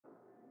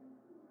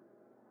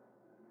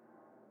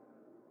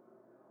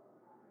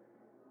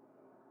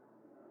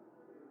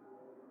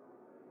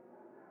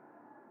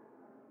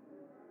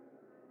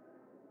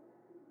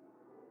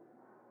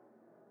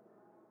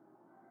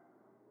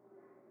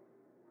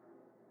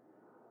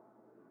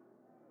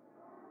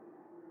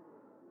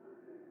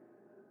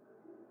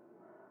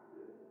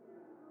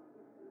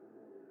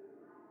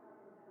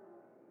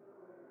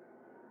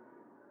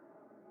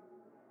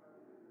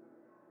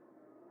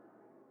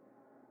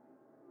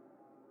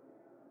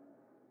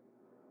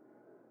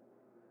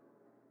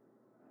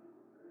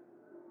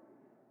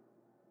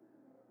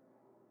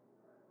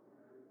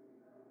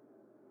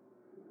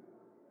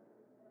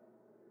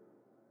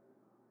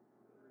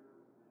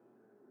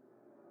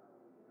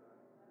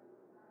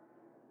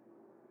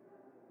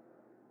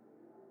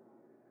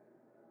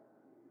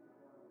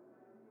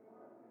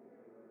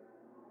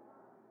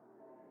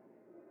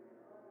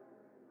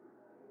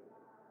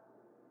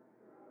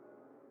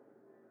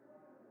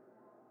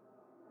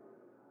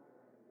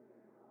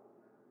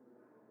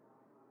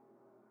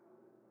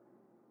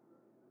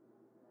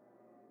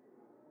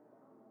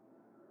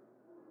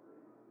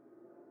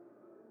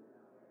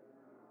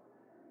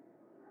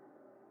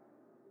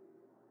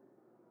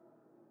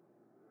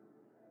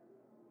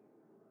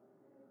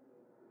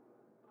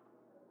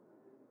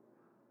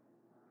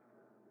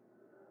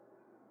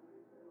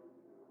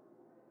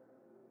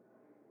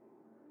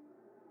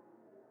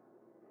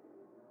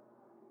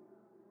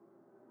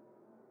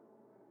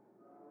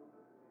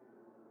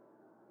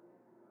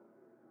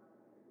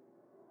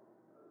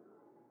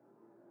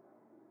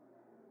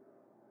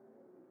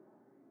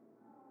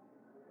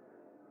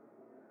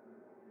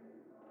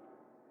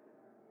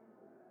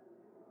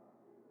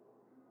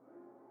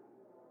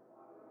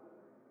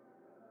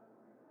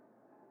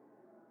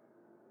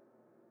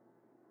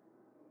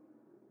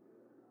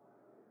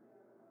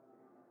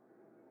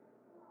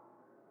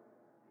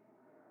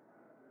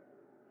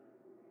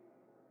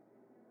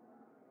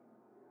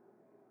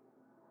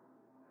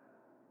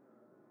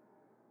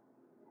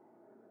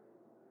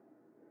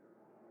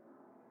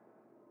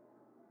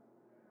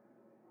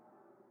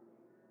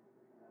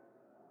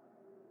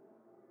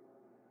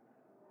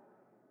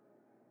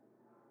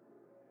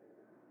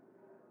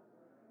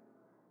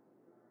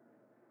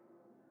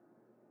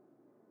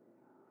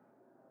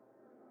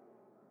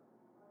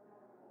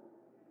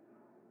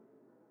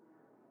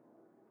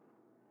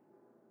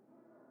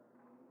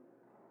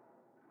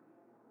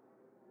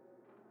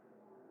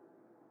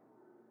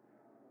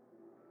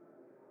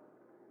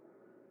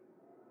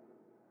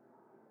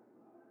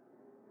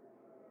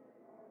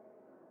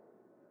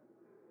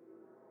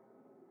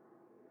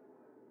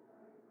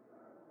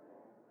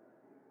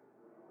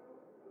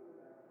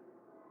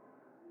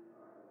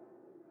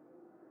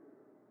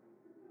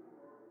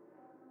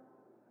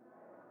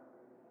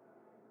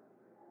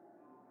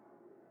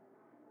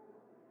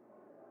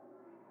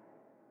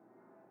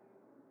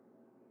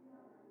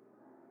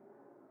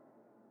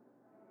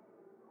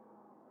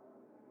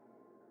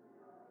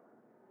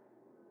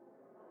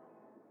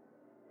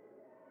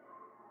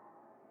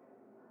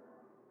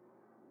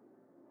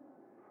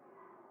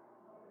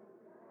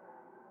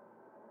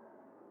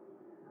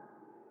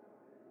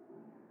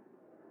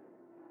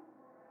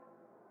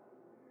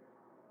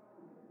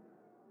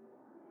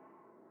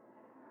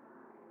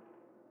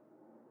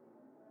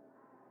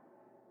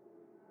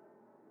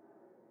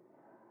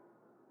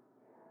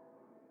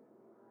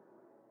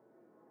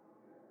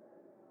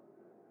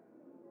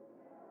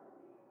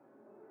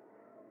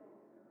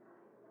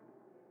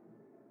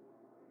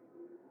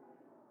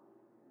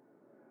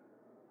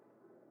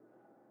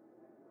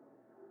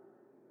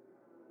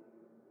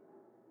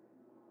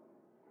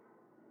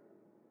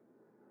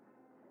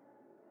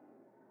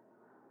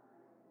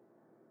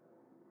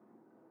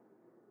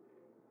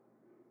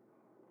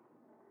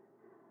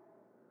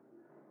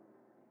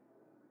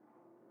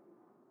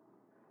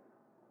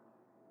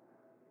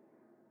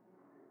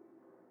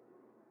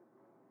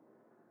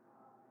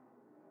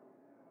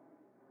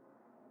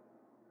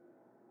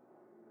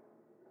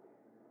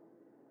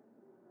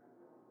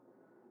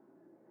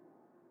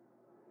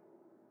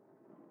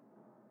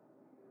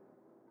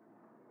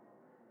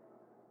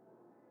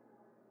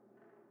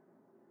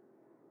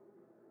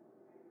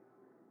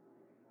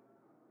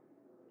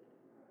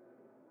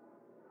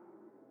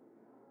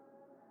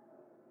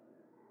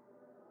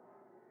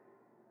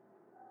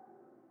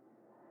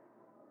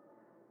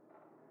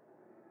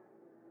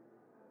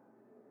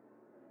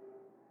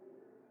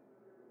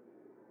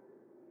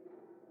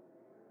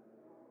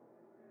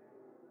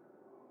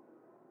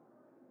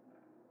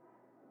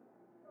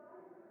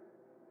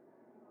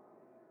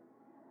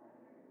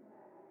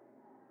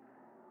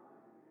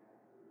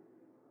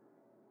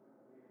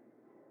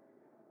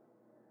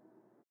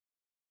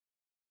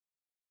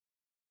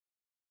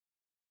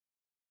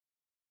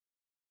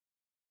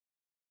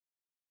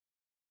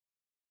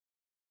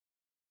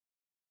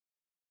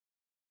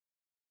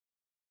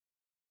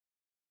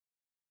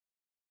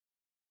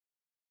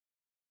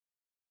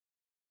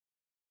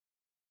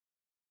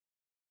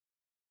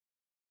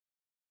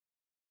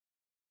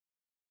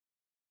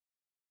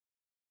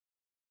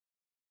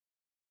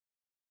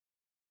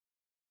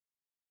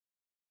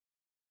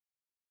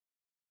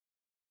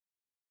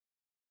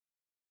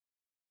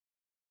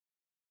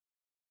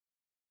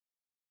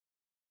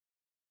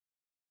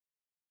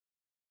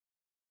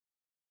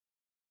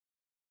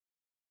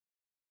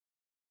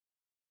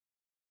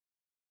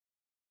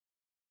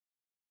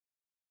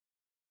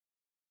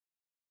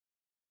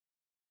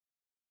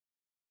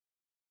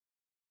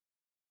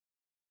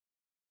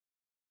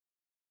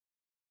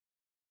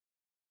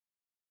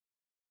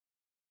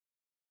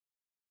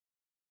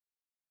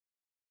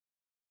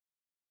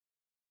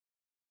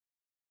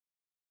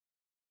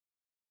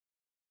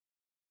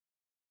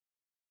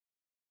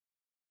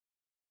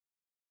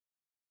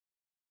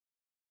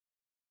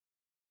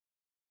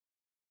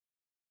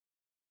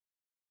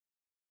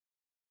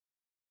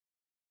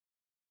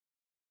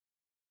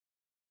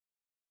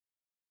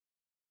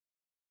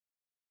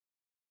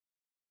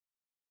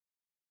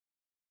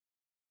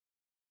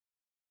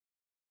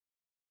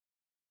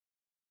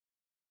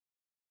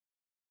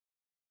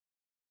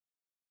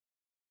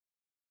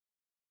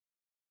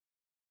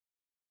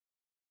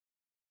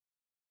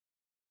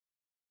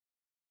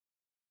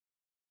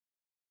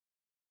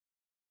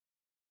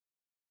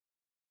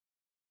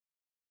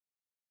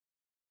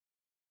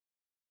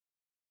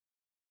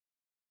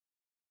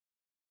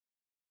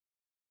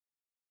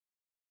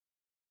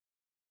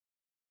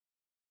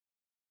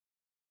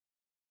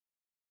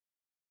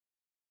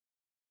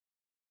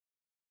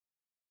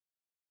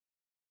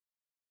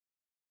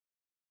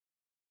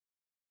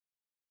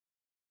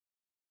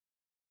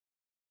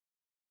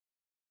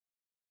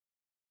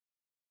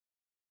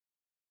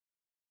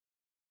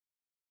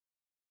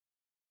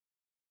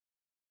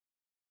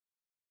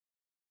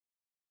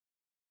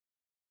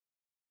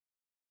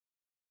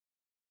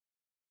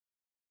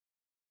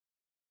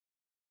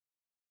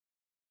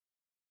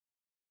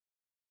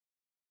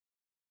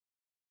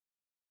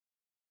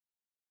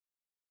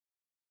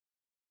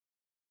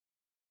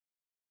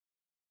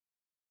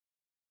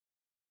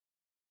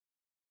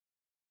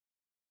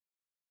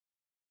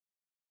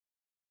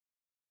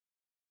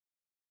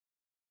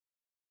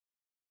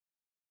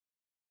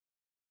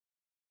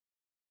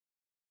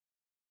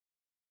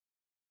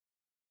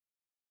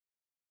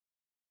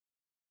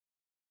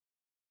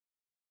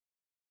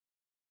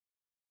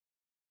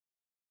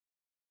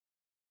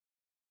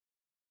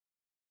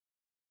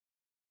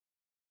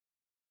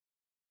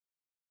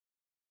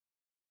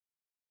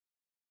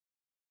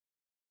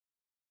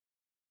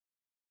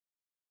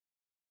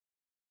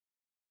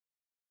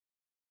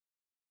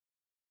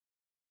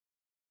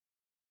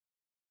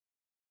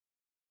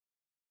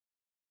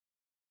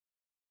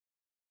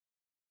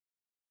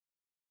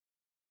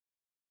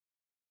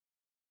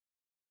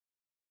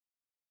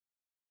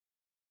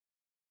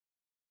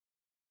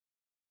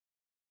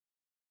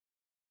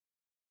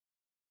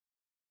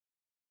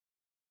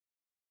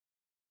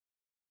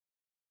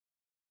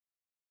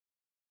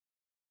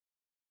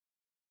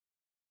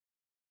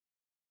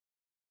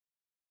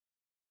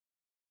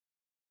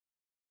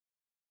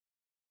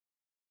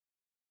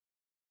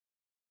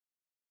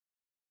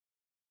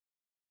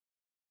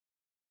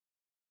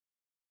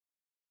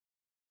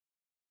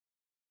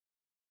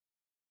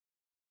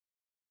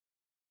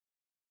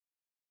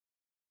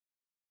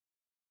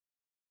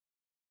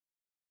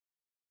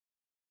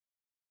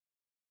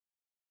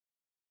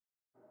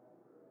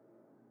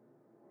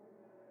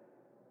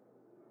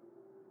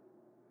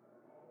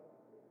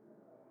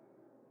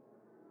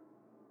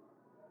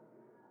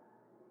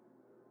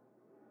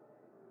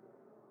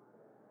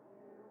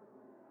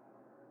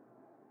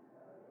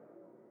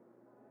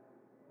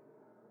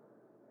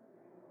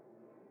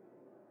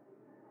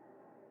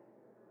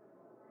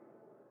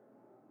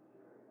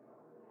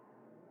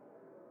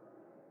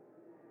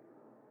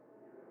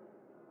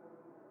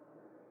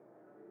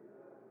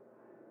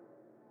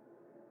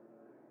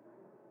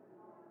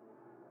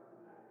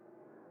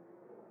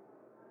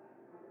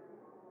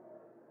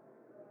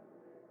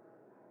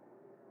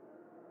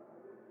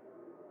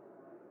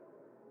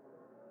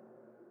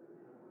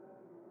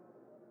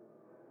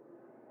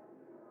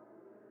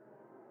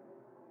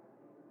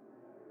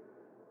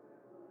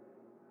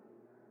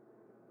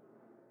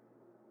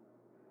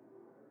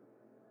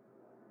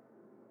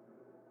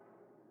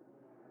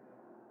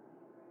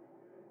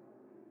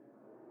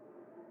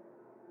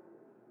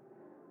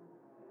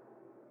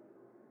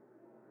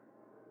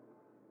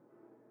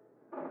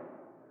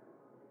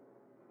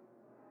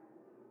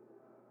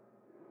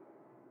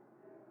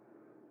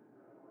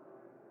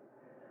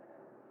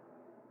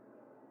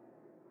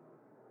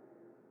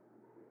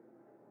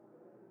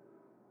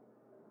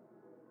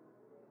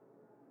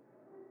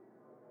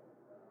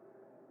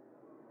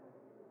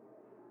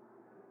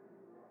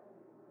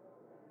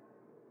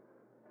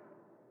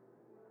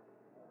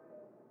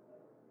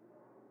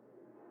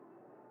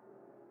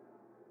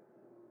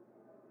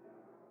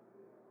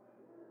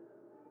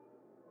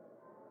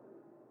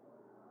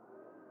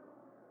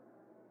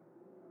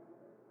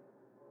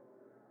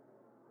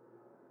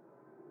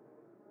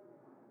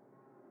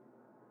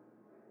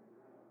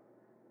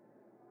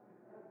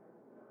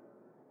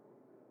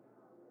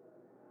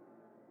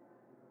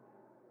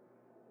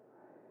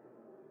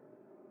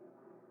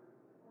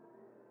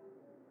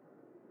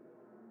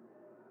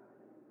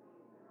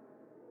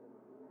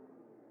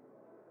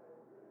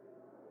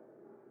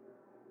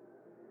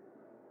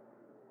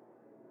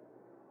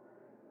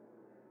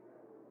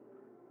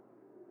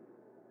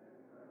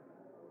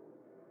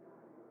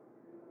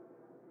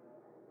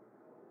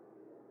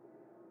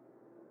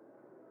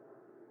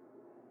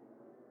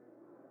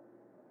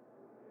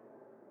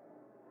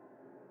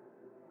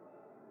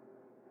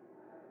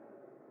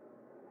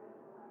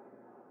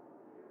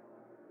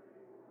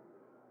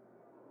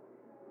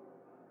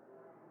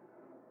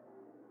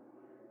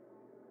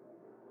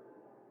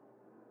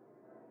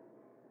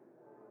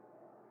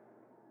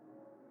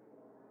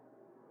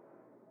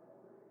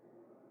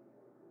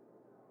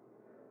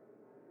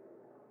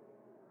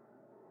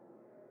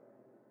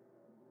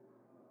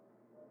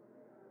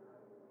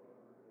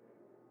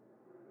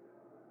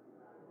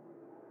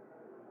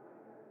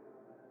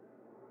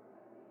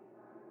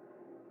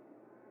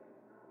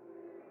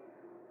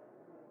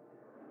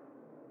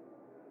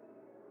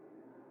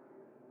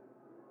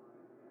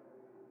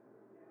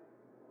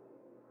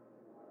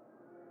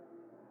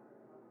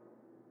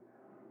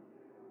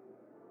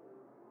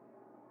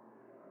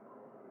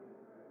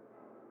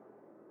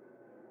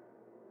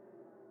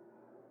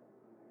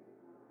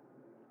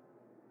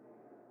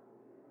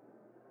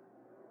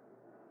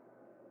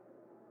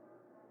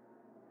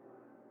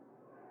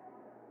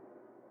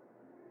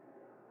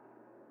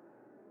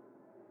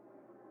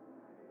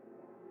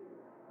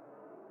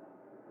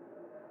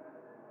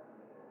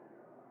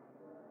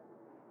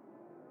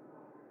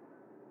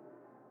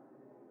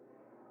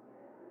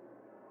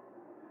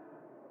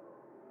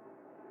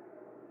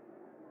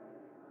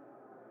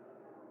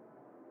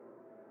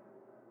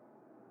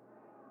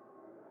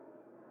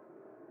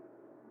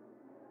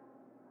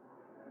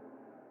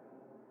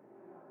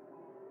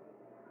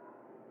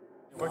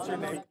What's your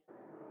name?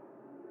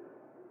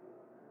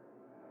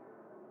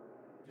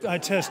 I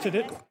tested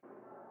it.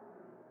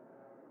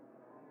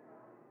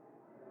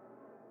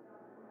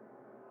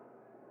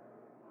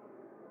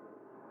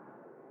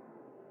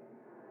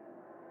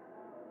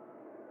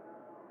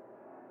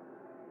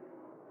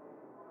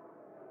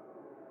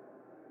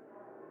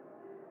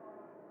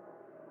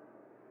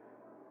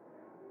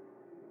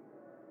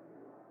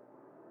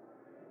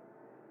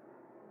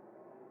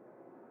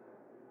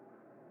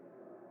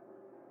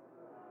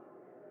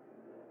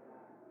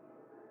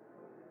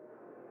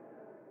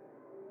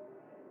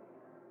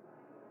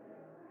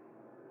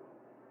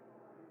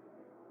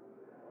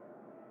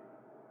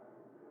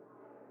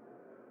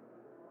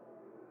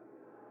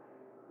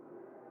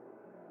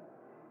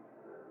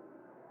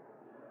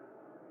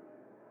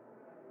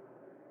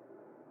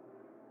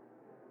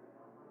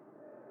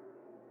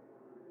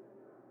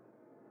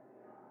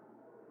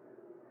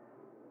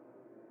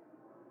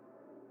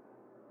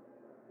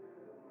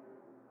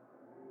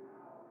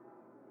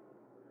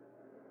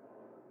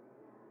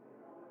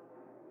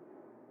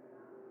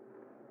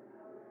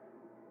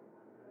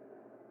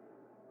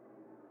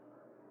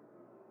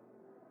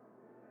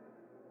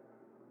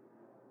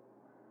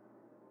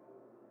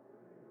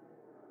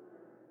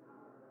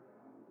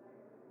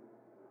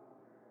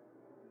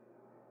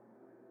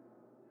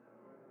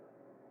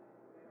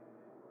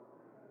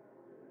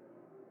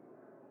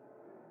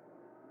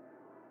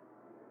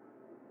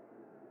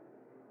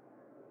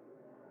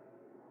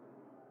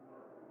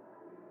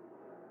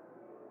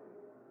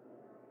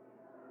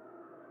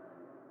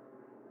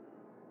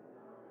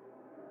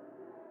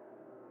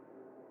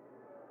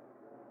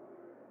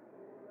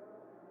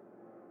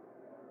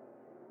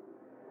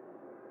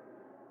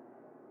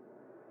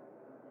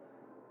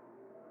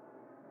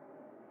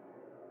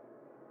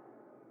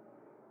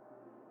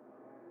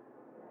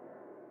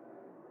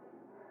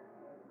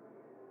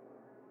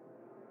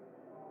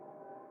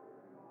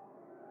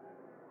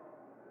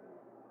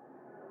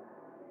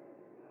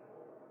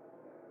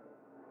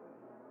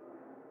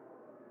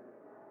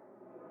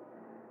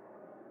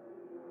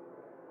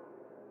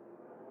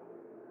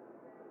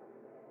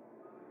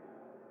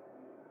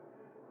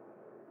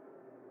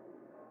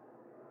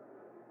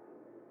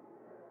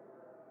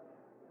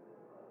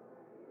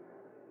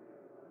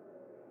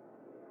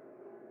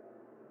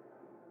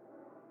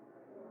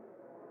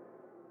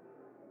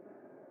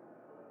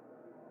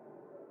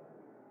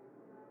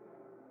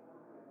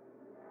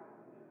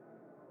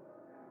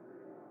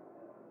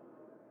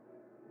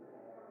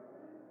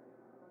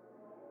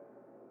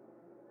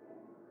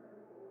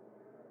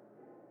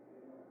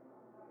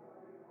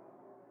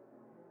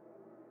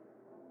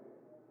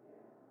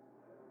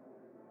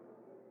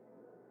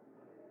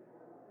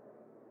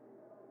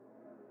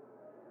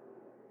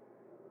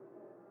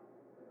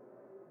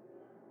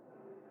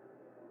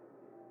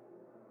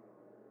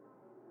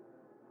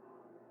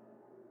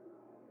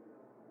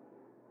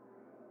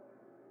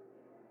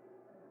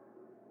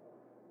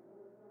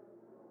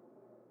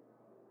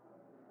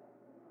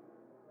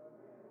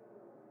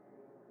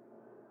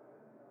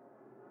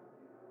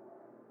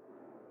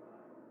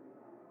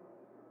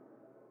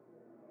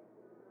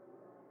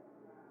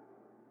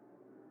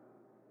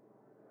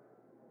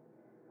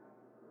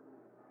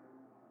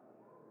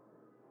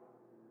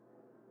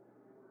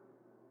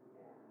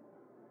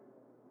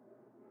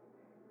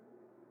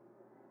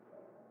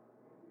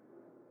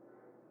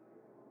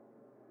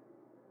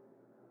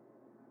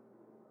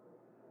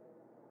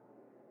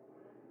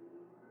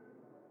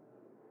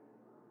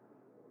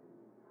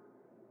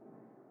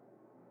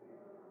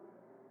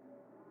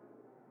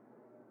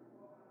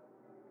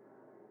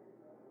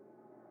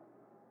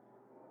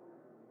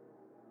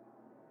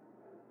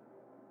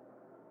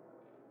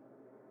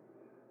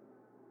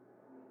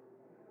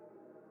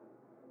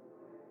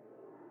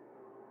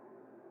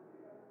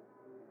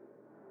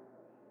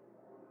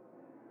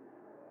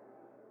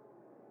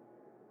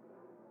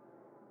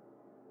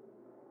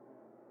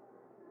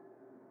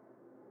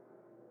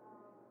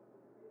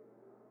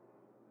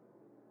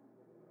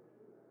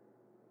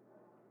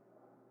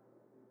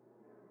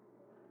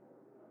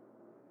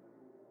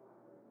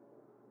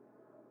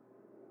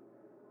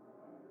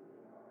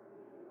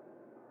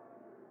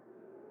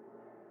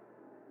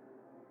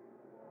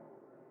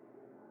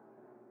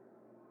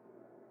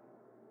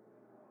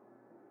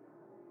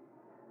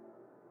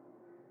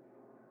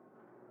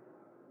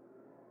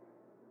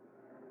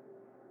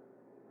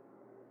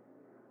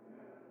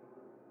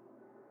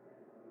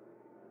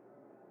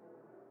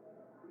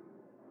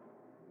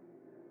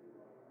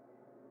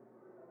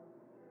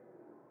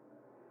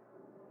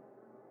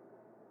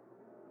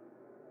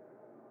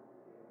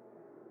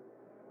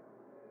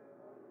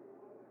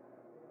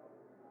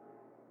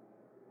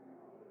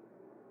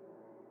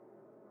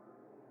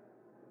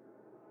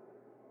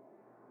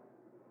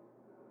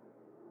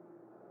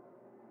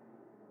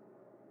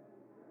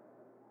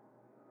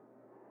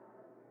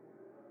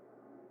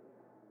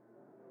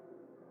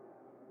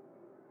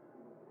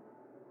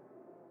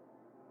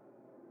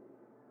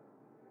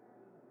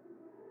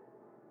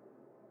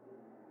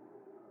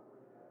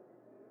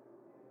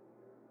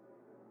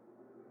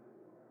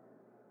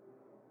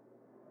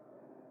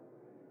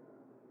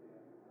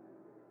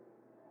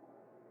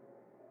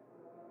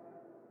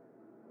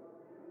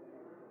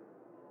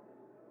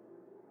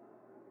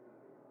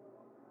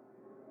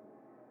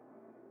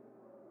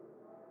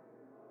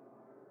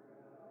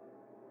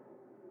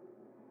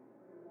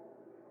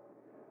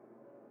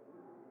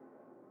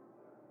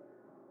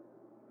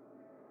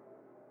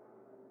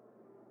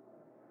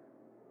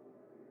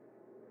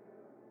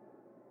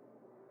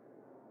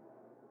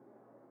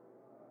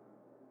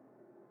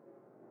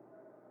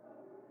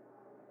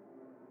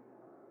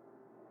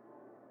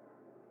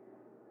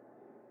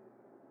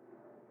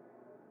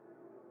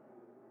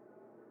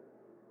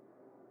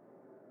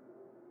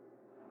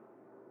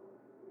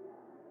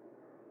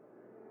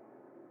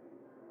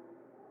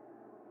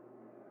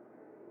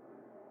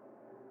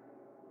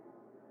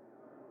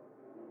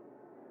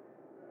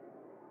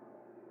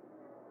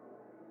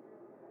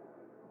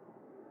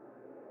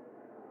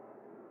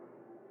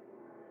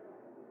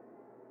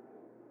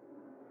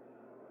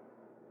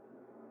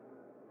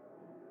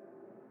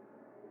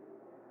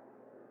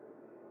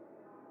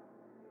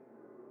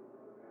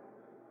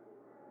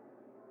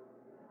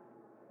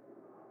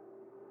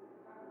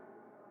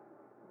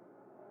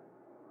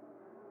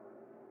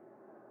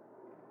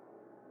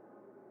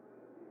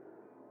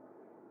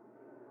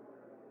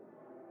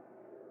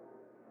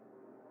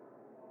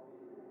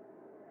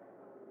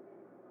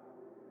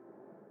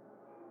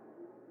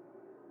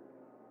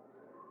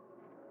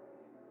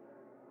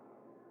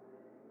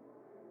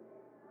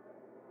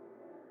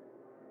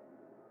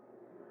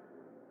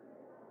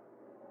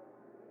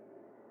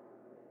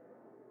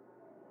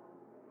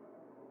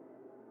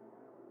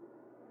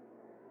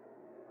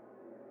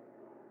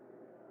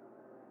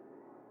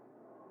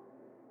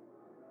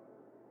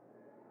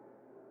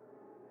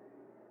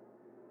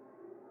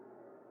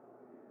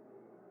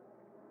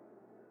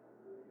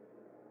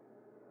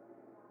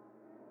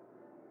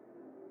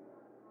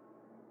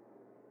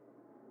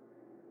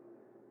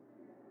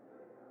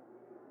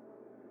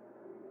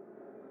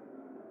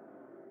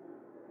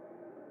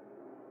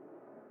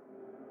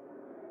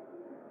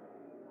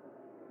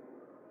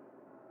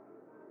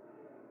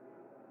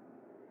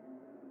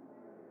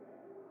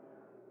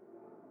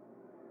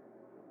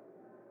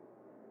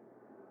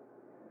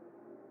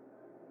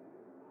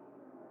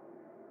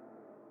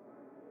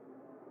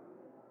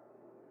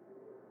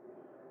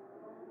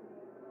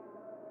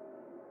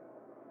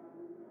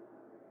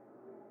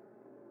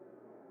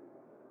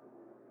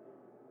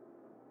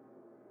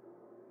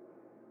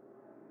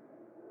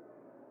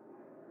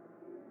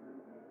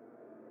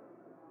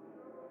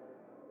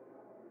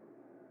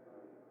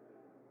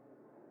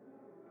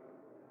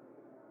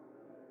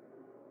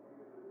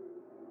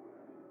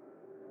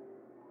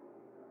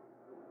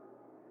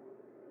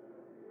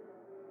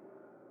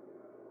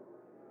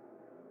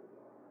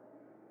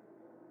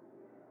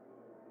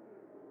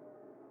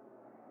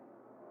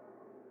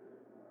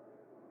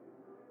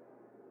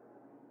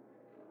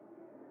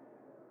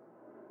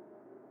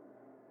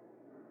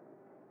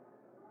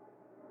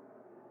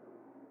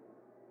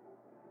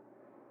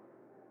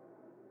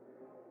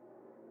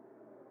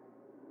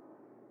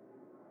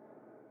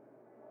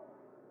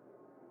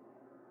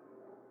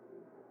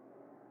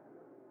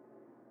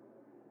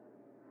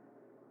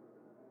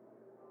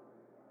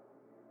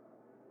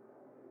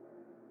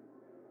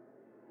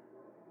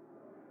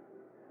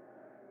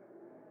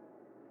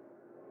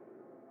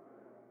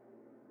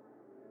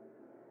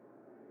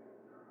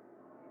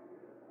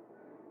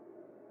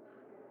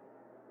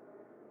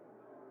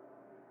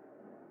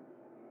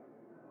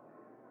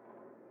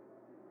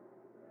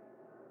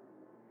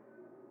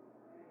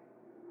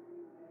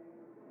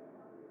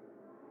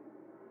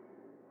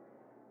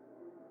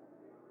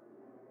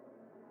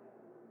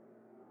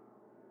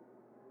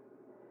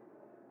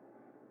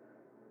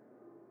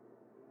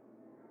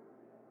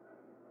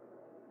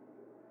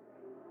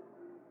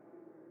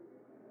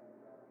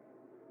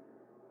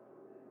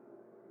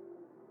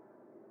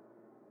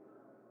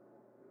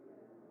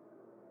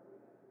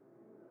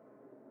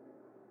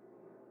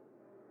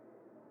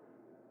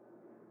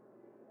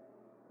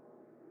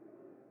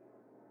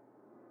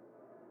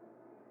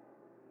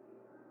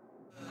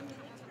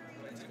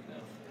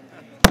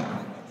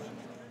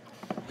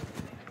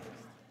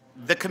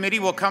 The committee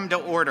will come to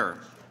order.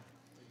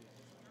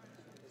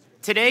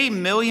 Today,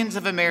 millions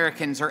of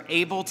Americans are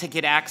able to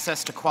get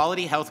access to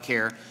quality health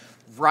care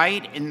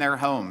right in their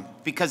home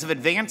because of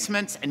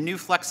advancements and new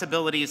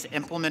flexibilities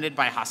implemented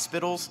by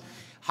hospitals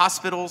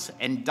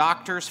and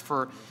doctors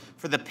for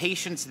the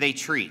patients they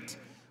treat.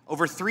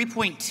 Over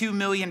 3.2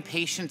 million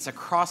patients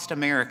across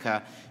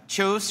America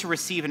chose to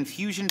receive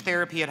infusion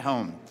therapy at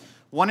home.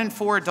 1 in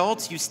 4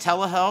 adults use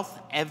telehealth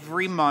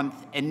every month,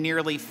 and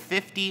nearly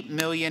 50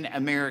 million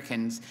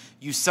Americans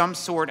use some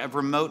sort of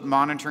remote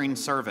monitoring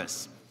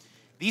service.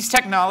 These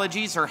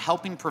technologies are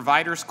helping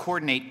providers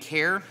coordinate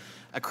care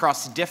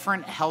across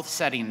different health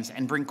settings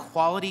and bring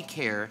quality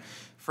care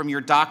from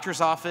your doctor's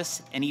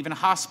office and even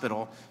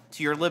hospital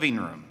to your living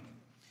room.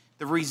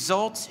 The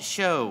results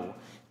show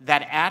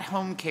that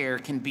at-home care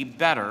can be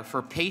better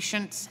for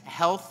patients'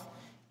 health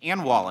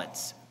and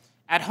wallets.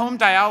 At-home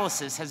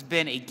dialysis has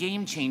been a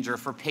game changer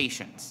for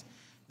patients.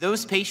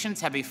 Those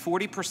patients have a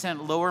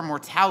 40% lower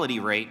mortality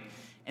rate,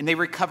 and they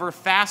recover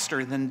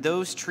faster than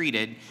those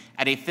treated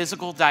at a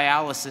physical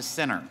dialysis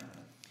center.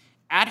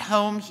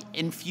 At-home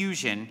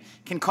infusion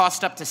can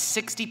cost up to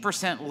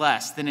 60%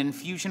 less than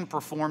infusion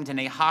performed in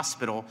a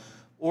hospital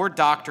or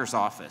doctor's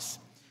office.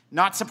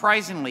 Not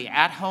surprisingly,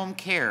 at-home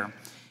care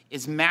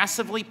is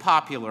massively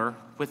popular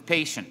with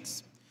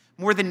patients.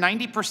 More than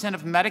 90%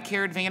 of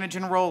Medicare Advantage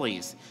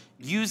enrollees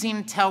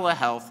using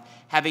telehealth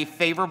have a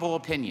favorable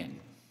opinion.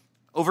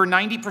 Over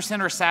 90%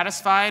 are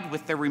satisfied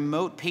with their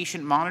remote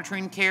patient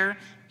monitoring care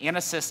and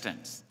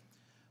assistance.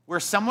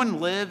 Where someone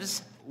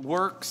lives,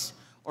 works,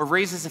 or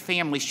raises a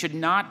family should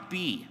not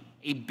be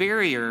a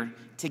barrier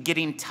to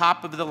getting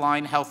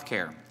top-of-the-line health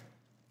care.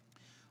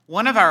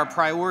 One of our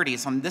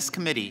priorities on this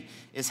committee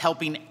is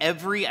helping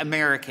every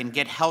American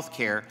get health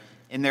care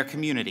in their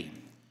community.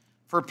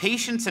 For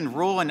patients in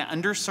rural and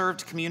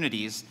underserved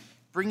communities,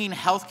 bringing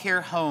health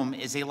care home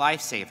is a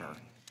lifesaver.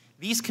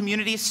 These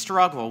communities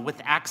struggle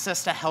with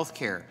access to health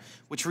care,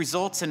 which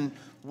results in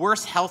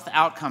worse health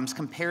outcomes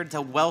compared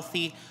to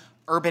wealthy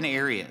urban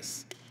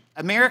areas.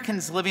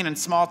 Americans living in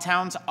small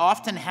towns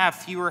often have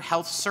fewer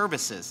health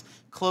services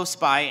close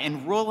by,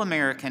 and rural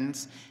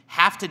Americans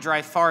have to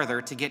drive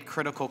farther to get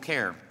critical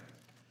care.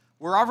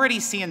 We're already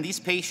seeing these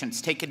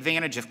patients take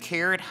advantage of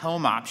care at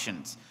home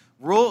options.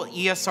 Rural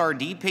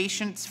ESRD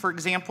patients, for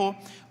example,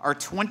 are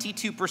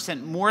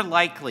 22% more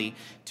likely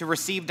to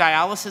receive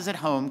dialysis at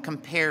home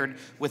compared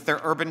with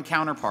their urban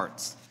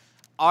counterparts.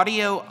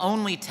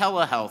 Audio-only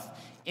telehealth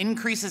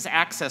increases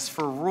access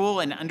for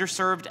rural and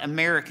underserved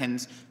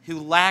Americans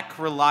who lack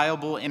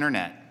reliable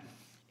internet.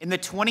 In the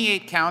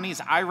 28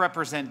 counties I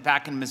represent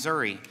back in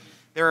Missouri,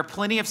 there are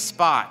plenty of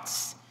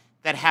spots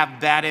that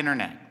have bad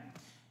internet.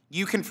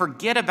 You can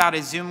forget about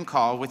a Zoom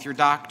call with your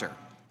doctor.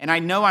 And I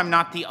know I'm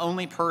not the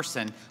only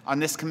person on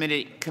this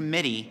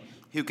committee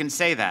who can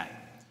say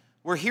that.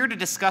 We're here to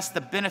discuss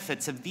the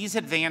benefits of these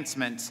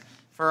advancements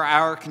for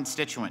our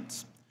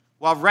constituents,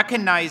 while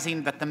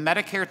recognizing that the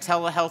Medicare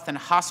telehealth and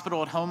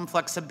hospital-at-home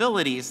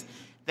flexibilities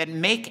that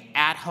make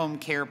at-home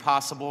care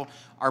possible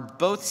are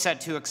both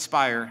set to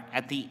expire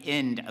at the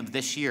end of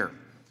this year.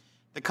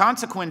 The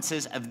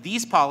consequences of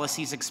these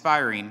policies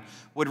expiring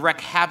would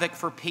wreak havoc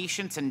for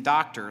patients and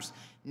doctors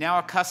now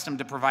accustomed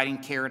to providing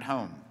care at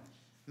home.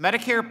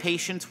 Medicare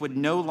patients would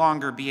no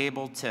longer be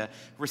able to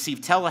receive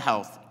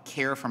telehealth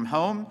care from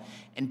home,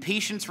 and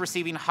patients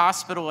receiving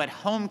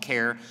hospital-at-home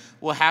care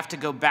will have to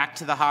go back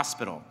to the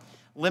hospital,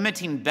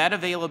 limiting bed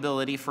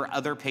availability for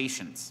other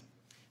patients.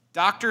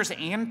 Doctors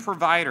and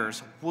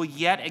providers will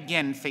yet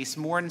again face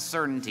more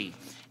uncertainty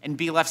and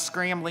be left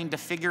scrambling to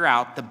figure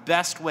out the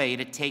best way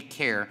to take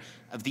care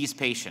of these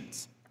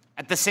patients.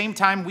 At the same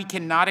time, we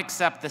cannot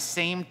accept the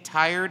same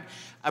tired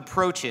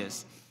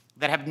approaches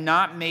that have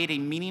not made a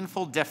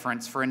meaningful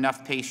difference for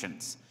enough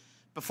patients.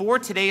 Before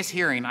today's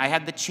hearing, I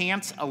had the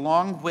chance,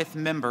 along with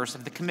members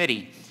of the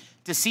committee,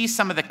 to see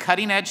some of the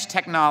cutting-edge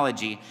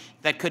technology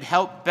that could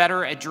help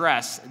better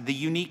address the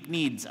unique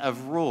needs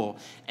of rural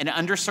and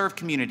underserved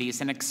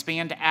communities and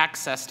expand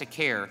access to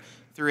care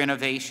through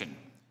innovation.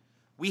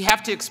 We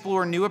have to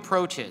explore new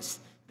approaches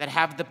that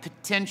have the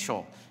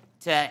potential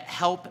to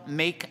help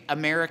make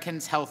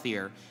Americans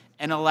healthier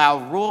and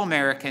allow rural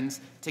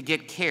Americans to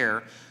get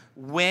care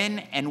when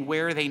and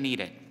where they need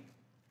it.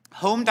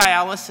 Home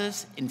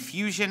dialysis,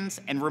 infusions,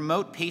 and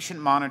remote patient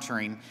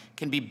monitoring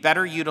can be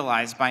better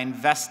utilized by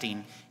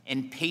investing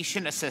in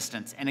patient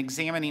assistance and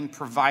examining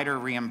provider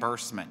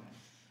reimbursement.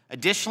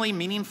 Additionally,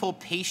 meaningful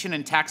patient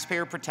and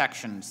taxpayer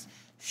protections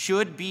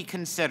should be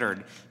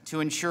considered to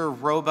ensure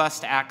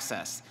robust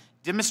access,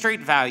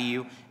 demonstrate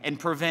value, and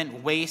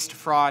prevent waste,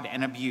 fraud,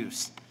 and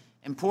abuse.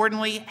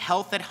 Importantly,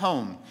 health at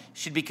home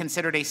should be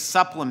considered a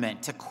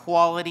supplement to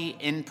quality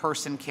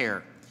in-person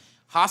care.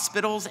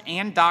 Hospitals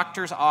and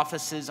doctors'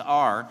 offices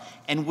are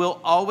and will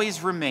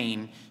always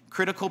remain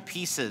critical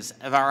pieces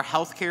of our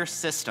healthcare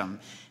system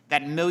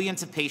that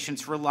millions of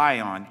patients rely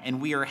on,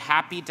 and we are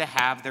happy to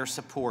have their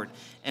support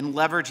in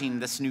leveraging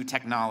this new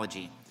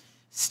technology.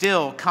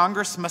 Still,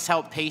 Congress must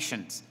help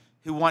patients,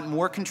 who want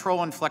more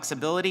control and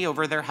flexibility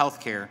over their health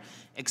care,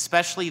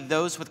 especially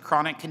those with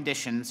chronic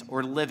conditions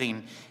or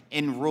living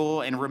in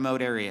rural and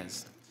remote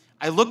areas.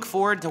 I look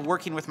forward to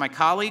working with my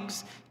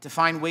colleagues to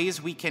find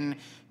ways we can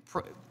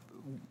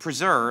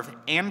preserve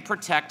and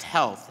protect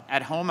health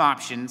at home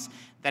options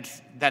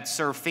that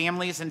serve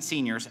families and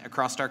seniors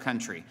across our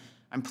country.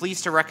 I'm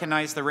pleased to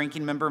recognize the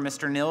ranking member,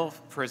 Mr. Neal,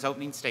 for his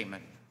opening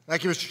statement.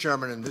 Thank you, Mr.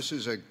 Chairman, and this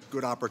is a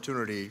good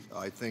opportunity,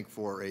 I think,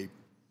 for a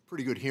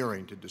pretty good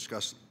hearing to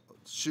discuss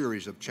a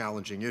series of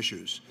challenging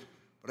issues.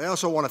 But I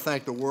also want to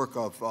thank the work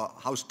of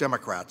House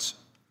Democrats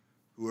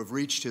who have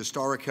reached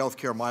historic health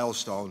care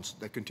milestones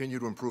that continue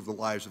to improve the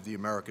lives of the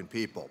American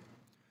people.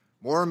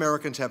 More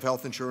Americans have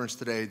health insurance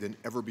today than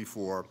ever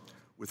before,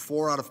 with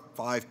 4 out of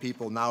 5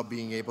 people now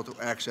being able to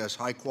access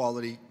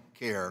high-quality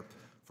care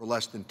for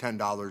less than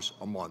 $10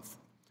 a month.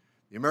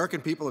 The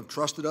American people have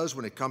trusted us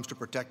when it comes to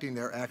protecting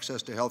their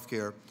access to health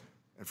care,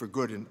 and for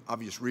good and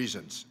obvious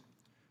reasons.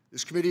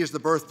 This committee is the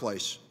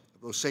birthplace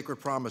of those sacred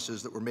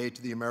promises that were made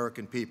to the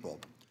American people,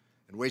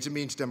 and Ways and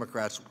Means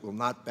Democrats will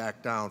not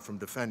back down from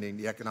defending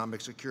the economic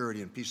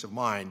security and peace of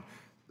mind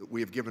that we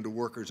have given to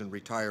workers and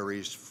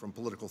retirees from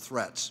political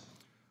threats.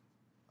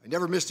 I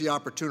never miss the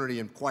opportunity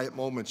in quiet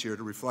moments here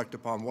to reflect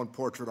upon one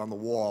portrait on the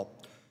wall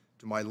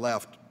to my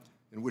left,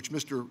 in which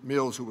Mr.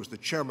 Mills, who was the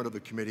chairman of the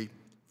committee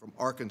from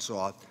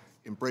Arkansas,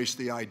 embraced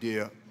the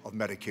idea of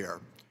Medicare.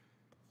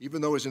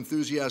 Even though his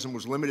enthusiasm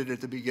was limited at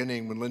the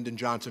beginning when Lyndon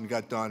Johnson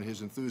got done,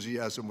 his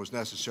enthusiasm was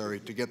necessary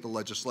to get the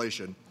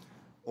legislation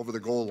over the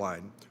goal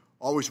line,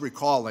 always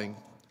recalling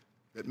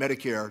that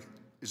Medicare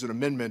is an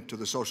amendment to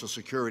the Social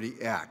Security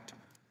Act.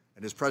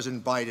 And as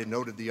President Biden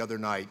noted the other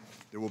night,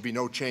 there will be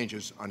no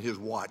changes on his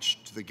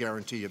watch to the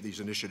guarantee of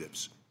these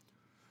initiatives.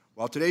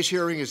 While today's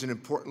hearing is an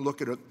important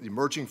look at the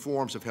emerging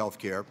forms of health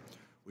care,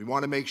 we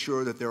want to make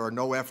sure that there are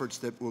no efforts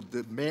that would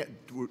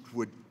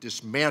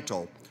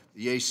dismantle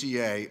the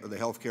ACA or the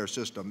healthcare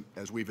system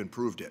as we've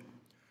improved it.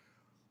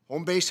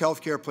 Home-based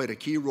health care played a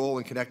key role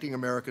in connecting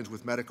Americans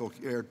with medical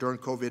care during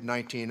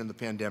COVID-19 and the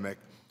pandemic.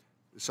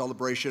 The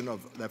celebration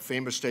of that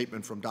famous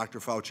statement from Dr.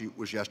 Fauci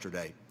was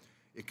yesterday.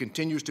 It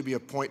continues to be a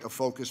point of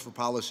focus for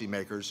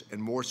policymakers,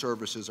 and more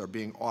services are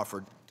being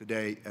offered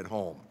today at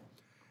home.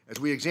 As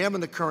we examine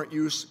the current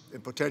use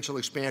and potential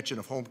expansion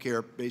of home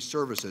care-based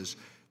services,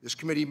 this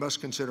committee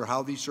must consider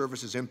how these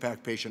services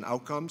impact patient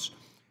outcomes,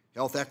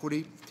 health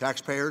equity,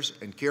 taxpayers,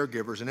 and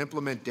caregivers, and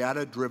implement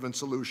data-driven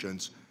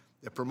solutions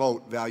that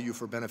promote value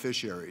for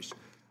beneficiaries.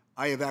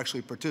 I have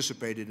actually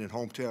participated in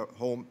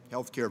home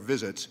health care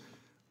visits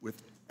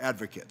with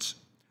advocates.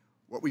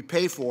 What we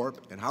pay for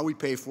and how we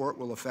pay for it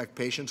will affect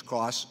patients'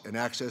 costs and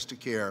access to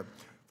care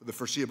for the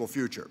foreseeable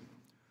future.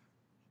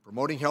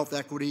 Promoting health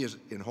equity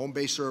in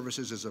home-based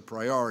services is a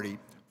priority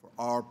for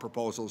our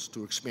proposals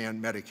to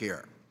expand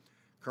Medicare.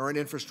 Current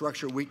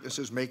infrastructure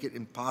weaknesses make it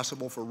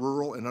impossible for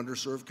rural and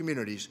underserved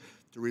communities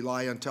to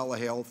rely on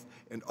telehealth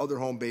and other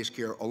home-based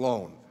care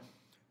alone.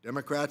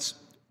 Democrats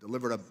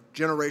delivered a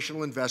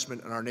generational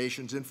investment in our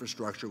nation's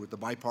infrastructure with the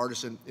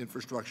bipartisan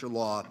infrastructure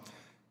law,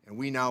 and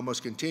we now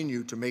must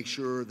continue to make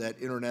sure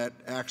that internet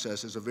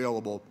access is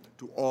available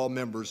to all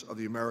members of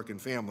the American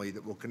family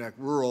that will connect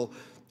rural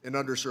and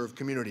underserved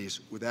communities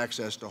with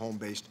access to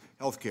home-based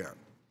health care.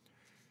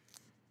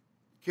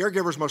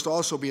 Caregivers must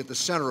also be at the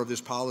center of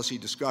this policy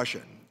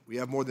discussion. We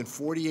have more than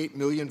 48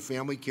 million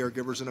family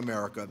caregivers in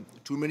America,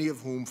 too many of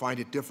whom find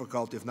it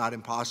difficult, if not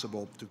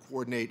impossible, to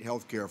coordinate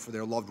health care for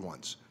their loved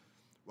ones.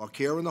 While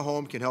care in the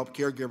home can help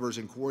caregivers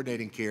in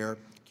coordinating care,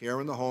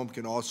 care in the home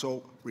can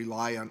also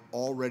rely on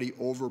already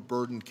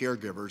overburdened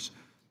caregivers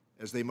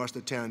as they must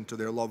attend to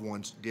their loved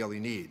ones' daily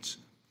needs.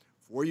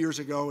 4 years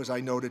ago, as I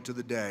noted to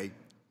the day,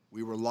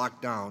 we were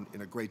locked down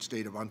in a great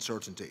state of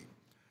uncertainty.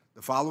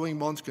 The following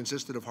months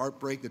consisted of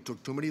heartbreak that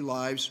took too many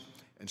lives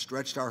and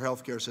stretched our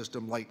healthcare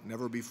system like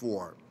never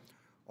before,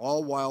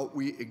 all while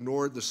we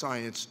ignored the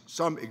science,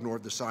 some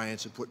ignored the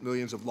science, and put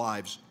millions of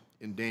lives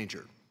in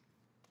danger.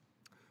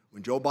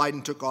 When Joe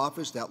Biden took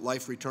office, that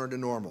life returned to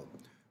normal.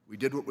 We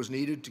did what was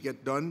needed to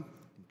get done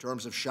in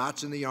terms of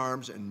shots in the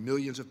arms, and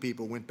millions of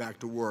people went back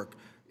to work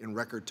in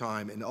record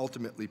time and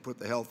ultimately put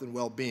the health and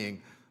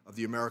well-being of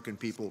the American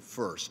people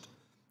first.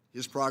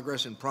 His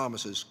progress and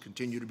promises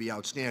continue to be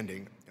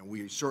outstanding, and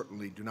we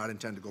certainly do not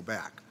intend to go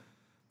back.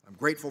 I'm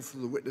grateful for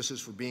the witnesses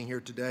for being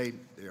here today.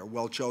 They are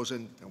well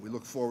chosen, and we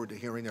look forward to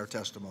hearing their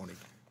testimony.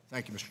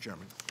 Thank you, Mr.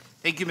 Chairman.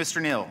 Thank you, Mr.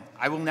 Neal.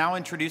 I will now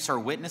introduce our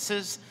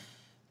witnesses.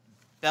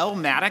 Belle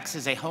Maddox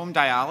is a home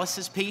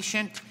dialysis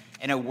patient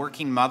and a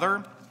working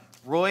mother.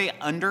 Roy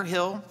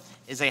Underhill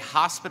is a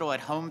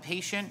hospital-at-home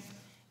patient.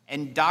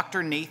 And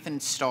Dr.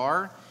 Nathan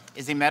Starr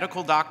is a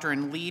medical doctor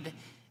and lead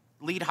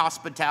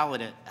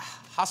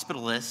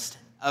hospitalist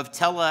of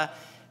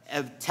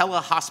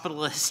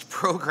telehospitalist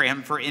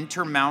program for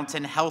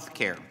Intermountain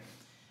Healthcare.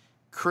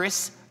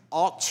 Chris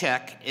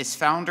Altchek is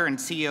founder and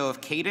CEO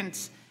of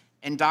Cadence,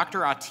 and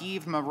Dr.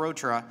 Ativ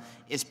Mehrotra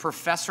is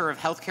professor of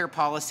healthcare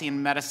policy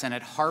and medicine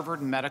at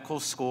Harvard Medical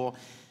School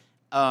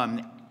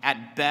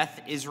at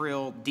Beth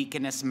Israel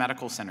Deaconess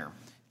Medical Center.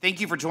 Thank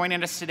you for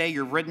joining us today.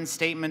 Your written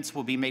statements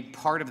will be made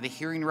part of the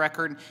hearing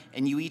record,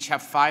 and you each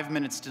have 5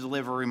 minutes to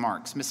deliver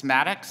remarks. Ms.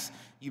 Maddox,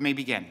 you may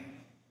begin.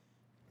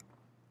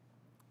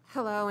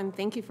 Hello, and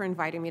thank you for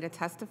inviting me to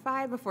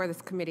testify before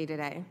this committee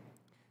today.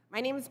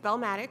 My name is Belle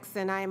Maddox,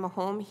 and I am a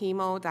home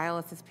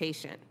hemodialysis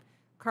patient.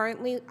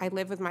 Currently, I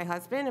live with my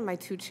husband and my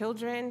 2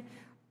 children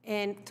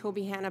in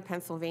Tobyhanna,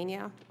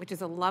 Pennsylvania, which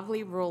is a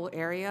lovely rural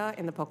area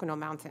in the Pocono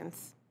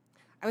Mountains.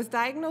 I was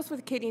diagnosed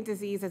with kidney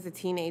disease as a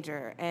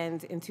teenager,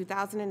 and in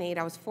 2008,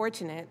 I was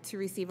fortunate to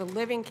receive a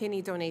living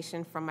kidney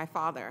donation from my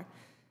father.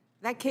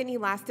 That kidney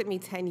lasted me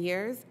 10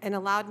 years and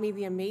allowed me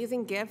the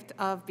amazing gift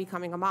of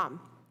becoming a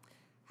mom.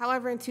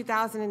 However, in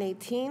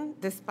 2018,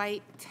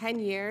 despite 10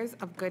 years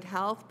of good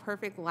health,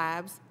 perfect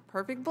labs,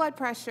 perfect blood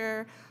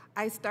pressure,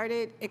 I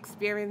started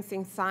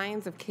experiencing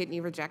signs of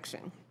kidney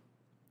rejection.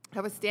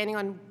 I was standing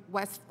on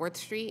West 4th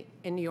Street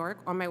in New York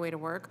on my way to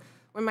work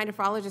when my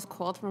nephrologist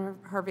called from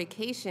her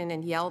vacation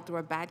and yelled through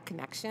a bad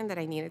connection that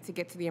I needed to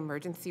get to the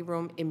emergency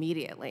room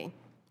immediately.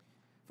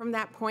 From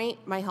that point,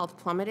 my health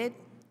plummeted,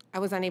 I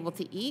was unable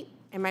to eat,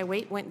 and my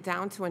weight went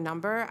down to a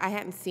number I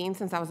hadn't seen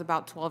since I was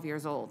about 12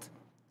 years old.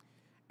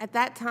 At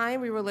that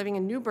time, we were living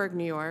in Newburgh,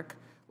 New York,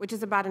 which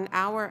is about an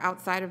hour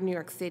outside of New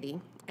York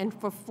City, and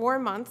for 4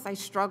 months, I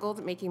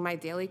struggled making my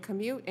daily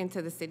commute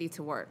into the city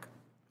to work.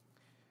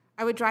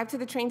 I would drive to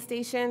the train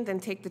station, then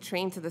take the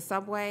train to the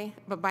subway,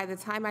 but by the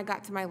time I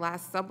got to my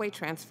last subway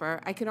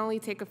transfer, I could only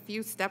take a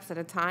few steps at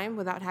a time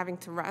without having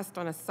to rest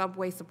on a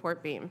subway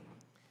support beam.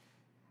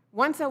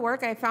 Once at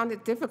work, I found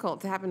it difficult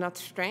to have enough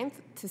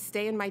strength to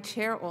stay in my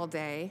chair all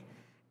day,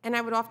 and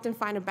I would often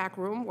find a back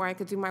room where I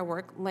could do my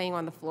work laying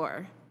on the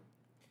floor.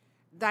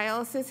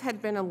 Dialysis had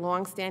been a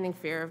long-standing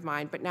fear of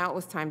mine, but now it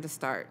was time to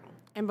start.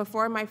 And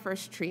before my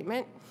first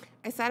treatment,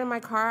 I sat in my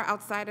car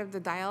outside of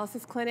the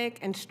dialysis clinic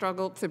and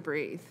struggled to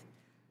breathe.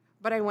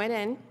 But I went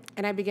in,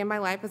 and I began my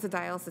life as a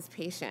dialysis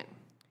patient.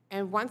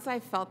 And once I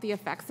felt the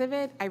effects of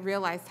it, I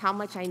realized how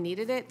much I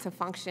needed it to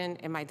function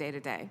in my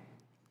day-to-day.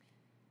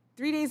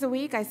 3 days a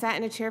week, I sat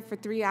in a chair for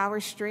 3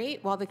 hours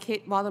straight while the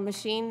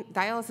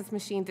dialysis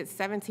machine did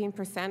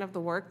 17% of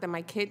the work that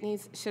my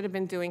kidneys should have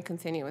been doing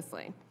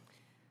continuously.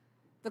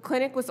 The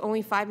clinic was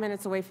only 5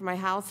 minutes away from my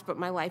house, but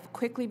my life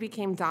quickly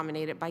became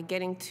dominated by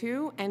getting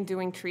to and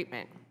doing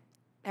treatment.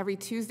 Every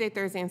Tuesday,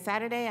 Thursday, and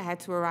Saturday, I had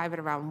to arrive at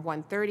around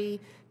 1:30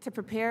 to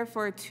prepare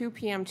for a 2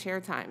 p.m. chair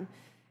time.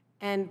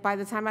 And by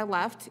the time I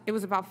left, it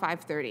was about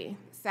 5:30.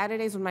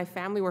 Saturdays when my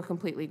family were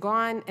completely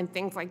gone, and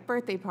things like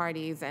birthday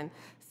parties and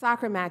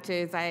soccer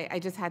matches, I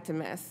just had to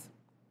miss.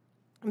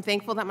 I'm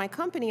thankful that my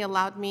company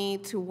allowed me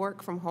to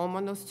work from home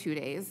on those 2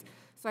 days,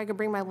 so I could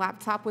bring my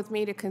laptop with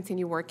me to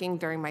continue working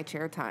during my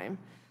chair time.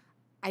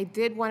 I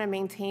did want to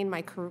maintain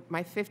my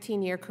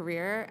 15-year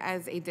career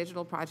as a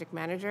digital project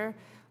manager,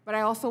 but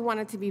I also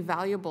wanted to be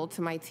valuable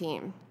to my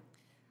team.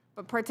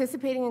 But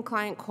participating in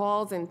client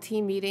calls and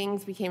team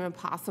meetings became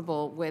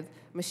impossible with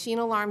machine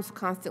alarms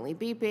constantly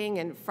beeping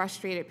and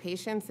frustrated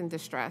patients in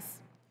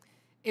distress.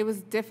 It was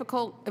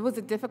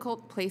a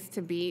difficult place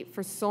to be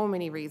for so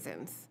many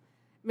reasons.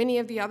 Many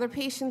of the other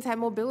patients had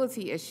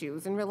mobility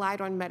issues and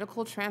relied on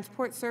medical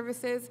transport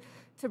services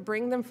to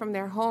bring them from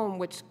their home,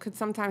 which could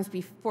sometimes be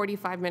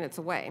 45 minutes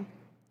away.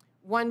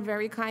 One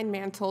very kind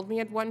man told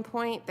me at one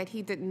point that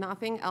he did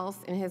nothing else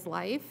in his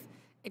life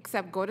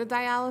except go to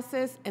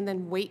dialysis and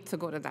then wait to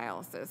go to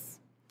dialysis.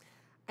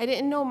 I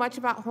didn't know much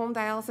about home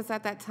dialysis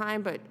at that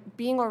time, but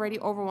being already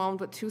overwhelmed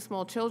with 2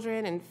 small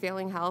children and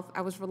failing health, I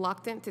was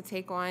reluctant to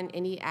take on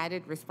any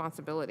added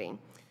responsibility.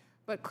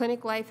 But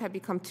clinic life had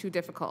become too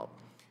difficult.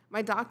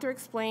 My doctor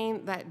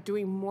explained that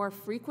doing more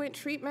frequent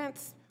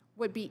treatments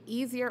would be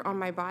easier on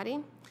my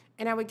body,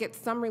 and I would get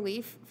some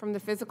relief from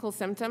the physical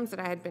symptoms that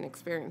I had been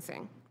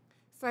experiencing.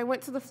 So I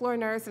went to the floor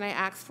nurse and I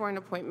asked for an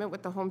appointment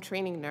with the home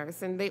training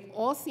nurse, and they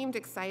all seemed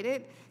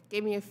excited,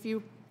 gave me a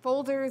few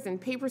folders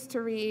and papers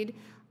to read,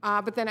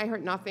 but then I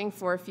heard nothing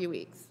for a few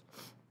weeks.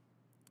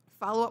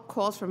 Follow-up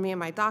calls from me and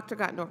my doctor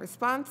got no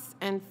response,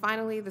 and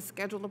finally the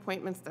scheduled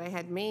appointments that I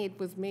had made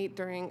was made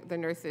during the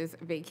nurse's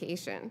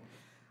vacation.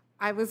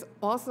 I was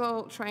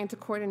also trying to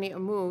coordinate a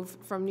move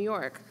from New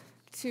York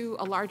to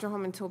a larger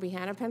home in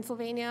Tobyhanna,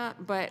 Pennsylvania,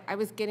 but I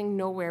was getting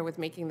nowhere with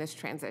making this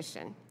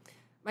transition.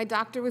 My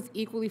doctor was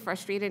equally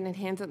frustrated and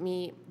handed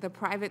me the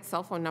private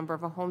cell phone number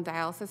of a home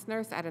dialysis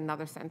nurse at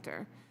another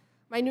center.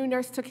 My new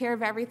nurse took care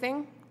of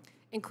everything,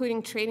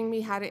 including training me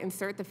how to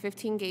insert the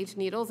 15-gauge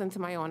needles into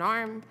my own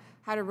arm,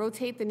 how to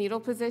rotate the needle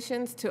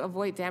positions to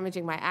avoid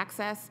damaging my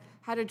access,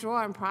 how to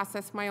draw and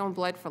process my own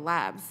blood for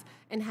labs,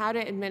 and how to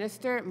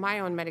administer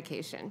my own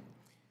medication.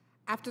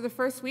 After the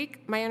first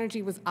week, my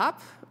energy was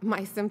up,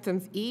 my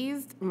symptoms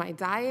eased, my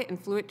diet and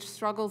fluid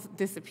struggles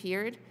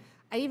disappeared.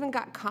 I even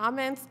got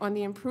comments on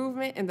the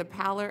improvement in the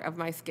pallor of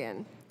my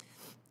skin.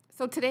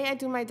 So today I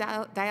do my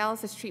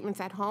dialysis treatments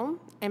at home,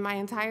 and my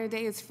entire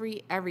day is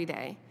free every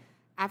day.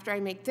 After I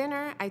make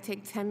dinner, I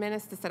take 10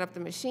 minutes to set up the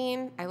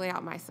machine, I lay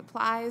out my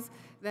supplies,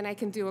 then I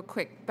can do a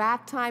quick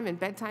bath time and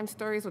bedtime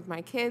stories with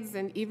my kids,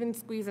 and even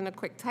squeeze in a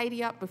quick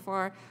tidy up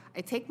before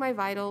I take my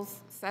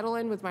vitals, settle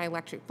in with my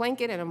electric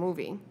blanket and a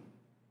movie.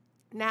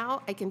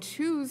 Now I can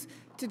choose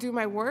to do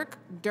my work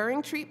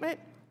during treatment,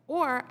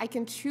 or I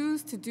can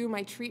choose to do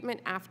my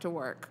treatment after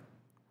work.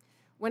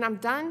 When I'm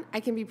done, I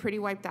can be pretty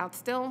wiped out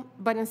still,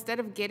 but instead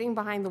of getting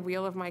behind the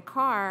wheel of my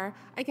car,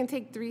 I can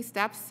take 3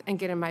 steps and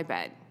get in my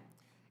bed.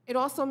 It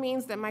also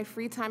means that my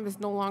free time is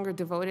no longer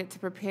devoted to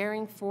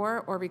preparing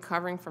for or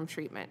recovering from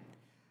treatment.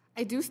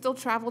 I do still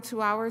travel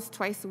 2 hours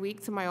twice a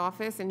week to my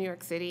office in New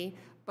York City,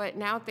 but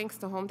now thanks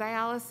to home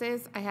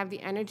dialysis, I have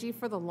the energy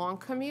for the long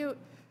commute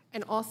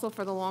and also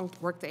for the long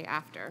workday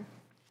after.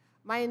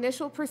 My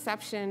initial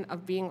perception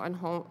of being a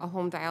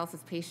home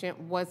dialysis patient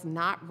was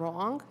not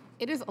wrong.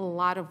 It is a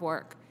lot of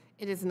work.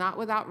 It is not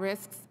without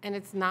risks, and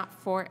it's not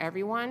for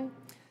everyone,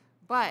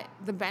 but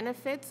the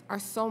benefits are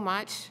so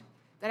much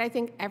that I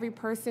think every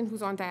person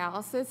who's on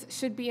dialysis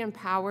should be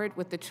empowered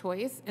with the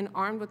choice and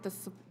armed with the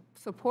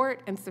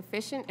support and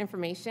sufficient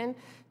information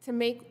to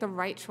make the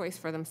right choice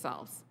for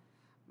themselves.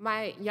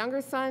 My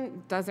younger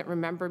son doesn't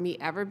remember me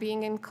ever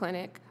being in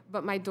clinic,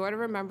 but my daughter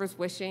remembers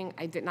wishing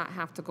I did not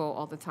have to go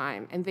all the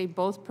time, and they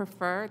both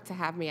prefer to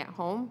have me at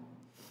home.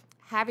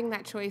 Having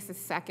that choice is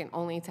second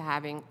only to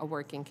having a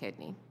working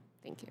kidney.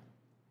 Thank you.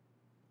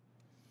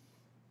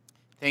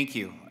 Thank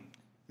you.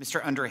 Mr.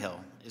 Underhill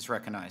is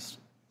recognized.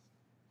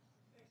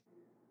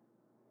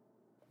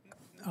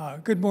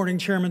 Good morning,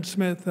 Chairman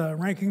Smith,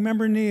 Ranking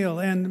Member Neal,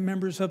 and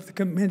members of the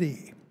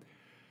committee.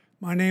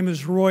 My name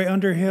is Roy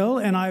Underhill,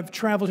 and I've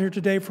traveled here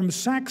today from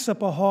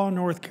Saxapahaw,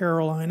 North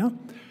Carolina,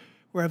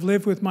 where I've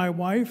lived with my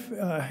wife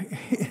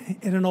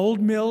in an old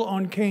mill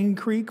on Cane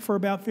Creek for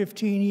about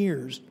 15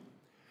 years.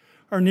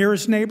 Our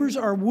nearest neighbors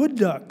are wood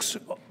ducks,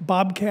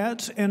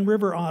 bobcats, and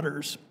river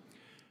otters.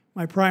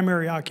 My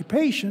primary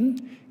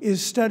occupation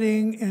is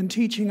studying and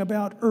teaching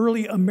about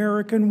early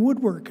American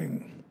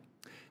woodworking.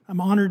 I'm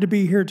honored to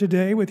be here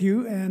today with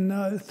you,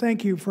 and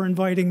thank you for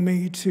inviting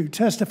me to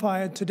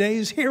testify at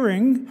today's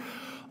hearing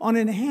on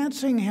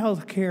enhancing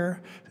health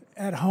care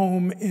at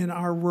home in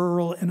our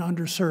rural and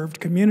underserved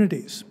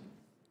communities.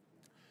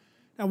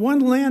 Now, one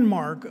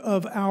landmark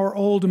of our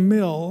old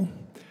mill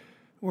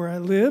where I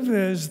live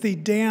is the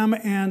dam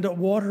and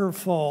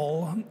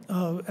waterfall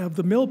of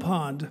the mill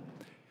pond.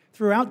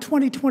 Throughout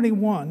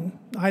 2021,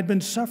 I'd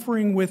been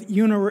suffering with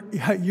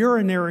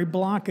urinary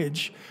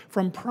blockage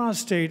from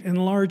prostate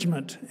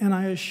enlargement, and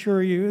I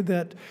assure you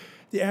that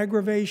the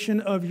aggravation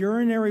of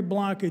urinary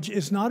blockage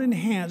is not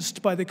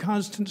enhanced by the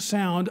constant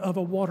sound of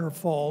a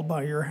waterfall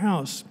by your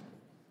house.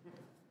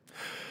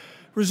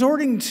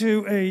 Resorting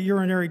to a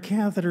urinary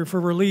catheter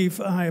for relief,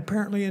 I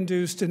apparently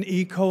induced an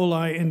E.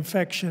 coli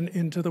infection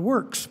into the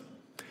works.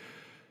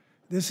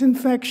 This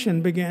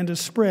infection began to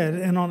spread,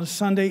 and on a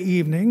Sunday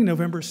evening,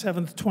 November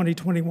 7th,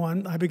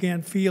 2021, I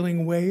began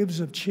feeling waves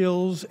of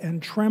chills and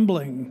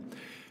trembling.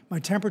 My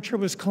temperature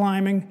was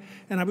climbing,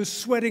 and I was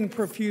sweating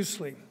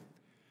profusely.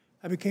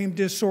 I became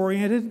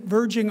disoriented,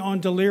 verging on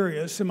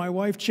delirious, and my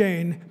wife,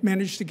 Jane,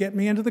 managed to get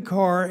me into the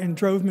car and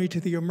drove me to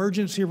the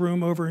emergency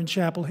room over in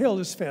Chapel Hill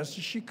as fast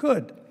as she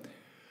could.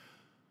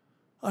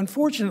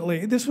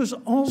 Unfortunately, this was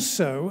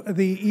also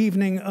the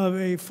evening of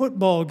a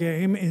football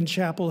game in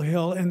Chapel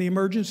Hill, and the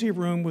emergency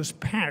room was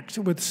packed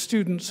with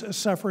students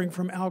suffering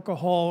from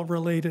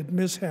alcohol-related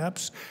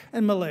mishaps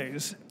and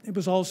malaise. It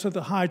was also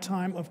the high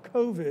time of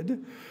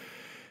COVID,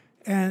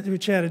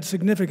 which added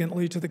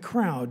significantly to the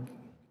crowd.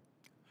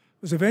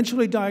 I was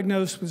eventually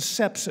diagnosed with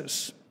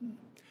sepsis,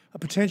 a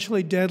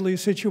potentially deadly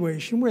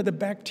situation where the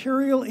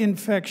bacterial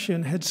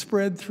infection had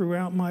spread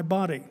throughout my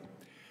body.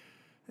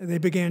 They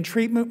began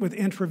treatment with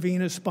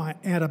intravenous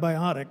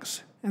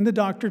antibiotics, and the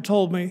doctor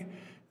told me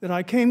that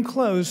I came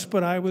close,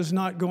 but I was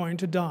not going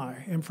to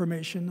die,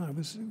 information I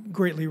was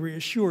greatly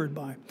reassured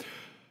by.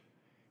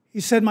 He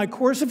said my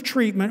course of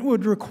treatment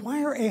would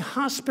require a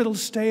hospital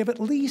stay of at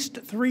least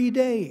 3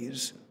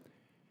 days,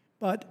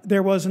 but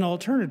there was an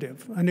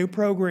alternative, a new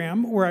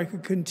program where I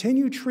could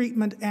continue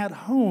treatment at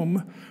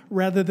home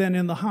rather than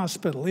in the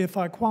hospital if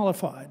I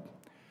qualified.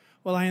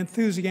 Well, I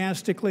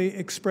enthusiastically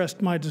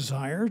expressed my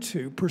desire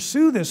to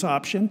pursue this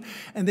option,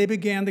 and they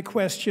began the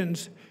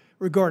questions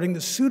regarding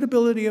the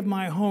suitability of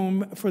my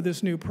home for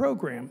this new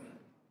program.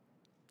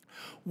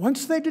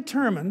 Once they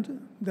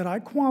determined that I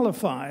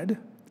qualified,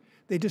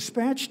 they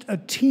dispatched a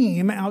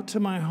team out to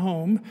my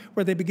home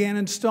where they began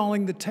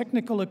installing the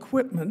technical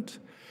equipment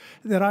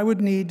that I would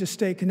need to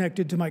stay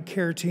connected to my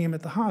care team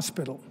at the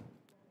hospital.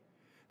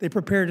 They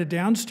prepared a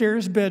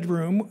downstairs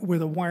bedroom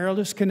with a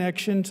wireless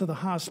connection to the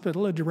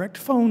hospital, a direct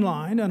phone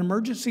line, an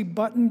emergency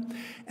button,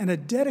 and a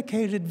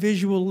dedicated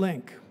visual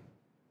link.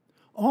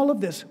 All of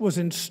this was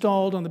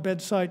installed on the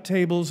bedside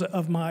tables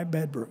of my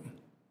bedroom.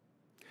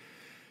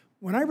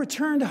 When I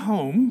returned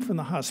home from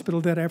the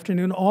hospital that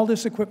afternoon, all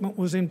this equipment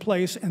was in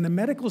place, and the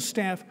medical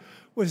staff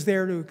was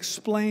there to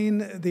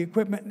explain the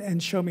equipment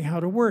and show me how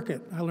to work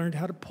it. I learned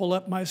how to pull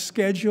up my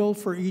schedule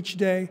for each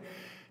day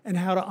and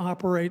how to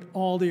operate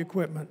all the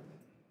equipment.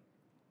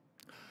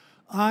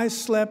 I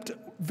slept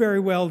very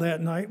well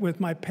that night with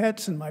my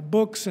pets and my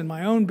books in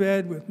my own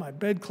bed, with my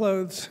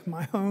bedclothes,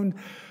 my own.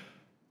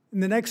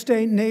 And the next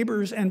day,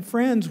 neighbors and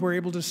friends were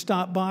able to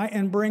stop by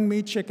and bring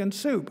me chicken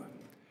soup.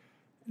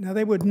 Now,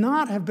 they would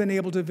not have been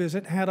able to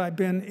visit had I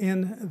been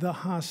in the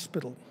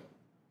hospital.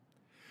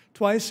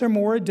 Twice or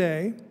more a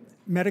day,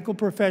 medical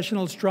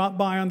professionals drop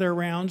by on their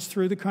rounds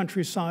through the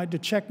countryside to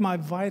check my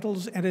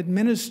vitals and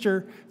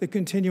administer the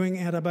continuing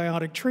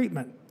antibiotic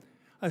treatment.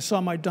 I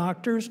saw my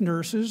doctors,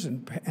 nurses,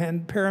 and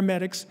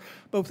paramedics,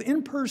 both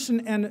in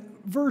person and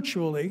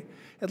virtually,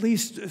 at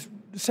least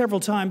several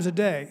times a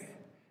day,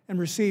 and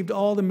received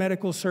all the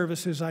medical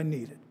services I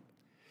needed.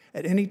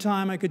 At any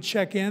time, I could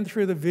check in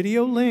through the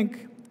video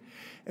link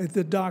at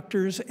the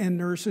doctors and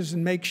nurses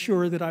and make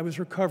sure that I was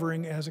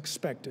recovering as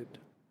expected.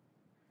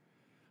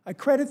 I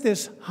credit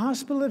this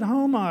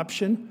hospital-at-home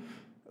option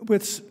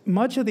with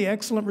much of the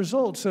excellent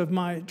results of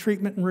my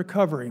treatment and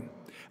recovery,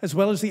 as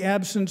well as the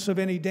absence of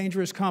any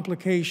dangerous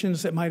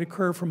complications that might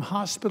occur from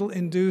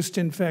hospital-induced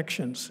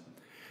infections.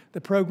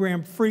 The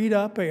program freed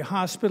up a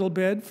hospital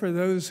bed for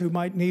those who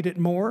might need it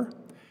more,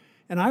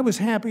 and I was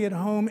happy at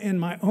home in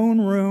my own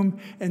room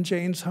and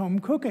Jane's home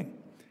cooking.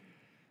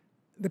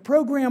 The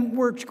program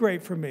worked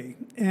great for me,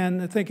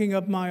 and thinking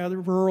of my other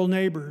rural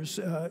neighbors,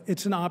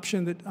 it's an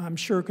option that I'm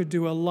sure could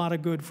do a lot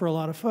of good for a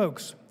lot of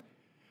folks.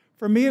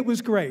 For me, it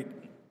was great.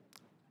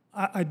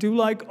 I do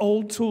like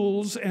old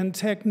tools and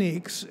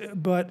techniques,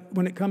 but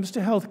when it comes to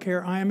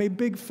healthcare, I am a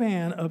big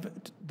fan of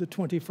the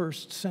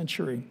 21st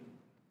century.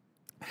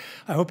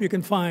 I hope you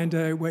can find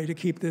a way to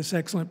keep this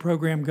excellent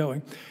program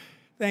going.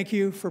 Thank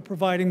you for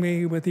providing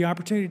me with the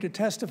opportunity to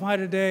testify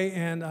today,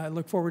 and I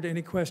look forward to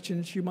any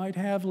questions you might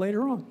have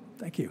later on.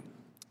 Thank you.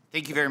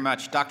 Thank you very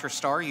much. Dr.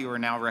 Starr, you are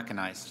now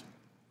recognized.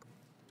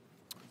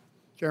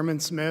 Chairman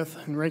Smith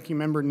and Ranking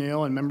Member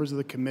Neal and members of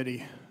the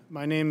committee,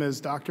 my name is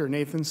Dr.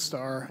 Nathan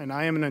Starr, and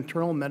I am an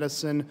internal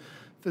medicine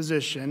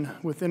physician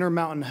with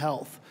Intermountain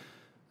Health.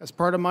 As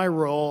part of my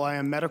role, I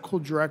am Medical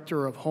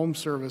Director of Home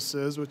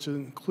Services, which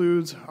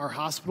includes our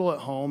hospital at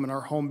home and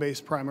our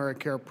home-based primary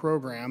care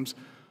programs.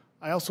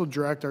 I also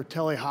direct our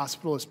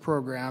telehospitalist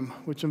program,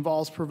 which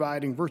involves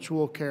providing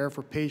virtual care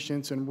for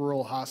patients in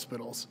rural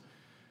hospitals.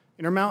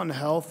 Intermountain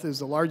Health is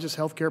the largest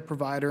healthcare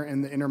provider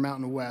in the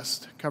Intermountain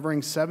West,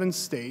 covering 7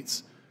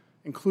 states,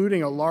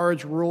 including a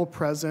large rural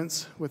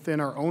presence within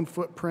our own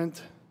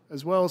footprint,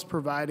 as well as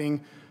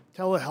providing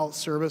telehealth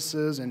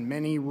services in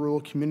many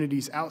rural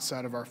communities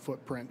outside of our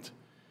footprint.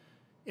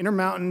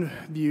 Intermountain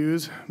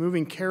views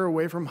moving care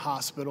away from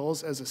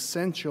hospitals as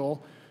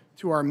essential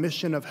to our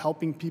mission of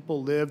helping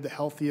people live the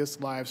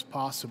healthiest lives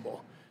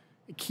possible.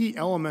 A key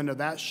element of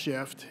that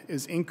shift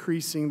is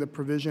increasing the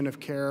provision of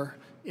care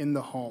in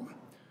the home.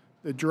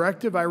 The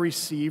directive I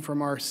received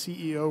from our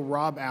CEO,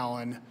 Rob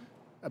Allen,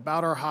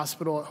 about our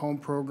hospital at home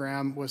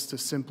program was to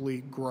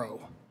simply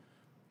grow.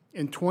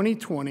 In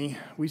 2020,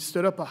 we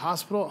stood up a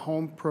hospital at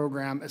home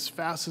program as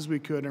fast as we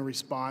could in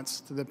response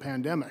to the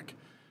pandemic.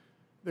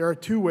 There are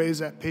 2 ways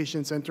that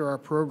patients enter our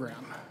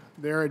program.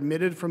 They're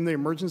admitted from the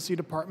emergency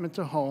department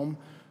to home,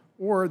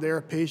 or there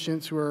are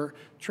patients who are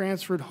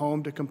transferred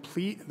home to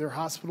complete their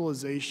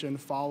hospitalization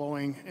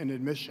following an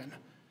admission.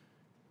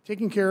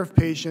 Taking care of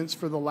patients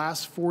for the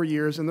last 4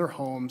 years in their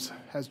homes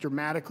has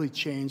dramatically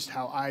changed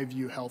how I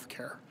view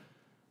healthcare.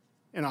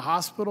 In a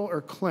hospital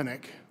or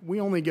clinic,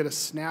 we only get a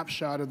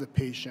snapshot of the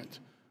patient,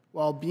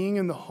 while being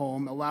in the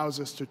home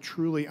allows us to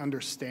truly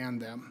understand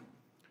them.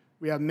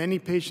 We have many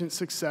patient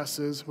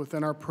successes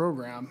within our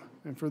program,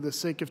 and for the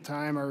sake of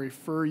time, I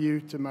refer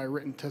you to my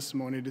written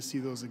testimony to see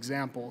those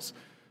examples.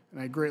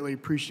 And I greatly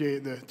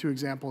appreciate the 2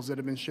 examples that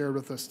have been shared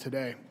with us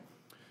today.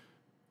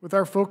 With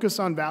our focus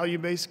on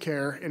value-based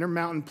care,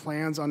 Intermountain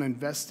plans on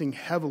investing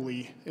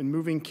heavily in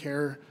moving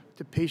care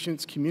to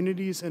patients'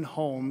 communities and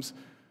homes,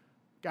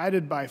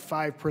 guided by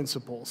 5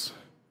 principles.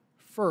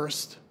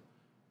 First,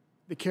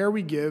 the care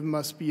we give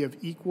must be of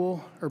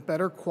equal or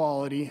better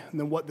quality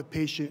than what the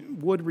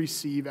patient would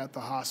receive at the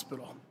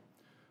hospital.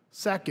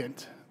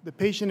 Second, the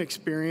patient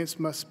experience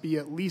must be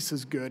at least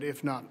as good,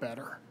 if not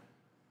better.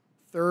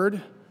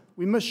 Third,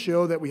 we must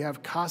show that we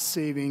have cost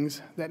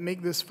savings that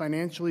make this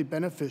financially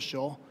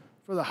beneficial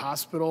for the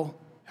hospital,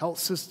 health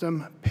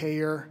system,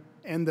 payer,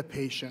 and the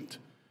patient.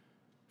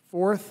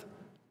 Fourth,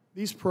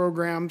 these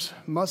programs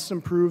must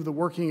improve the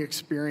working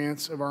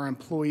experience of our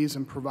employees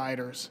and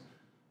providers,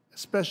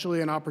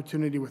 especially an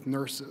opportunity with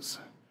nurses.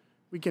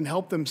 We can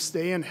help them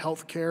stay in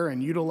healthcare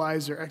and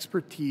utilize their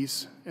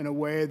expertise in a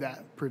way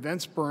that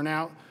prevents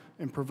burnout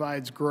and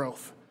provides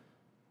growth.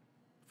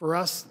 For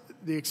us,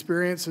 the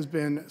experience has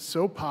been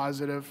so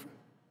positive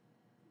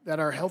that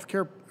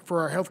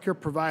for our healthcare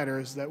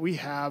providers that we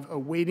have a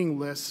waiting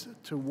list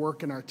to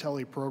work in our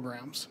tele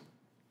programs.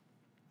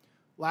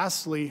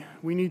 Lastly,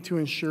 we need to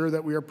ensure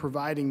that we are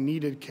providing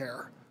needed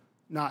care,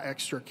 not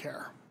extra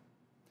care.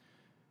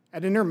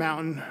 At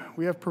Intermountain,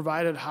 we have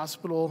provided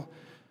hospital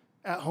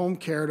at-home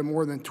care to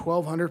more than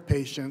 1,200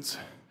 patients,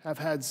 have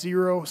had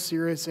 0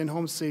 serious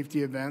in-home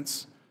safety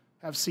events,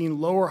 have seen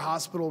lower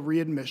hospital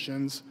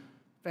readmissions,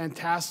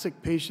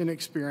 fantastic patient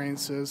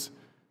experiences,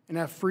 and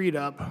have freed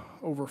up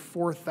over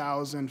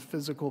 4,000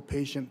 physical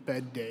patient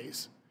bed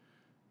days.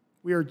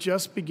 We are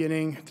just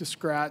beginning to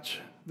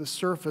scratch the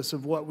surface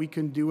of what we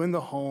can do in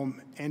the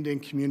home and in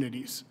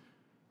communities.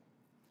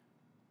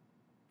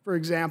 For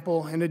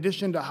example, in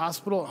addition to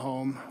hospital at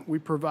home, we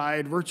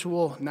provide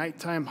virtual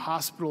nighttime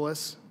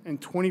hospitalists and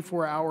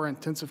 24-hour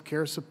intensive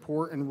care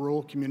support in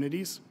rural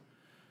communities.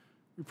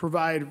 We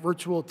provide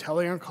virtual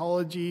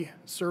teleoncology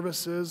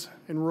services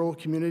in rural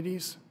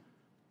communities.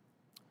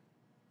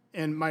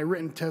 And my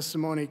written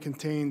testimony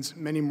contains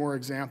many more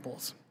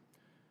examples.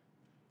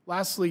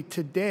 Lastly,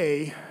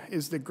 today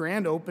is the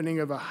grand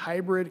opening of a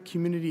hybrid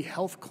community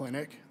health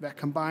clinic that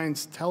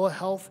combines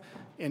telehealth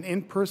and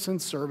in-person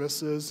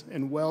services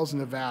in Wells,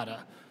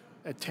 Nevada,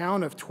 a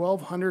town of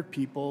 1,200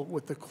 people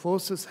with the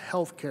closest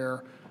health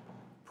care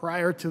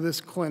prior to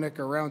this clinic,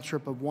 a round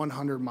trip of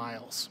 100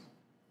 miles.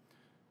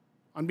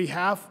 On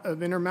behalf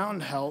of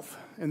Intermountain Health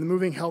and the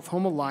Moving Health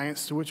Home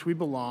Alliance, to which we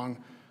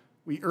belong,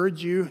 we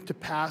urge you to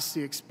pass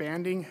the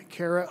Expanding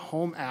Care at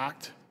Home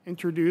Act,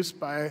 introduced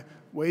by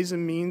Ways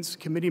and Means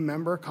Committee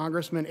member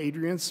Congressman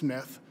Adrian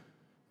Smith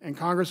and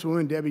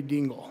Congresswoman Debbie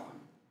Dingell.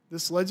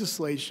 This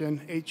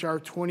legislation, H.R.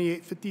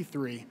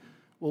 2853,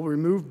 will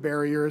remove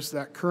barriers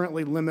that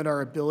currently limit our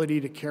ability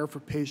to care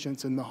for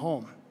patients in the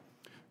home.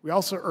 We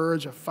also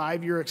urge a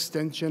 5-year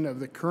extension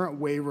of the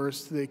current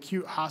waivers to the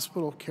Acute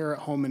Hospital Care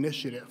at Home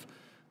initiative.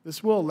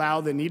 This will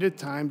allow the needed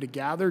time to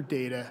gather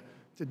data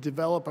to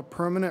develop a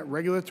permanent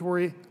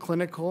regulatory,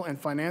 clinical, and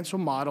financial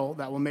model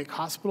that will make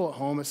hospital at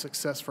home a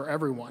success for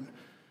everyone.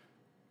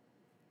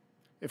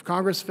 If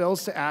Congress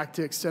fails to act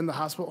to extend the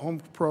hospital at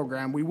home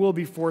program, we will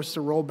be forced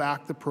to roll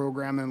back the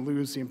program and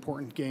lose the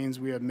important gains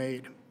we have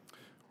made.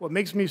 What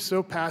makes me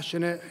so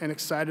passionate and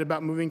excited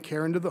about moving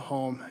care into the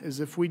home is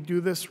if we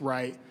do this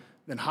right,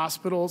 then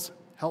hospitals,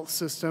 health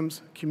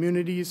systems,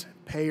 communities,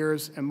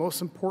 payers, and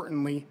most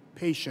importantly,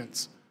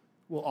 patients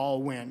will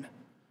all win.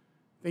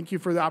 Thank you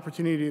for the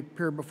opportunity to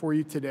appear before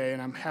you today,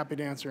 and I'm happy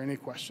to answer any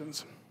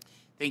questions.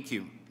 Thank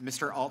you.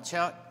 Mr.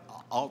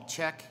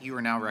 Altchek, you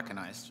are now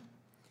recognized.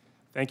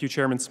 Thank you,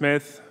 Chairman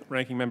Smith,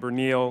 Ranking Member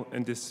Neal,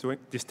 and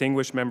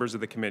distinguished members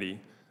of the committee.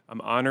 I'm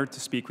honored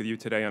to speak with you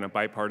today on a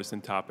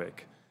bipartisan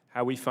topic,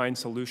 how we find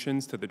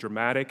solutions to the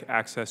dramatic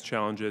access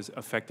challenges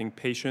affecting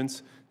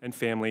patients and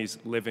families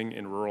living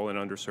in rural and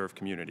underserved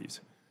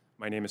communities.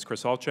 My name is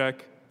Chris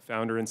Altchek,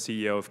 founder and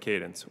CEO of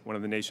Cadence, one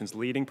of the nation's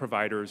leading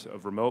providers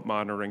of remote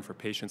monitoring for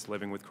patients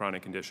living with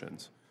chronic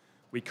conditions.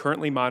 We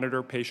currently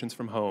monitor patients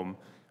from home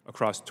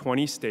across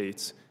 20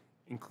 states,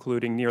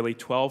 including nearly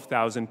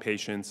 12,000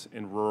 patients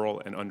in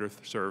rural and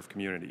underserved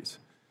communities.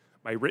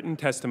 My written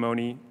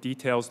testimony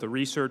details the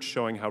research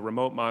showing how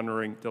remote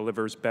monitoring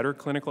delivers better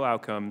clinical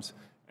outcomes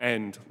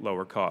and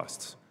lower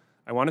costs.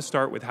 I want to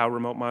start with how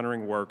remote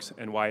monitoring works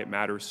and why it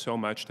matters so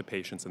much to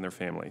patients and their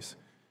families.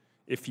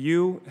 If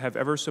you have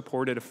ever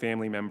supported a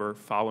family member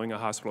following a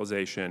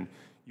hospitalization,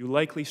 you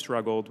likely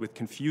struggled with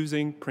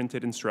confusing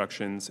printed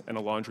instructions and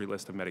a laundry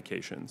list of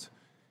medications.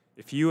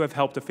 If you have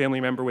helped a family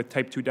member with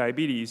type 2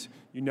 diabetes,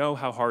 you know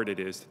how hard it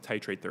is to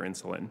titrate their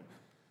insulin.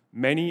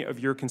 Many of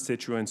your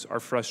constituents are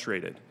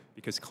frustrated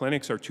because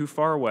clinics are too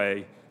far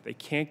away, they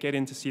can't get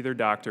in to see their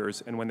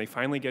doctors, and when they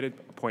finally get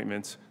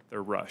appointments,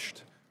 they're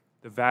rushed.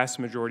 The vast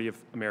majority of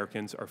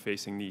Americans are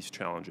facing these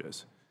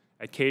challenges.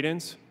 At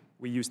Cadence,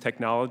 we use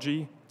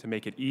technology to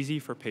make it easy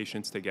for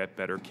patients to get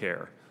better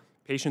care.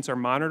 Patients are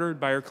monitored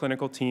by our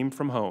clinical team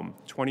from home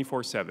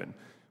 24/7.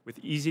 With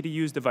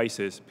easy-to-use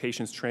devices,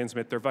 patients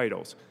transmit their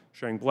vitals,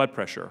 showing blood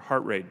pressure,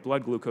 heart rate,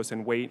 blood glucose,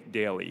 and weight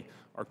daily.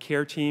 Our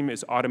care team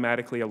is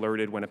automatically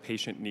alerted when a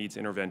patient needs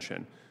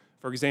intervention.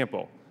 For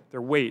example,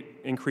 their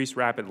weight increased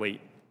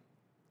rapidly,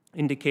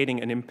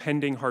 indicating an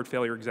impending heart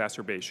failure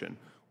exacerbation,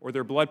 or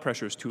their blood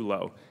pressure is too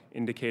low,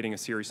 indicating a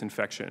serious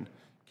infection.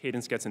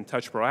 Cadence gets in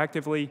touch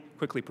proactively,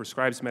 quickly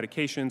prescribes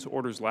medications,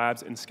 orders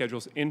labs, and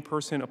schedules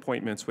in-person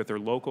appointments with their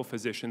local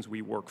physicians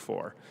we work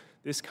for.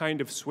 This kind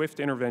of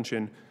swift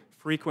intervention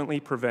frequently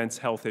prevents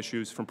health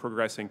issues from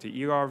progressing to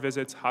ER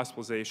visits,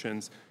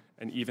 hospitalizations,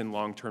 and even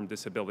long-term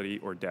disability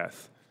or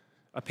death.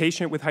 A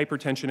patient with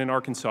hypertension in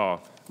Arkansas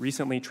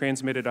recently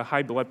transmitted a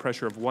high blood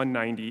pressure of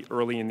 190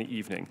 early in the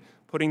evening,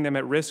 putting them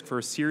at risk for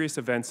a serious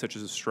event such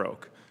as a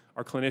stroke.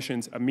 Our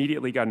clinicians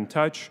immediately got in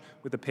touch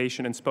with the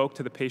patient and spoke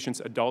to the patient's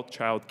adult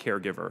child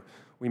caregiver.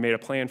 We made a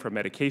plan for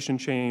medication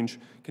change,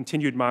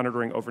 continued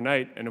monitoring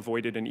overnight, and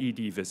avoided an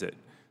ED visit.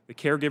 The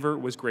caregiver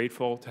was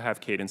grateful to have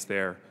Cadence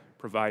there,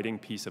 providing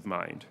peace of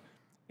mind.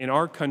 In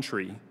our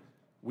country,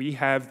 we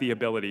have the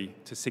ability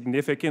to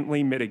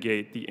significantly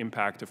mitigate the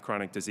impact of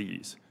chronic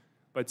disease,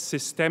 but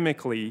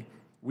systemically,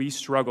 we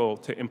struggle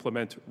to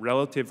implement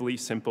relatively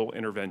simple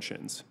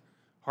interventions.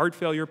 Heart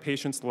failure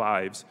patients'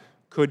 lives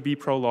could be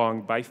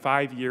prolonged by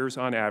 5 years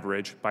on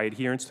average by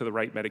adherence to the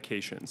right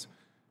medications.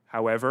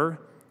 However,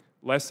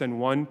 less than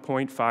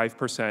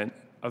 1.5%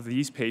 of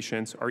these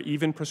patients are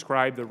even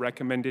prescribed the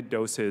recommended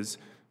doses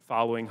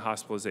following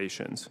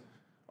hospitalizations.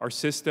 Our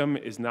system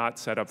is not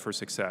set up for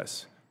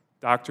success.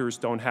 Doctors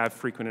don't have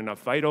frequent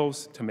enough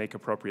vitals to make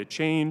appropriate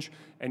change,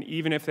 and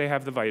even if they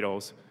have the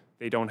vitals,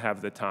 they don't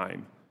have the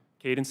time.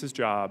 Cadence's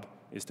job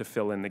is to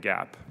fill in the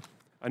gap.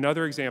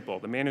 Another example,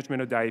 the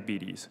management of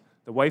diabetes.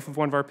 The wife of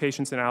one of our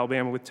patients in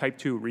Alabama with type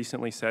 2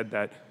 recently said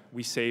that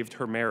we saved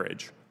her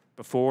marriage.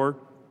 Before,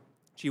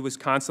 she was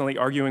constantly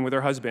arguing with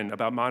her husband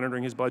about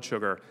monitoring his blood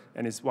sugar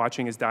and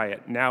watching his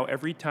diet. Now,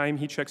 every time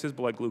he checks his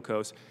blood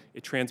glucose,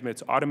 it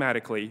transmits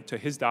automatically to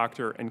his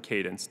doctor and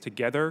Cadence.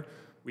 Together,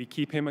 we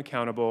keep him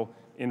accountable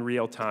in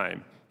real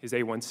time. His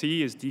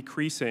A1C is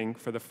decreasing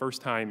for the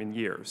first time in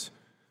years.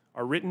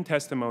 Our written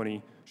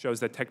testimony shows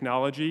that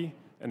technology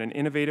and an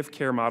innovative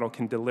care model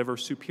can deliver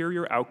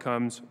superior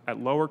outcomes at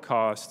lower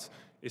costs,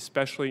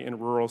 especially in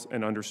rural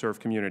and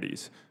underserved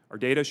communities. Our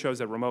data shows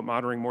that remote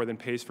monitoring more than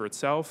pays for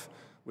itself,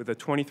 with a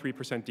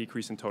 23%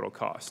 decrease in total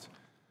cost.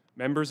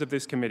 Members of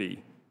this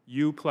committee,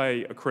 you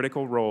play a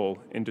critical role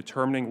in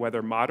determining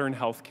whether modern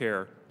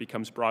healthcare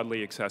becomes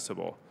broadly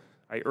accessible.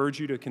 I urge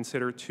you to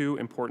consider two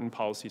important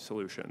policy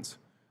solutions.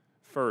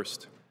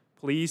 First,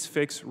 please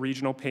fix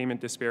regional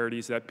payment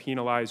disparities that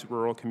penalize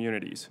rural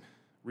communities.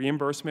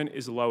 Reimbursement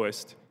is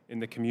lowest in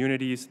the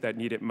communities that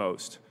need it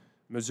most.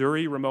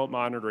 Missouri remote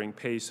monitoring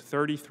pays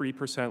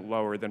 33%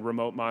 lower than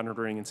remote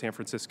monitoring in San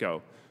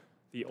Francisco.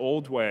 The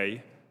old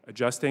way,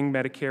 adjusting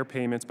Medicare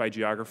payments by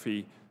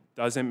geography,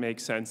 doesn't make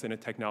sense in a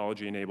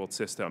technology-enabled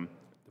system.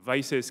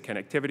 Devices,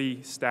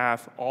 connectivity,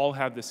 staff, all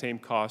have the same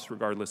cost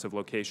regardless of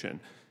location.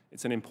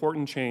 It's an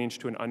important change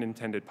to an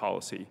unintended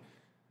policy.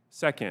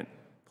 Second,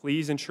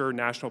 please ensure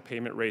national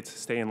payment rates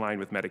stay in line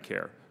with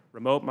Medicare.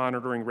 Remote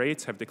monitoring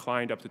rates have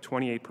declined up to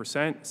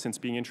 28% since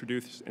being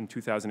introduced in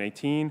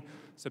 2018,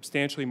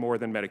 substantially more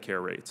than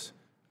Medicare rates.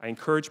 I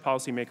encourage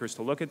policymakers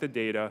to look at the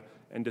data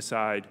and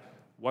decide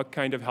what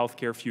kind of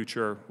healthcare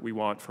future we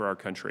want for our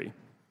country.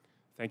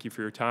 Thank you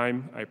for your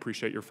time. I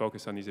appreciate your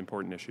focus on these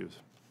important issues.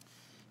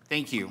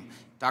 Thank you.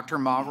 Dr.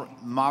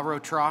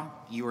 Maurotra,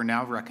 you are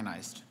now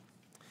recognized.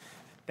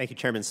 Thank you,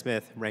 Chairman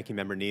Smith, Ranking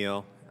Member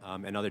Neal,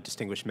 and other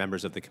distinguished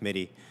members of the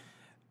committee.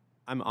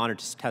 I'm honored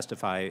to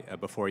testify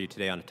before you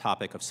today on a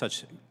topic of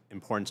such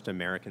importance to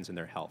Americans and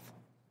their health.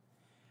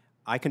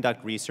 I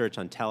conduct research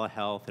on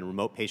telehealth and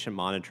remote patient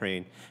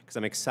monitoring because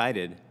I'm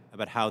excited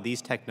about how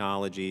these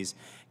technologies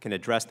can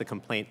address the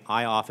complaint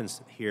I often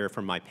hear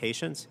from my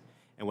patients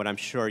and what I'm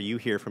sure you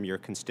hear from your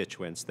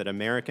constituents, that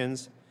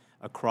Americans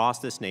across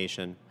this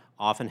nation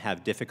often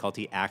have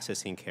difficulty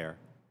accessing care.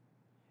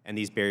 And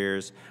these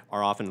barriers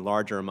are often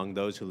larger among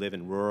those who live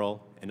in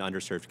rural and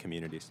underserved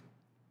communities.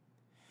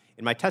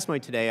 In my testimony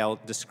today, I'll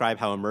describe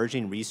how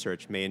emerging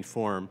research may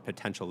inform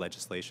potential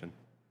legislation.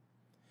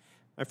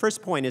 My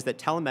first point is that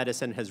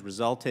telemedicine has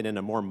resulted in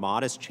a more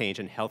modest change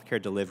in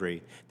healthcare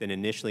delivery than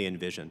initially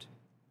envisioned.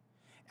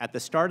 At the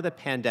start of the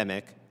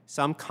pandemic,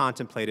 some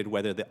contemplated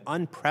whether the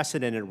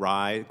unprecedented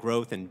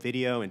growth in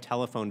video and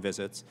telephone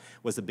visits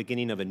was the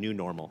beginning of a new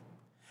normal,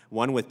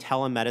 one with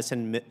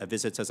telemedicine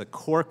visits as a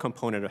core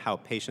component of how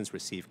patients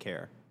receive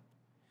care.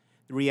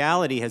 The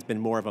reality has been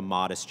more of a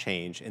modest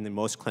change in the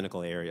most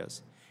clinical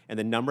areas, and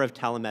the number of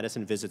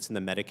telemedicine visits in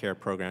the Medicare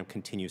program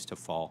continues to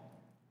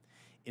fall.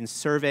 In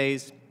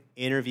surveys,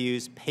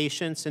 interviews,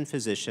 patients and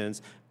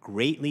physicians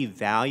greatly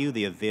value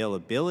the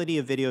availability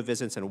of video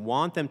visits and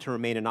want them to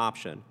remain an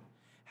option.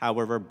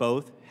 However,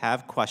 both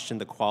have questioned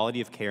the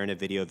quality of care in a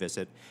video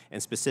visit,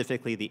 and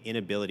specifically the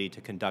inability to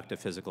conduct a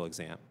physical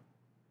exam.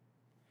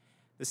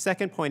 The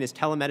second point is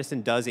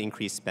telemedicine does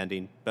increase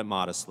spending, but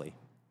modestly.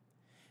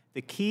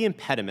 The key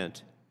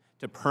impediment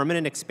to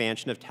permanent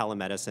expansion of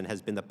telemedicine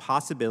has been the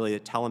possibility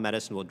that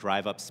telemedicine will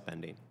drive up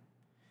spending.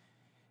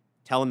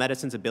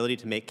 Telemedicine's ability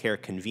to make care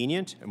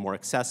convenient and more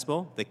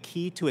accessible, the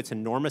key to its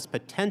enormous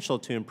potential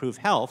to improve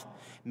health,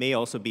 may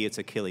also be its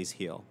Achilles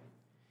heel.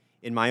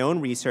 In my own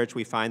research,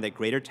 we find that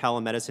greater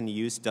telemedicine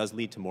use does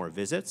lead to more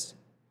visits,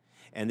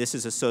 and this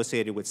is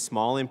associated with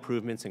small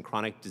improvements in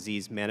chronic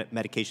disease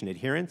medication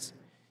adherence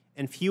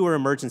and fewer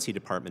emergency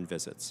department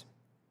visits.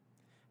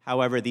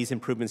 However, these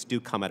improvements do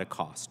come at a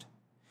cost.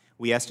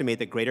 We estimate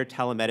that greater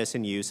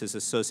telemedicine use is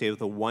associated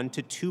with a 1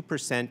 to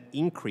 2%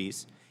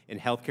 increase in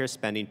healthcare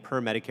spending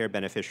per Medicare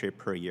beneficiary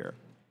per year,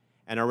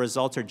 and our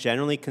results are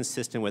generally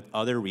consistent with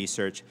other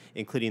research,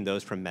 including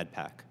those from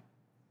MedPAC.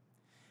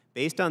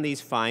 Based on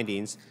these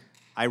findings,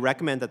 I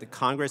recommend that the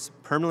Congress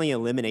permanently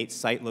eliminate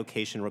site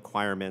location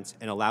requirements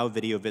and allow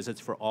video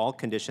visits for all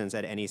conditions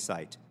at any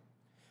site.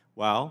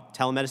 While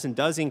telemedicine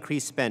does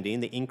increase spending,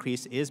 the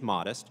increase is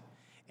modest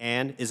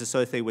and is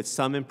associated with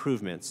some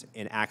improvements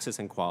in access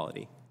and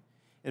quality.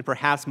 And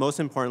perhaps most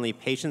importantly,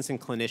 patients and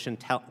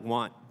clinicians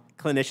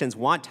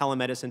want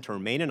telemedicine to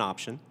remain an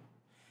option,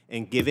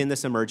 and given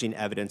this emerging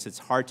evidence, it's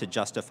hard to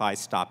justify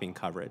stopping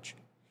coverage.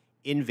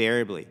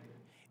 Invariably,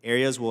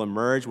 areas will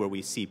emerge where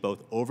we see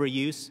both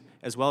overuse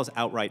as well as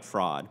outright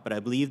fraud, but I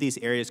believe these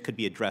areas could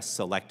be addressed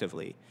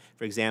selectively.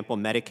 For example,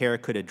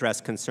 Medicare could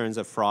address concerns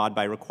of fraud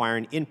by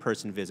requiring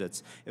in-person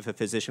visits if a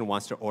physician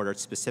wants to order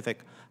specific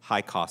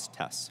high-cost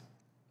tests.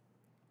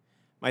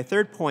 My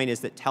third point is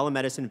that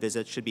telemedicine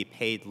visits should be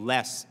paid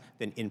less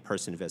than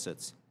in-person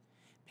visits.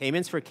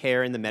 Payments for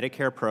care in the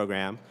Medicare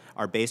program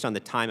are based on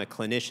the time a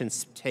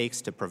clinician takes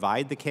to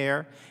provide the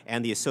care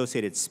and the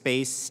associated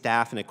space,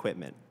 staff, and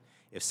equipment.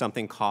 If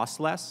something costs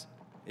less,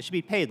 it should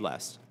be paid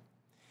less.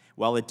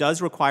 While it does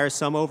require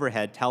some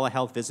overhead,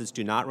 telehealth visits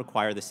do not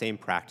require the same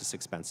practice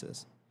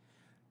expenses.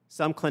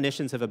 Some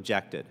clinicians have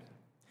objected.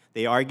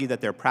 They argue that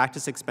their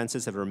practice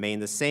expenses have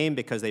remained the same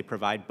because they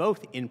provide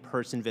both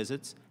in-person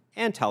visits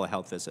and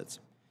telehealth visits.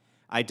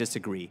 I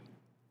disagree.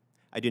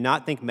 I do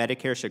not think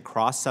Medicare should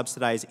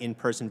cross-subsidize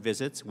in-person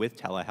visits with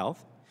telehealth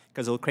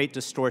because it will create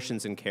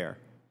distortions in care.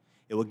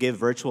 It will give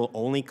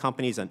virtual-only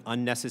companies an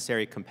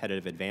unnecessary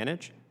competitive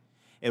advantage.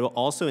 It will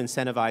also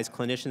incentivize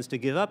clinicians to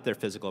give up their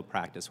physical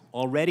practice.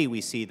 Already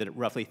we see that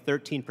roughly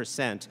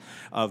 13%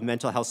 of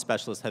mental health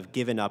specialists have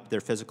given up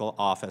their physical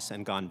office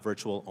and gone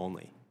virtual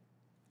only.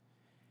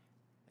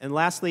 And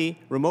lastly,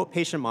 remote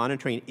patient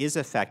monitoring is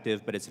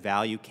effective, but its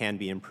value can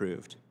be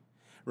improved.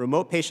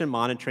 Remote patient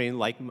monitoring,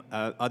 like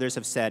others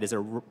have said, is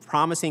a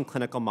promising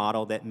clinical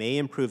model that may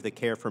improve the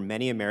care for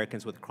many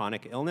Americans with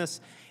chronic illness,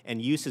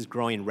 and use is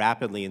growing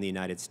rapidly in the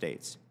United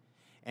States.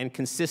 And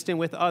consistent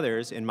with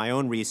others, in my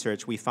own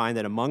research, we find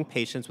that among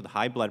patients with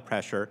high blood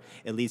pressure,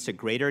 it leads to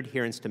greater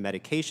adherence to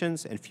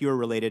medications and fewer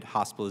related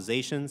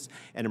hospitalizations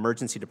and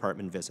emergency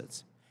department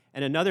visits.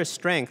 And another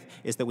strength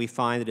is that we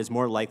find that it is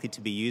more likely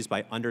to be used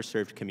by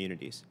underserved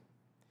communities.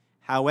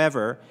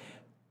 However,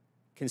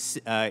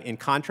 in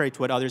contrary to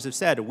what others have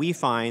said, we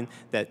find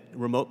that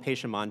remote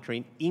patient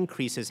monitoring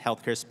increases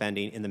healthcare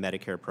spending in the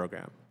Medicare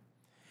program.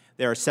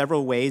 There are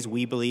several ways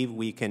we believe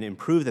we can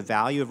improve the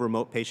value of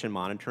remote patient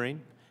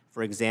monitoring.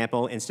 For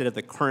example, instead of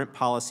the current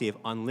policy of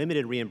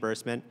unlimited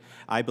reimbursement,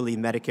 I believe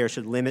Medicare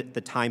should limit the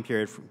time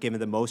period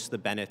given that most of the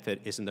benefit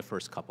is in the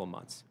first couple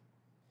months.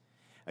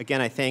 Again,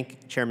 I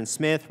thank Chairman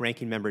Smith,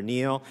 Ranking Member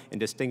Neal,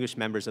 and distinguished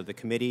members of the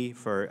committee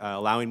for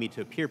allowing me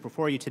to appear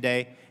before you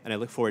today, and I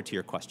look forward to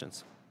your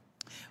questions.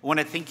 I want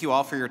to thank you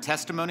all for your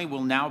testimony.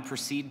 We'll now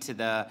proceed to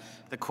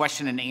the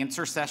question and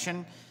answer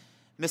session.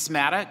 Ms.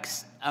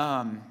 Maddox,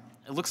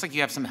 it looks like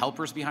you have some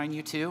helpers behind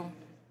you too.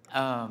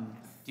 Do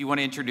you want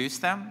to introduce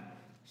them?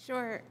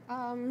 Sure.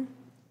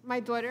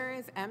 My daughter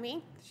is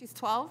Emmy. She's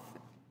 12.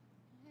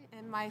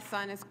 And my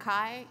son is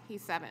Kai.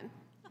 He's 7.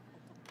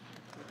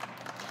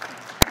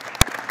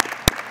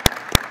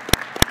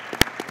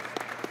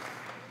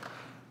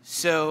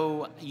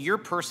 So your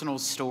personal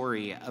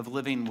story of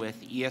living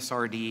with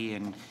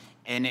ESRD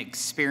and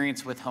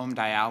experience with home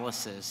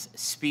dialysis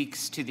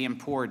speaks to the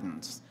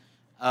importance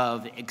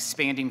of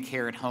expanding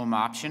care at home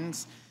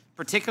options,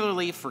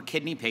 particularly for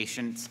kidney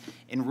patients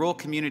in rural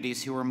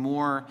communities who are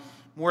more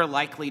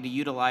likely to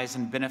utilize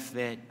and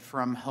benefit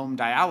from home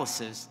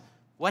dialysis.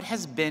 What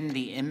has been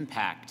the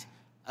impact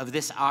of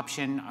this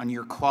option on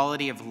your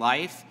quality of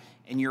life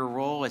and your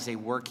role as a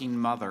working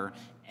mother?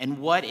 And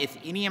what, if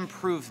any,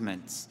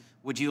 improvements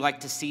would you like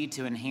to see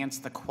to enhance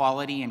the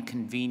quality and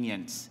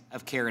convenience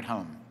of care at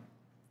home?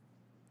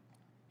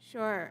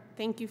 Sure.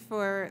 Thank you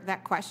for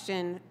that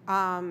question.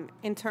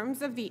 In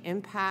terms of the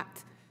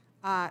impact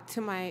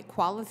to my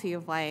quality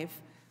of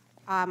life,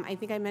 I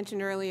think I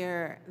mentioned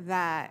earlier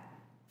that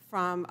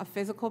from a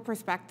physical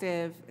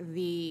perspective,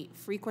 the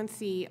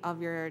frequency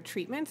of your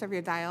treatments, of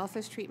your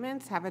dialysis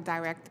treatments, have a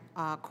direct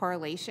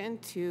correlation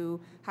to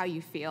how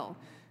you feel.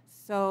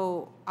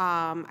 So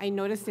I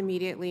noticed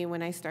immediately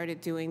when I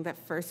started doing that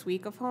first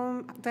week of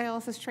home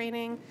dialysis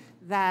training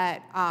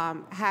that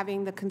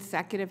having the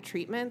consecutive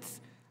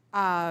treatments,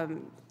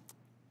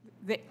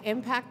 the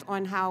impact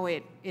on how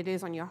it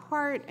is on your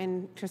heart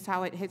and just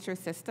how it hits your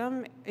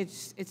system,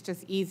 it's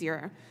just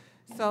easier.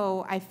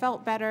 So I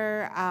felt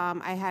better,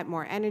 I had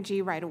more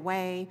energy right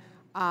away,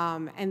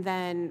 and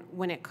then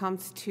when it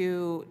comes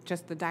to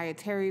just the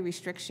dietary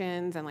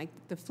restrictions and like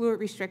the fluid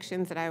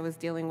restrictions that I was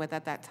dealing with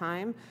at that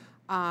time,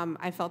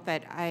 I felt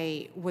that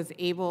I was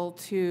able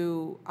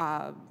to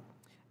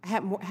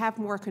have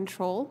more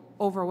control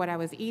over what I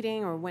was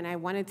eating or when I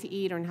wanted to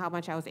eat or how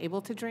much I was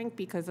able to drink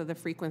because of the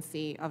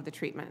frequency of the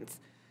treatments.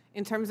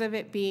 In terms of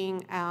it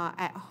being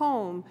at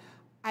home,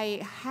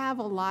 I have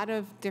a lot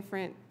of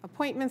different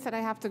appointments that I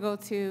have to go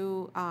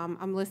to.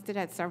 I'm listed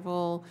at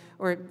several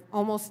or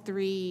almost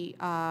 3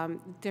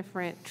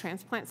 different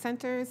transplant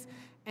centers.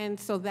 And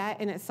so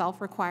that in itself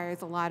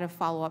requires a lot of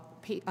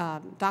follow-up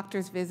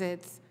doctor's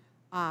visits.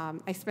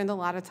 I spend a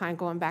lot of time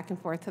going back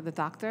and forth to the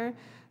doctor.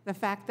 The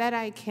fact that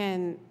I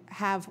can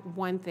have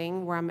one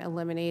thing where I'm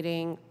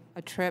eliminating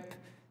a trip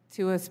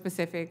to a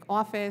specific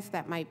office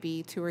that might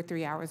be 2 or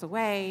 3 hours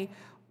away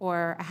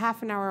or a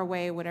half an hour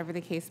away, whatever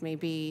the case may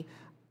be,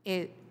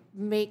 it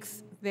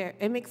makes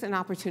an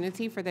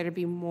opportunity for there to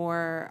be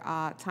more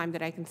time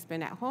that I can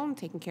spend at home,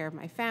 taking care of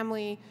my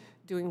family,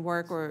 doing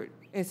work, or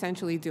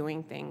essentially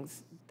doing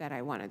things that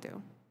I want to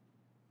do.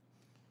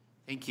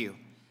 Thank you.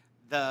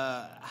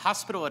 The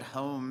hospital at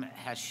home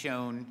has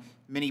shown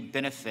many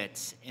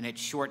benefits in its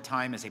short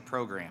time as a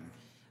program,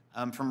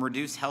 from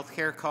reduced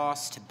healthcare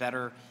costs to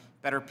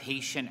better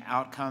patient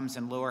outcomes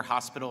and lower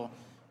hospital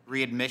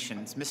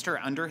readmissions. Mr.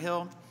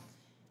 Underhill,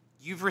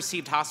 You've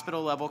received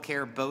hospital-level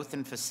care both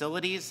in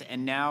facilities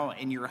and now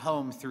in your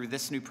home through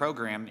this new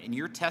program. In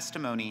your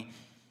testimony,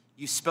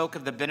 you spoke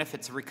of the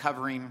benefits of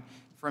recovering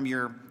from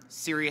your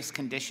serious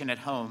condition at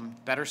home,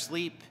 better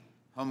sleep,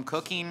 home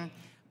cooking.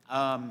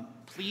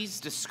 Please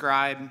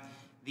describe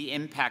the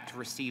impact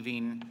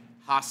receiving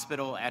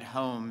hospital at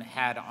home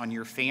had on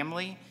your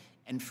family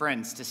and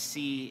friends to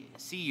see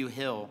you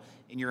heal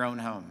in your own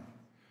home.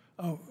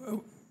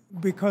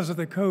 Because of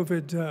the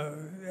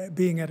COVID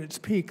being at its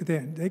peak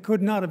then, they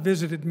could not have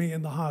visited me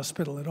in the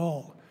hospital at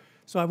all.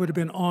 So I would have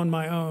been on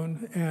my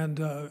own, and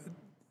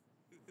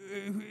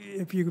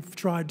if you've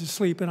tried to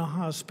sleep in a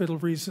hospital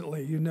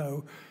recently, you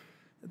know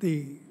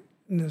the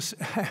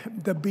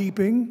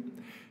beeping,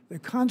 the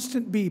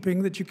constant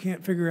beeping that you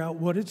can't figure out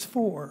what it's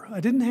for. I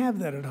didn't have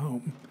that at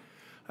home.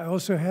 I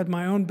also had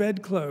my own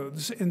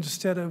bedclothes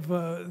instead of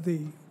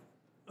the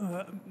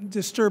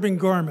disturbing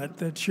garment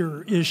that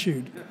you're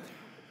issued.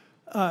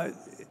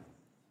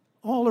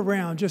 All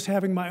around, just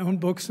having my own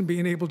books and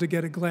being able to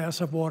get a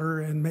glass of water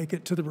and make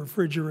it to the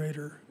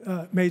refrigerator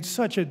made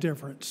such a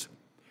difference.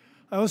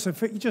 I also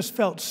just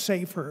felt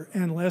safer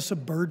and less a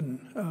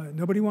burden.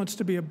 Nobody wants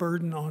to be a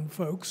burden on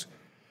folks.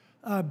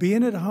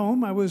 Being at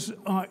home, I was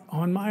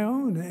on my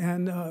own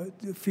and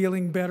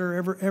feeling better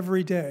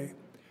every day.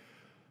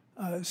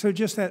 So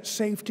just that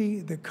safety,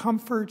 the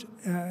comfort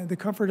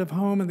of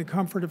home and the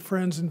comfort of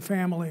friends and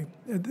family,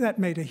 that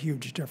made a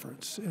huge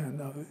difference.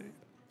 And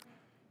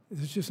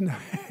there's just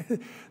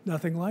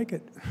nothing like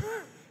it.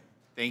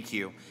 Thank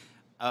you.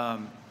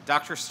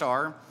 Dr.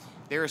 Starr,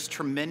 there is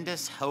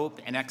tremendous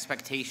hope and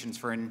expectations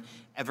for an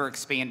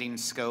ever-expanding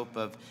scope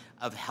of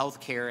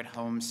healthcare at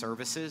home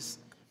services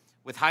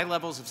with high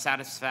levels of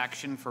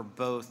satisfaction for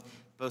both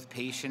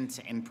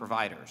patients and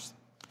providers.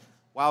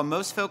 While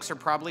most folks are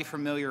probably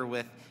familiar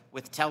with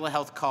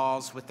telehealth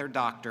calls with their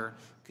doctor,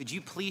 could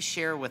you please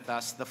share with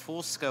us the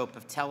full scope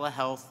of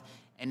telehealth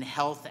and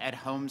health at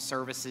home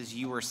services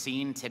you are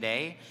seeing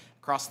today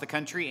across the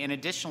country? And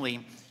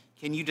additionally,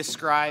 can you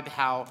describe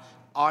how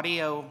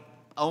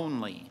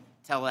audio-only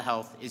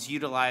telehealth is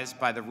utilized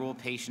by the rural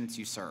patients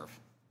you serve?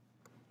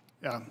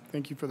 Yeah,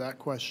 thank you for that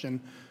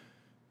question.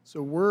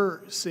 So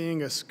we're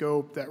seeing a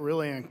scope that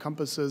really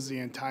encompasses the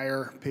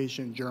entire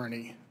patient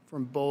journey,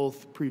 from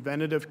both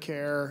preventative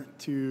care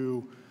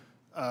to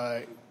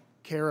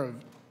care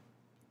of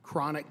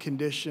chronic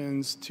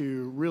conditions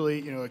to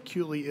really,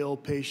 acutely ill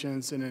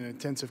patients in an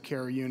intensive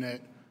care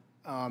unit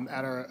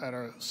at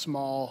a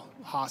small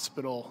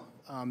hospital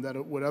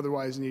that would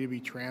otherwise need to be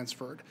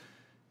transferred.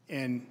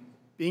 And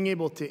being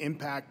able to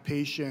impact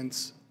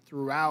patients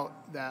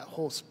throughout that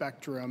whole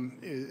spectrum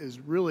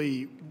is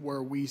really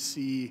where we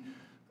see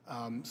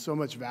so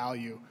much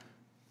value.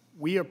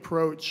 We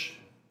approach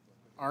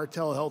our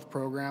telehealth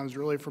programs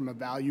really from a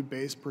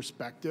value-based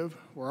perspective,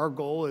 where our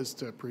goal is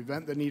to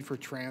prevent the need for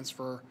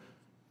transfer,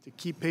 to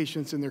keep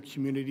patients in their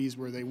communities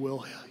where they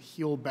will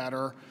heal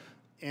better,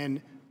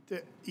 and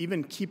to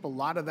even keep a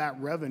lot of that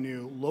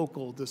revenue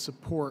local to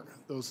support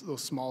those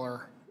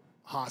smaller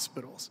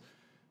hospitals.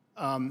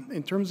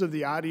 In terms of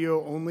the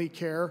audio-only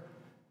care,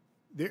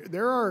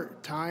 there are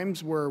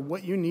times where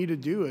what you need to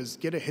do is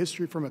get a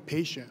history from a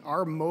patient.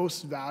 Our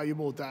most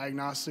valuable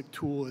diagnostic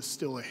tool is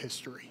still a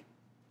history,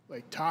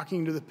 like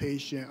talking to the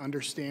patient,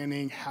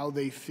 understanding how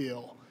they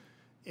feel.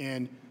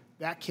 And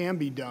that can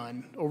be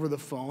done over the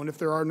phone if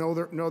there are no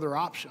other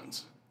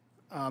options,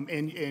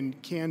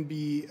 and can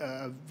be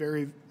a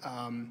very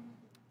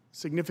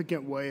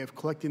significant way of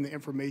collecting the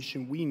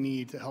information we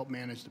need to help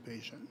manage the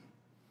patient.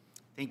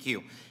 Thank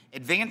you.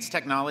 Advanced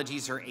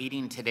technologies are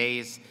aiding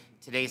today's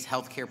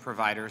healthcare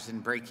providers in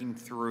breaking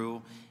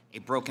through a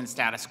broken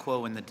status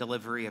quo in the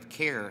delivery of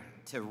care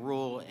to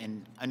rural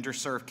and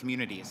underserved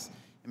communities,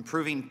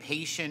 improving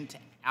patient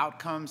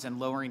outcomes and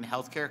lowering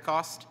healthcare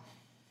costs.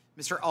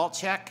 Mr.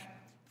 Altchek,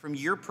 from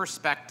your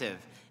perspective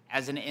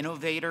as an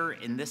innovator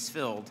in this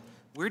field,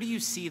 where do you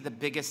see the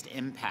biggest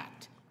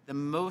impact, the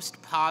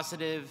most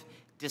positive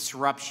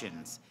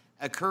disruptions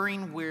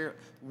occurring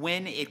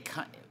when it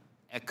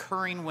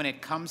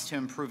comes to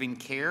improving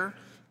care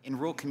in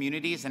rural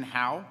communities, and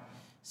how?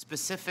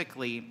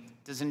 Specifically,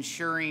 does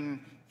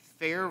ensuring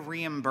fair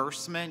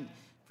reimbursement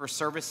for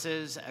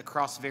services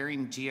across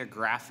varying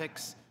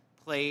geographics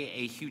play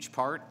a huge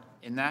part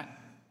in that?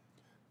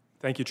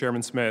 Thank you,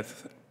 Chairman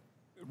Smith.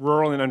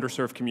 Rural and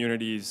underserved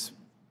communities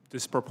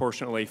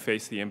disproportionately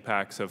face the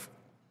impacts of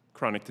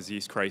chronic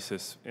disease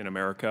crisis in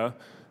America,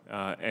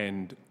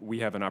 and we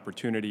have an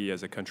opportunity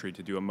as a country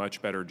to do a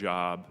much better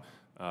job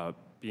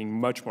being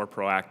much more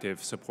proactive,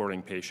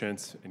 supporting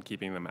patients and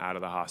keeping them out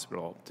of the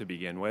hospital to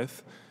begin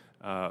with.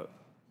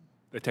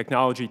 The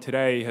technology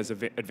today has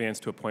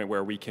advanced to a point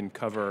where we can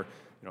cover,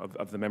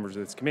 of the members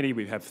of this committee,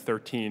 we have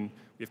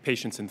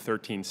patients in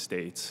 13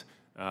 states,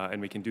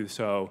 and we can do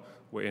so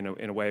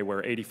in a way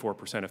where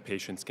 84% of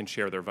patients can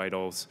share their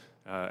vitals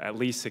at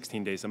least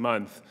 16 days a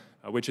month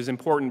which is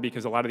important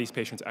because a lot of these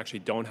patients actually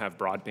don't have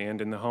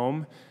broadband in the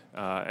home.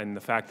 And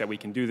the fact that we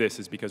can do this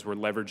is because we're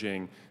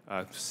leveraging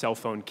cell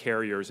phone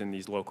carriers in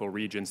these local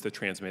regions to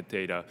transmit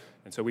data.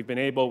 And so we've been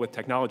able, with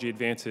technology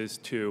advances,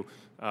 to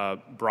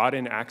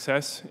broaden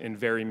access in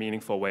very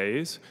meaningful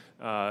ways,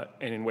 and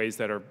in ways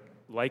that are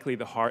likely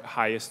the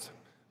highest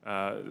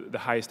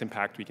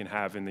impact we can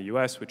have in the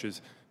US, which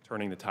is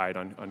turning the tide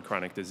on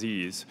chronic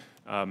disease.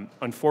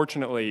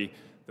 Unfortunately,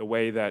 the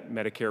way that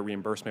Medicare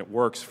reimbursement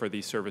works for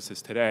these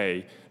services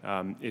today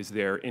is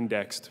they're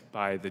indexed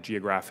by the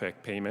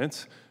geographic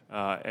payments.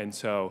 And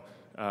so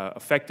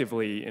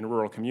effectively in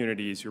rural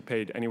communities, you're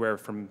paid anywhere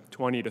from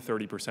 20 to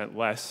 30%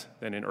 less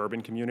than in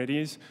urban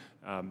communities.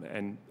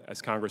 And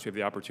as Congress, we have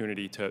the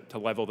opportunity to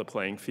level the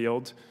playing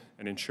field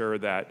and ensure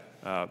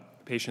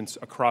that patients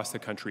across the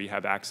country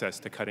have access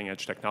to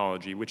cutting-edge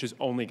technology, which is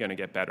only going to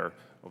get better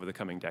over the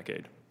coming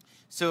decade.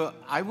 So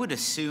I would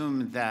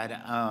assume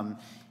that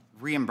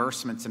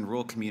reimbursements in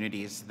rural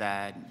communities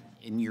that,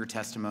 in your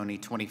testimony,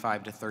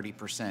 25 to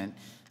 30%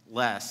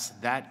 less,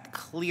 that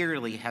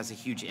clearly has a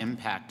huge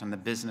impact on the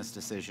business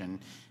decision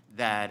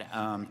that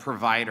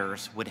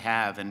providers would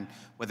have and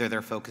whether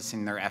they're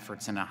focusing their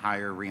efforts in a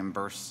higher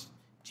reimbursed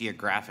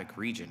geographic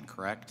region,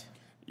 correct?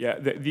 Yeah,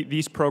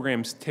 these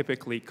programs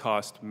typically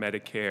cost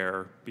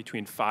Medicare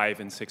between $500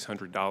 and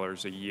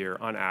 $600 a year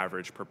on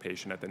average per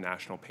patient at the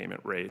national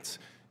payment rates.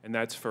 And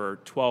that's for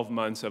 12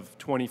 months of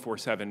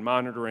 24/7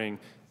 monitoring,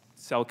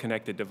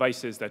 cell-connected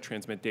devices that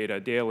transmit data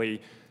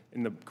daily.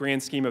 In the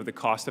grand scheme of the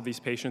cost of these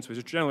patients, which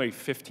is generally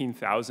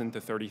 $15,000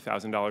 to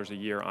 $30,000 a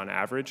year on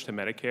average to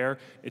Medicare,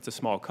 it's a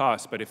small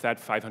cost. But if that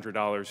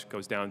 $500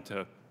 goes down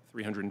to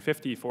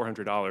 $350,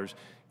 $400,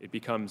 it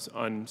becomes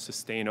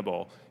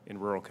unsustainable in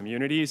rural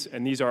communities.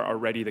 And these are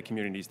already the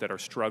communities that are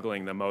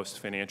struggling the most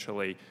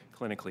financially,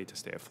 clinically, to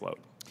stay afloat.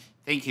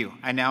 Thank you.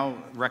 I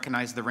now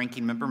recognize the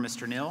ranking member,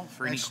 Mr. Neal,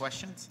 for any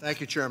questions. Thank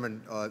you,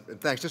 Chairman.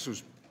 And thanks. This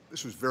was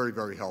very,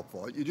 very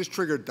helpful. You just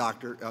triggered,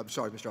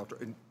 Mr. Alter,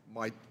 in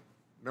my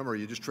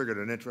memory, you just triggered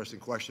an interesting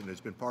question that's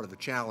been part of the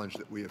challenge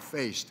that we have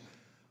faced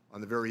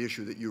on the very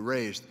issue that you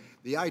raised.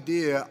 The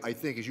idea, I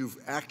think, as you've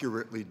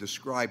accurately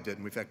described it,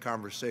 and we've had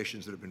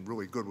conversations that have been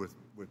really good with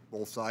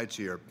both sides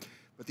here,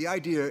 but the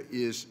idea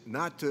is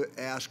not to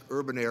ask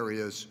urban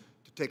areas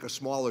to take a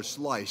smaller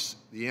slice.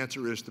 The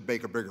answer is to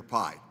bake a bigger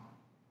pie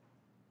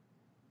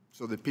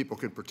so that people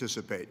can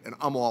participate. And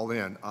I'm all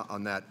in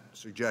on that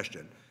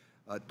suggestion.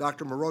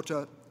 Dr.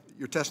 Marotta,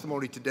 your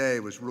testimony today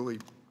was really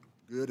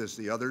good, as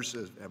the others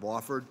have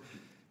offered,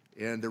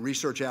 and the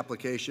research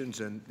applications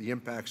and the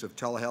impacts of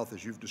telehealth,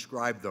 as you've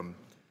described them,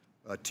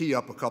 tee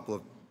up a couple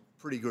of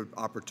pretty good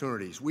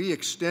opportunities. We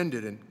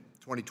extended in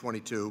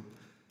 2022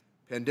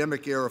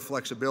 pandemic-era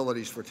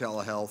flexibilities for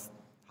telehealth,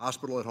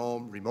 hospital at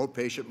home, remote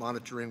patient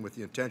monitoring with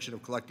the intention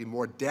of collecting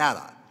more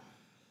data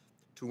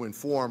to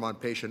inform on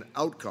patient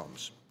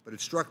outcomes. But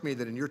it struck me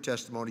that in your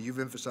testimony, you've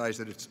emphasized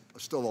that it's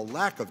still a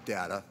lack of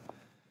data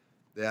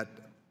that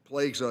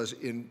plagues us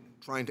in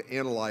trying to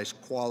analyze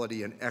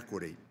quality and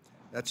equity.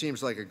 That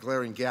seems like a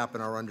glaring gap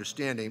in our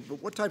understanding,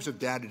 but what types of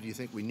data do you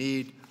think we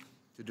need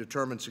to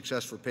determine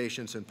success for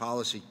patients and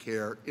policy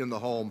care in the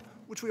home,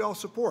 which we all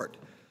support?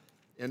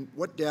 And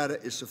what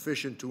data is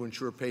sufficient to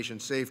ensure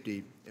patient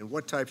safety, and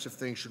what types of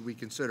things should we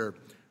consider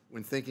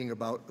when thinking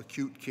about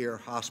acute care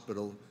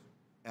hospital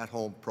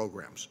at-home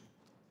programs?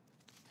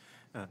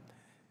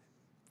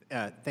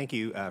 Thank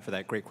you for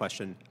that great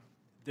question.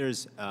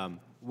 There's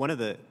one of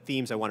the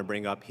themes I want to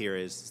bring up here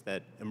is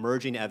that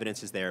emerging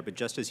evidence is there, but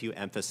just as you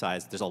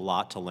emphasized, there's a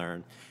lot to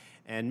learn.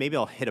 And maybe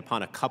I'll hit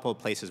upon a couple of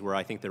places where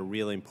I think they're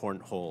really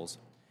important holes.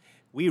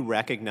 We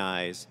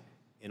recognize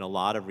in a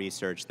lot of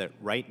research that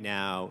right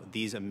now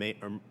these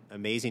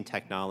amazing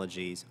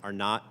technologies are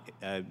not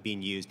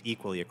being used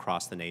equally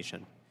across the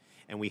nation.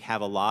 And we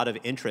have a lot of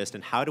interest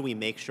in how do we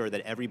make sure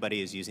that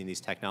everybody is using these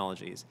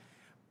technologies.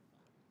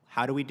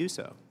 How do we do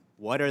so?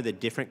 What are the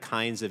different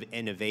kinds of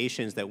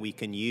innovations that we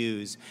can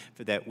use,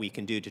 that we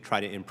can do to try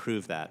to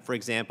improve that? For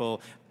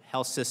example,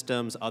 health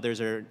systems,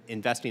 others are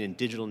investing in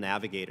digital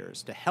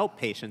navigators to help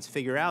patients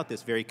figure out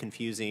this very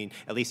confusing,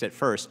 at least at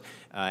first,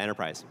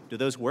 enterprise. Do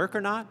those work or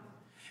not?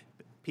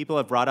 People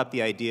have brought up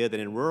the idea that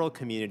in rural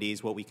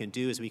communities, what we can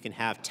do is we can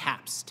have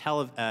TAPs,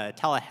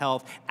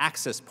 telehealth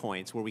access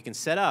points, where we can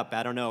set up,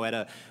 I don't know, at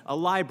a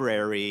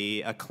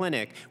library, a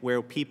clinic,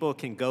 where people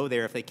can go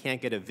there. If they can't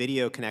get a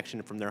video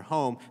connection from their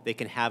home, they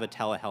can have a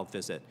telehealth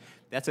visit.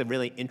 That's a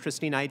really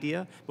interesting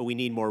idea, but we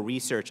need more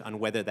research on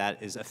whether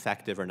that is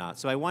effective or not.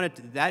 So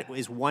that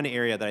is one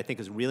area that I think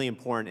is really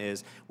important,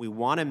 is we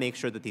want to make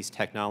sure that these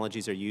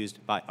technologies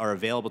are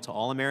available to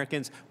all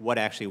Americans. What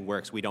actually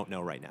works, we don't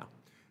know right now.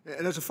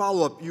 And as a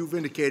follow-up, you've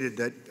indicated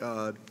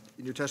that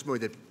in your testimony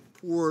that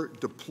poor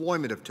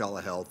deployment of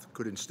telehealth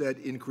could instead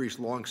increase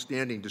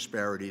long-standing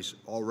disparities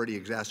already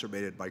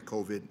exacerbated by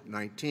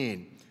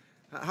COVID-19.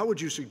 How would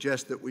you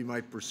suggest that we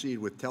might proceed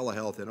with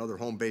telehealth and other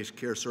home-based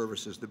care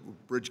services that will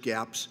bridge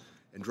gaps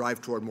and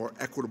drive toward more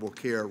equitable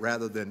care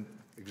rather than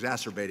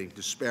exacerbating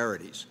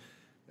disparities?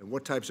 And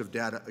what types of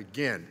data,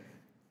 again,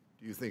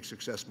 do you think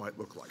success might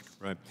look like?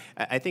 Right.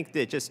 I think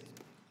that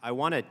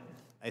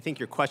I think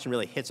your question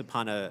really hits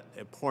upon a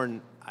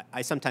important,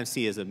 I sometimes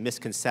see as a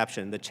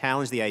misconception, the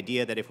challenge, the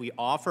idea that if we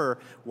offer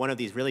one of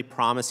these really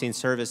promising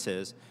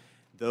services,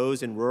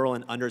 those in rural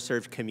and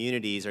underserved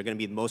communities are going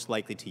to be most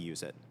likely to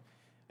use it.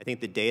 I think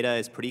the data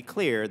is pretty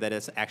clear that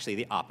it's actually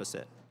the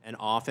opposite. And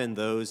often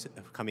those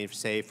coming,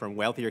 say, from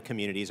wealthier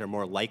communities are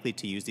more likely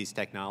to use these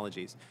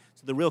technologies.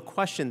 So the real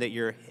question that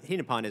you're hitting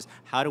upon is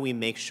how do we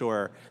make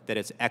sure that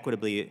it's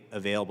equitably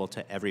available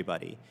to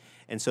everybody?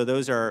 And so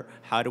those are,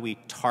 how do we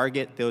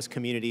target those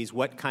communities?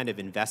 What kind of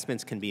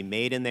investments can be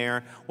made in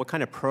there? What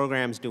kind of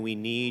programs do we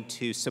need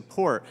to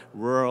support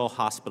rural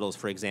hospitals,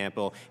 for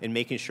example, in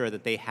making sure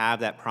that they have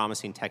that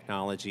promising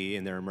technology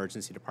in their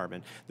emergency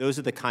department? Those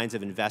are the kinds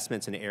of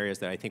investments and areas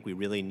that I think we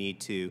really need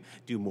to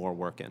do more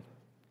work in.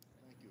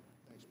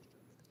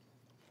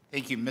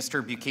 Thank you.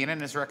 Mr.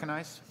 Buchanan is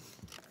recognized.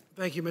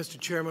 Thank you, Mr.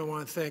 Chairman. I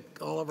want to thank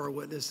all of our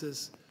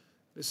witnesses.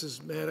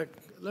 Mrs. Maddock,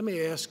 let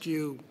me ask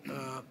you,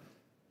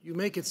 you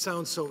make it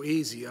sound so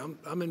easy.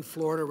 I'm in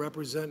Florida,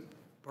 represent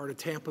part of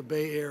Tampa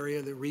Bay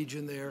area, the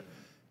region there,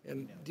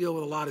 and deal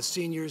with a lot of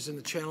seniors and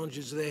the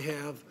challenges they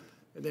have,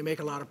 and they make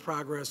a lot of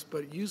progress,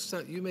 but you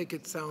make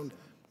it sound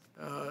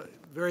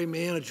very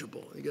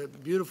manageable. You got a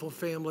beautiful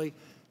family.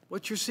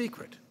 What's your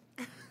secret?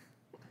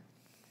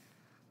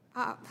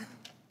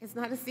 It's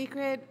not a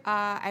secret.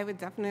 I would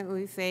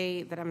definitely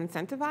say that I'm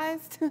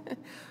incentivized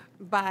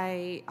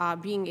by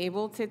being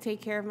able to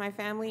take care of my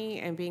family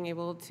and being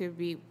able to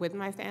be with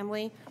my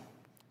family.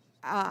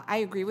 I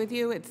agree with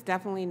you. It's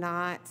definitely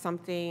not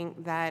something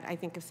that I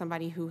think if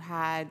somebody who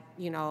had,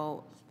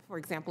 for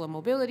example, a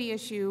mobility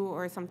issue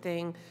or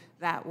something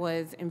that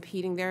was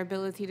impeding their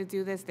ability to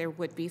do this, there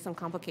would be some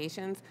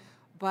complications.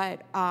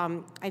 But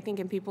I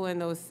think in people in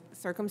those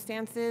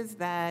circumstances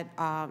that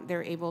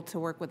they're able to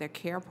work with their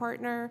care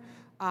partner,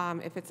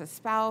 if it's a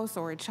spouse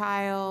or a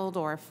child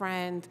or a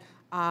friend,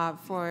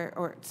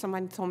 or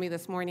someone told me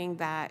this morning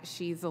that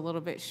she's a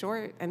little bit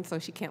short and so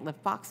she can't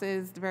lift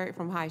boxes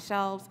from high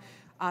shelves,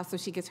 so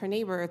she gets her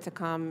neighbor to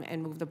come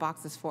and move the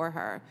boxes for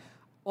her.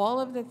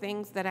 All of the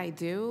things that I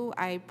do,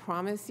 I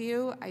promise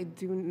you, I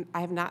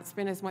have not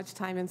spent as much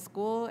time in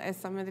school as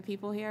some of the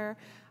people here.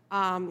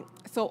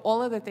 So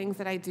all of the things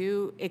that I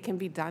do, it can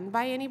be done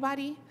by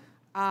anybody.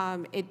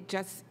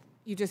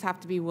 You just have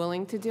to be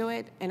willing to do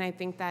it. And I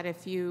think that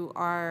if you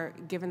are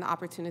given the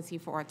opportunity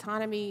for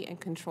autonomy and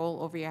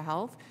control over your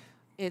health,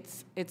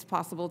 it's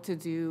possible to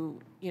do,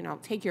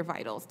 take your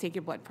vitals, take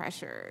your blood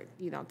pressure,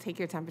 take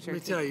your temperature.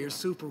 Let me tell you, you're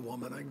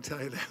Superwoman, I can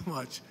tell you that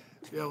much.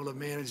 To be able to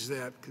manage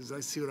that, because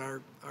I see what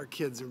our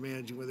kids are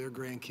managing with their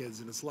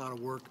grandkids, and it's a lot of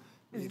work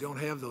when you don't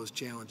have those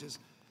challenges.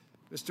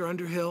 Mr.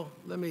 Underhill,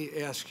 let me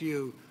ask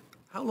you,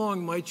 how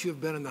long might you have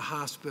been in the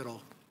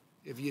hospital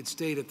if you had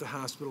stayed at the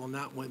hospital and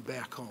not went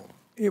back home?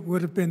 It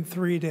would have been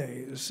 3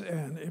 days,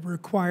 and it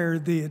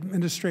required the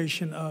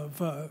administration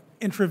of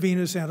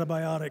intravenous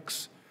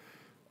antibiotics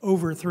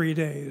over 3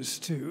 days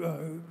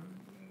to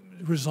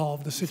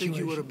resolve the situation. You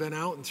think you would have been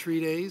out in 3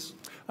 days?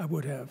 I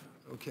would have.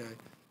 Okay.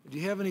 Do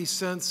you have any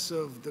sense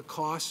of the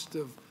cost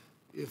of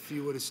if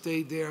you would have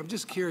stayed there? I'm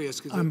just curious.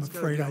 I'm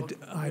afraid I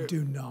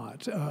do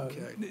not.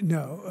 Okay.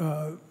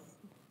 No,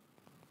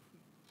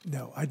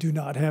 I do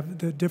not have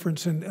the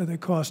difference in the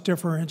cost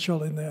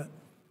differential in that.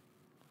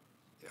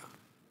 Yeah.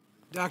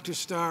 Dr.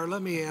 Starr,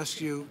 let me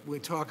ask you, we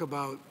talk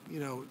about,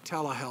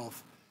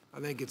 telehealth. I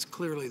think it's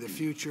clearly the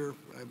future.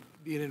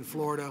 Being in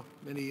Florida,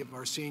 many of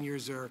our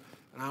seniors are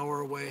an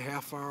hour away,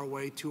 half hour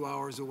away, 2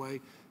 hours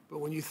away. But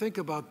when you think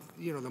about,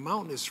 the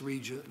mountainous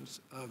regions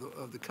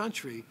of the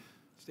country,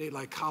 a state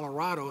like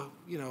Colorado,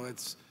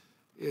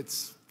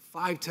 it's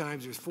 5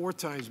 times or 4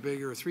 times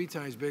bigger or 3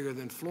 times bigger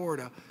than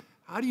Florida.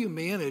 How do you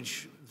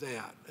manage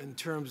that in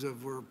terms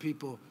of where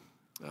people,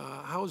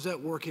 how is that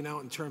working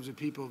out in terms of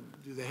people?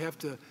 Do they have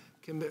to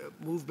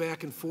move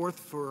back and forth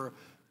for a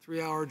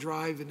 3-hour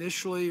drive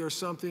initially or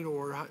something,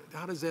 or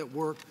how does that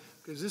work?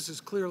 Because this is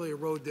clearly a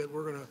road that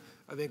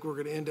I think we're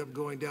gonna end up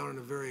going down in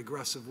a very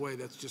aggressive way.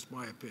 That's just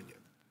my opinion.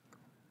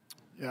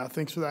 Yeah,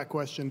 thanks for that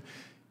question.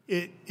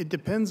 It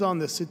depends on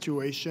the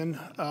situation.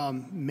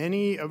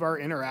 Many of our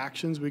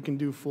interactions we can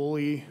do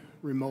fully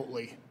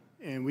remotely,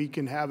 and we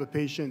can have a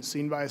patient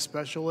seen by a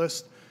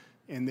specialist,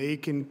 and they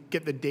can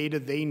get the data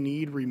they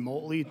need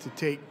remotely to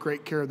take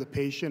great care of the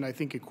patient, I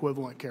think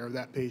equivalent care of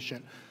that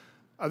patient.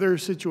 Other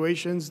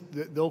situations,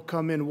 they'll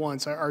come in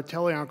once. Our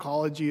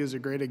teleoncology is a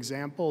great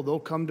example. They'll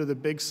come to the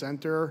big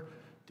center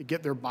to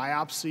get their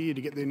biopsy,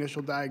 to get the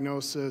initial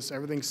diagnosis,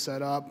 everything's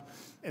set up,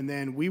 and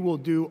then we will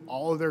do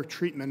all of their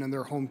treatment in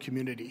their home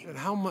community. And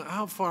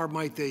how far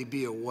might they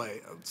be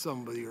away,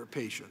 some of your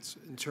patients,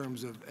 in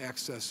terms of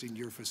accessing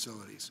your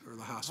facilities or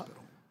the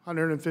hospital?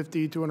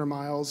 150, 200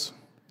 miles.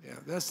 Yeah,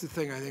 that's the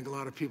thing I think a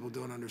lot of people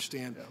don't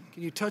understand. Yeah.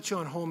 Can you touch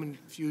on home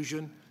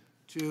infusion,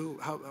 too,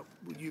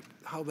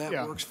 how that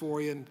works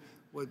for you and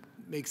what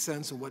makes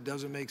sense and what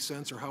doesn't make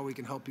sense, or how we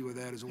can help you with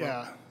that as well?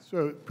 Yeah,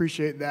 so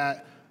appreciate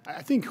that.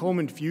 I think home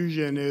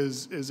infusion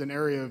is an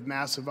area of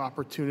massive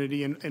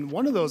opportunity, and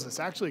one of those that's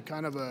actually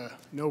kind of a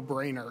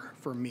no-brainer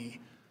for me.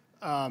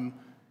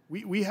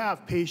 We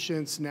have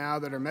patients now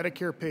that are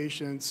Medicare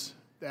patients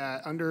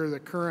that under the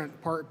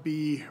current Part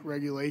B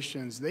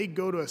regulations, they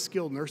go to a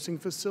skilled nursing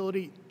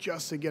facility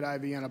just to get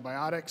IV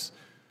antibiotics,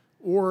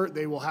 or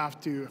they will have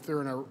to, if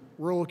they're in a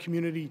rural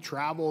community,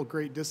 travel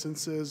great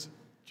distances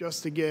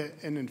just to get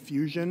an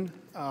infusion.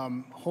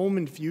 Home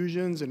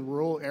infusions in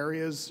rural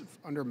areas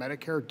under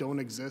Medicare don't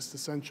exist,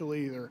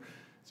 essentially.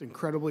 It's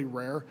incredibly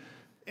rare.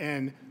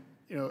 And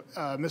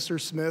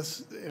Mr.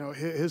 Smith's,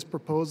 his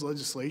proposed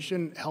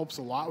legislation helps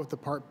a lot with the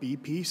Part B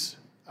piece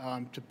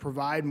to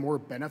provide more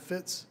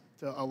benefits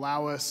to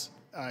allow us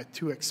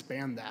to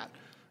expand that.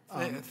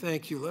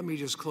 Thank you. Let me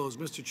just close.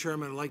 Mr.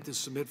 Chairman, I'd like to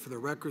submit for the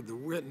record the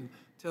written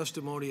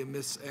testimony of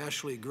Ms.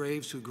 Ashley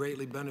Graves, who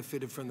greatly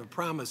benefited from the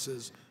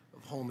promises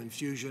of home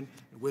infusion.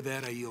 And with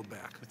that, I yield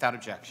back. Without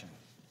objection.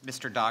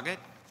 Mr. Doggett?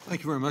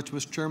 Thank you very much,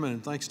 Mr. Chairman,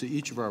 and thanks to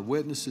each of our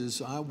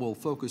witnesses. I will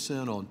focus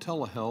in on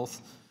telehealth.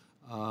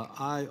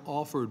 I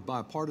offered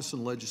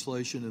bipartisan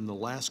legislation in the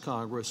last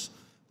Congress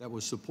that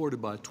was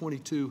supported by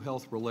 22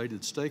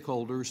 health-related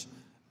stakeholders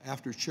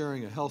after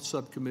chairing a health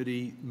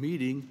subcommittee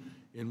meeting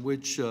in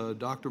which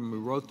Dr.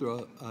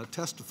 Murotha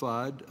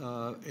testified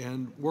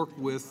and worked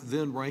with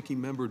then Ranking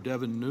Member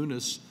Devin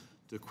Nunes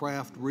to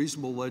craft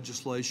reasonable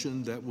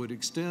legislation that would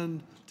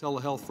extend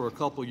telehealth for a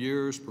couple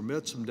years,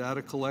 permit some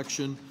data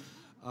collection,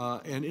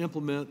 and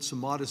implement some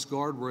modest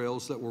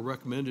guardrails that were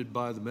recommended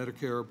by the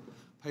Medicare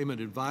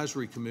Payment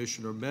Advisory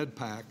Commission, or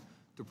MedPAC,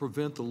 to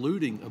prevent the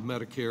looting of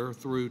Medicare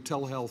through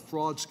telehealth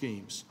fraud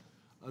schemes.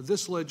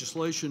 This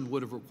legislation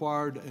would have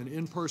required an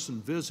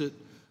in-person visit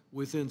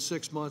within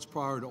 6 months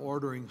prior to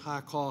ordering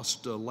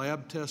high-cost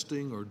lab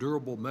testing or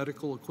durable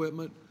medical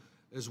equipment,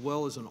 as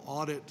well as an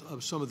audit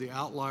of some of the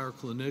outlier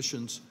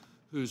clinicians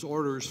whose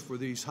orders for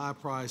these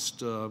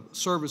high-priced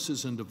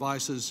services and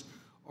devices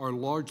are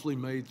largely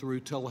made through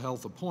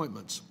telehealth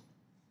appointments.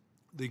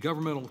 The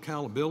Governmental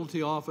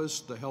Accountability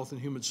Office, the Health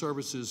and Human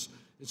Services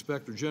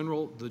Inspector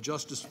General, the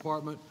Justice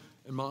Department,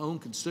 and my own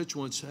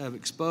constituents have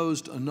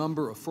exposed a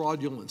number of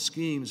fraudulent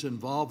schemes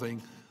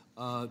involving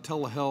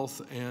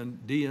telehealth and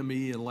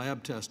DME and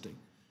lab testing.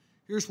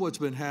 Here's what's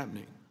been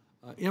happening.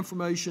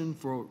 Information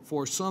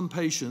for some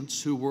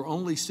patients who were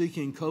only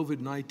seeking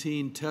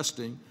COVID-19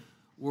 testing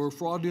were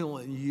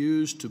fraudulently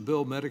used to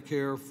bill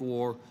Medicare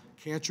for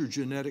cancer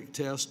genetic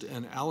test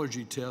and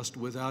allergy test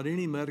without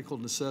any medical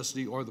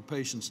necessity or the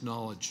patient's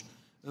knowledge.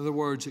 In other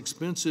words,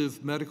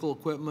 expensive medical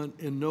equipment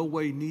in no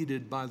way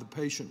needed by the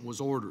patient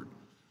was ordered.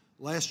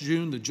 Last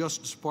June, the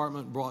Justice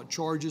Department brought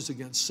charges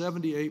against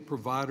 78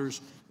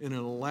 providers in an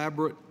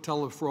elaborate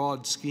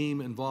telefraud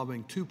scheme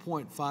involving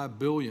 $2.5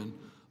 billion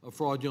of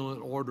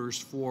fraudulent orders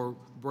for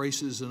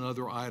braces and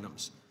other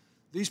items.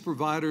 These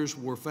providers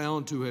were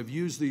found to have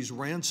used these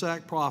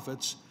ransacked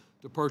profits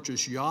to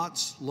purchase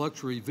yachts,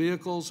 luxury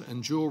vehicles,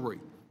 and jewelry.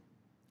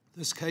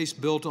 This case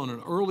built on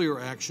an earlier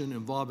action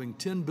involving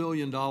 $10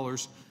 billion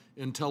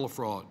in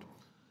telefraud.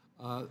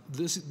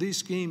 These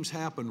schemes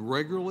happen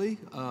regularly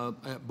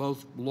at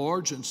both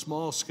large and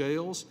small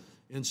scales.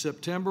 In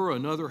September,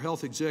 another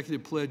health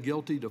executive pled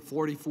guilty to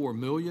 $44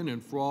 million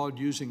in fraud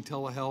using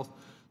telehealth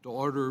to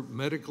order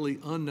medically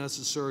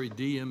unnecessary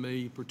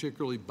DME,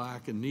 particularly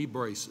back and knee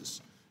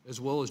braces,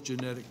 as well as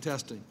genetic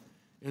testing.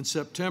 In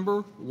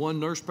September, one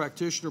nurse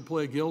practitioner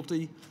pled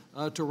guilty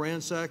to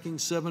ransacking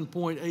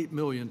 $7.8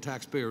 million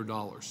taxpayer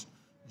dollars.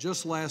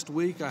 Just last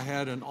week, I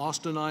had an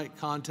Austinite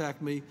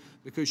contact me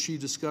because she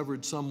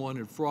discovered someone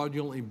had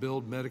fraudulently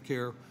billed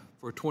Medicare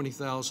for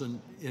 $20,000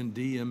 in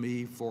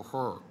DME for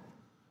her.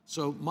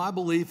 So my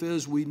belief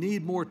is we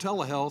need more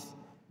telehealth.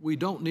 We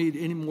don't need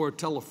any more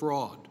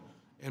telefraud.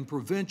 And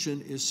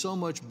prevention is so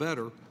much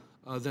better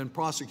than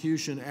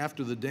prosecution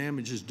after the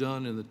damage is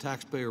done and the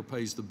taxpayer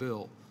pays the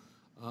bill.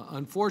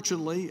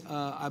 Unfortunately,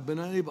 I've been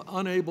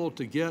unable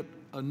to get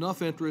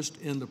enough interest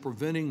in the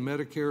Preventing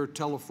Medicare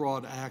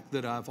Telefraud Act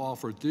that I've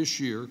offered this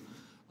year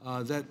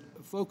that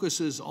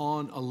focuses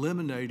on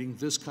eliminating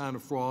this kind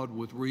of fraud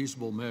with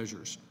reasonable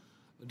measures.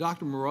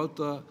 Dr.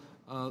 Murotha,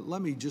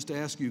 let me just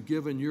ask you,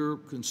 given your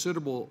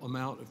considerable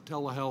amount of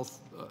telehealth,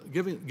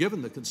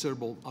 given the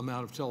considerable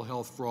amount of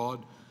telehealth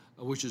fraud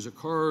which has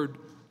occurred,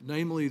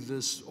 namely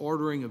this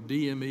ordering of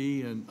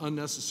DME and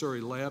unnecessary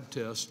lab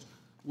tests,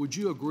 would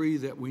you agree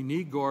that we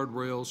need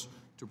guardrails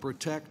to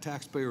protect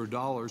taxpayer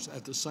dollars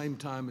at the same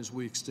time as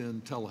we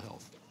extend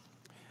telehealth?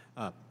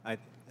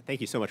 Thank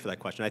you so much for that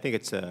question. I think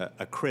it's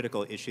a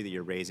critical issue that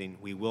you're raising.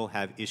 We will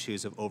have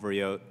issues of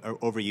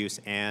overuse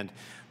and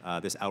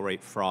this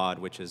outright fraud,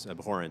 which is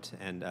abhorrent,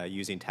 and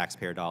using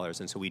taxpayer dollars.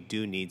 And so we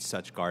do need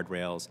such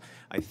guardrails.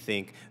 I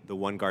think the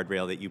one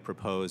guardrail that you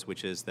propose,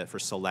 which is that for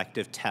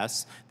selective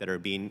tests that are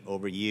being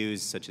overused,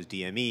 such as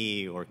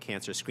DME or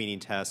cancer screening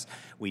tests,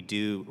 we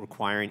do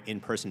requiring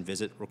in-person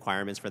visit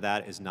requirements for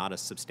that is not a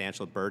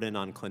substantial burden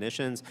on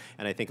clinicians,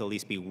 and I think at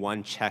least be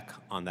one check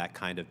on that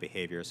kind of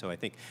behavior. So I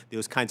think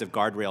those kinds of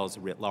guardrails guardrails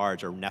writ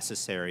large are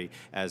necessary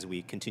as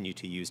we continue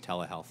to use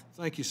telehealth.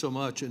 Thank you so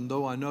much. And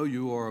though I know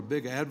you are a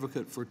big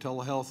advocate for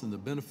telehealth and the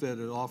benefit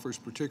it offers,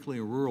 particularly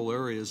in rural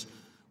areas,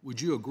 would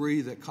you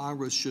agree that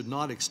Congress should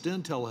not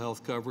extend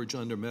telehealth coverage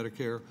under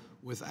Medicare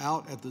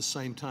without at the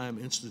same time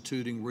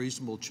instituting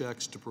reasonable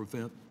checks to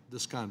prevent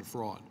this kind of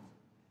fraud?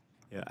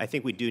 Yeah, I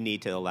think we do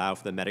need to allow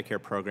for the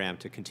Medicare program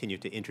to continue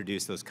to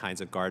introduce those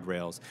kinds of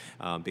guardrails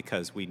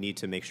because we need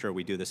to make sure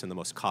we do this in the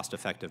most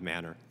cost-effective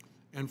manner.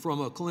 And from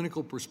a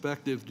clinical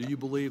perspective, do you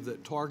believe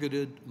that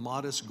targeted,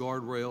 modest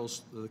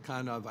guardrails, the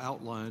kind I've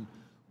outlined,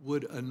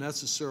 would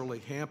unnecessarily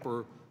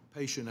hamper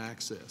patient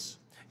access?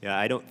 Yeah,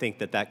 I don't think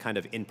that that kind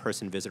of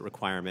in-person visit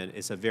requirement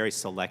is a very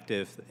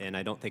selective, and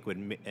I don't think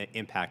would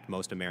impact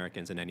most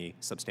Americans in any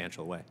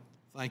substantial way.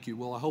 Thank you.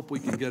 Well, I hope we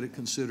can get it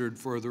considered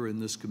further in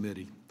this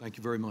committee. Thank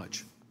you very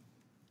much.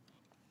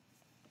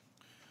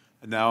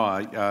 And now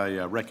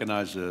I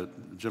recognize the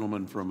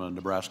gentleman from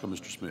Nebraska,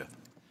 Mr. Smith.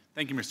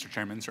 Thank you, Mr.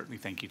 Chairman. Certainly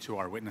thank you to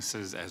our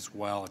witnesses as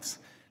well. It's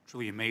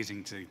truly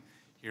amazing to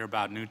hear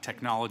about new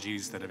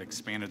technologies that have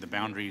expanded the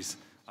boundaries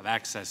of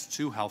access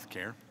to health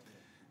care.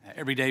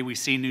 Every day we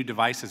see new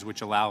devices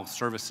which allow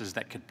services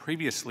that could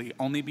previously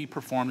only be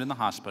performed in the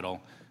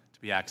hospital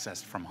to be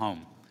accessed from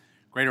home.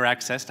 Greater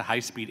access to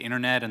high-speed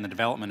internet and the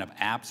development of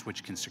apps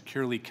which can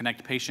securely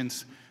connect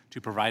patients to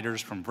providers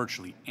from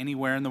virtually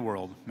anywhere in the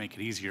world make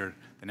it easier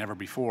than ever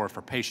before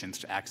for patients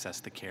to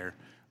access the care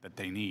that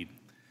they need.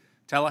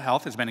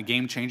 Telehealth has been a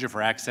game changer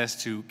for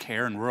access to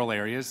care in rural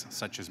areas,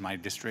 such as my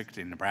district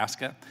in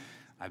Nebraska.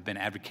 I've been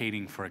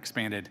advocating for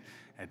expanded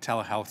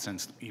telehealth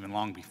since even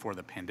long before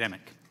the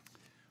pandemic.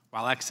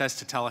 While access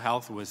to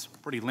telehealth was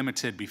pretty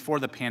limited before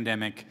the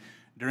pandemic,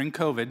 during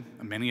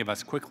COVID, many of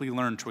us quickly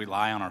learned to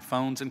rely on our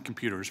phones and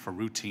computers for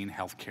routine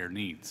healthcare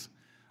needs.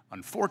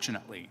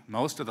 Unfortunately,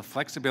 most of the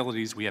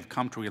flexibilities we have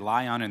come to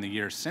rely on in the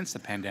years since the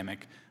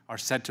pandemic are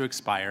set to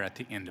expire at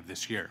the end of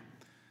this year.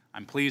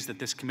 I'm pleased that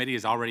this committee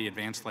has already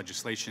advanced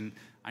legislation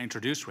I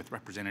introduced with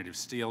Representative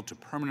Steele to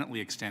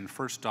permanently extend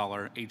first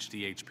dollar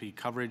HDHP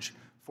coverage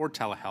for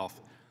telehealth,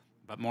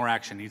 but more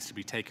action needs to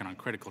be taken on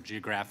critical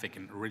geographic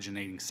and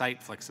originating site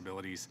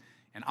flexibilities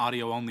and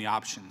audio-only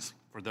options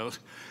for those,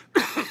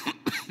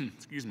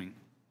 excuse me,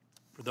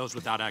 for those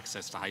without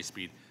access to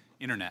high-speed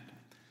internet.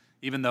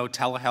 Even though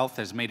telehealth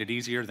has made it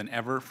easier than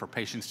ever for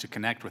patients to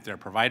connect with their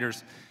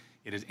providers,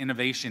 it is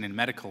innovation in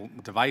medical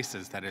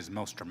devices that has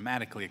most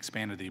dramatically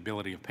expanded the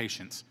ability of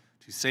patients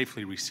to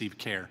safely receive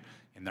care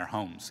in their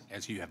homes,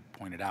 as you have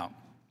pointed out.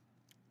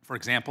 For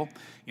example,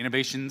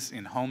 innovations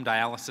in home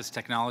dialysis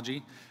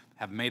technology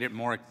have made it a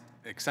more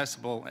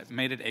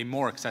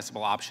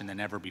accessible option than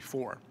ever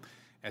before.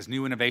 As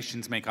new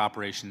innovations make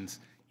operations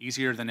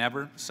easier than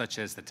ever, such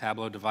as the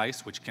Tableau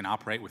device, which can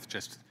operate with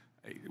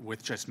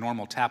just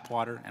normal tap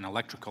water, an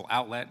electrical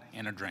outlet,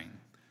 and a drain.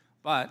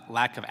 But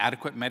lack of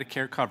adequate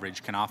Medicare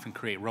coverage can often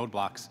create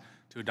roadblocks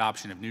to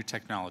adoption of new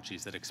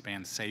technologies that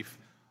expand safe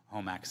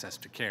home access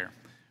to care.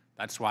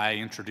 That's why I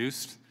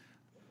introduced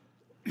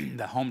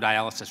the Home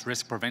Dialysis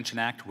Risk Prevention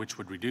Act, which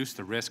would reduce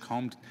the risk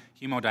home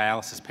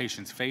hemodialysis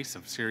patients face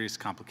of serious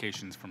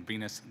complications from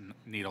venous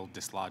needle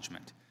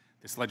dislodgement.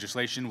 This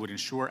legislation would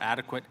ensure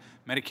adequate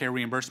Medicare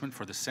reimbursement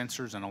for the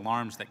sensors and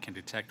alarms that can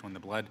detect when the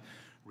blood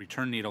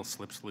return needle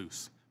slips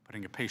loose,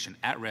 putting a patient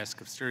at risk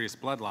of serious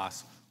blood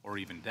loss or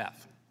even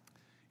death.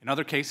 In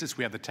other cases,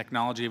 we have the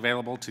technology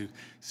available to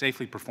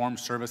safely perform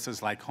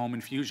services like home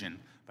infusion,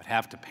 but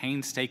have to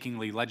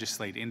painstakingly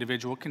legislate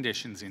individual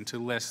conditions into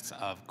lists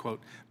of,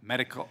 quote,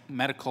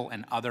 medical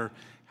and other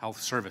health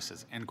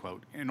services, end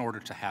quote, in order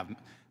to have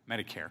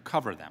Medicare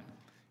cover them.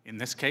 In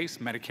this case,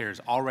 Medicare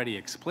is already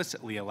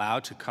explicitly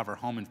allowed to cover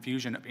home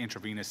infusion of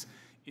intravenous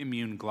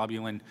immune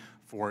globulin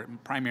for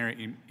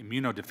primary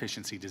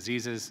immunodeficiency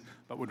diseases,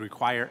 but would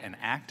require an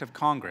act of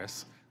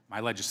Congress, my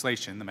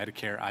legislation, the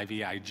Medicare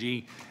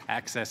IVIG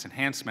Access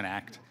Enhancement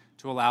Act,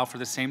 to allow for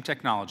the same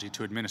technology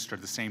to administer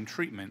the same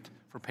treatment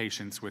for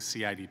patients with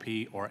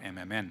CIDP or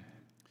MMN.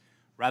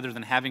 Rather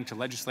than having to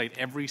legislate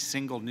every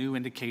single new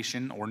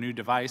indication or new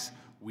device,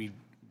 we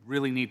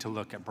really need to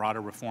look at broader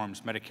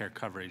reforms Medicare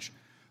coverage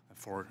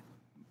for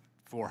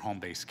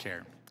home-based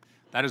care.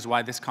 That is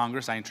why this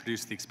Congress, I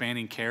introduced the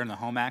Expanding Care in the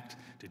Home Act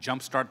to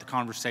jumpstart the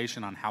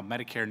conversation on how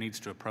Medicare needs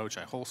to approach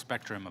a whole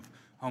spectrum of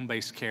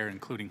home-based care,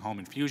 including home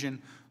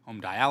infusion,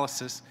 home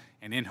dialysis,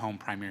 and in-home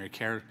primary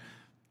care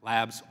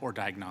labs or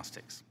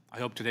diagnostics. I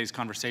hope today's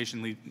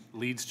conversation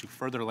leads to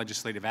further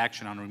legislative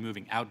action on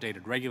removing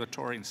outdated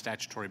regulatory and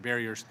statutory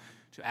barriers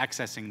to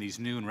accessing these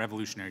new and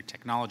revolutionary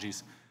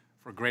technologies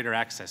for greater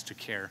access to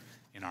care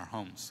in our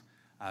homes.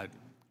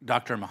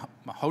 Dr.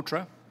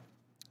 Malhotra,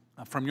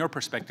 from your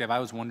perspective, I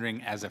was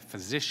wondering, as a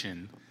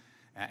physician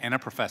and a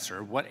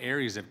professor, what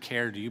areas of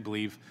care do you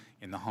believe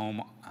in the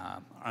home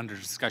under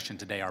discussion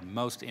today are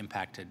most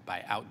impacted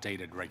by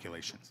outdated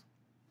regulations?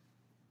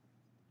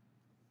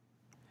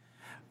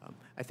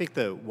 I think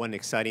the one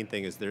exciting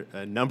thing is there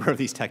a number of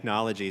these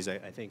technologies. I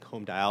think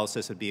home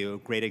dialysis would be a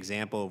great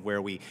example of where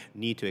we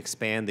need to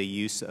expand the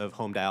use of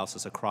home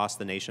dialysis across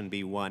the nation,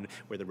 be one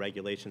where the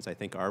regulations, I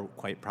think, are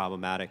quite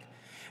problematic.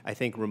 I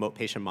think remote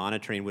patient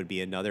monitoring would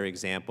be another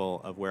example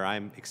of where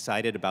I'm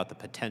excited about the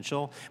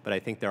potential, but I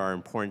think there are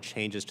important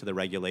changes to the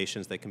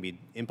regulations that can be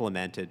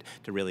implemented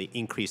to really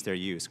increase their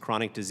use.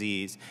 Chronic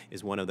disease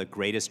is one of the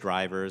greatest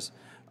drivers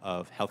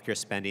of healthcare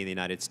spending in the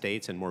United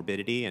States and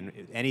morbidity, and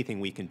anything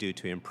we can do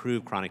to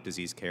improve chronic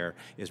disease care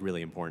is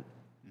really important.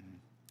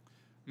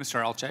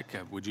 Mr.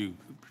 Alchek, would you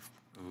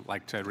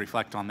like to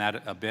reflect on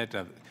that a bit?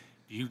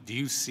 Do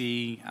you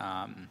see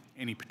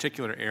any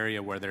particular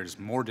area where there's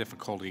more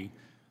difficulty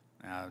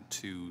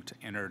to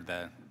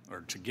enter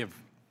or to give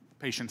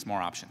patients more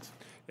options?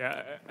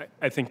 Yeah,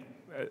 I think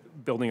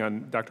building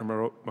on Dr.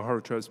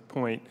 Mahotra's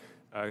point,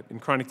 in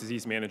chronic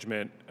disease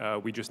management,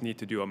 we just need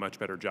to do a much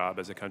better job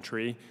as a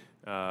country.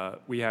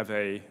 We have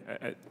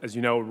as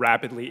you know,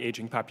 rapidly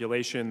aging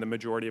population, the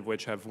majority of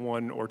which have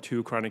 1 or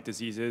 2 chronic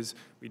diseases.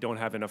 We don't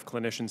have enough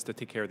clinicians to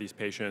take care of these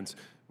patients.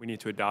 We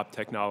need to adopt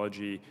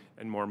technology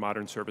and more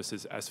modern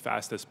services as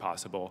fast as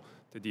possible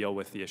to deal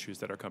with the issues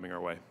that are coming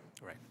our way.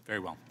 All right, very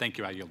well. Thank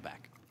you. I yield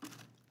back.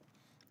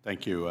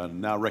 Thank you. And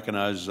now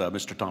recognize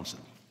Mr. Thompson.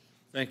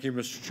 Thank you,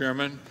 Mr.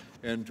 Chairman,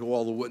 and to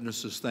all the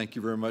witnesses, thank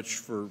you very much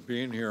for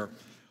being here.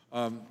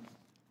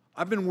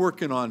 I've been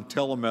working on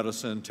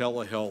telemedicine,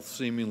 telehealth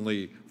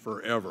seemingly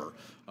forever.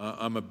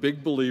 I'm a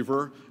big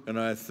believer, and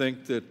I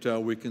think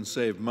that we can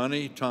save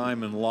money,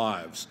 time, and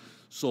lives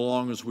so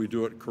long as we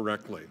do it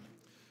correctly.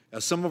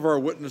 As some of our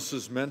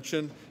witnesses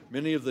mentioned,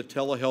 many of the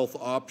telehealth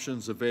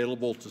options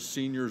available to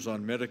seniors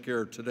on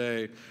Medicare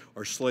today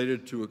are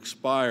slated to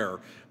expire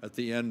at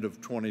the end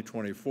of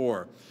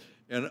 2024.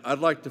 And I'd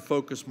like to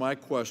focus my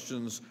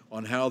questions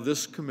on how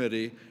this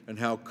committee and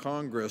how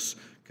Congress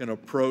can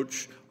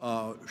approach,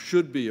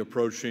 should be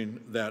approaching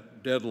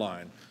that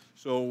deadline.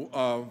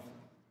 So,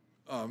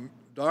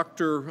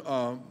 Dr.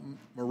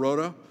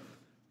 Marotta,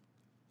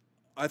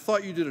 I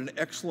thought you did an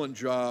excellent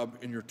job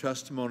in your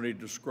testimony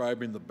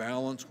describing the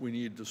balance we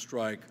need to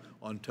strike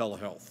on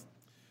telehealth.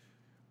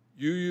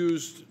 You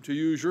used, to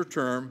use your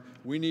term,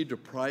 we need to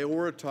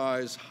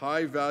prioritize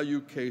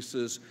high-value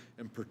cases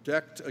and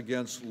protect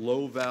against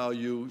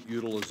low-value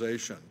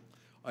utilization.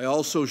 I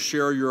also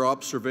share your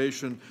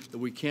observation that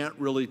we can't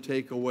really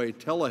take away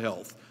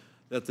telehealth,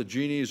 that the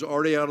genie is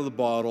already out of the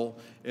bottle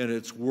and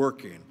it's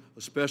working,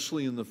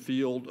 especially in the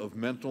field of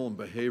mental and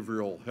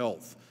behavioral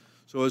health.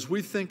 So as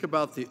we think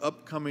about the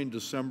upcoming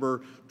December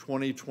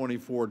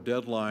 2024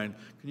 deadline,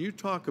 can you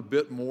talk a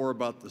bit more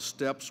about the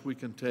steps we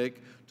can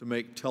take to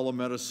make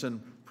telemedicine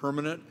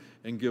permanent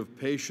and give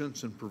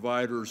patients and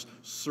providers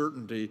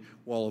certainty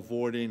while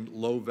avoiding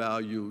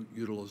low-value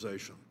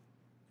utilization?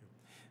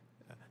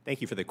 Thank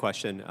you for the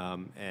question.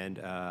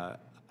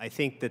 I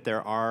think that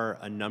there are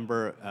a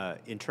number,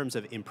 in terms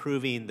of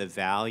improving the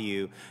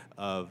value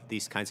of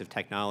these kinds of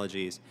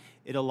technologies,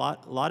 a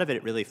lot of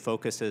it really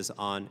focuses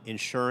on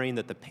ensuring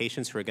that the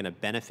patients who are going to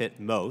benefit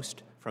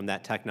most from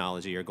that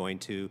technology are going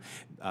to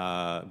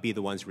be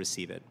the ones who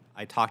receive it.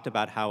 I talked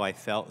about how I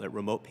felt that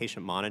remote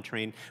patient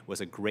monitoring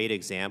was a great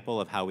example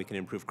of how we can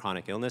improve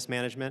chronic illness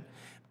management,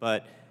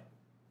 but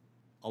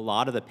a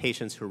lot of the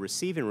patients who are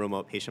receiving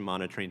remote patient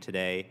monitoring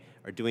today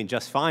are doing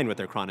just fine with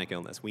their chronic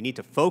illness. We need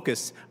to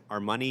focus our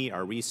money,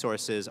 our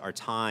resources, our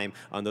time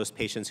on those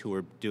patients who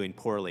are doing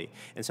poorly.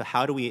 And so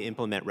how do we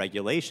implement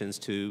regulations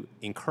to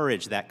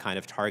encourage that kind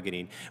of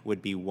targeting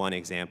would be one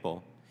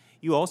example.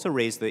 You also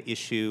raised the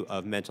issue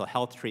of mental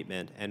health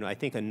treatment, and I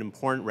think an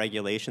important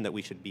regulation that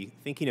we should be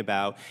thinking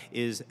about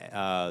is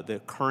the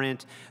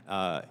current,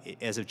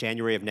 as of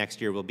January of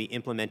next year, we'll be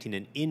implementing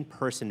an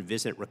in-person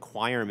visit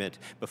requirement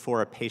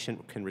before a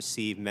patient can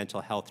receive mental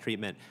health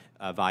treatment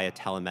via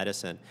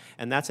telemedicine.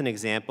 And that's an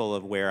example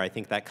of where I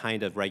think that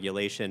kind of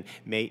regulation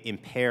may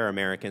impair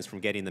Americans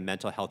from getting the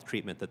mental health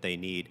treatment that they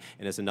need,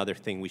 and is another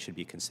thing we should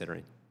be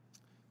considering.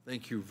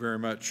 Thank you very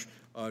much.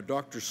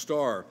 Dr.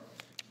 Starr,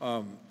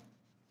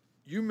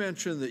 you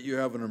mentioned that you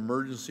have an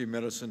emergency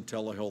medicine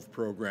telehealth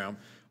program.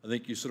 I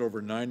think you said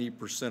over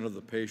 90% of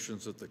the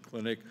patients at the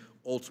clinic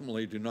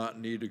ultimately do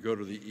not need to go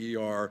to the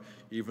ER,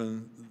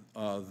 even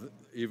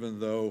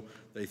though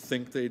they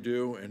think they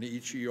do, and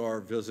each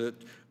ER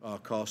visit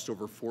costs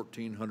over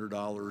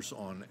 $1,400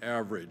 on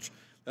average.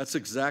 That's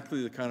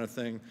exactly the kind of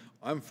thing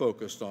I'm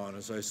focused on.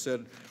 As I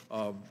said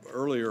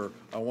earlier,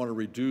 I want to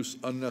reduce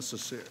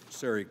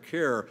unnecessary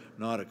care,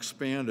 not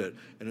expand it.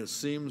 And it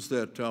seems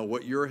that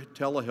what your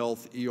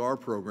telehealth ER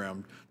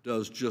program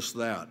does just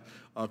that.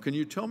 Can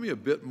you tell me a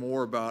bit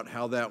more about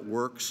how that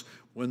works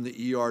when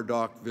the ER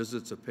doc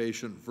visits a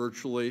patient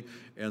virtually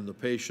and the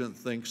patient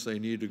thinks they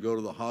need to go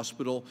to the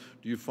hospital?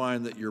 Do you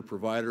find that your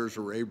providers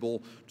are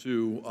able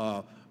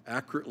to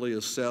accurately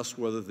assess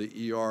whether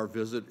the ER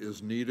visit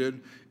is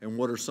needed, and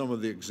what are some of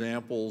the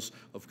examples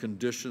of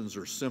conditions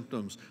or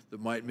symptoms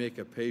that might make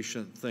a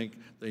patient think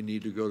they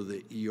need to go to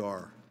the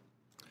ER?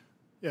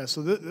 Yeah,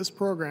 so this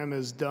program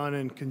is done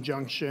in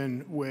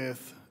conjunction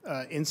with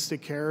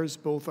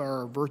Instacares, both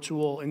our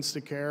virtual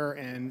Instacare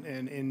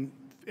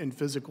and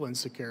physical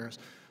Instacares.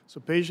 So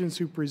patients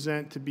who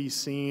present to be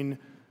seen,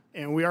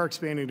 and we are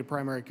expanding to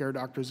primary care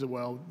doctors as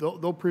well,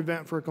 they'll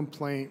prevent for a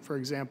complaint, for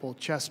example,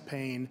 chest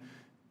pain,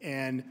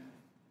 and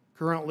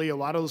currently a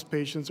lot of those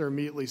patients are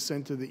immediately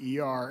sent to the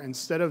ER.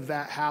 Instead of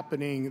that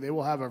happening, they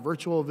will have a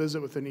virtual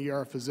visit with an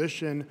ER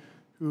physician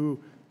who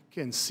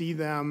can see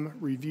them,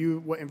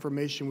 review what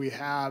information we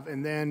have,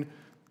 and then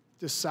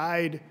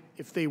decide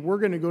if they were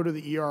going to go to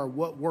the ER,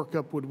 what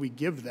workup would we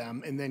give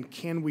them, and then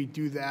can we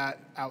do that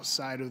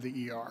outside of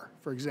the ER?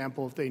 For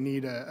example, if they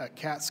need a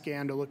CAT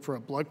scan to look for a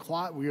blood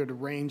clot, we would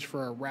arrange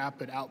for a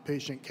rapid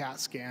outpatient CAT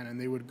scan, and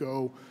they would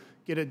go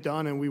get it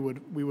done, and we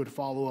would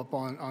follow up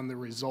on the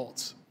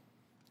results.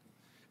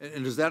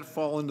 And does that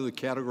fall into the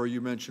category you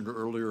mentioned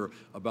earlier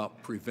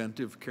about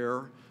preventive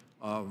care?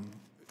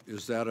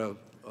 Is that a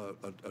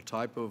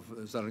type of,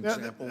 is that an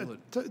example?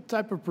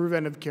 Type of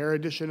preventive care.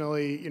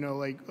 Additionally, you know,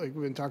 like we've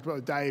been talking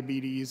about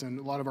diabetes and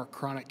a lot of our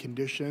chronic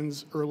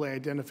conditions, early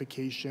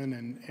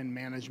identification and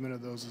management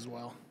of those as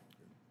well.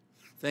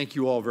 Thank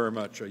you all very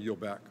much. I yield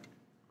back.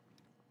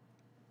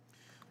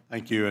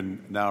 Thank you,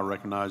 and now I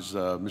recognize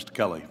Mr.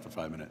 Kelly for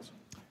 5 minutes.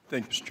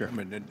 Thank you, Mr.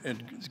 Chairman,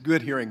 and it's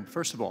good hearing.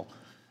 First of all,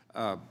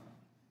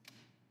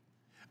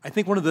 I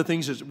think one of the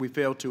things is we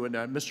failed to, and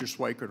Mr.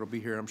 Schweikert will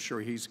be here, I'm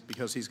sure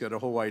because he's got a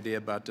whole idea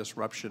about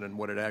disruption and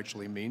what it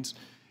actually means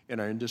in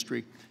our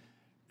industry.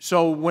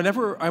 So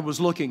whenever I was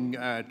looking,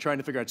 trying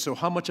to figure out, so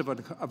how much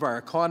of our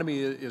economy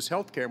is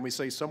healthcare, and we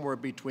say somewhere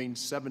between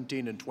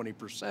 17 and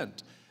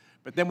 20%.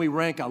 But then we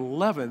rank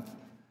 11th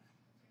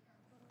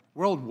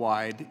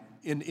worldwide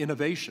in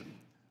innovation,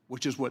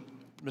 which is what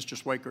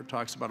Mr. Schweikert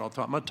talks about all the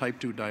time. I'm a type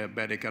 2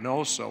 diabetic, and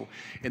also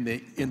in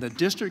the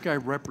district I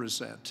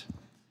represent,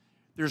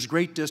 there's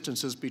great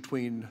distances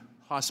between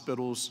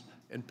hospitals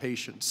and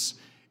patients.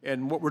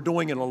 And what we're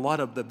doing in a lot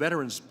of the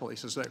veterans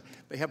places,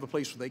 they have a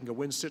place where they can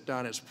go in, sit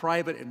down, it's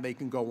private, and they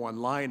can go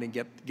online and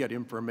get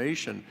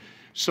information.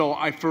 So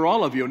for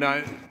all of you,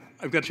 now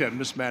I've got to have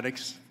Ms.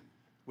 Maddox,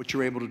 what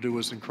you're able to do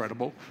is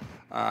incredible.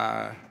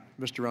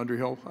 Mr.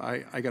 Underhill,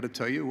 I got to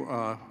tell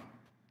you,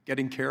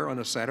 getting care on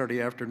a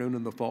Saturday afternoon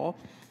in the fall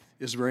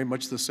is very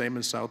much the same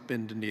in South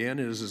Bend,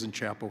 Indiana, as it is in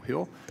Chapel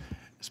Hill,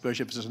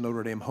 especially if it's a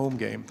Notre Dame home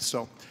game.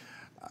 So,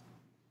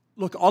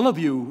 look, all of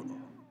you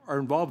are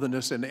involved in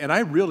this, and I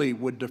really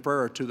would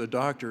defer to the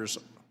doctors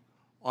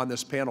on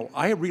this panel.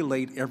 I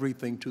relate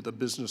everything to the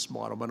business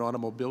model. I'm an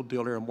automobile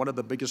dealer, and one of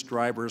the biggest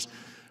drivers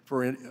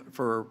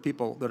for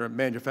people that are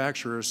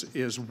manufacturers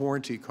is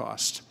warranty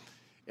cost.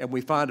 And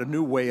we found a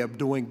new way of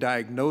doing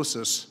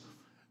diagnosis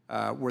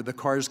where the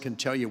cars can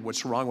tell you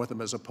what's wrong with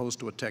them as opposed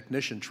to a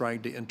technician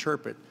trying to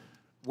interpret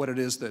what it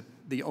is that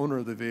the owner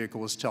of the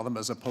vehicle is telling them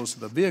as opposed to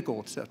the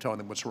vehicle telling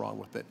them what's wrong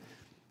with it.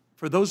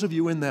 For those of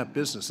you in that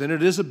business, and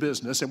it is a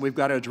business, and we've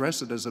got to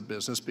address it as a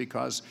business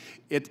because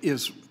it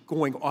is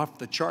going off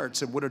the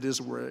charts and what it is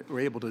we're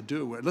able to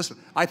do. And listen,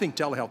 I think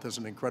telehealth is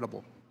an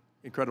incredible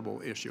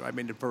issue. I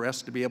mean, for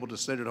us to be able to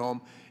sit at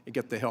home and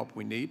get the help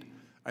we need,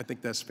 I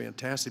think that's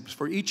fantastic. But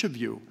for each of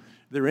you,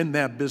 they're in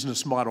that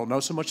business model,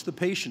 not so much the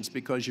patients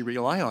because you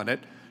rely on it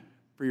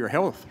for your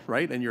health,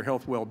 right, and your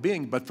health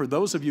well-being, but for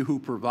those of you who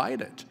provide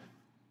it,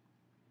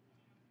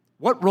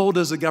 what role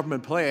does the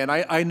government play? And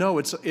I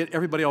know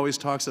everybody always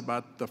talks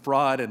about the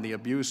fraud and the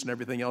abuse and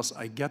everything else.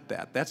 I get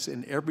that. That's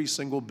in every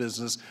single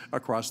business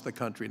across the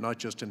country, not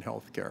just in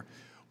healthcare.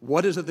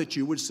 What is it that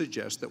you would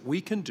suggest that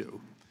we can do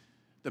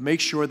to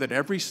make sure that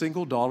every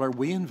single dollar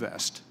we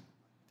invest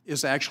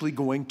is actually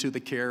going to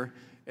the care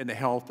and the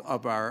health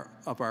of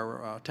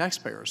our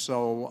taxpayers?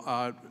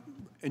 So,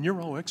 and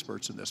you're all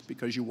experts in this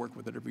because you work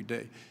with it every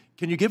day.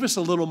 Can you give us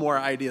a little more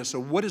idea? So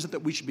what is it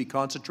that we should be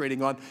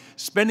concentrating on?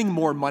 Spending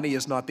more money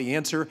is not the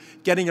answer.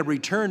 Getting a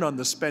return on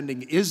the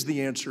spending is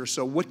the answer.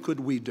 So what could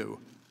we do?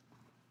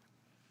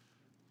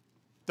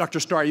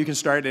 Dr. Starr, you can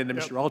start, and then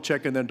Mr.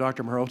 Alchek, and then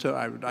Dr. Marotta.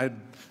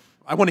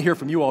 I want to hear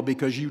from you all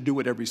because you do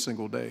it every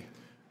single day.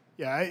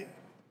 Yeah,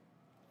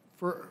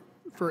 for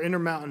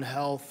Intermountain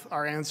Health,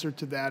 our answer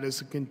to that is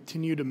to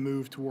continue to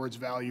move towards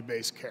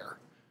value-based care,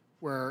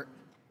 where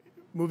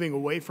moving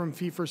away from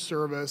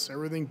fee-for-service,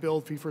 everything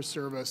billed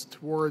fee-for-service,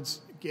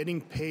 towards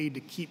getting paid to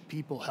keep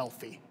people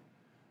healthy.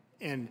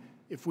 And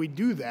if we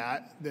do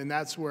that, then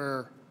that's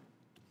where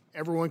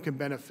everyone can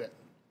benefit.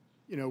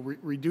 You know,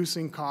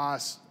 reducing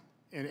costs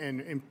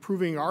and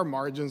improving our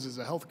margins as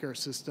a healthcare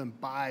system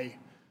by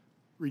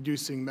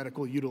reducing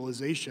medical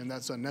utilization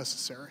that's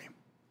unnecessary.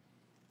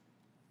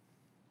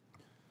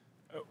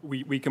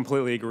 We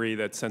completely agree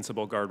that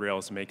sensible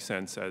guardrails make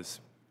sense as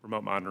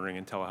remote monitoring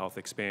and telehealth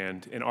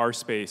expand. In our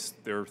space,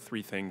 there are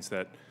three things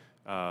that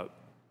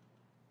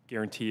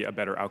guarantee a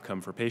better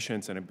outcome for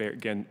patients and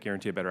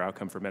guarantee a better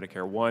outcome for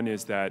Medicare. One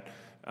is that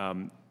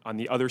On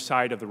the other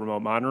side of the remote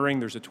monitoring,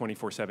 there's a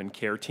 24/7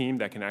 care team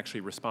that can actually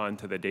respond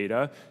to the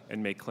data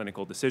and make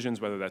clinical decisions,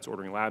 whether that's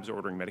ordering labs or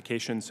ordering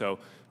medication. So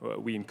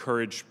we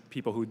encourage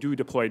people who do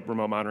deploy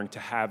remote monitoring to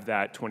have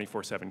that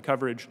 24/7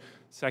 coverage.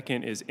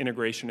 Second is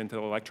integration into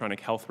the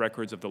electronic health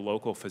records of the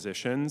local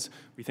physicians.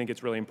 We think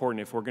it's really important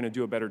if we're going to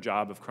do a better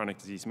job of chronic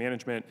disease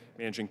management,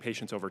 managing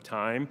patients over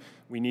time,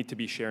 we need to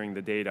be sharing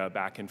the data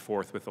back and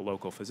forth with the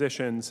local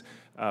physicians.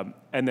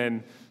 And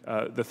then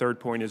the third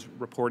point is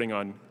reporting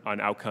on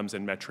outcomes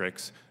and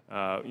metrics.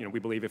 We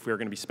believe if we're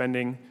going to be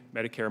spending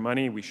Medicare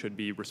money, we should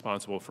be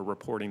responsible for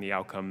reporting the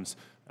outcomes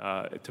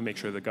to make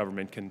sure the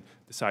government can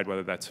decide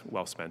whether that's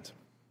well spent.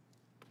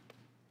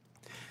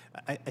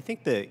 I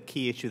think the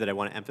key issue that I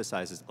want to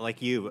emphasize is, like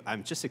you,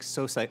 I'm just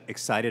so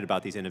excited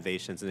about these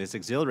innovations, and it's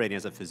exhilarating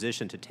as a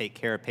physician to take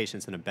care of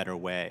patients in a better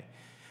way.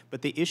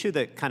 But the issue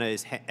that kind of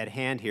is at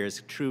hand here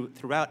is true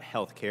throughout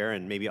healthcare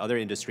and maybe other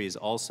industries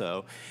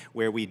also,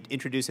 where we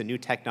introduce a new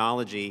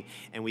technology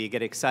and we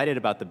get excited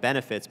about the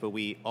benefits, but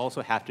we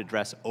also have to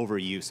address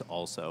overuse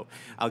also.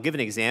 I'll give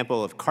an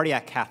example of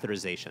cardiac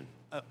catheterization.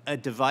 A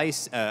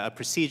device, a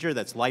procedure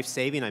that's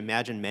life-saving. I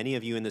imagine many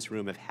of you in this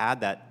room have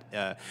had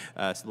that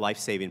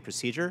life-saving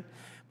procedure,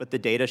 but the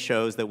data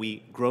shows that we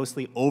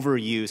grossly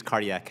overuse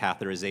cardiac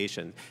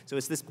catheterization. So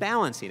it's this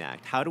balancing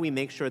act. How do we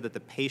make sure that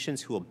the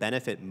patients who will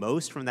benefit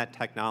most from that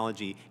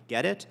technology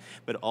get it,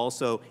 but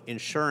also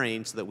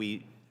ensuring so that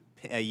we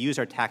use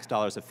our tax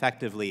dollars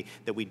effectively,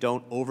 that we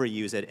don't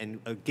overuse it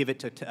and give it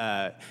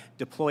to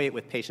deploy it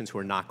with patients who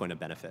are not going to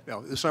benefit.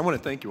 Yeah, so I want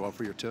to thank you all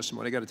for your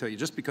testimony. I got to tell you,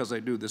 just because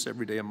I do this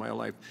every day of my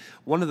life,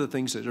 one of the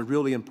things that are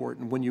really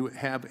important when you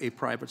have a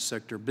private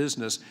sector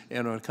business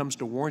and when it comes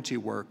to warranty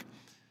work,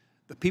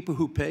 the people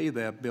who pay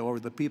that bill are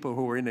the people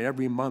who are in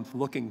every month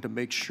looking to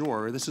make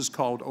sure, this is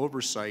called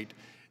oversight,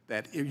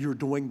 that you're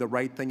doing the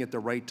right thing at the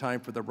right time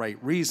for the right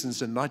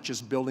reasons and not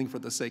just building for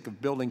the sake of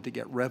building to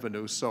get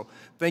revenue. So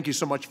thank you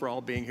so much for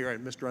all being here.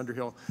 And Mr.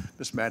 Underhill,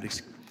 Ms.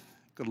 Maddox,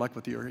 good luck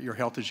with your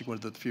health as you go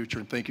into the future.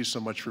 And thank you so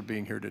much for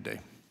being here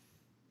today.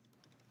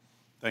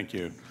 Thank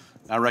you.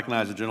 I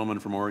recognize the gentleman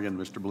from Oregon,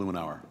 Mr.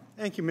 Blumenauer.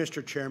 Thank you,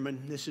 Mr.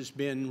 Chairman. This has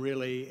been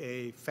really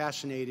a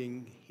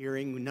fascinating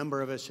hearing. A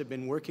number of us have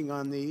been working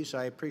on these.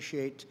 I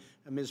appreciate,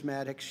 Ms.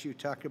 Maddox, you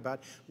talked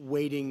about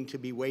waiting to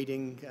be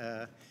waiting.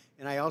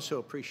 And I also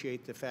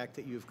appreciate the fact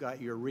that you've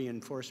got your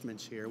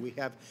reinforcements here. We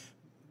have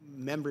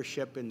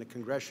membership in the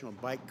Congressional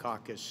Bike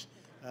Caucus,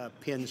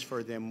 pins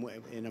for them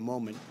in a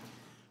moment.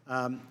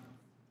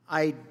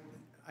 I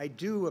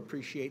do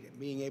appreciate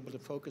being able to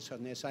focus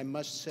on this. I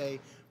must say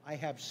I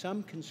have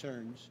some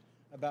concerns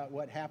about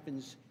what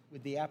happens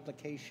with the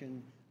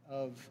application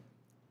of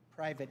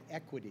private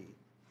equity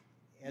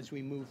as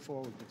we move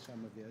forward with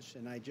some of this.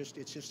 And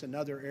it's just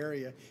another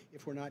area,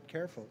 if we're not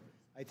careful,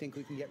 I think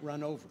we can get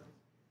run over.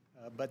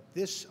 But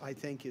this, I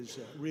think, is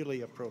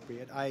really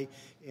appropriate. I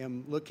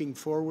am looking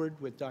forward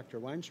with Dr.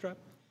 Weinstrup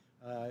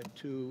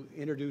to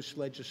introduce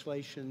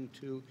legislation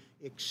to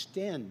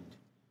extend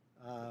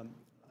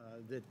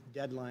the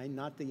deadline,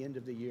 not the end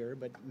of the year,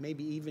 but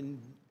maybe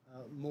even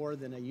more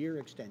than a year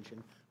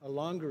extension, a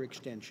longer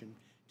extension,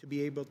 to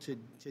be able to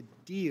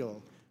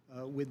deal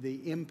with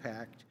the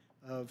impact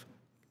of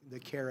the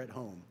care at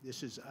home.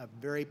 This is a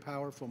very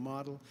powerful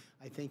model.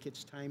 I think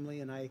it's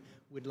timely, and I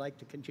would like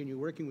to continue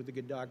working with the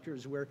good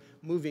doctors. We're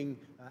moving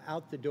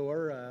out the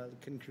door,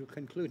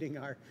 concluding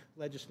our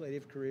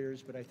legislative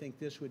careers, but I think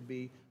this would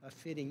be a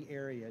fitting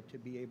area to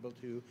be able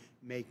to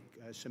make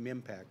some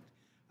impact.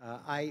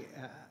 I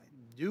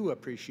do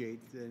appreciate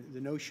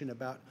the notion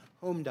about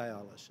home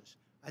dialysis.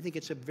 I think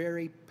it's a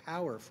very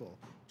powerful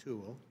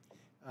tool.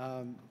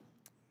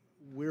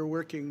 We're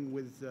working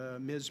with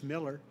Ms.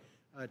 Miller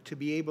to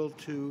be able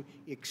to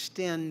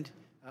extend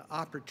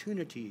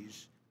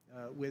opportunities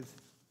with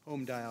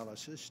home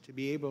dialysis, to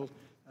be able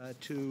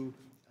to,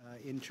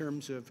 in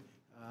terms of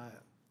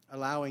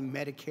allowing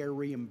Medicare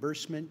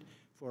reimbursement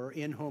for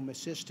in-home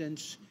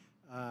assistance,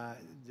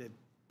 the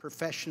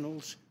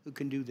professionals who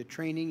can do the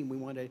training, and we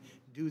want to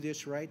do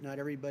this right. Not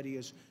everybody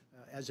is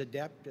as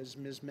adept as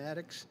Ms.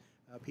 Maddox.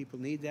 People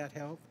need that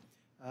help.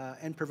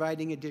 And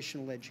providing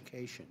additional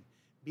education.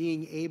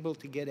 Being able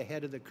to get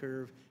ahead of the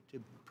curve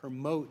to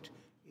promote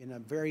in a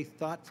very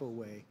thoughtful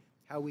way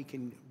how we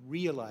can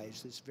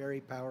realize this very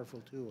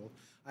powerful tool.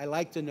 I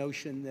like the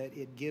notion that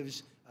it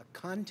gives a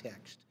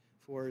context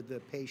for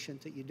the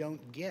patient that you don't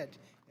get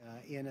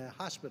in a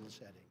hospital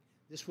setting.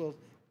 This will,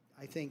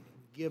 I think,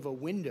 give a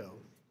window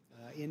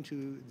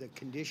into the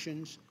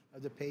conditions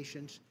of the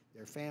patients,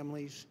 their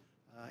families,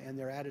 and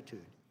their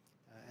attitude.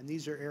 And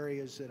these are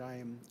areas that I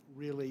am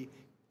really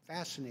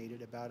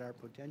fascinated about our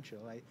potential.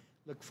 I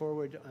look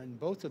forward on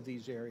both of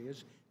these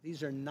areas.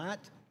 These are not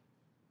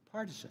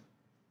partisan.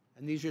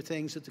 And these are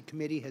things that the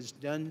committee has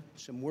done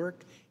some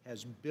work,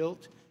 has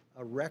built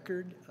a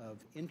record of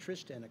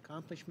interest and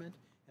accomplishment,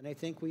 and I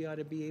think we ought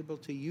to be able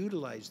to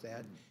utilize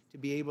that to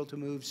be able to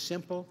move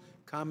simple,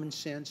 common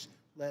sense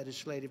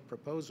legislative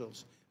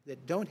proposals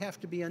that don't have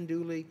to be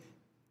unduly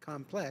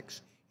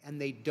complex, and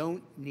they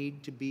don't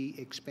need to be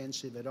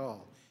expensive at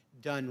all.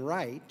 Done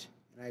right,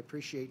 and and I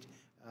appreciate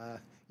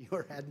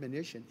your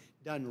admonition.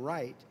 Done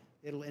right,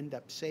 it'll end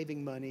up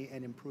saving money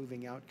and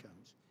improving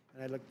outcomes.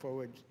 And I look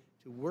forward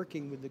to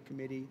working with the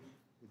committee,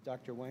 with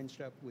Dr.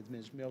 Weinstrup, with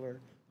Ms. Miller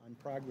on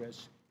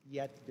progress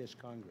yet this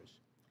Congress.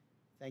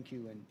 Thank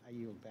you, and I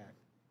yield back.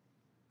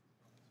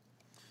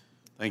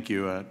 Thank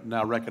you.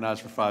 Now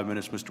recognized for 5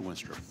 minutes, Mr.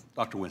 Winstrup.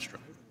 Dr. Winstrup.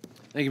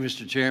 Thank you,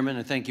 Mr. Chairman,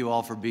 and thank you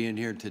all for being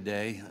here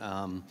today.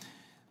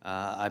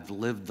 I've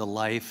lived the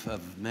life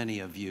of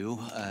many of you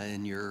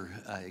in your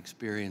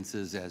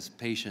experiences as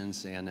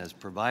patients and as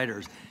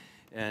providers,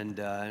 and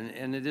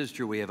it is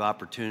true we have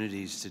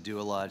opportunities to do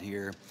a lot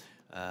here.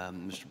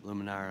 Mr.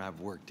 Blumenauer and I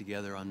have worked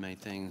together on many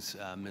things.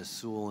 Ms.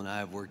 Sewell and I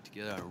have worked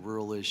together on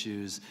rural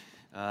issues.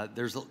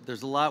 There's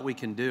a lot we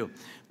can do.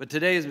 But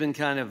today has been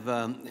kind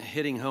of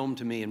hitting home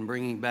to me and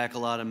bringing back a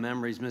lot of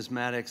memories. Ms.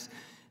 Maddox,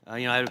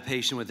 you know, I had a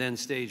patient with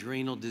end-stage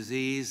renal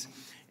disease,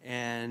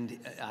 and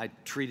I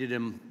treated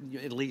him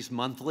at least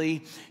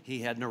monthly. He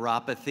had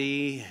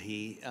neuropathy,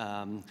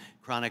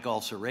 chronic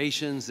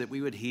ulcerations that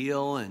we would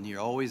heal, and you're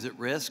always at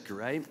risk,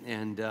 right?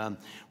 And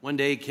one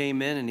day he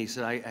came in and he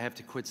said, I have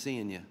to quit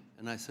seeing you.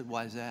 And I said,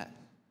 why is that?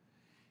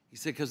 He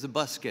said, because the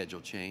bus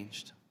schedule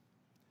changed,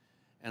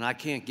 and I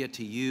can't get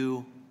to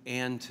you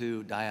and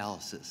to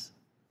dialysis.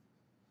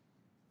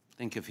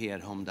 Think if he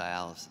had home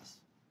dialysis,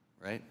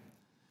 right?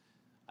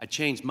 I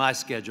changed my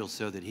schedule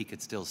so that he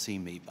could still see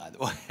me, by the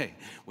way.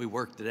 We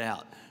worked it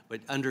out.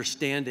 But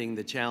understanding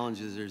the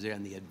challenges there's there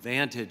and the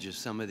advantage of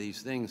some of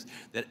these things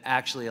that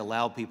actually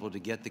allow people to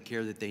get the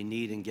care that they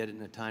need and get it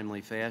in a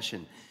timely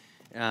fashion.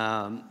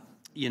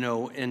 You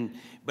know,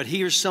 but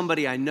here's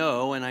somebody I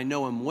know, and I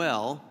know him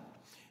well.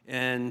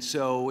 And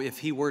so if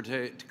he were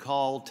to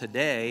call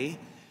today,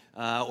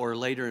 or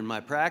later in my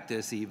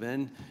practice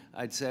even,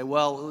 I'd say,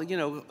 well, you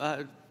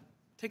know,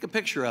 take a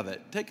picture of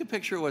it. Take a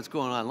picture of what's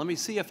going on. Let me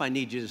see if I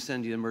need you to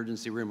send you to the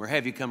emergency room or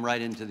have you come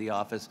right into the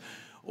office,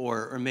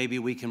 or maybe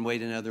we can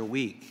wait another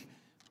week.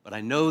 But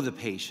I know the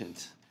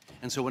patient.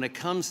 And so when it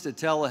comes to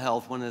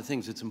telehealth, one of the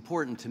things that's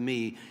important to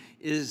me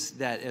is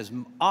that as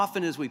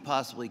often as we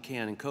possibly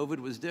can, and COVID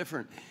was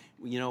different,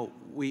 you know,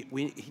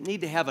 we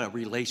need to have a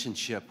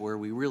relationship where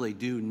we really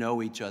do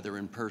know each other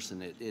in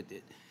person.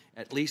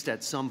 At least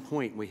at some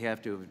point we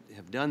have to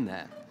have done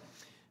that.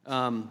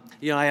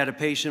 You know, I had a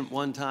patient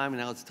one time,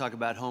 and now let's talk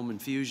about home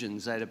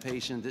infusions. I had a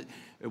patient that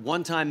at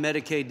one time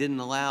Medicaid didn't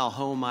allow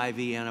home IV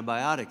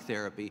antibiotic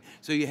therapy.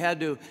 So you had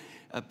to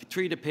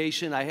treat a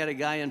patient. I had a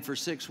guy in for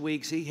 6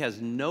 weeks. He has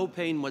no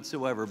pain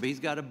whatsoever, but he's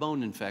got a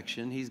bone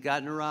infection. He's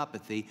got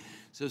neuropathy.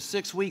 So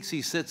 6 weeks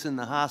he sits in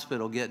the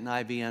hospital getting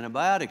IV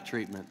antibiotic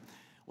treatment.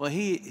 Well,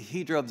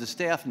 he drove the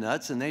staff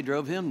nuts, and they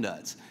drove him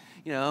nuts.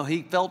 You know,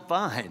 he felt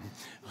fine.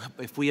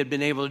 If we had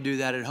been able to do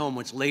that at home,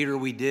 which later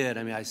we did,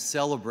 I mean, I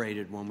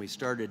celebrated when we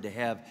started to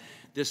have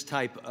this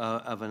type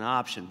of an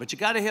option. But you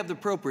got to have the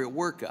appropriate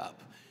workup.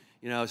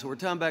 You know, so we're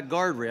talking about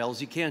guardrails.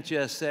 You can't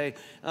just say,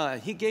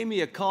 he gave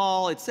me a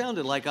call. It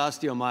sounded like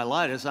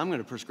osteomyelitis. I'm going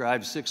to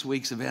prescribe 6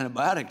 weeks of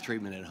antibiotic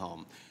treatment at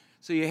home.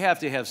 So you have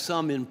to have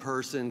some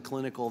in-person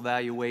clinical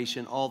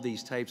evaluation, all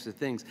these types of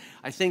things.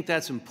 I think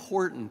that's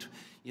important,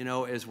 you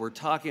know, as we're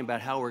talking about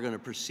how we're going to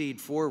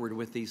proceed forward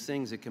with these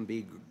things. It can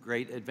be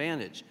great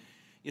advantage.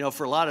 You know,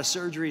 for a lot of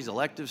surgeries,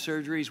 elective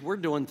surgeries, we're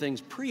doing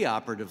things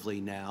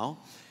preoperatively now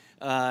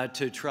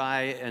to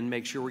try and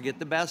make sure we get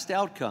the best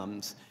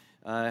outcomes.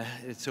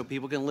 So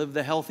people can live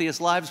the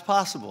healthiest lives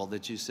possible,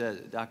 that you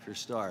said, Dr.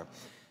 Starr.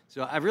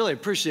 So I really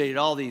appreciated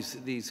all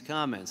these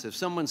comments. If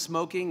someone's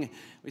smoking,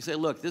 we say,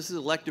 look, this is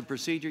an elective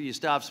procedure. You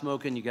stop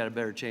smoking, you got a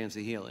better chance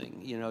of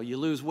healing. You know, you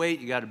lose weight,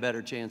 you got a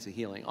better chance of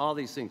healing. All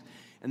these things.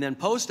 And then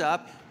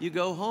post-op, you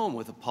go home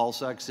with a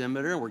pulse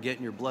oximeter, and we're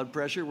getting your blood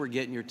pressure, we're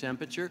getting your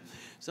temperature.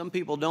 Some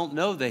people don't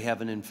know they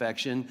have an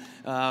infection,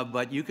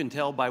 but you can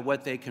tell by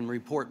what they can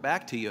report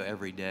back to you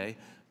every day.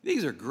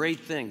 These are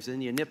great things,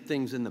 and you nip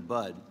things in the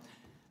bud.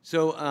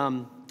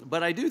 So,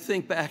 but I do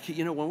think back,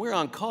 you know, when we're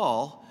on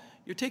call,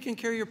 you're taking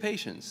care of your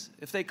patients.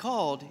 If they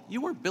called,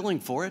 you weren't billing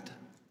for it.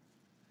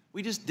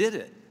 We just did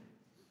it.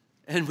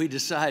 And we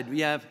decide,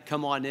 yeah,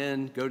 come on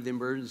in, go to the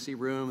emergency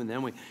room, and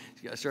then we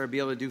started to be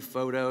able to do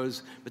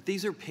photos. But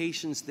these are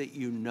patients that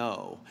you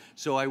know.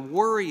 So I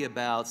worry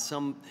about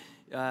some,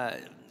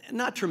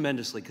 not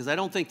tremendously, because I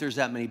don't think there's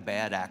that many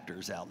bad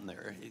actors out in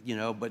there, you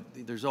know, but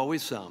there's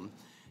always some.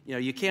 You know,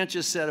 you can't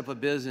just set up a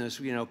business,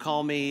 you know,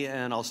 call me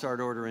and I'll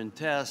start ordering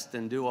tests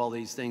and do all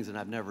these things and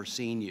I've never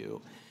seen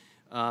you.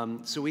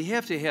 So we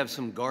have to have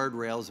some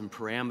guardrails and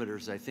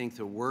parameters, I think,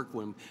 to work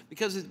with,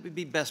 because it would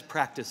be best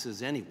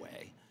practices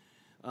anyway.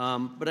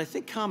 But I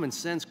think common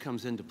sense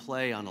comes into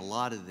play on a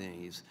lot of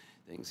these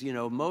things. You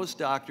know, most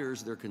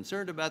doctors, they're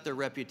concerned about their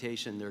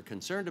reputation, they're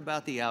concerned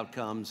about the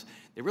outcomes.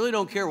 They really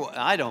don't care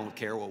I don't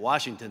care what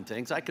Washington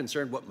thinks. I'm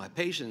concerned what my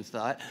patients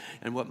thought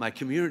and what my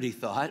community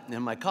thought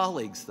and my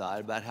colleagues thought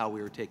about how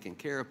we were taking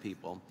care of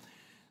people.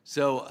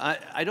 So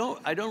I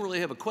don't really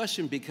have a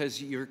question,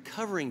 because you're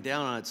covering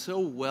down on it so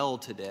well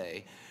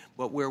today.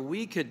 But where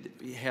we could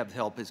have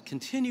help is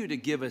continue to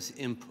give us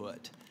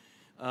input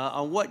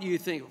on what you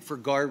think for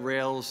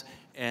guardrails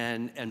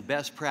and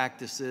best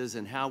practices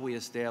and how we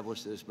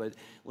establish this. But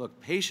look,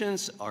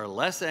 patients are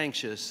less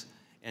anxious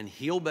and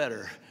heal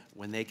better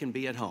when they can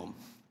be at home.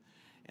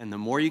 And the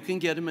more you can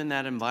get them in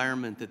that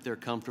environment that they're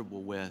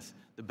comfortable with,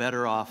 the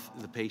better off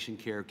the patient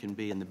care can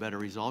be and the better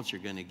results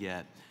you're going to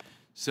get.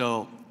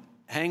 So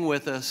hang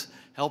with us,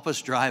 help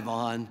us drive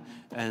on,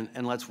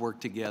 and let's work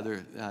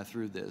together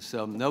through this.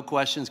 So no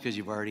questions because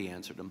you've already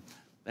answered them.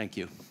 Thank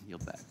you.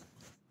 Yield back.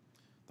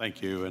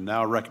 Thank you. And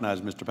now I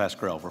recognize Mr.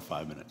 Pascarell for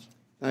 5 minutes.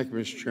 Thank you,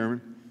 Mr.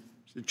 Chairman.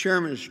 Mr.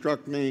 Chairman, it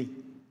struck me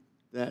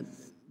that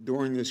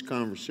during this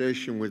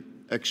conversation with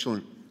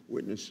excellent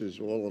witnesses,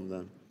 all of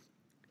them,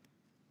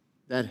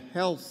 that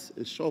health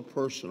is so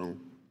personal,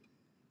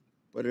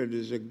 but it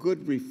is a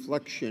good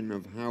reflection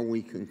of how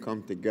we can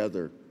come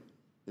together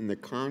in the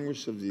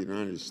Congress of the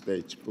United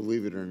States,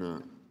 believe it or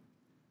not.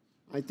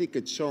 I think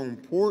it's so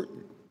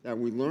important that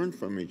we learn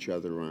from each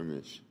other on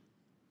this.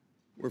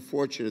 We're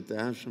fortunate to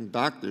have some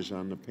doctors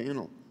on the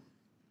panel,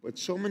 but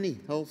so many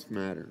health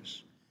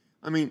matters.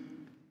 I mean,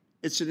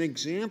 it's an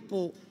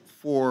example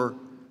for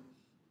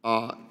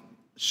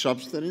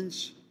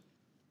subsistence,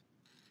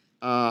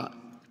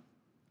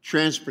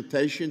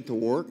 transportation to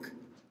work.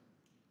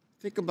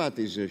 Think about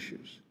these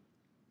issues.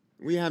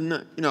 We have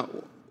not, you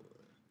know,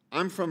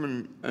 I'm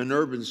from an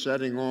urban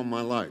setting all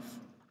my life.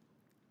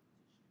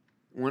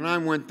 When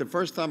the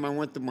first time I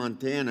went to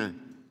Montana,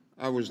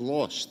 I was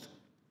lost.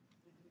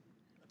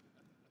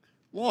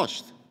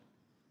 Lost.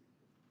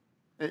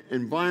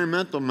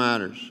 Environmental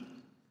matters.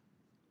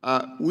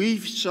 We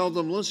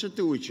seldom listen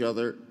to each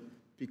other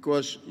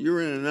because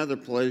you're in another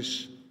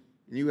place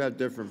and you have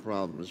different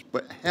problems.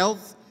 But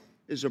health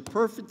is a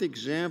perfect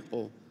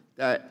example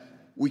that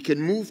we can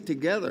move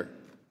together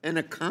and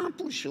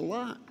accomplish a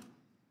lot.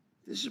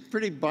 This is a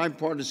pretty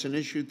bipartisan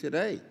issue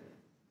today.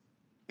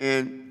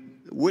 And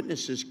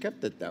witnesses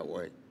kept it that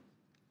way,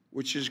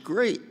 which is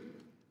great.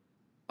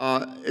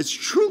 It's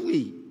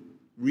truly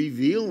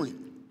revealing,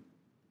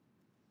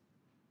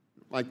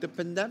 like the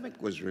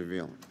pandemic was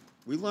revealing.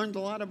 We learned a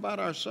lot about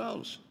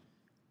ourselves.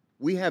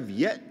 We have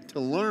yet to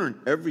learn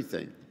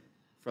everything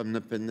from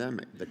the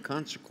pandemic, the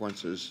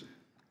consequences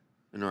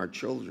in our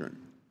children.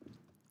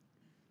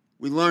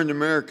 We learned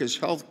America's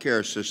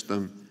healthcare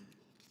system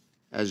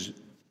has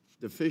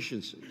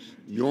deficiencies,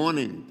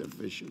 yawning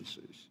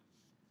deficiencies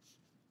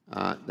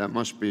that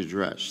must be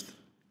addressed.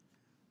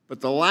 But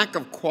the lack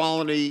of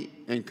quality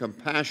and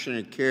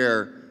compassionate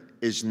care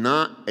is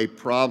not a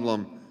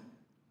problem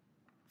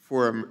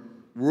for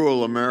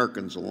rural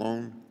Americans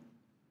alone.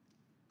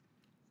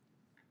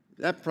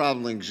 That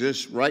problem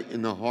exists right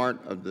in the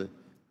heart of the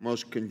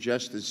most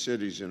congested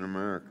cities in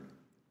America.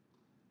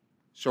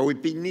 So we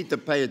need to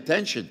pay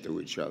attention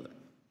to each other,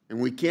 and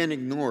we can't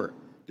ignore it.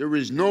 There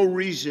is no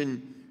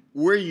reason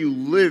where you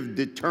live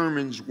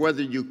determines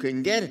whether you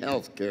can get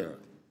health care.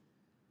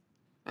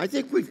 I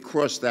think we've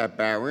crossed that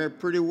barrier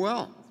pretty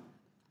well.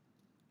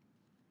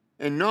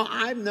 And no,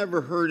 I've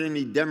never heard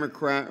any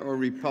Democrat or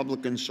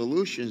Republican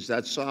solutions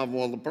that solve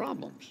all the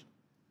problems.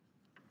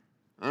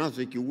 I don't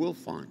think you will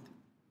find.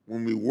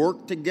 When we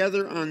work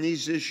together on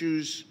these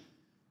issues,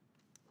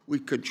 we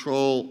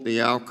control the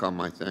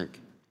outcome, I think.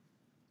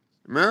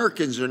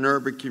 Americans in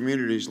urban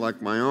communities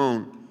like my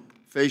own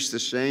face the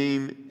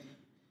same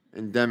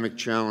endemic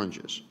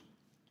challenges.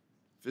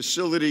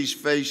 Facilities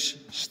face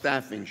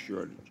staffing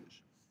shortages.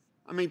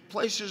 I mean,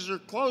 places are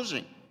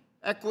closing.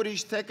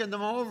 Equity's taking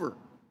them over.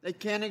 They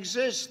can't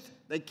exist.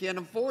 They can't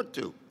afford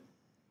to.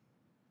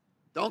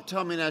 Don't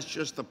tell me that's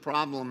just a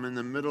problem in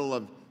the middle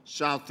of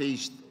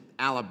Southeast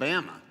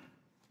Alabama.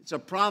 It's a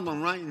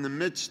problem right in the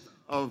midst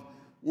of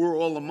where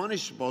all the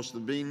money's supposed to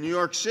be, New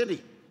York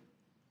City.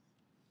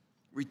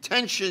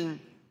 Retention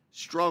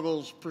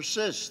struggles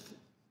persist.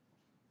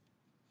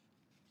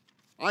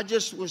 I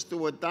just was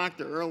to a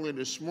doctor earlier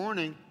this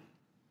morning.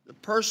 The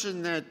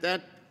person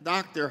that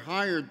doctor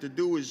hired to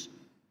do his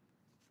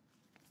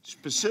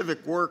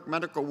specific work,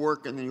 medical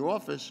work in the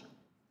office,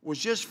 was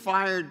just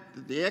fired.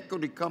 The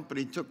equity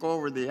company took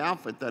over the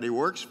outfit that he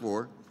works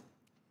for.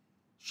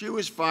 She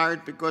was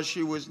fired because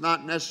she was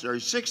not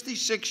necessary.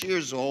 66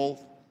 years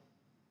old,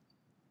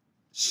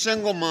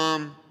 single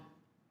mom.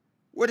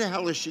 Where the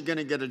hell is she going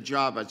to get a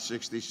job at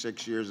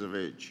 66 years of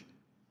age?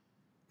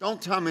 Don't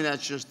tell me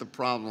that's just a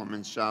problem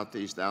in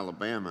Southeast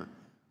Alabama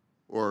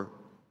or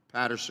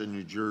Paterson,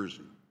 New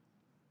Jersey.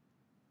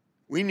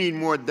 We need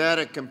more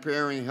data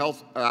comparing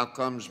health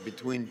outcomes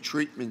between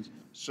treatment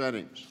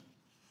settings.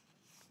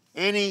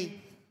 And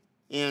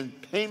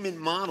payment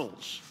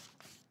models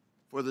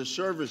for the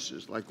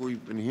services, like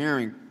we've been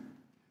hearing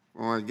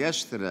from our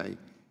guests today.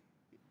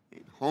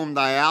 Home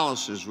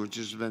dialysis, which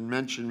has been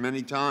mentioned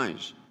many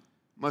times,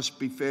 must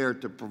be fair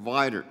to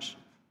providers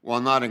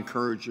while not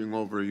encouraging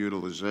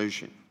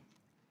overutilization.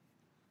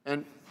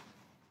 And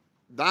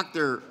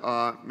Dr.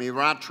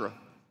 Miratra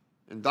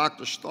and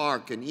Dr. Starr,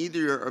 can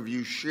either of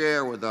you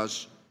share with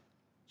us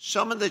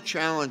some of the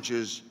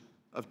challenges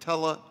of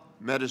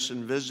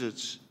telemedicine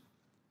visits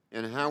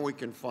and how we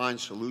can find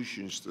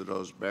solutions to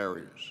those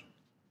barriers?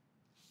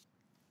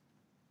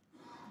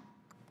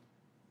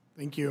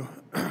 Thank you.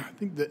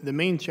 think the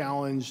main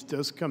challenge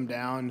does come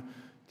down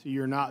to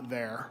you're not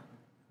there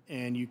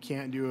and you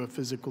can't do a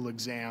physical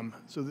exam.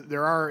 So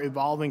there are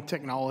evolving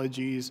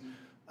technologies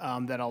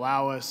that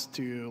allow us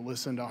to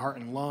listen to heart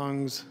and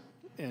lungs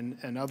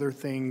and other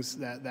things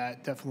that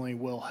definitely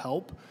will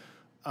help.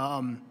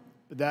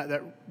 But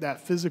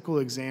that physical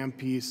exam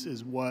piece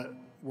is what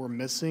we're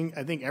missing.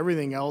 I think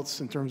everything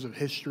else in terms of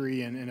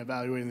history and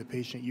evaluating the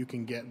patient you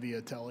can get via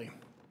tele.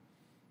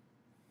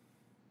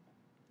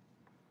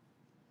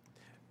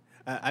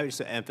 I would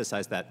just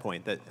emphasize that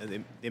point, that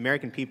the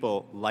American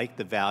people like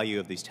the value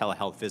of these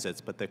telehealth visits,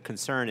 but the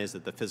concern is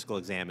that the physical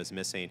exam is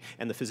missing,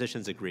 and the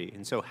physicians agree.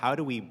 And so how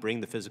do we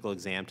bring the physical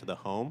exam to the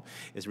home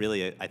is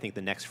really, I think,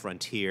 the next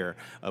frontier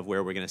of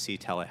where we're going to see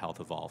telehealth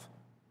evolve.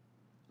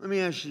 Let me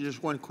ask you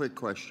just one quick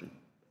question.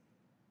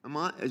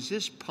 Is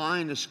this pie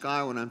in the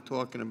sky what I'm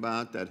talking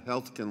about, that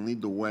health can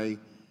lead the way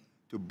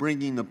to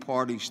bringing the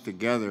parties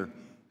together,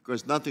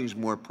 because nothing's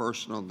more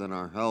personal than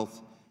our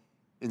health,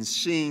 and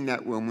seeing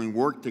that when we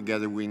work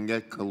together, we can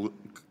get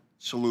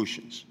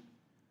solutions?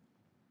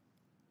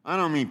 I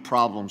don't mean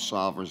problem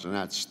solvers and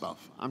that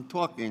stuff. I'm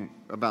talking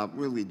about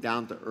really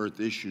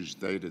down-to-earth issues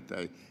day to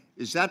day.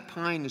 Is that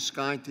pie in the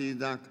sky to you,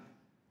 Doc?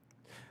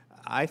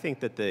 I think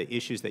that the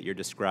issues that you're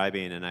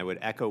describing, and I would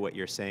echo what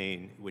you're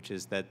saying, which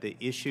is that the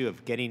issue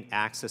of getting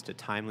access to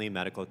timely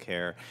medical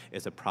care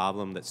is a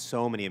problem that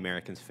so many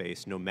Americans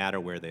face no matter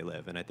where they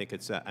live. And I think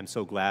it's, I'm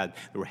so glad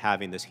that we're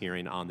having this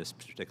hearing on this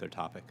particular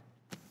topic.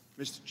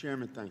 Mr.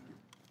 Chairman, thank you.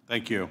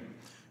 Thank you.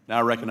 Now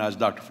I recognize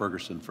Dr.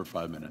 Ferguson for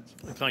 5 minutes.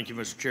 Thank you,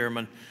 Mr.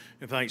 Chairman,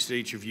 and thanks to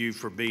each of you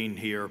for being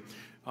here.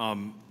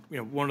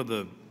 One of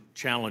the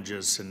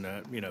challenges, and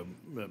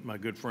my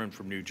good friend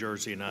from New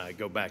Jersey and I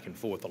go back and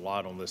forth a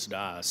lot on this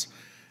dais,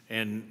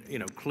 and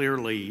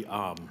clearly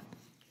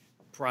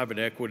private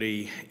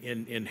equity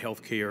in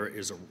healthcare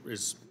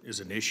is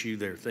an issue.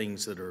 There are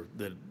things that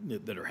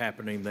are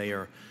happening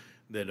there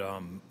that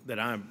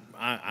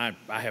I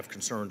have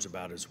concerns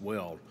about as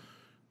well.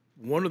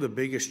 One of the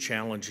biggest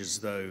challenges,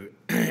 though,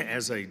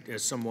 as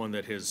someone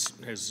that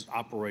has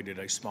operated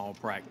a small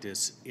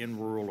practice in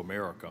rural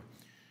America,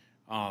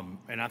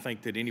 and I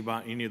think that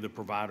any of the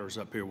providers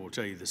up here will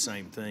tell you the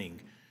same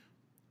thing,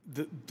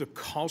 the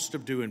cost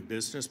of doing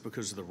business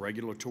because of the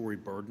regulatory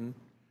burden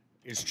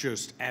is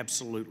just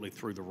absolutely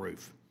through the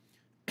roof.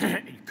 You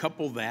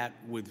couple that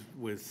with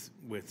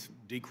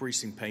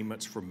decreasing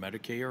payments from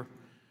Medicare,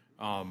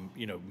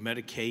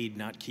 Medicaid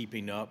not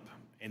keeping up,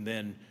 and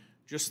then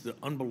just the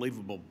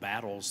unbelievable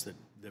battles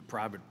that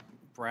private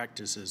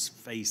practices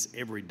face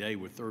every day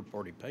with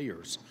third-party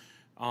payers.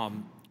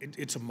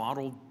 It's a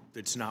model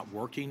that's not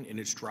working, and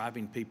it's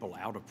driving people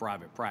out of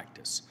private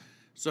practice.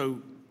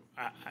 So,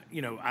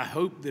 I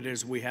hope that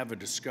as we have a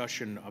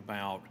discussion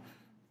about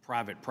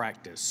private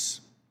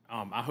practice,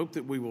 I hope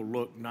that we will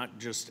look not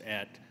just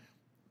at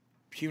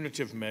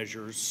punitive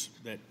measures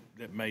that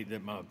my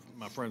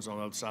friends on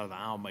the other side of the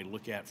aisle may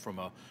look at from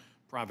a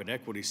private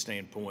equity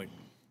standpoint,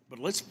 but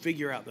let's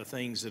figure out the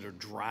things that are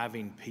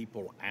driving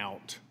people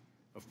out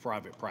of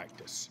private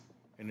practice.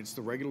 And it's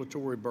the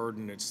regulatory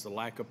burden, it's the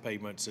lack of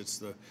payments, it's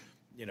the,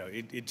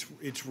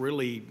 it's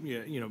really,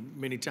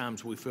 many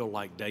times we feel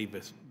like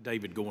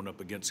David going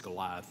up against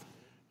Goliath.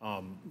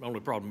 The only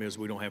problem is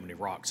we don't have any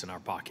rocks in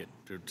our pocket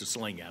to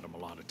sling at him a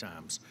lot of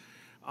times.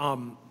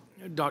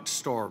 Dr.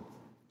 Starr,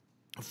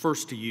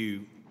 first to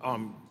you,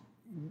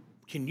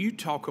 can you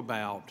talk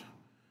about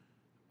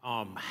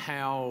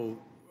how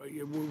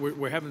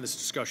we're having this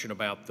discussion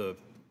about the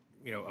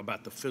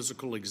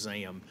physical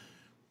exam?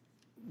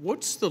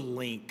 What's the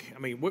link? I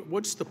mean,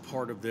 what's the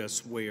part of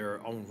this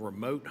where on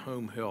remote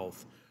home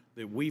health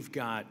that we've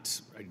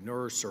got a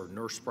nurse or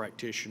nurse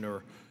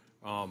practitioner,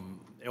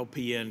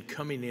 LPN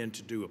coming in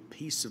to do a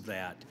piece of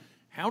that?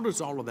 How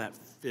does all of that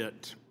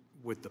fit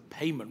with the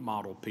payment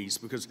model piece?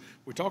 Because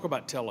we talk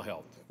about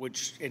telehealth,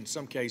 which in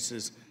some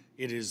cases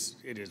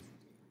in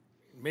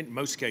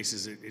most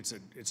cases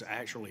it's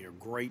actually a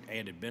great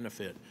added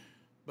benefit.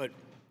 But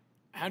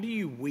how do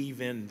you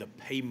weave in the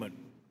payment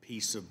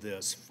piece of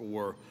this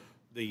for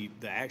the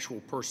actual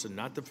person,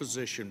 not the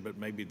physician, but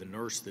maybe the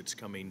nurse that's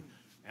coming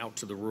out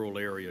to the rural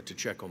area to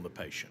check on the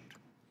patient?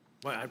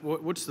 Do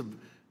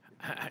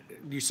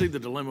you see the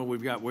dilemma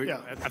we've got?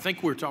 Yeah. I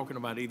think we're talking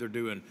about either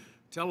doing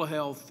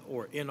telehealth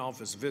or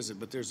in-office visit,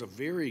 but there's a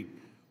very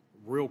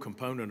real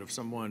component of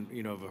someone,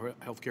 of a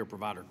healthcare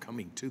provider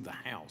coming to the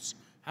house.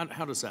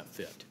 How does that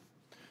fit?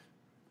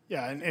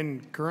 Yeah,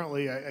 and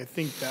currently I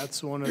think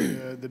that's one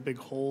of the big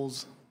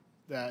holes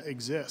that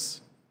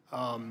exists.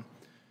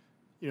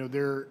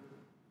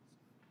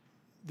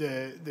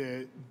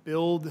 The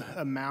build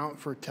amount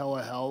for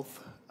telehealth,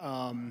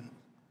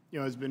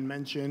 has been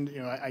mentioned,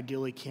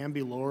 ideally can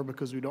be lower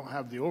because we don't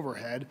have the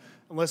overhead,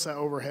 unless that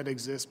overhead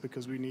exists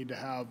because we need to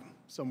have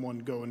someone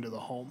go into the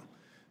home.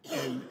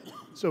 And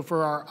so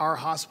for our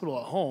hospital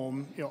at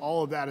home,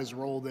 all of that is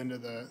rolled into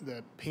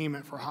the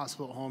payment for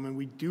hospital at home, and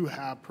we do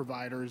have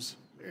providers,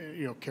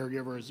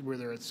 caregivers,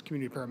 whether it's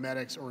community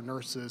paramedics or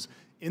nurses,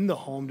 in the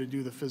home to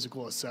do the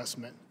physical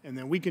assessment, and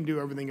then we can do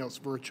everything else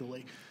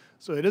virtually.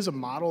 So it is a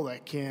model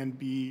that can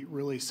be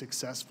really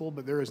successful,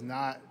 but there is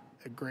not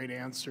a great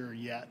answer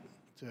yet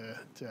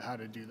to how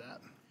to do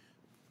that.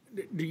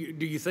 Do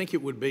you think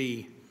it would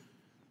be,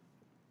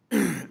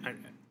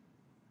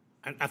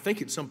 I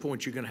think at some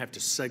point you're going to have to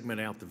segment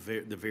out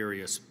the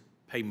various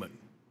payment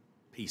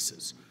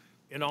pieces.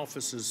 In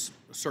offices,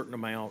 a certain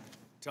amount,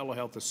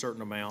 telehealth, a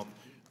certain amount.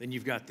 Then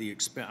you've got the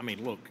expense. I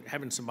mean, look,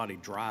 having somebody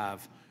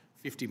drive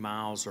 50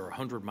 miles or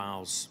 100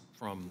 miles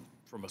from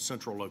a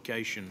central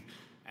location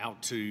out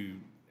to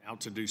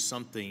do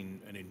something,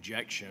 an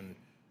injection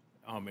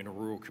in a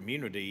rural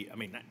community, I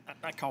mean,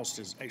 that cost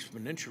is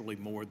exponentially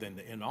more than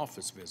the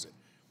in-office visit.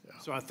 Yeah.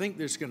 So I think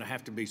there's going to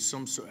have to be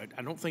some sort.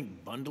 I don't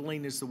think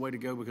bundling is the way to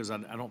go, because I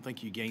don't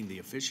think you gain the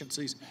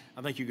efficiencies.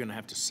 I think you're going to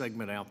have to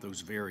segment out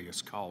those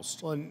various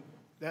costs. Well, and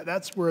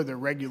that's where the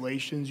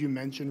regulations you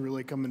mentioned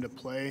really come into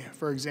play.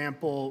 For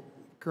example,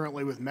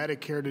 currently with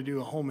Medicare, to do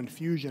a home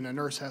infusion, a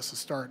nurse has to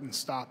start and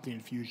stop the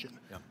infusion.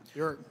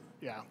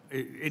 Yeah.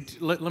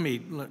 Let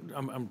me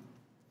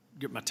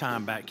get my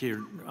time back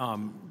here.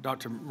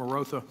 Dr.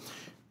 Marotha,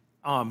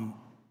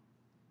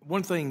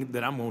 one thing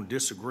that I'm going to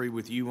disagree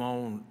with you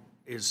on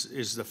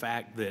is the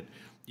fact that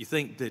you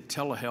think that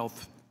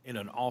telehealth in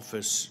an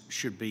office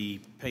should be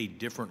paid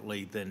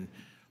differently than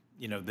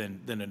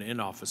an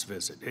in-office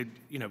visit.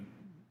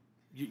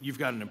 You've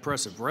got an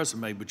impressive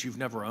resume, but you've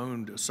never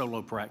owned a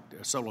solo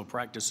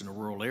practice in a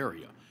rural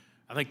area.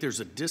 I think there's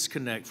a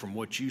disconnect from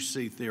what you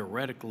see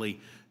theoretically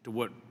to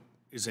what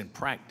is in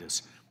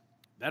practice.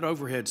 That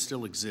overhead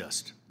still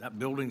exists. That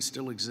building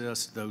still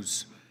exists.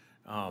 Those,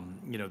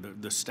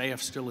 the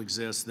staff still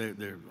exists.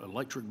 Their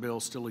electric bill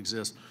still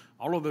exists.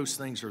 All of those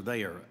things are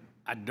there.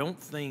 I don't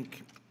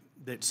think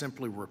that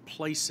simply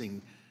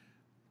replacing,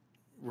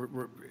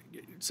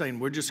 saying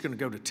we're just going to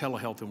go to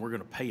telehealth and we're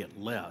going to pay it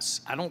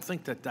less. I don't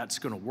think that that's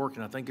going to work,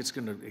 and I think it's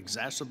going to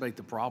exacerbate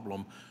the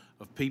problem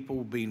of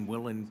people being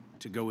willing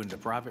to go into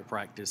private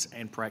practice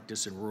and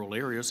practice in rural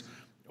areas,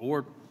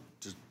 or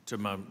to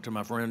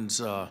my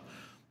friends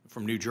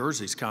from New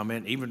Jersey's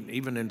comment,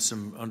 even in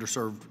some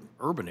underserved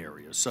urban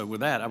areas. So with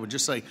that, I would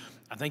just say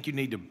I think you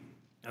need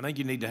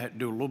to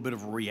do a little bit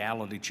of a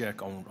reality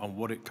check on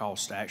what it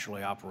costs to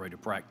actually operate a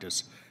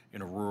practice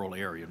in a rural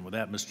area. And with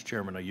that, Mr.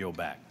 Chairman, I yield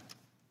back.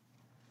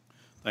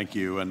 Thank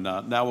you. And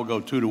now we'll go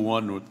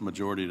 2-1 with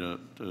majority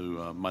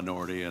to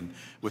minority. And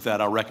with that,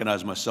 I'll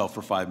recognize myself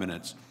for 5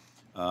 minutes.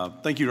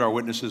 Thank you to our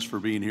witnesses for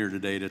being here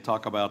today to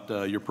talk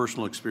about your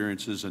personal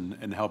experiences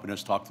and helping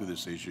us talk through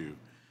this issue.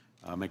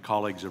 My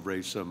colleagues have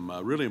raised some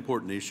really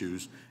important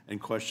issues and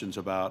questions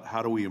about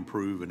how do we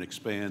improve and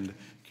expand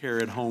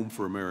care at home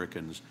for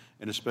Americans,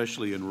 and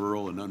especially in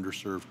rural and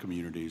underserved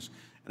communities.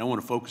 And I want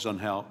to focus on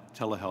how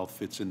telehealth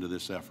fits into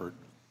this effort.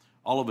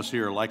 All of us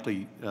here are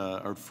likely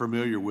are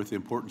familiar with the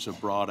importance of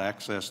broad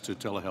access to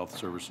telehealth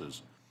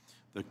services.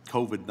 The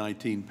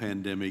COVID-19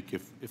 pandemic,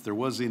 if there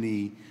was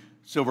any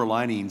silver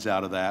linings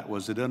out of that,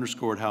 was it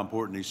underscored how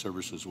important these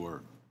services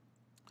were.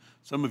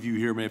 Some of you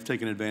here may have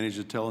taken advantage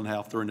of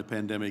telehealth during the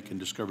pandemic and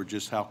discovered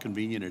just how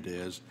convenient it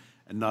is,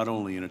 and not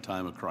only in a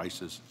time of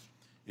crisis.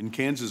 In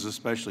Kansas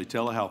especially,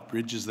 telehealth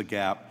bridges the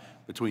gap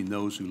between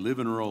those who live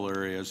in rural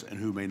areas and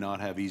who may not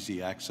have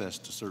easy access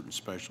to certain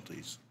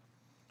specialties.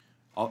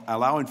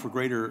 Allowing for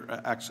greater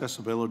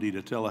accessibility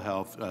to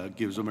telehealth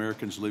gives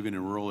Americans living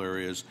in rural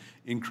areas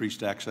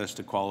increased access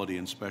to quality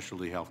and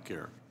specialty health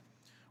care.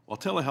 While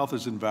telehealth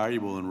is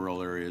invaluable in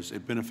rural areas,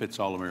 it benefits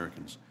all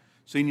Americans.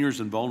 Seniors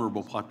and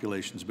vulnerable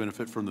populations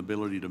benefit from the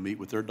ability to meet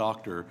with their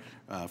doctor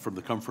from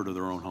the comfort of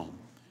their own home.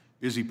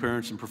 Busy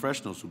parents and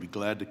professionals will be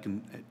glad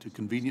to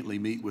conveniently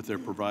meet with their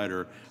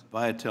provider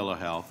via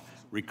telehealth,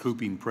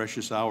 recouping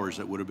precious hours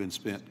that would have been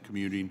spent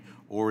commuting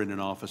or in an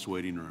office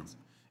waiting room.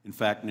 In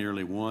fact,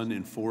 nearly 1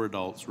 in 4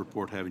 adults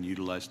report having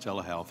utilized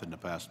telehealth in the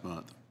past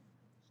month.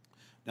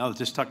 Now that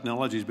this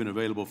technology has been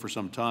available for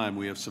some time,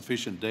 we have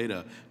sufficient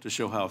data to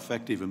show how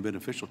effective and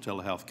beneficial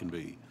telehealth can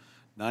be.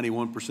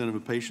 91% of the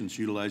patients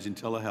utilizing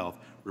telehealth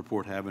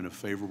report having a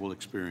favorable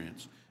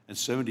experience, and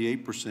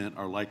 78%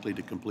 are likely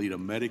to complete a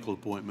medical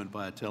appointment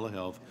via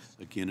telehealth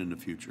again in the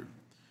future.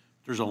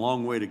 There's a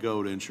long way to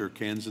go to ensure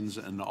Kansans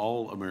and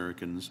all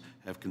Americans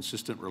have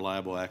consistent,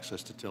 reliable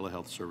access to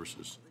telehealth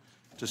services.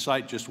 To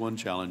cite just one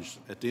challenge,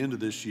 at the end of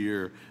this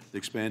year, the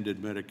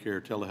expanded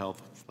Medicare telehealth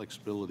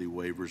flexibility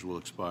waivers will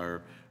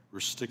expire,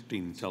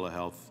 restricting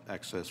telehealth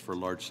access for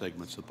large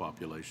segments of the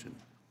population.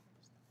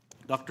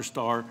 Dr.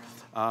 Starr,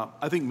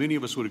 I think many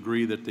of us would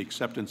agree that the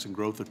acceptance and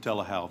growth of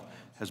telehealth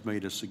has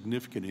made a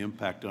significant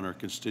impact on our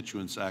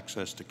constituents'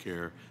 access to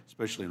care,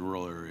 especially in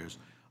rural areas.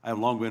 I have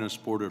long been a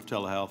supporter of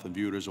telehealth and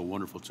view it as a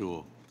wonderful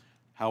tool.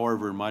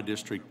 However, in my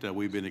district,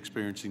 we've been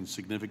experiencing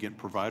significant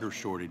provider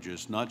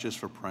shortages, not just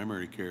for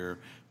primary care,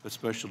 but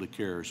specialty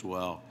care as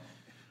well.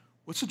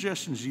 What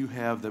suggestions do you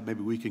have that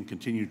maybe we can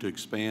continue to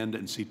expand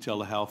and see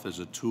telehealth as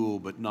a tool,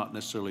 but not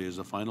necessarily as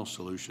a final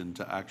solution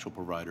to actual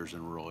providers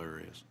in rural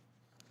areas?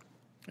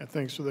 Yeah,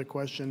 thanks for the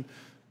question.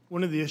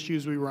 One of the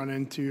issues we run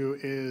into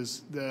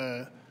is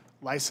the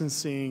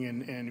licensing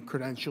and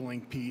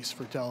credentialing piece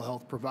for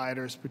telehealth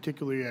providers,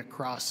 particularly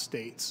across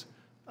states.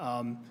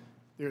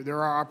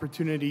 There are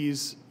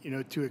opportunities,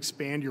 to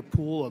expand your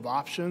pool of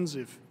options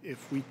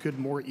if we could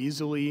more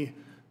easily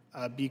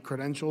be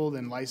credentialed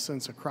and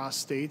licensed across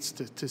states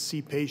to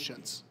see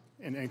patients.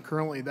 And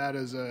currently that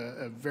is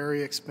a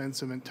very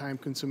expensive and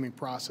time-consuming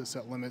process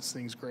that limits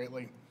things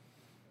greatly.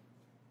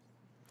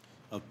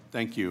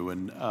 Thank you.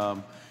 And,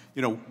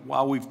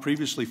 while we've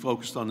previously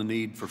focused on the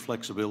need for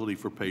flexibility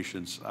for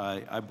patients,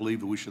 I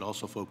believe that we should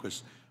also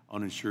focus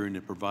on ensuring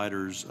that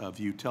providers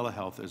view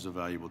telehealth as a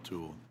valuable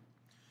tool.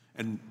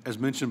 And as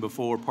mentioned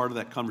before, part of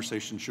that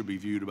conversation should be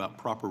viewed about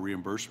proper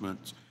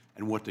reimbursements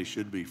and what they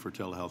should be for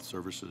telehealth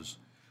services.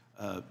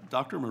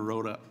 Dr.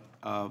 Marotta,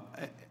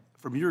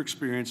 from your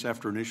experience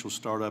after initial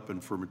startup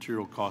and for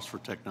material costs for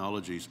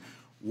technologies,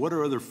 what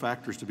are other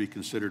factors to be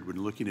considered when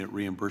looking at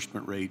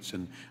reimbursement rates?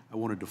 And I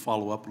wanted to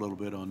follow up a little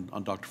bit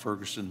on Dr.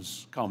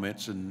 Ferguson's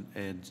comments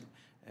and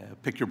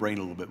pick your brain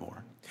a little bit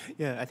more.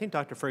 Yeah, I think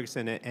Dr.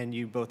 Ferguson and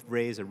you both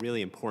raise a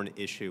really important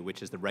issue,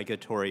 which is the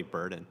regulatory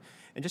burden.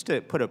 And just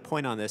to put a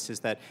point on this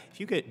is that if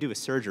you do a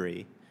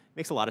surgery, it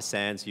makes a lot of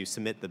sense, you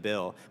submit the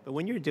bill. But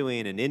when you're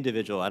doing an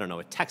individual, I don't know,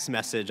 a text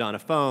message on a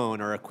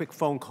phone or a quick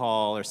phone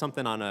call or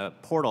something on a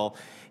portal,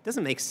 it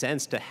doesn't make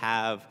sense to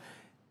have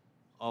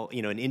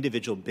an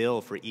individual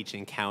bill for each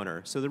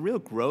encounter. So the real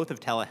growth of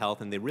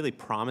telehealth and the really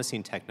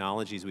promising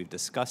technologies we've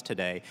discussed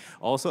today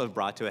also have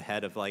brought to a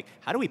head of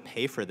how do we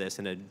pay for this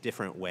in a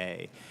different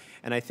way?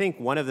 And I think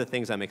one of the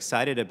things I'm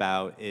excited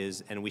about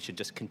is, and we should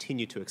just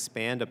continue to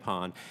expand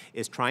upon,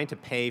 is trying to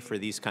pay for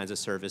these kinds of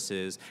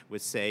services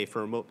with, say,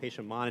 for remote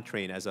patient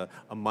monitoring as a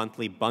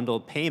monthly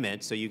bundled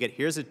payment. So you get,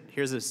 here's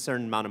a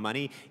certain amount of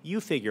money,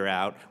 you figure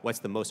out what's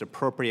the most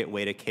appropriate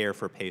way to care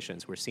for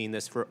patients. We're seeing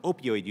this for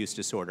opioid use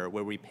disorder,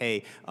 where we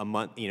pay a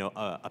month,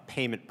 a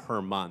payment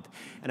per month.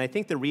 And I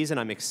think the reason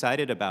I'm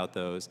excited about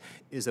those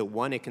is that,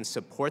 one, it can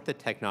support the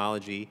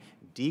technology,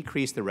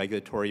 decrease the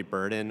regulatory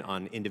burden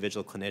on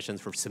individual clinicians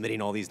for submitting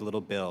all these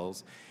little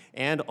bills,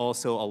 and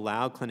also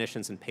allow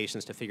clinicians and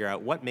patients to figure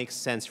out what makes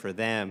sense for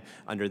them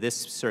under this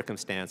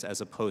circumstance,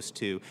 as opposed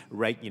to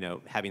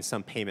having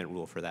some payment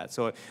rule for that.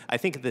 So I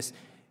think this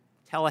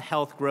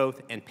telehealth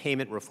growth and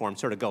payment reform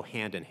sort of go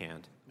hand in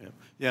hand.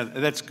 Yeah,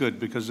 that's good,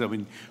 because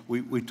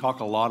we talk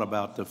a lot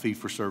about the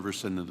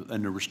fee-for-service and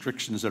the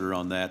restrictions that are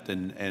on that,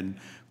 and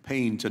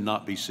paying to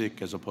not be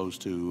sick as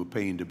opposed to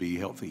paying to be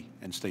healthy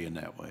and stay in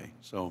that way.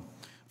 So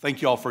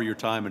thank you all for your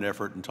time and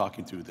effort in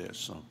talking through this.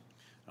 So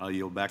I'll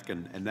yield back,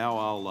 and now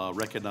I'll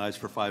recognize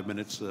for 5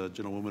 minutes a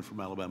gentlewoman from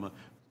Alabama,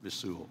 Ms.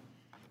 Sewell.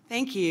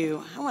 Thank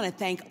you. I want to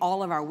thank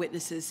all of our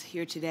witnesses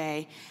here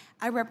today.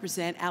 I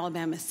represent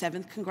Alabama's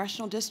 7th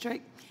Congressional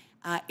District.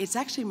 It's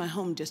actually my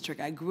home district.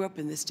 I grew up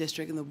in this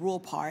district in the rural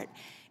part.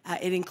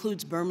 It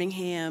includes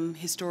Birmingham,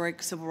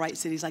 historic civil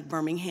rights cities like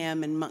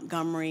Birmingham and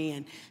Montgomery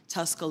and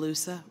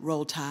Tuscaloosa,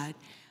 Roll Tide.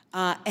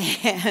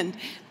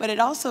 But it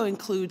also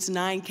includes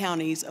 9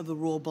 counties of the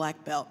rural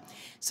Black Belt.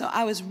 So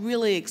I was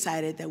really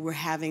excited that we're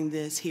having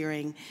this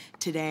hearing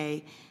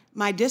today.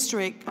 My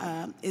district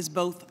is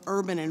both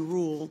urban and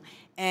rural,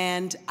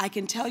 and I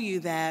can tell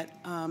you that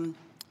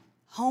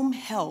home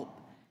help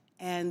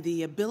and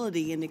the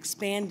ability in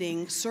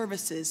expanding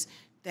services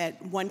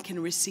that one can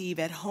receive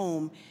at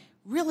home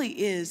really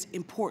is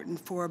important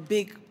for a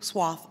big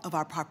swath of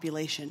our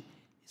population.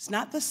 It's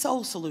not the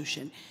sole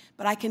solution,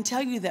 but I can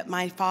tell you that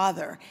my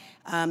father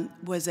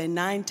was a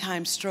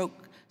 9-time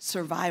stroke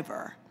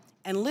survivor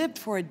and lived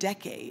for a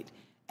decade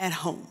at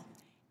home.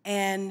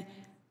 And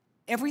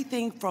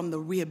everything from the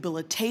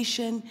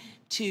rehabilitation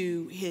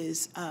to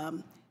his,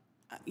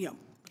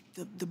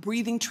 the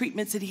breathing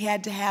treatments that he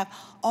had to have,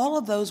 all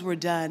of those were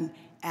done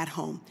at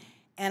home.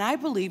 And I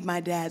believe my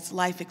dad's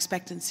life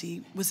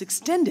expectancy was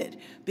extended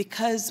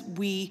because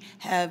we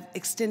have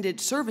extended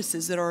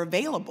services that are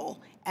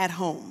available at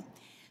home.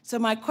 So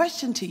my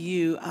question to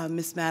you,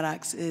 Ms.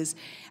 Maddox, is,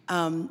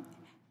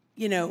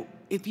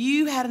 if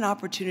you had an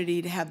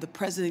opportunity to have the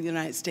President of the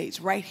United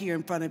States right here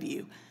in front of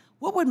you,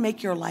 what would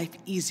make your life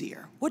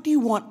easier? What do you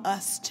want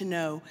us to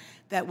know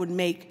that would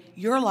make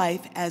your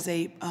life as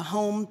a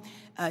home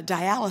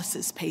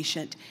dialysis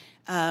patient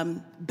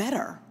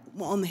better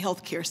on the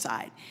healthcare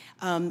side?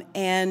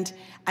 And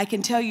I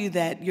can tell you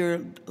that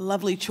your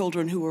lovely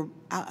children who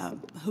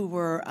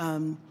were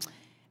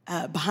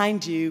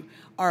behind you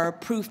are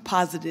proof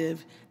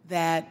positive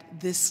that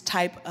this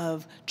type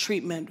of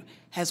treatment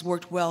has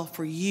worked well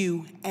for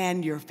you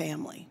and your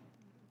family.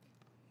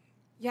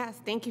 Yes,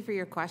 thank you for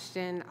your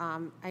question.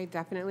 I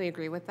definitely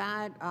agree with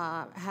that.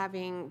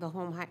 Having the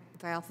home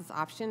dialysis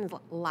option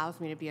allows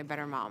me to be a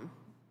better mom.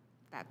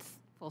 That's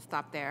full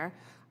stop there.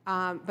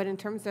 But in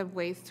terms of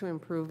ways to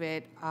improve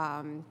it,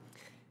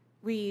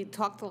 we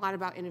talked a lot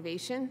about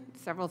innovation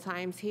several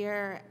times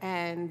here,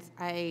 and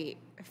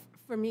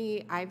for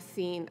me, I've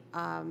seen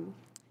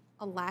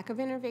a lack of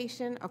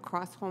innovation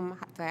across home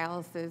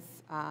dialysis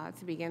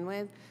to begin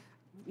with.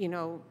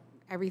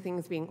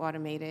 Everything's being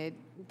automated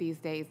these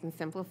days and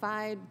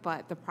simplified,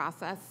 but the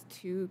process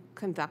to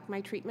conduct my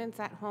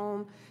treatments at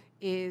home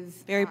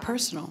is very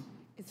personal.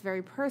 It's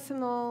very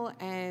personal,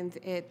 and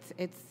it's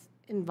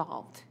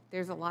involved.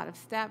 There's a lot of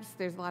steps,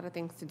 there's a lot of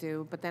things to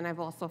do, but then I've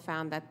also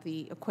found that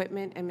the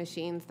equipment and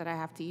machines that I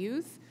have to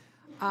use,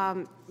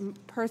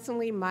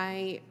 personally,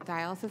 my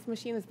dialysis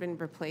machine has been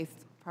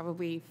replaced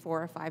probably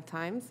 4 or 5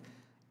 times,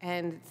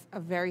 and it's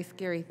a very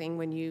scary thing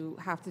when you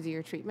have to do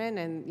your treatment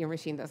and your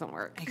machine doesn't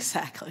work.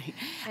 Exactly.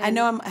 And I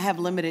know I have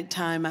limited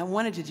time. I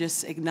wanted to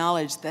just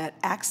acknowledge that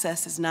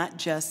access is not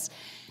just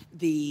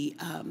the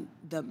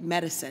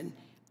medicine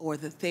or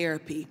the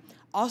therapy.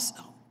 Also,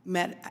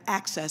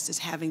 access is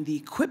having the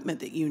equipment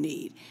that you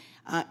need.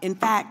 In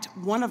fact,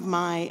 one of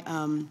my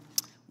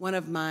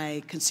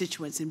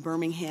constituents in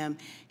Birmingham,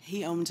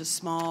 he owns a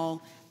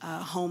small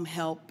home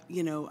help,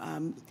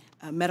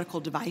 medical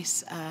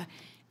device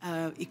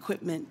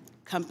equipment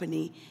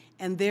company,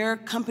 and their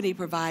company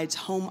provides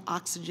home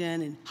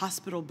oxygen and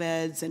hospital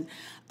beds and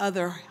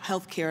other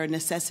healthcare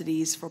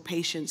necessities for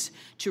patients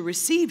to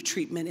receive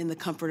treatment in the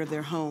comfort of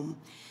their home.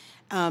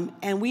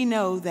 And we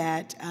know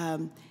that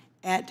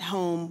at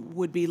home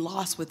would be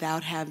lost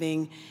without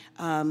having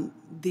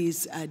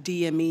these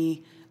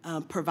DME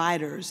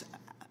providers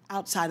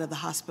outside of the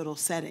hospital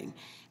setting.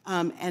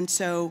 And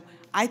so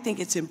I think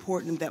it's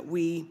important that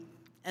we,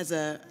 as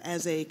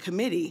a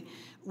committee,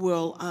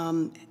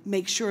 will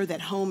make sure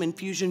that home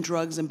infusion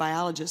drugs and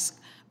biologics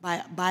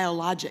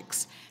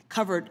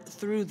covered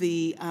through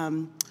the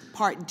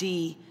Part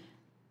D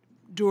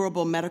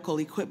durable medical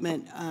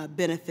equipment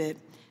benefit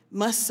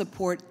must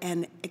support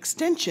an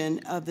extension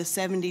of the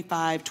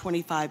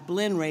 75-25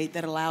 blend rate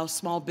that allows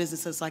small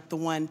businesses like the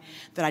one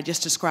that I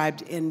just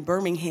described in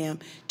Birmingham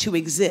to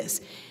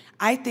exist.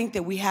 I think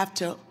that we have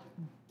to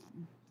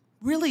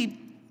really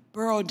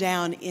burrow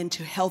down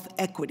into health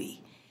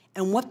equity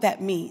and what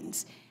that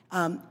means.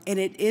 And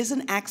it is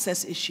an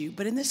access issue,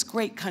 but in this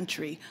great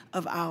country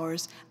of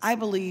ours, I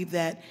believe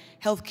that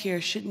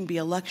healthcare shouldn't be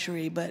a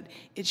luxury, but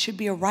it should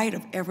be a right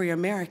of every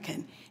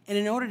American. And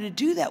in order to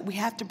do that, we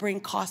have to bring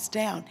costs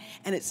down.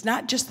 And it's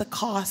not just the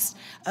cost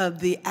of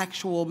the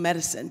actual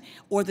medicine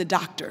or the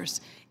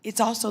doctors. It's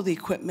also the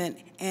equipment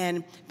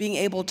and being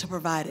able to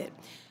provide it.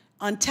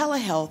 On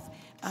telehealth,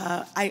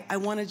 I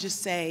want to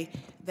just say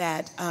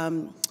that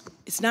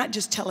it's not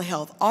just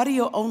telehealth.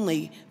 Audio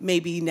only may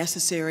be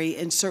necessary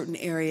in certain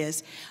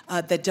areas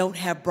that don't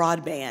have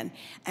broadband.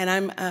 And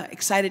I'm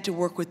excited to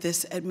work with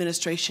this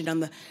administration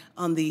on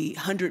the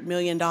 $100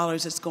 million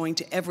that's going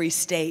to every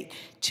state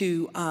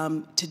to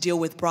deal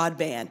with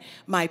broadband.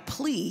 My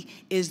plea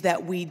is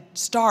that we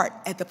start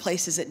at the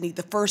places that need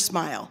the first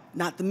mile,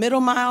 not the middle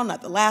mile,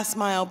 not the last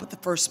mile, but the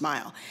first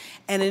mile.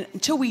 And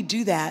until we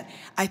do that,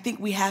 I think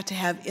we have to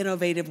have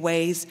innovative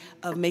ways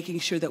of making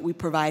sure that we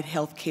provide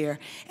health care,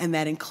 and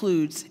that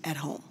includes at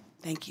home.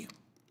 Thank you.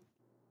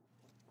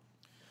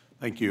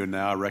 Thank you. And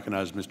now I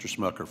recognize Mr.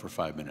 Smucker for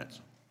 5 minutes.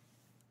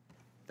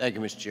 Thank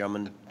you,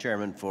 Mr.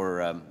 Chairman,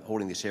 for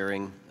holding this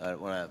hearing. I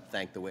want to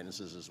thank the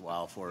witnesses as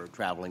well for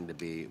traveling to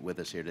be with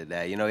us here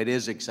today. You know, it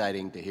is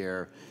exciting to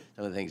hear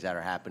some of the things that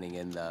are happening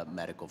in the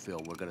medical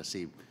field. We're going to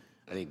see,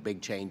 I think, big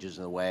changes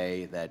in the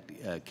way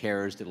that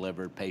care is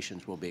delivered.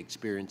 Patients will be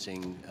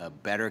experiencing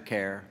better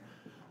care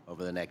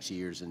over the next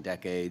years and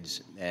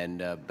decades, and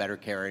better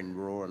care in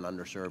rural and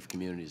underserved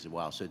communities as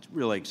well. So it's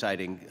really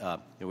exciting.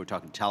 We're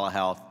talking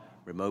telehealth,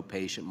 remote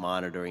patient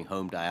monitoring,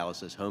 home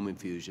dialysis, home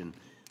infusion.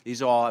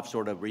 These all have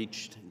sort of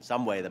reached, in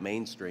some way, the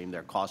mainstream.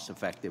 They're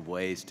cost-effective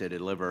ways to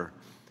deliver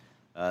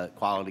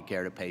quality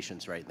care to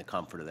patients right in the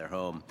comfort of their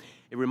home.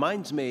 It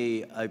reminds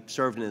me, I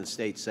served in the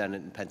state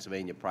Senate in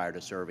Pennsylvania prior to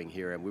serving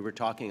here, and we were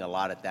talking a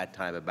lot at that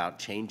time about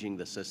changing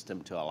the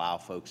system to allow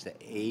folks to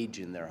age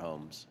in their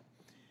homes.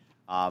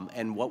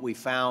 And what we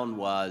found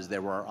was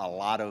there were a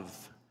lot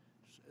of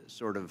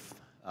sort of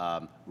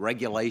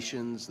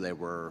regulations. There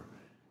were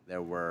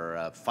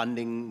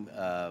funding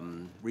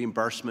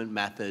reimbursement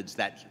methods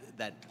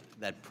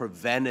that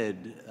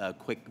prevented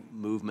quick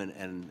movement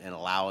and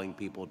allowing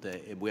people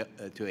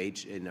to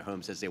age in their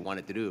homes as they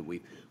wanted to do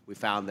it. We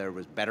found there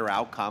was better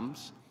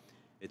outcomes.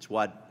 It's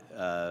what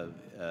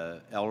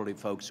elderly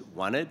folks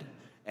wanted,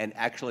 and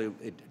actually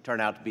it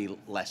turned out to be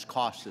less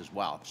cost as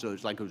well. So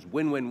it's like it was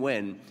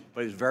win-win-win,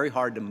 but it was very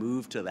hard to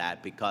move to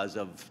that because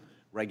of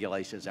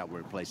regulations that were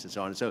in place and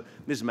so on. And so,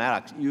 Ms.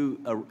 Maddox,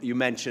 you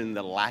mentioned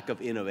the lack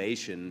of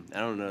innovation. I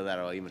don't know that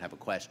I'll even have a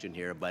question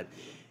here, but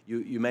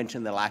you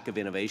mentioned the lack of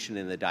innovation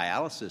in the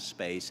dialysis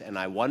space, and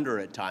I wonder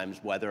at times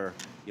whether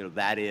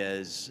that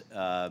is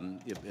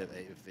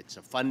if it's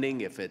a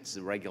funding, if it's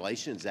the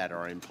regulations that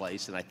are in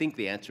place, and I think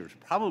the answer is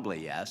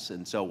probably yes.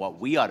 And so what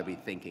we ought to be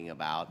thinking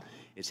about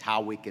is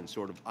how we can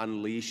sort of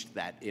unleash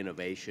that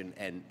innovation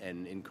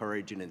and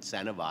encourage and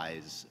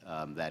incentivize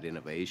that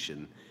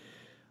innovation.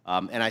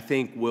 And I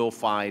think we'll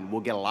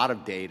get a lot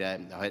of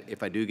data.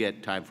 If I do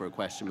get time for a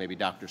question, maybe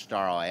Dr.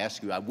 Starr, I'll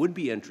ask you. I would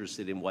be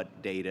interested in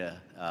what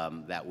data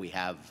that we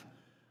have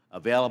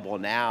available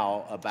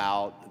now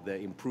about the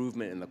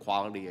improvement in the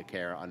quality of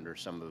care under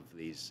some of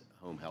these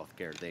home health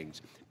care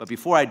things. But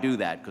before I do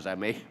that, because I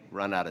may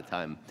run out of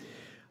time,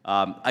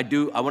 I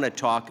want to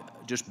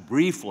talk just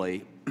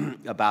briefly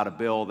about a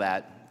bill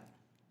that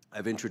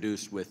I've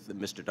introduced with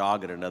Mr.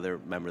 Doggett, another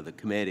member of the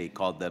committee,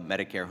 called the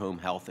Medicare Home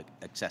Health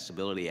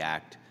Accessibility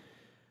Act,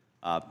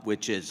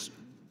 which is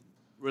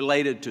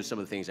related to some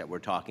of the things that we're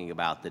talking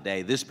about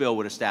today. This bill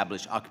would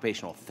establish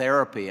occupational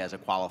therapy as a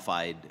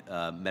qualified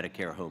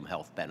Medicare home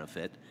health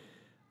benefit.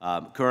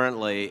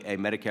 Currently, a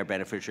Medicare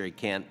beneficiary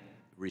can't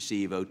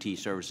receive OT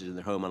services in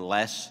their home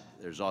unless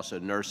there's also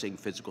nursing,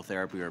 physical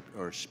therapy,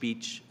 or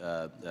speech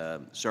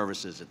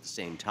services at the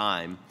same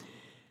time.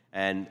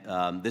 And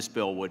this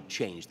bill would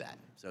change that.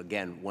 So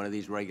again, one of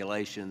these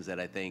regulations that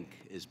I think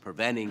is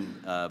preventing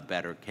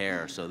better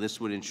care. So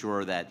this would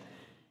ensure that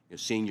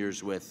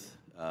seniors with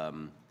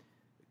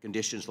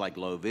conditions like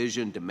low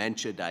vision,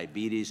 dementia,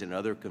 diabetes, and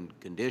other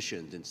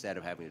conditions, instead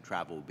of having to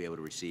travel, will be able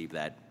to receive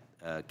that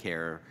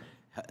care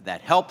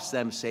that helps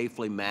them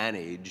safely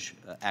manage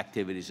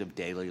activities of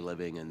daily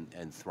living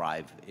and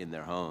thrive in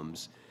their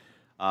homes.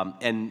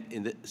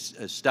 And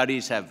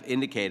studies have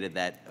indicated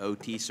that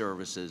OT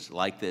services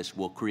like this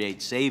will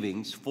create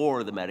savings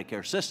for the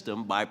Medicare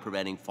system by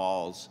preventing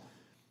falls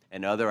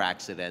and other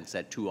accidents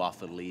that too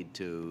often lead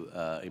to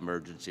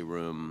emergency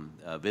room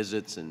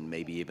visits and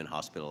maybe even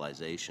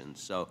hospitalizations.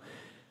 So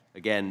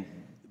again,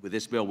 with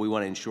this bill, we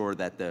want to ensure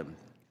that the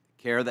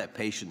care that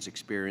patients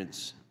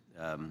experience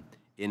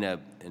in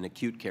an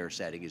acute care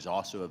setting is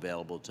also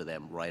available to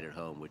them right at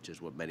home, which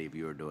is what many of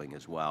you are doing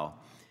as well.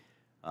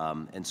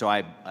 And so I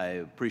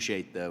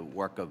appreciate the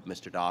work of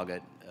Mr.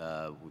 Doggett.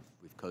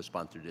 We've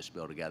co-sponsored this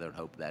bill together and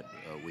hope that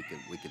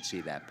we can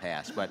see that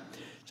pass. But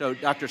so,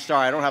 Dr.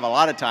 Starr, I don't have a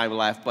lot of time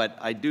left, but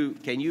I do.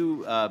 Can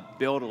you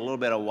build a little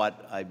bit of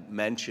what I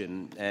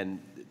mentioned and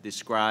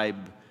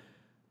describe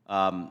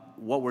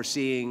what we're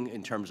seeing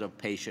in terms of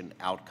patient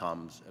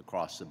outcomes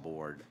across the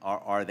board?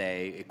 Are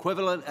they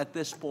equivalent at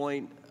this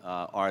point?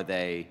 Are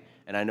they?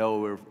 And I know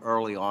we're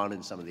early on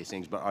in some of these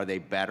things, but are they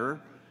better?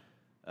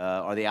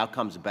 Are the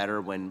outcomes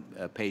better when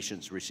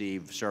patients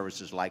receive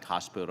services like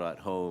hospital at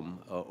home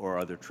or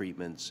other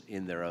treatments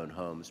in their own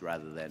homes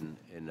rather than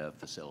in a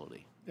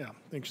facility? Yeah,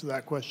 thanks for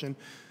that question.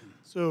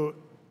 So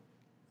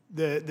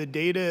the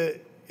data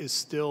is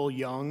still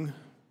young,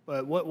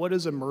 but what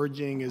is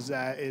emerging is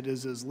that it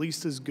is at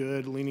least as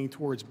good, leaning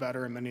towards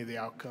better in many of the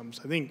outcomes.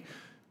 I think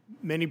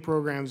many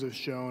programs have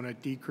shown a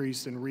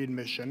decrease in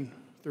readmission,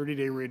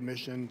 30-day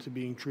readmission to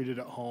being treated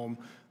at home.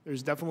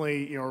 There's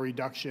definitely a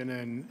reduction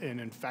in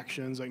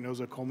infections like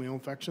nosocomial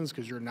infections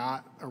because you're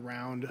not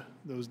around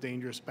those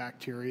dangerous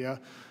bacteria.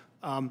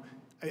 I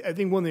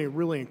think one of the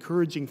really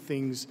encouraging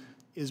things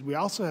is we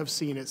also have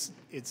seen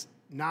it's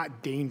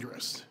not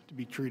dangerous to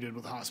be treated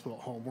with hospital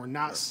at home. We're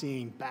not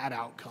seeing bad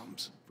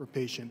outcomes for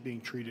patient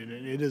being treated,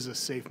 and it is a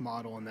safe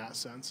model in that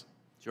sense.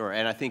 Sure,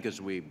 and I think as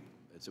we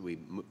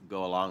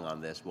go along on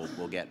this,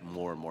 we'll get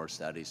more and more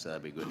studies, so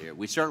that'll be good here.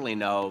 We certainly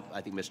know,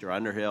 I think Mr.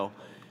 Underhill,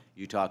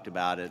 you talked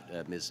about it,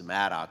 Ms.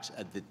 Maddox,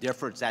 the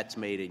difference that's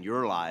made in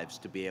your lives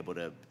to be able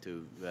to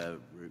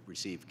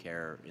receive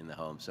care in the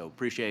home. So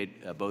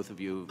appreciate both of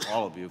you,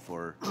 all of you,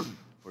 for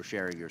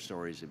sharing your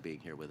stories and being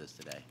here with us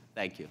today.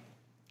 Thank you.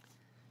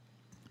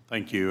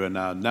 Thank you. And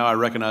now I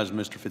recognize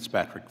Mr.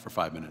 Fitzpatrick for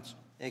 5 minutes.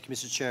 Thank you,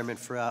 Mr. Chairman,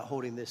 for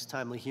holding this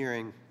timely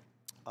hearing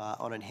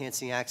on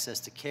enhancing access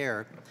to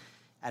care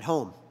at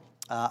home.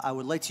 I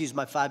would like to use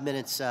my 5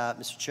 minutes,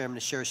 Mr. Chairman,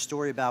 to share a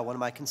story about one of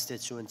my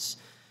constituents,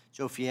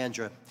 Joe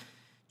Fiandra.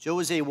 Joe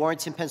is a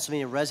Warrenton,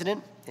 Pennsylvania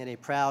resident and a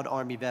proud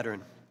Army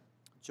veteran.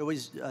 Joe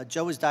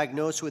was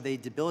diagnosed with a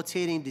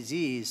debilitating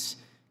disease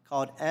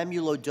called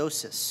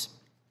amyloidosis.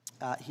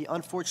 He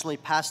unfortunately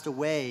passed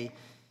away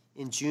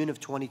in June of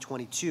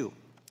 2022.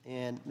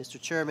 And Mr.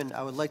 Chairman,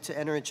 I would like to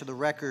enter into the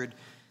record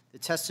the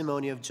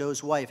testimony of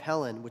Joe's wife,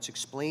 Helen, which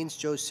explains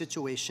Joe's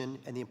situation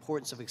and the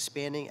importance of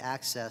expanding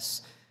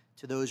access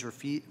to those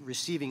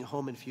receiving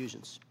home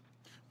infusions.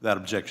 Without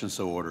objection,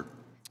 so ordered.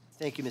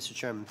 Thank you, Mr.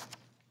 Chairman.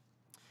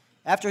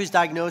 After his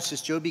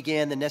diagnosis, Joe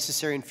began the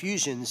necessary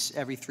infusions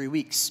every 3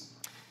 weeks.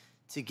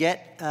 To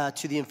get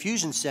to the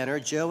infusion center,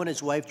 Joe and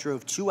his wife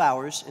drove 2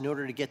 hours in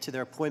order to get to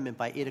their appointment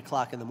by 8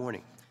 o'clock in the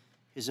morning.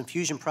 His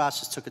infusion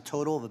process took a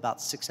total of about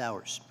 6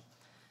 hours.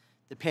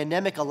 The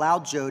pandemic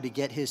allowed Joe to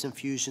get his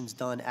infusions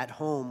done at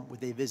home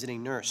with a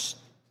visiting nurse.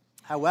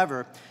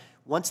 However,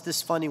 once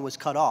this funding was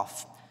cut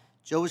off,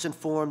 Joe was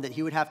informed that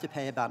he would have to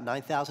pay about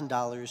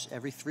 $9,000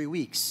 every 3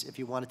 weeks if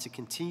he wanted to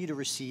continue to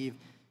receive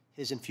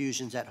his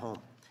infusions at home.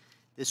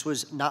 This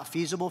was not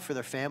feasible for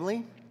their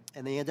family,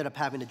 and they ended up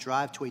having to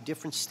drive to a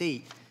different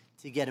state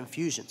to get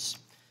infusions.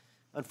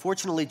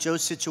 Unfortunately,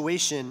 Joe's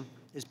situation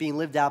is being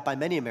lived out by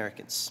many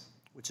Americans,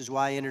 which is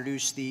why I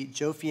introduced the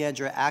Joe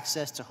Fiandra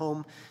Access to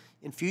Home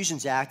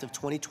Infusions Act of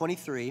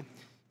 2023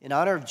 in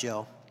honor of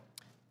Joe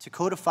to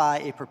codify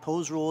a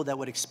proposed rule that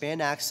would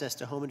expand access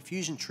to home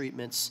infusion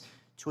treatments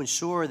to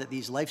ensure that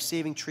these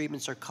life-saving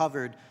treatments are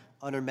covered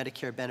under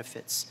Medicare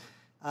benefits.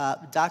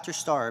 Dr.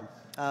 Starr,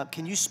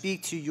 can you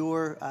speak to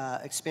your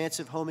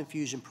expansive home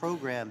infusion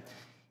program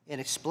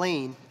and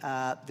explain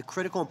the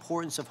critical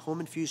importance of home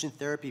infusion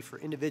therapy for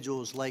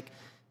individuals like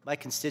my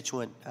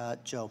constituent,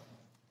 Joe?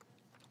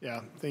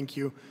 Yeah, thank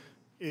you.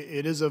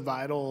 It is a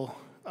vital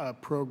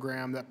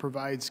program that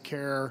provides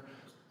care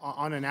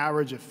on an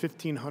average of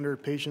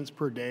 1,500 patients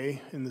per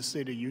day in the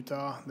state of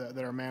Utah that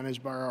are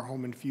managed by our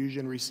home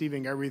infusion,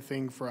 receiving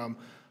everything from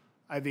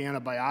IV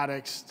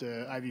antibiotics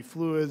to IV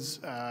fluids,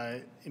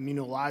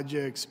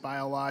 immunologics,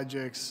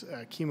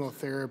 biologics,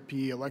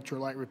 chemotherapy,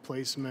 electrolyte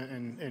replacement,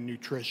 and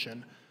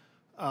nutrition.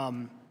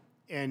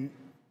 And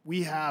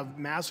we have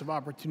massive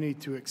opportunity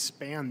to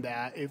expand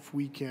that if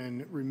we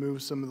can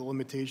remove some of the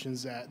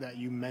limitations that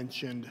you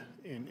mentioned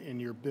in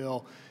your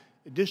bill.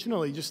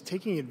 Additionally, just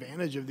taking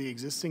advantage of the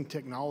existing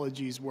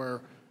technologies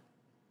where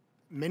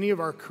many of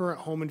our current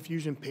home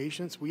infusion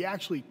patients, we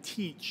actually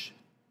teach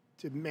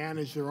to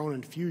manage their own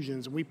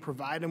infusions, and we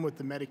provide them with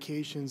the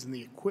medications and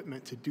the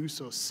equipment to do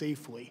so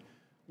safely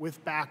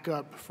with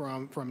backup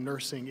from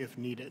nursing if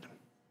needed.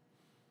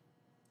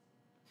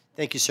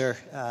 Thank you, sir.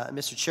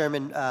 Mr.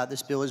 Chairman,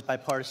 this bill is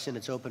bipartisan.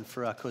 It's open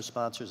for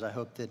co-sponsors. I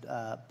hope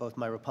that both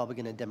my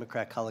Republican and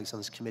Democrat colleagues on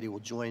this committee will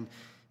join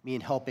me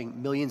in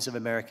helping millions of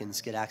Americans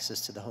get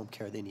access to the home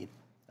care they need.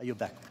 I yield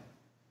back.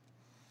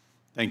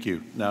 Thank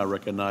you. Now I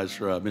recognize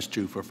Ms.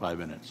 Chu for 5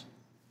 minutes.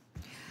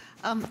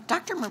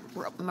 Dr.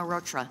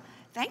 Mehrotra,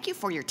 thank you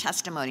for your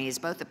testimony as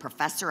both a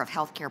professor of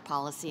healthcare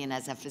policy and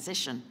as a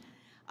physician.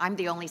 I'm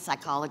the only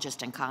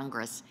psychologist in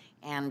Congress,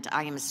 and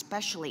I am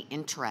especially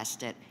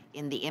interested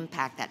in the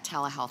impact that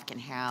telehealth can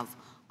have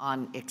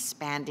on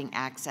expanding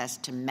access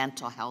to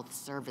mental health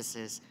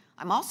services.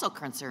 I'm also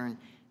concerned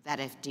that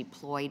if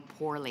deployed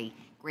poorly,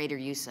 greater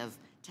use of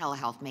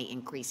telehealth may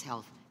increase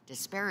health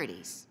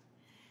disparities.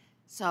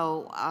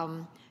 So,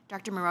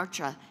 Dr.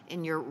 Mehrotra,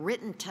 in your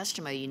written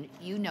testimony,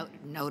 you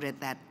noted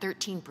that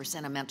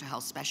 13% of mental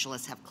health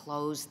specialists have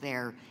closed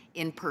their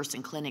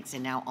in-person clinics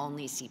and now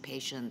only see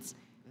patients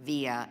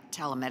via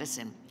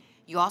telemedicine.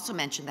 You also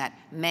mentioned that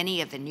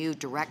many of the new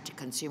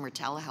direct-to-consumer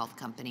telehealth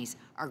companies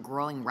are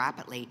growing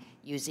rapidly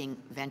using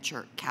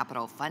venture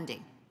capital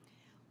funding.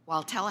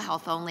 While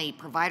telehealth-only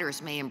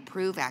providers may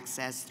improve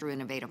access through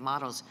innovative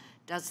models,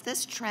 does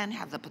this trend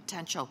have the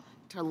potential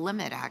to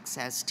limit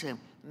access to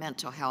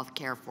mental health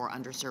care for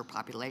underserved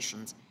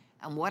populations?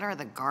 And what are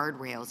the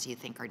guardrails you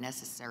think are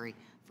necessary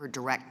for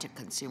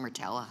direct-to-consumer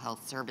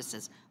telehealth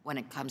services when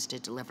it comes to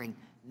delivering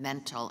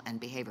mental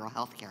and behavioral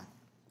health care?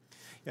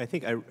 Yeah, I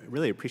think I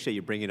really appreciate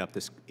you bringing up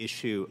this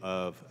issue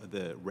of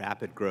the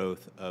rapid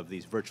growth of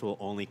these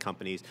virtual-only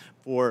companies.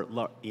 For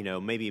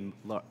maybe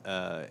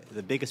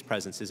the biggest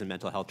presence is in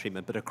mental health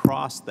treatment, but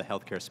across the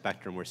healthcare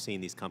spectrum, we're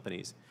seeing these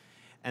companies,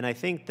 and I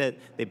think that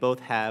they both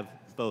have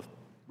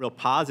real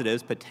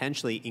positives,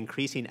 potentially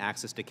increasing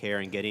access to care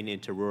and getting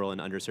into rural and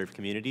underserved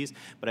communities,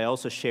 but I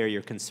also share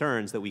your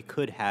concerns that we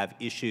could have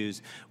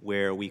issues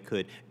where we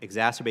could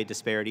exacerbate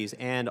disparities,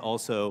 and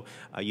also,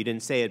 you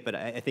didn't say it, but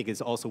I think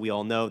it's also, we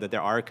all know that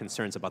there are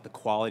concerns about the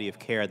quality of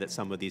care that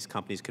some of these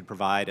companies could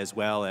provide, as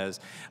well as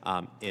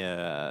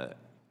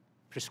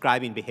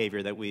prescribing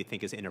behavior that we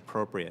think is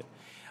inappropriate.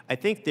 I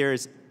think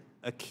there's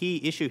a key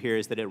issue here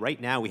is that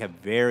right now we have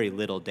very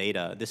little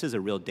data. This is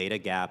a real data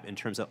gap in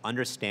terms of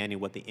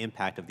understanding what the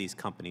impact of these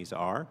companies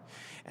are.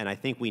 And I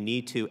think we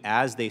need to,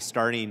 as they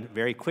starting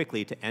very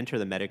quickly to enter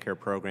the Medicare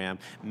program,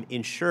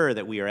 ensure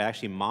that we are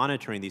actually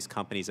monitoring these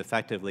companies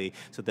effectively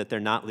so that they're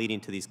not leading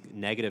to these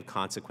negative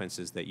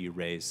consequences that you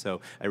raised.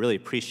 So I really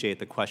appreciate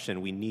the question.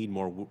 We need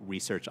more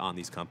research on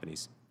these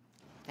companies.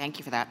 Thank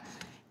you for that.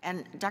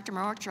 And Dr.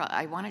 Mehrotra,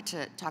 I wanted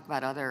to talk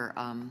about other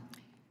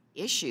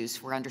issues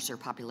for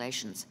underserved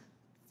populations.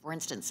 For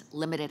instance,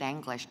 limited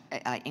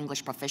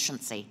English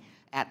proficiency.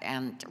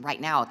 And right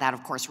now, that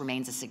of course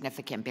remains a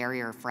significant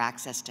barrier for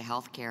access to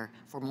health care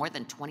for more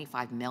than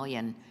 25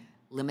 million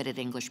limited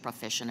English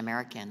proficient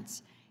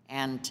Americans.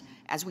 And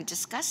as we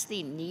discuss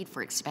the need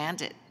for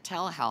expanded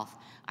telehealth,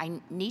 I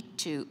need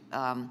to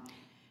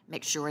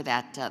make sure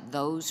that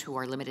those who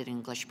are limited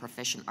English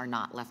proficient are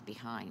not left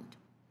behind.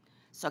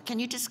 So can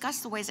you discuss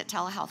the ways that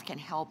telehealth can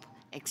help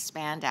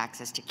expand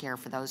access to care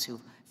for those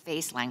who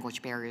face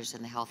language barriers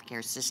in the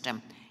healthcare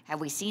system? Have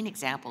we seen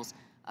examples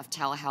of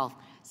telehealth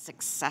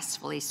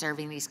successfully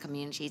serving these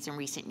communities in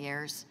recent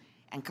years?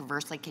 And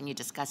conversely, can you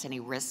discuss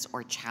any risks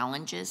or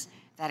challenges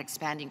that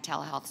expanding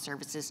telehealth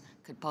services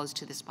could pose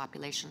to this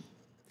population?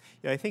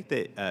 Yeah, I think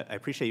that I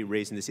appreciate you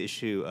raising this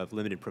issue of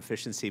limited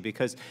proficiency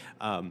because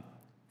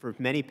for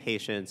many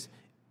patients,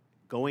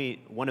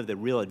 one of the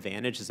real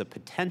advantages, of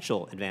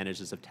potential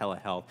advantages of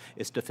telehealth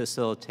is to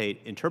facilitate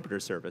interpreter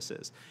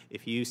services.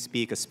 If you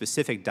speak a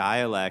specific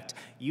dialect,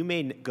 you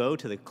may go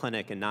to the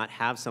clinic and not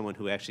have someone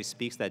who actually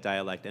speaks that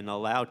dialect, and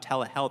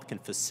telehealth can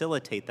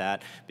facilitate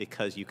that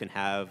because you can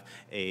have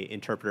an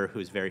interpreter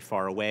who's very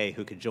far away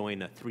who could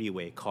join a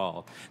three-way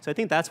call. So I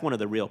think that's one of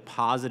the real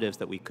positives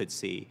that we could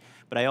see.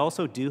 But I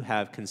also do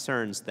have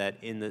concerns that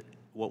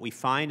what we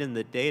find in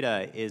the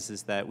data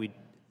is that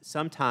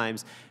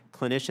sometimes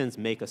clinicians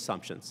make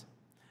assumptions.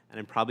 And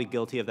I'm probably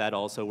guilty of that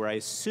also, where I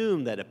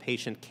assume that a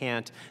patient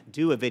can't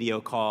do a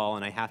video call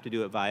and I have to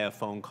do it via a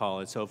phone call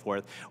and so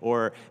forth.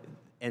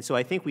 And so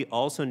I think we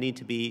also need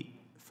to be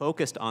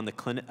focused on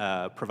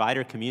the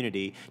provider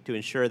community to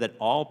ensure that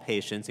all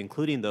patients,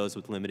 including those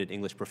with limited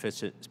English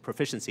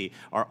proficiency,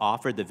 are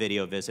offered the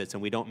video visits,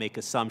 and we don't make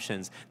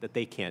assumptions that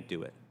they can't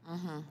do it.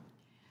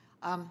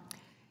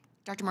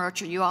 Dr.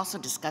 Morotra, you also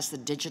discussed the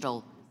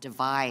digital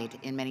divide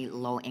in many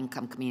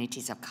low-income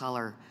communities of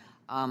color.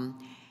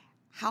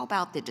 How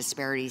about the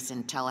disparities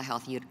in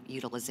telehealth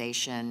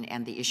utilization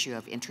and the issue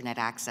of internet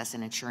access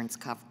and insurance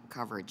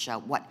coverage?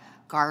 What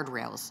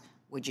guardrails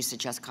would you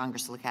suggest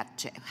Congress look at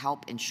to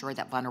help ensure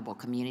that vulnerable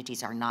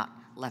communities are not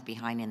left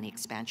behind in the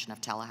expansion of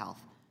telehealth?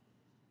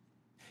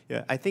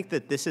 Yeah, I think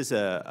that this is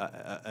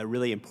a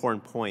really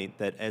important point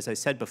that, as I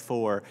said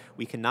before,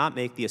 we cannot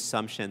make the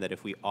assumption that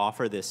if we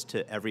offer this to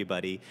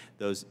everybody,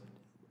 those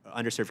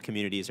underserved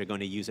communities are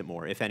going to use it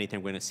more. If anything,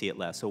 we're going to see it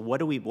less. So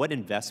what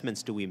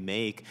investments do we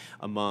make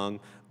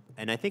among,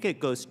 and I think it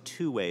goes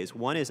two ways.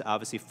 One is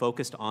obviously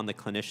focused on the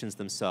clinicians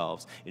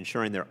themselves,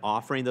 ensuring they're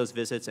offering those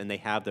visits and they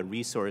have the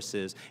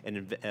resources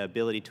and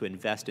ability to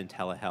invest in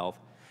telehealth.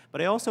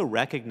 But I also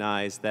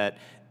recognize that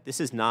this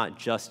is not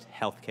just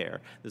healthcare.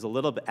 There's a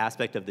little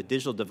aspect of the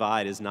digital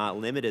divide is not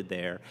limited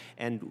there,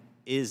 and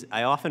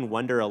I often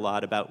wonder a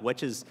lot about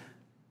which is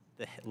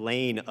the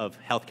lane of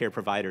healthcare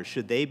providers.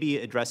 Should they be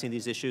addressing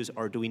these issues,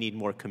 or do we need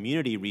more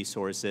community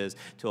resources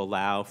to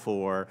allow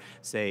for,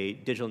 say,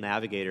 digital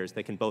navigators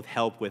that can both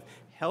help with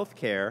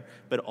healthcare,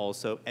 but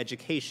also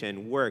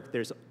education, work?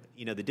 There's,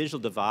 the digital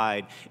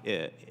divide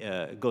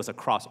goes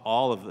across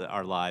all of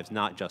our lives,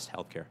 not just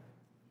healthcare.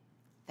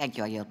 Thank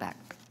you. I yield back.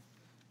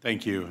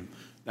 Thank you.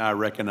 Now I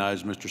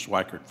recognize Mr.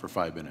 Schweikert for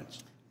 5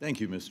 minutes. Thank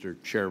you,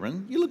 Mr.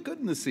 Chairman. You look good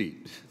in the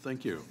seat.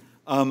 Thank you.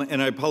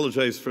 And I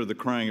apologize for the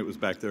crying. It was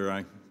back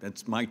there.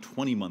 That's my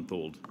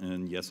 20-month-old,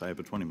 and yes, I have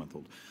a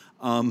 20-month-old.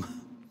 Mr.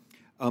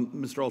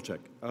 Olczyk,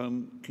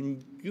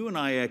 can you and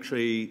I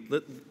actually,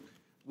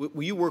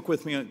 will you work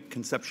with me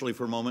conceptually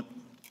for a moment?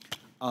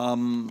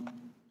 I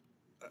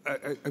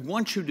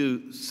want you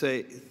to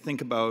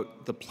think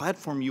about the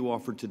platform you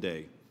offered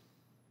today.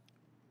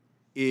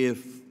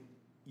 If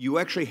you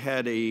actually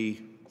had a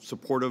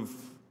supportive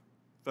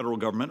federal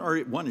government, or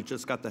one, it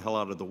just got the hell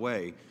out of the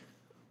way,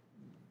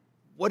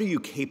 what are you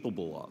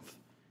capable of?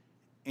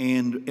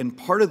 And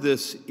part of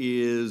this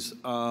is,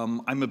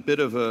 I'm a bit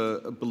of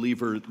a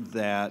believer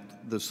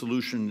that the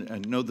solution, I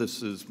know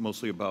this is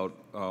mostly about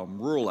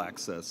rural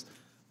access,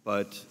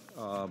 but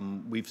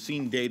we've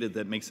seen data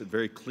that makes it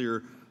very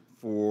clear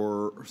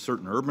for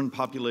certain urban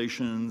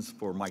populations,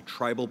 for my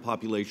tribal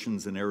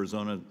populations in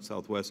Arizona,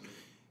 Southwest,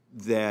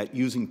 that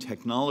using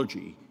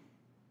technology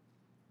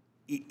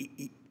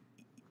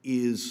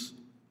is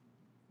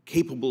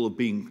capable of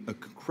being a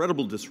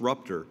incredible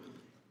disruptor,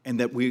 and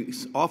that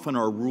often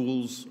our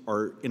rules,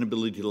 our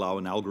inability to allow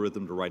an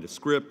algorithm to write a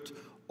script,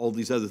 all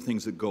these other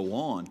things that go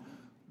on,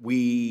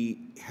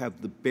 we have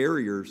the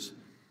barriers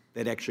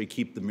that actually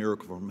keep the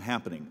miracle from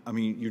happening. I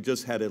mean, you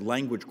just had a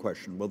language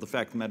question. Well, the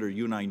fact of the matter,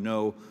 you and I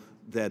know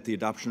that the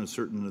adoption of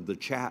certain of the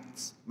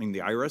chats, I mean, the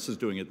IRS is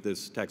doing it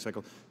this tax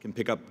cycle, can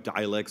pick up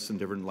dialects in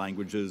different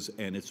languages,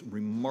 and it's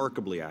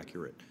remarkably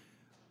accurate.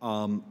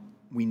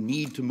 We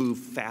need to move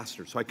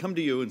faster. So I come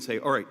to you and say,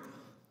 all right,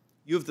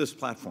 you have this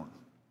platform.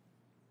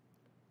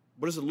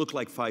 What does it look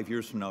like 5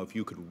 years from now if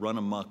you could run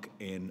amok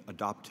and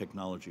adopt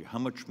technology? How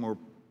much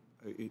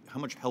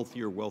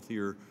healthier,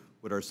 wealthier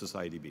would our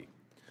society be?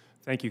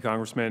 Thank you,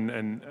 Congressman.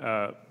 And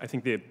I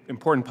think the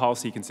important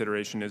policy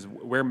consideration is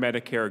where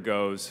Medicare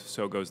goes,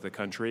 so goes the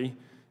country.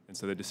 And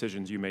so the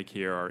decisions you make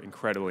here are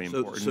incredibly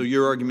important. So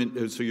your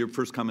argument, so your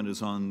first comment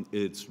is on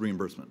its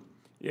reimbursement.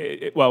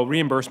 Well,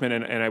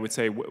 reimbursement, and I would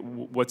say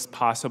what's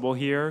possible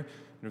here.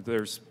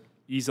 There's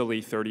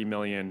easily 30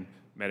 million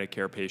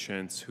Medicare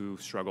patients who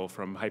struggle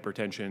from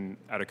hypertension,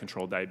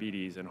 out-of-control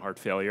diabetes, and heart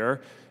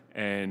failure.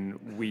 And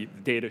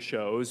data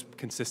shows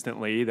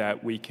consistently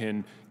that we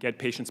can get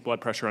patients'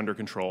 blood pressure under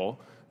control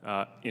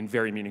in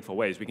very meaningful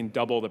ways. We can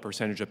double the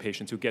percentage of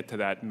patients who get to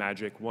that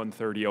magic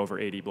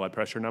 130/80 blood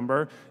pressure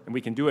number, and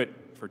we can do it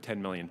for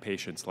 10 million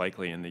patients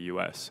likely in the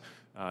US.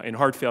 In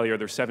heart failure,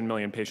 there's 7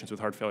 million patients with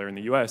heart failure in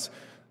the US.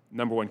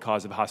 Number one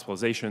cause of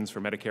hospitalizations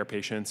for Medicare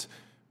patients.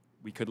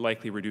 We could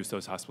likely reduce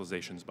those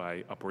hospitalizations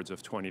by upwards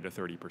of 20 to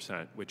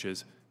 30%, which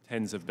is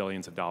tens of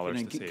billions of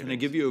dollars to savings. Can I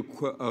give you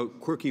a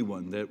quirky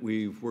one that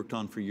we've worked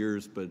on for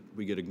years, but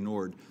we get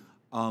ignored?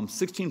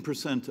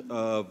 16%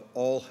 of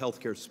all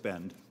healthcare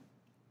spend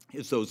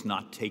is those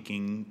not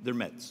taking their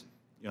meds,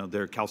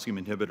 their calcium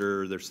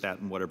inhibitor, their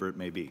statin, whatever it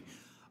may be.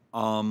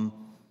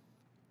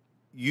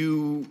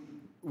 You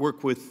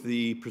work with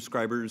the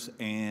prescribers,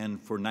 and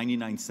for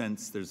 99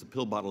 cents, there's a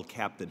pill bottle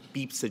cap that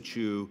beeps at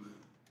you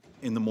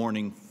in the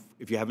morning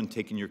if you haven't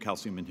taken your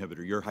calcium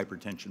inhibitor, your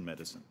hypertension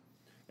medicine.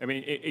 I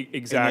mean,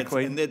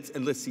 exactly. And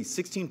let's see,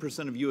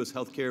 16% of U.S.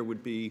 healthcare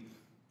would be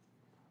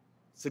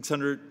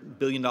 $600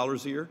 billion a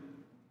year?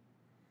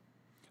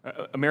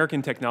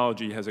 American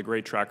technology has a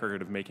great track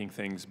record of making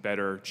things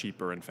better,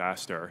 cheaper, and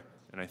faster,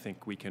 and I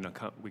think we can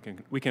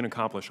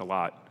accomplish a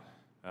lot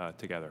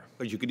together.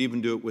 But you could even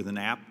do it with an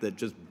app that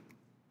just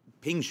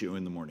pings you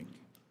in the morning.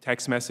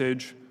 Text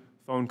message,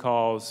 phone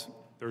calls,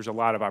 there's a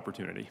lot of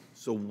opportunity.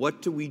 So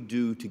what do we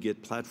do to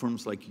get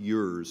platforms like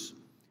yours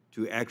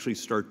to actually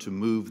start to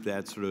move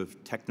that sort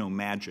of techno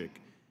magic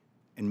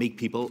and make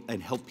people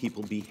and help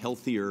people be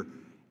healthier?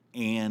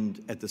 And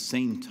at the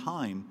same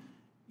time,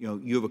 you know,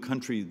 you have a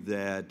country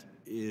that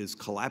is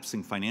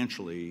collapsing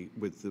financially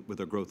with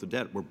the growth of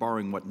debt. We're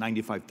borrowing, what,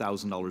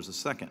 $95,000 a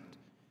second.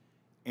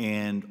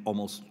 And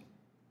almost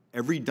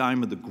every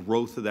dime of the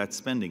growth of that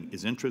spending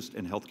is interest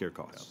and healthcare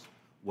costs.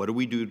 What do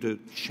we do to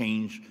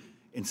change,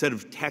 instead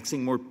of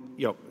taxing more,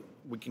 you know,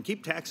 we can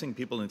keep taxing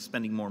people and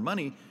spending more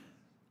money,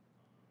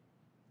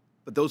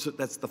 but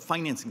that's the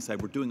financing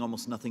side. We're doing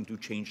almost nothing to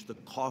change the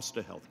cost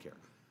of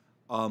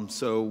healthcare.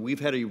 So we've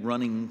had a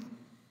running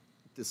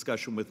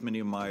discussion with many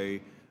of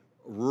my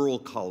rural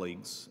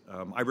colleagues.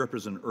 I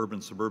represent an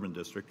urban suburban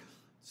district,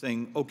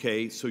 saying,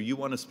 okay, so you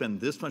want to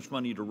spend this much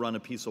money to run a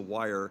piece of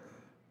wire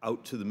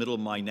out to the middle of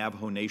my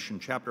Navajo Nation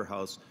chapter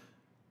house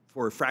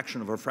for a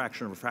fraction of a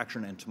fraction of a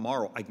fraction, and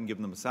tomorrow I can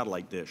give them a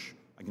satellite dish.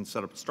 I can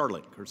set up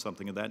Starlink or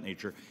something of that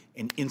nature,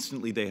 and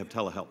instantly they have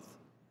telehealth.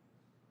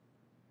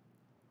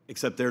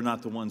 Except they're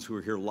not the ones who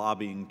are here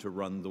lobbying to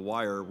run the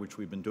wire, which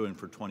we've been doing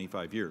for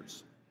 25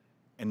 years,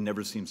 and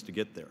never seems to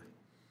get there.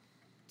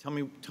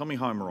 Tell me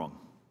how I'm wrong.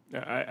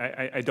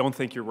 I don't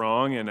think you're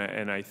wrong,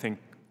 and I think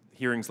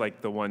hearings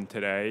like the one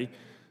today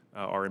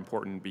are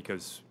important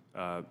because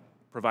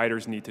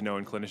providers need to know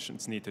and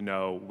clinicians need to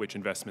know which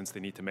investments they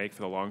need to make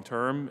for the long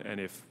term, and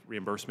if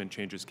reimbursement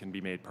changes can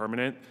be made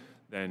permanent,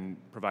 then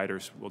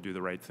providers will do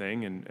the right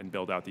thing and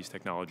build out these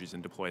technologies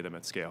and deploy them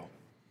at scale.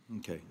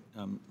 Okay,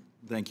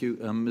 thank you.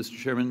 Mr.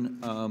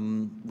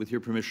 Chairman, with your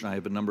permission, I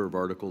have a number of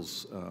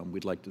articles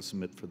we'd like to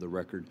submit for the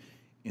record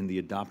in the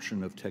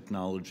adoption of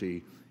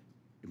technology,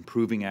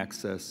 improving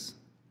access,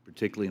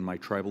 particularly in my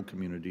tribal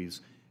communities,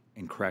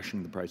 and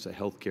crashing the price of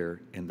healthcare,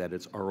 and that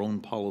it's our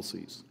own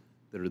policies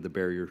that are the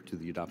barrier to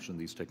the adoption of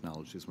these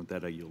technologies. With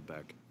that, I yield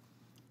back.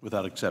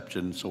 Without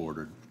exception, so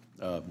ordered.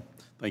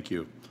 Thank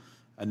you.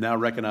 I now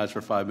recognize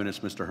for 5 minutes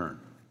Mr. Hearn.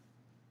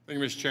 Thank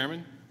you, Mr.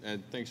 Chairman,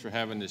 and thanks for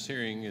having this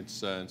hearing.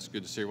 It's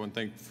good to see everyone.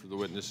 Thank you for the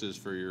witnesses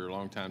for your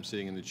long time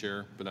sitting in the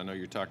chair, but I know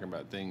you're talking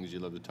about things you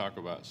love to talk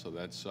about, so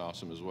that's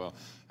awesome as well.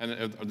 And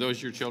are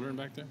those your children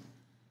back there?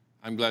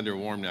 I'm glad they're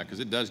warm now because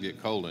it does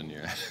get cold in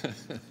here.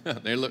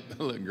 They look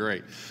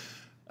great.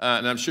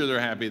 And I'm sure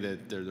they're happy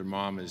that their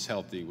mom is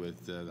healthy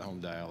with the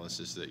home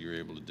dialysis that you're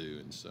able to do.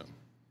 And so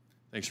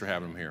thanks for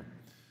having them here.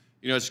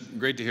 You know, it's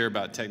great to hear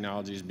about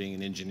technologies. Being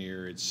an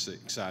engineer, it's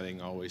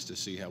exciting always to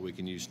see how we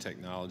can use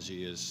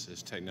technology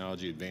as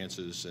technology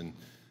advances. And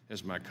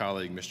as my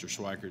colleague, Mr.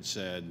 Schweikert,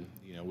 said,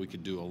 you know, we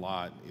could do a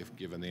lot if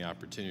given the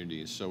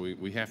opportunities. So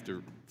we have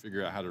to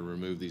figure out how to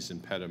remove these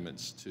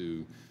impediments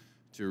to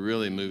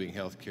really moving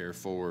healthcare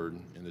forward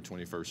in the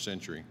 21st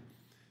century.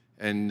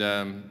 And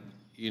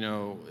you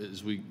know,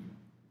 as we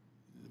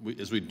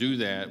do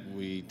that,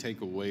 we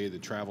take away the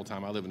travel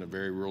time. I live in a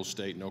very rural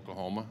state in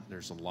Oklahoma.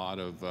 There's a lot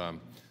of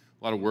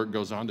work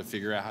goes on to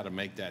figure out how to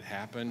make that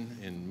happen.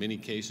 In many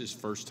cases,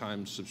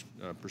 first-time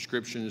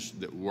prescriptions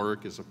that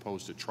work as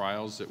opposed to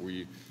trials that where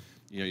you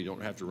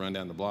don't have to run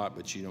down the block,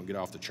 but you don't get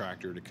off the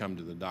tractor to come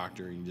to the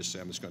doctor. You just say,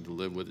 I'm just going to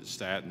live with it,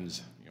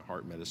 statins,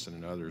 heart medicine,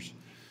 and others.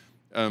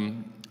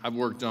 I've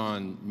worked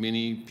on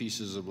many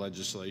pieces of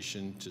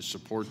legislation to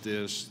support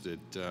this,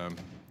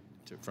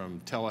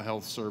 from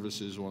telehealth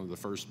services, one of the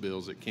first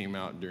bills that came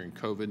out during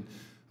COVID.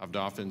 I've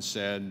often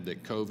said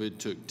that COVID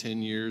took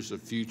 10 years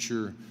of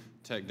future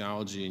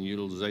technology and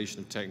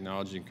utilization of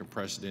technology and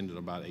compressed it into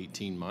about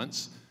 18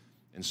 months.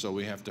 And so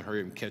we have to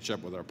hurry and catch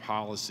up with our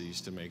policies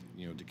to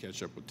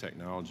catch up with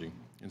technology.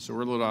 And so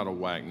we're a little out of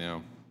whack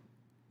now.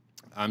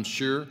 I'm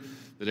sure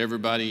that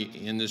everybody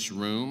in this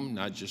room,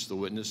 not just the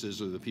witnesses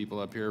or the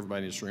people up here,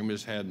 everybody in this room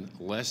has had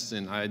less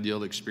than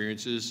ideal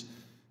experiences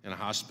in a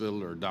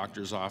hospital or a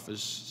doctor's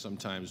office,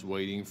 sometimes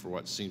waiting for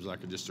what seems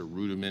like just a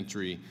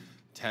rudimentary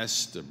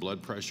test, a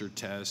blood pressure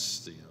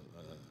test, a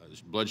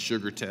blood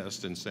sugar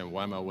test, and saying,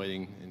 why am I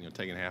waiting, and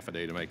taking half a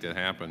day to make that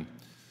happen.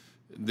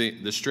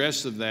 The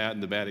stress of that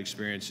and the bad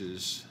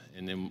experiences,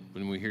 and then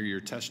when we hear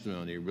your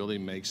testimony, it really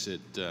makes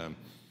it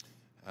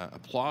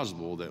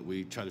plausible that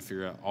we try to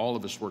figure out, all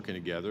of us working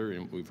together,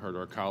 and we've heard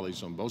our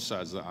colleagues on both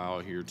sides of the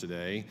aisle here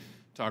today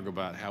talk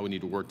about how we need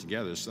to work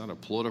together. It's not a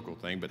political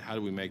thing, but how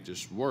do we make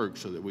this work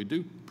so that we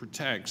do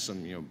protect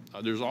some,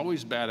 there's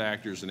always bad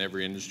actors in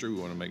every industry. We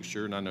want to make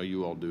sure, and I know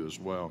you all do as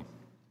well.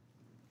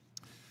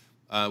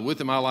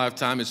 Within my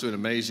lifetime, it's been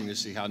amazing to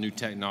see how new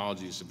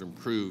technologies have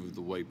improved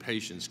the way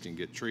patients can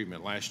get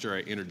treatment. Last year,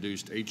 I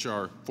introduced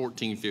HR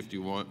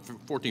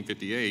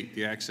 1458,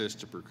 the Access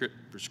to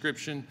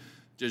Prescription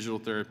Digital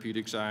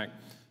Therapeutics Act,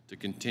 to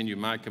continue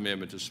my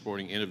commitment to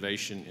supporting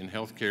innovation in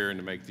healthcare and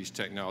to make these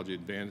technology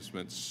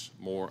advancements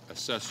more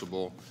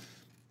accessible.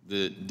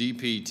 The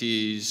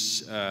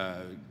DPTs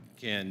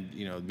can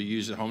be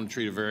used at home to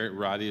treat a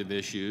variety of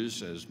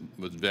issues, as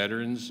with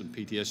veterans and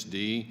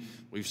PTSD.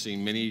 We've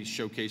seen many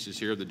showcases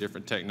here of the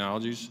different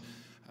technologies.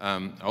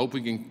 I hope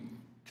we can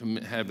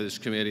have this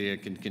committee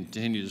that can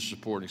continue to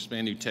support and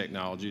expand new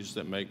technologies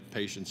that make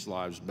patients'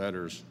 lives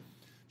better.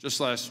 Just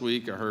last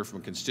week, I heard from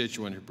a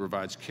constituent who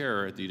provides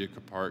care at the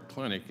Utica Park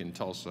Clinic in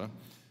Tulsa,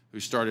 who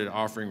started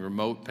offering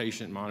remote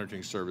patient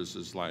monitoring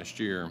services last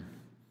year.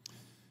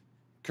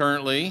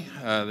 Currently,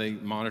 they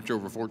monitor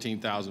over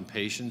 14,000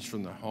 patients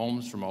from their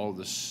homes from all over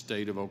the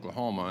state of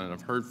Oklahoma, and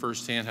I've heard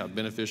firsthand how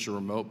beneficial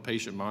remote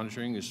patient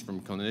monitoring is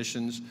from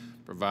clinicians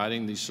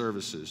providing these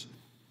services.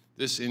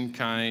 This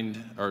kind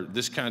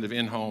of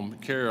in-home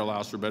care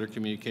allows for better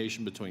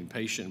communication between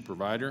patient and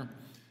provider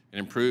and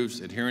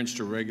improves adherence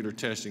to regular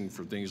testing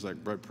for things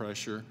like blood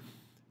pressure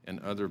and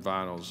other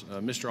vitals.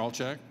 Mr.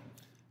 Alchak,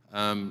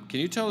 can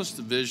you tell us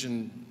the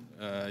vision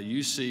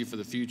you see for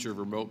the future of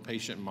remote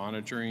patient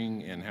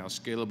monitoring and how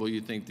scalable you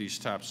think these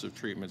types of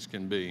treatments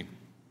can be?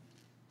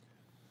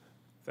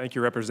 Thank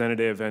you,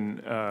 Representative,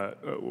 and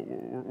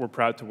we're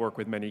proud to work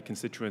with many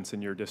constituents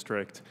in your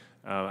district.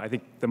 I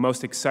think the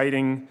most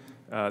exciting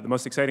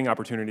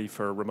opportunity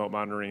for remote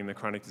monitoring in the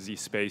chronic disease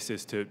space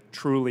is to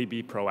truly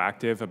be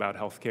proactive about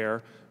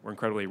healthcare. We're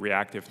incredibly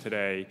reactive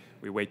today.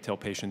 We wait till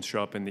patients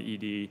show up in the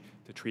ED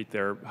to treat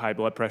their high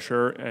blood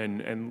pressure,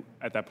 and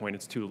at that point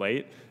it's too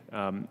late.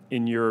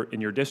 In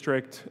your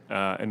district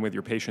and with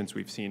your patients,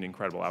 we've seen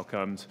incredible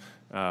outcomes.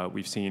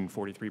 We've seen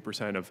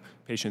 43% of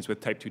patients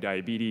with type 2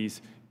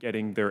 diabetes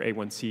getting their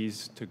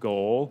A1Cs to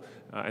goal,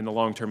 and the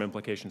long-term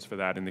implications for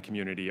that in the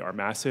community are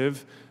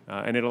massive.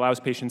 And it allows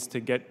patients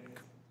to get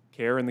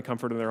care in the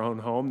comfort of their own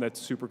home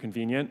that's super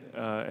convenient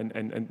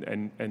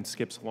and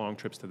skips long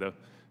trips to the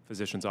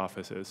physician's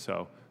offices.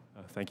 So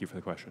thank you for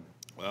the question.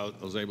 Well,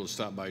 I was able to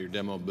stop by your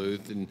demo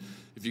booth, and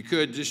if you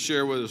could, just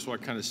share with us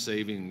what kind of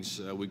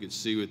savings we could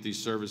see with these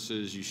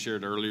services. You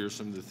shared earlier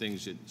some of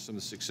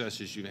the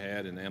successes you've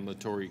had in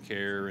ambulatory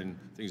care and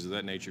things of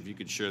that nature. If you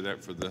could share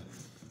that for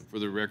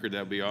the record,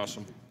 that'd be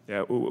awesome.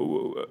 Yeah,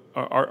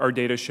 our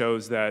data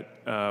shows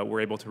that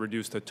we're able to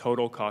reduce the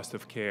total cost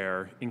of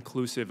care,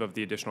 inclusive of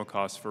the additional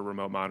costs for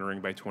remote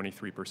monitoring, by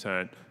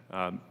 23%,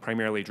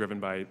 primarily driven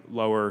by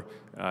lower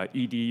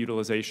ED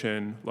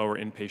utilization, lower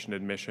inpatient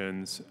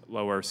admissions,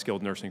 lower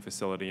skilled nursing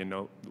facility, and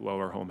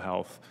lower home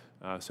health.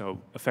 So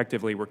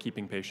effectively, we're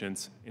keeping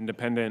patients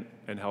independent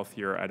and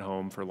healthier at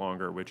home for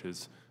longer, which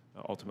is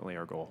ultimately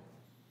our goal.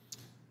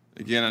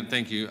 Again,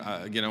 thank you.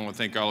 Again, I want to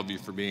thank all of you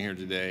for being here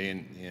today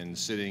and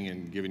sitting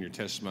and giving your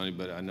testimony,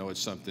 but I know it's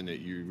something that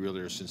you really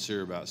are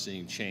sincere about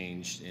seeing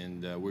changed,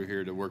 and we're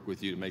here to work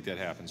with you to make that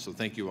happen. So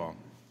thank you all.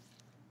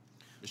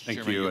 Mr. Thank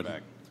Chairman, you. you're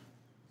back.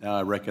 Now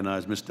I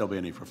recognize Ms.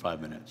 Delbany for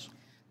 5 minutes.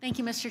 Thank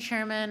you, Mr.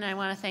 Chairman. I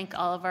want to thank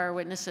all of our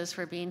witnesses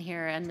for being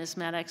here, and Ms.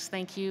 Maddox,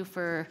 thank you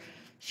for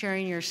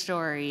sharing your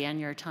story and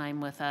your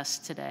time with us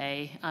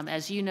today.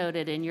 As you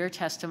noted in your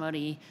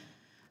testimony,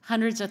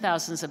 hundreds of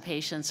thousands of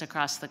patients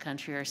across the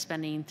country are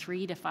spending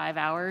 3 to 5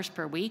 hours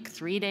per week,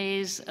 3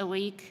 days a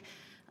week,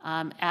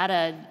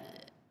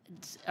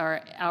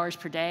 or hours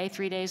per day,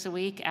 3 days a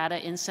week at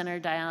an in-center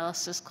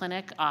dialysis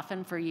clinic,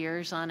 often for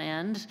years on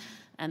end.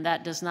 And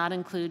that does not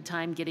include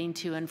time getting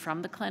to and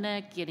from the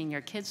clinic, getting your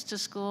kids to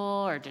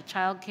school or to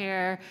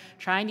childcare,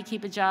 trying to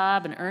keep a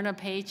job and earn a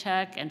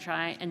paycheck,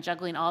 and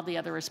juggling all the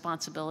other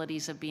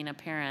responsibilities of being a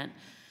parent.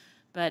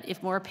 But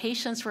if more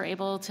patients were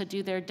able to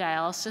do their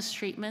dialysis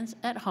treatments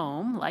at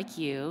home, like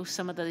you,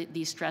 some of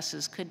these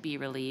stresses could be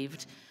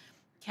relieved.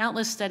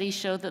 Countless studies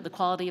show that the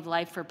quality of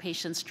life for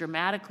patients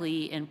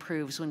dramatically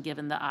improves when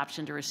given the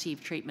option to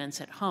receive treatments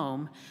at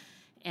home.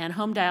 And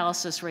home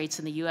dialysis rates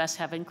in the U.S.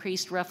 have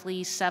increased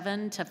roughly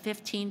 7 to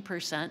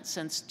 15%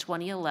 since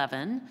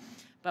 2011,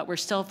 but we're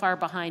still far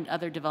behind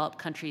other developed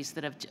countries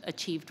that have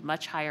achieved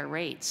much higher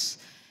rates.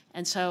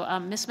 And so,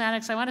 Ms.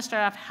 Maddox, I want to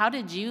start off, how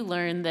did you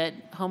learn that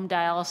home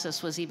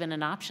dialysis was even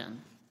an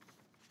option?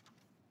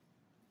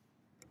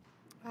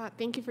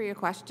 Thank you for your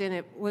question.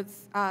 It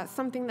was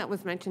something that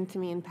was mentioned to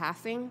me in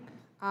passing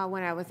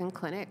when I was in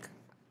clinic.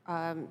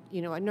 A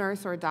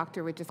nurse or a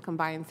doctor would just come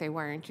by and say,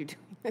 "Why aren't you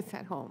doing this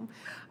at home?"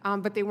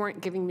 But they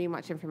weren't giving me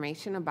much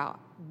information about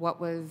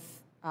what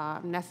was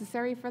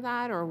necessary for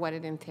that or what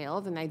it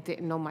entailed, and I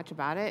didn't know much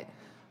about it.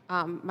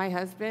 My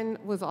husband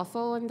was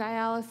also in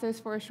dialysis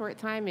for a short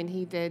time, and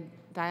he did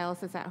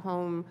dialysis at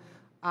home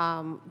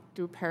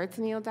through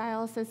peritoneal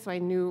dialysis, so I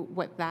knew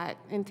what that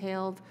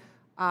entailed.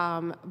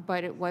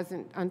 But it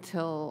wasn't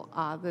until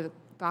the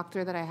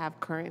doctor that I have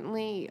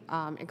currently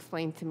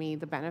explained to me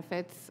the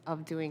benefits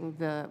of doing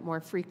the more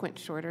frequent,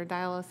 shorter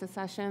dialysis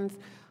sessions.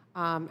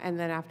 And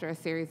then after a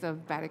series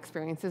of bad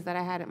experiences that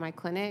I had at my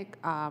clinic,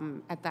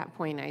 at that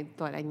point I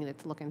thought I needed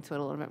to look into it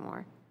a little bit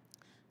more.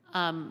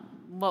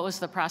 What was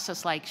the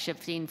process like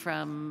shifting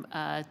from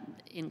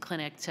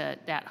in-clinic to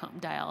at-home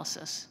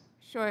dialysis?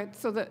 Sure.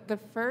 So the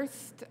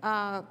first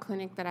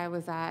clinic that I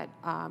was at,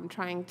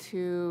 trying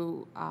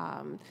to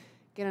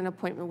get an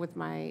appointment with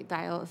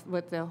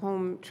with the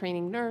home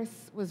training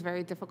nurse was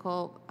very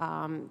difficult.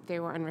 They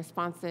were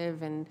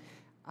unresponsive, and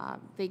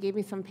they gave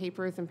me some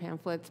papers and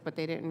pamphlets, but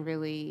they didn't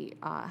really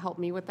help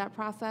me with that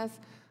process.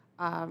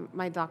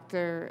 My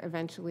doctor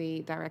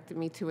eventually directed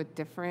me to a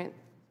different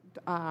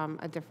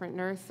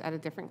nurse at a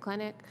different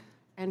clinic,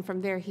 and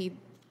from there he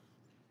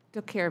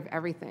took care of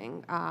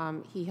everything.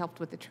 He helped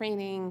with the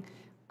training.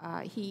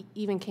 He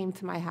even came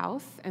to my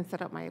house and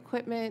set up my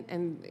equipment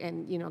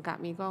and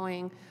got me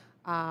going.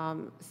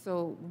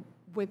 So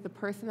with the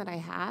person that I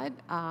had,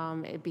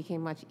 it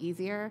became much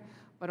easier,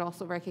 but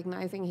also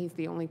recognizing he's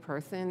the only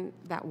person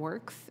that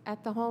works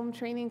at the home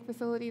training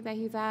facility that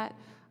he's at.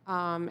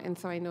 And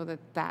so I know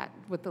that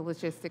with the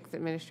logistics,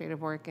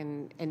 administrative work,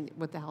 and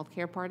with the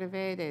healthcare part of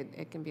it,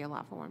 it can be a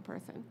lot for one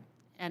person.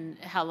 And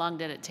how long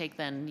did it take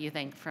then, you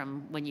think,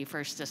 from when you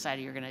first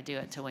decided you were going to do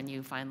it to when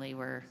you finally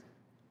were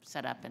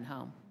set up and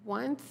home?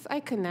 Once I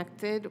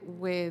connected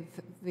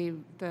with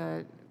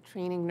the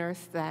training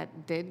nurse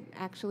that did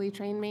actually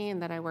train me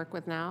and that I work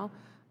with now,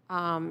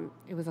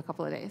 it was a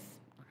couple of days.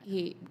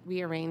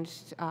 We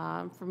arranged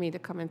for me to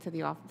come into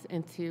the office,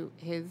 into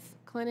his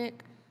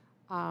clinic,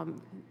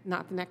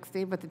 not the next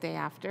day, but the day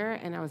after,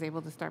 and I was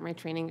able to start my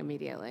training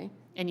immediately.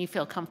 And you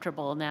feel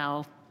comfortable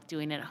now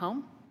doing it at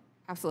home?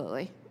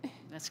 Absolutely.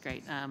 That's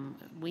great.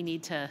 We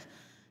need to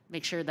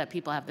make sure that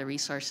people have the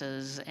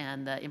resources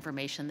and the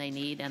information they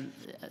need, and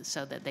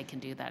so that they can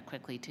do that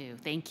quickly too.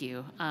 Thank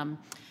you.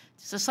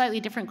 Just a slightly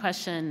different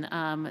question.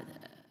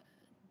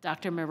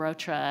 Dr.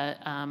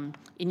 Mehrotra,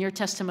 in your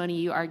testimony,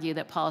 you argue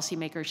that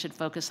policymakers should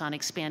focus on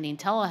expanding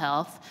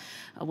telehealth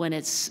when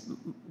it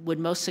would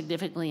most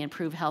significantly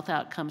improve health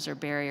outcomes or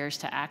barriers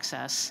to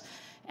access.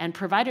 And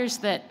providers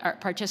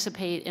that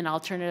participate in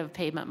alternative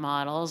payment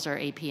models, or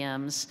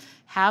APMs,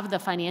 have the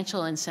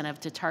financial incentive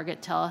to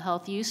target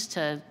telehealth use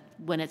to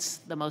when it's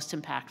the most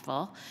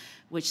impactful,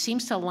 which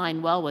seems to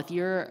align well with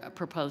your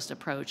proposed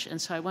approach.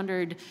 And so I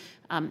wondered,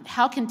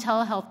 how can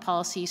telehealth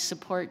policy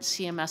support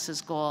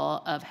CMS's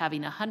goal of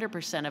having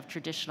 100% of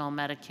traditional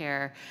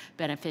Medicare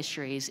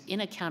beneficiaries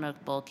in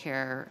accountable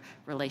care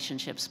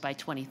relationships by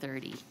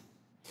 2030?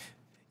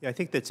 Yeah, I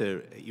think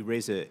you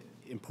raise an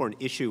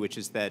important issue, which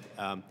is that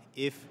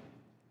if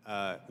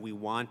we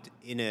want,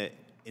 in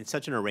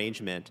such an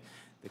arrangement,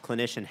 the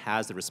clinician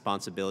has the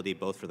responsibility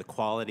both for the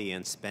quality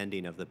and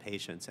spending of the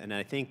patients. And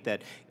I think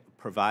that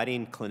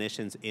providing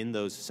clinicians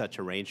in such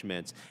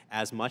arrangements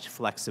as much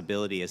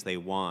flexibility as they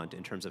want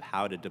in terms of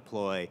how to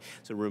deploy,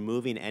 so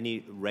removing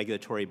any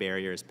regulatory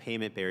barriers,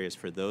 payment barriers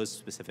for those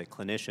specific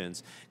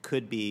clinicians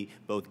could be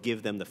both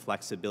give them the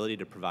flexibility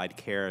to provide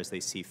care as they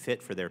see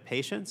fit for their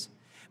patients,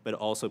 but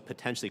also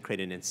potentially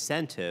create an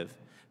incentive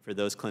for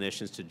those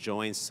clinicians to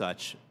join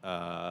such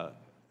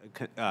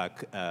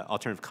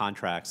alternative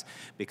contracts,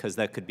 because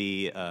that could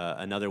be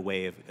another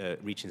way of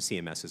reaching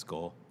CMS's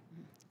goal.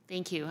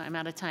 Thank you. I'm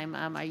out of time.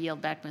 I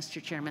yield back,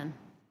 Mr. Chairman.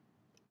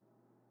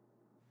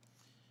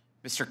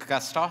 Mr.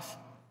 Kustoff.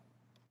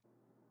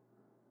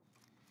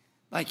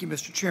 Thank you,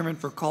 Mr. Chairman,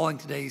 for calling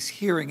today's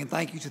hearing, and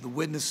thank you to the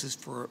witnesses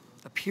for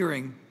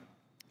appearing.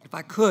 If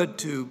I could,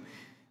 to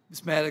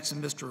Ms. Maddox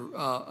and Mr.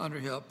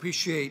 Underhill,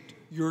 appreciate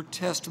your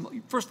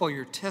testimony. First of all,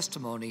 your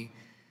testimony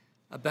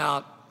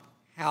about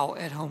how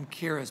at-home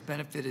care has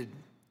benefited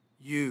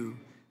you.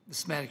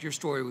 Ms. Maddox, your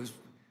story was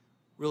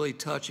really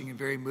touching and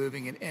very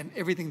moving, and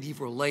everything that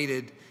you've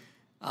related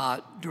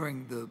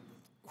during the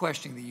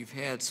questioning that you've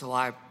had, so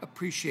I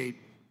appreciate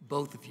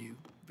both of you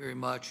very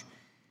much.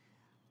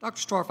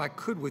 Dr. Starr, if I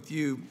could with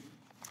you,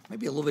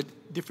 maybe a little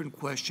bit different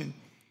question.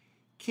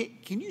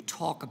 Can you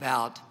talk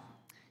about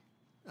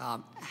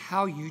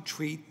how you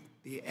treat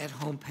the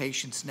at-home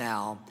patients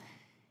now,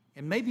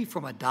 and maybe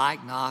from a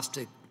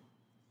diagnostic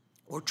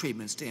or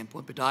treatment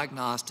standpoint, but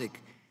diagnostic,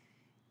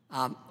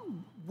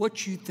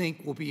 what you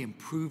think will be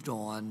improved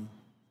on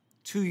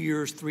 2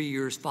 years, 3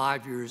 years,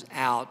 5 years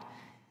out,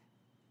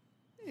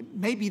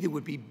 maybe that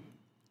would be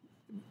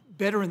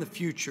better in the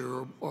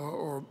future,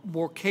 or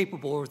more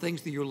capable, or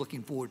things that you're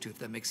looking forward to, if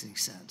that makes any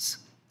sense?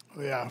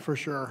 Yeah, for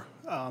sure.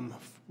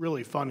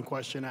 Really fun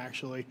question,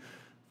 actually,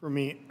 for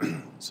me.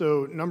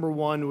 So number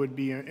one would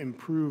be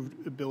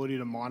improved ability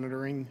to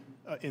monitoring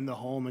in the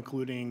home,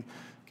 including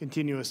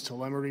continuous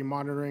telemetry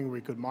monitoring, where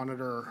we could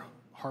monitor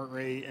heart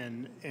rate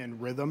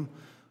and rhythm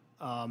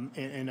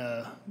in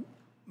a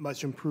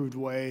much improved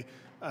way.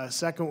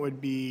 Second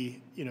would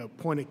be,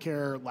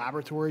 point-of-care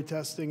laboratory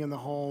testing in the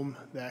home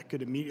that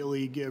could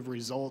immediately give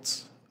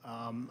results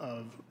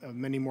of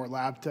many more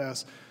lab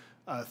tests.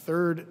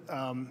 Third,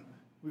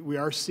 we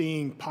are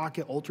seeing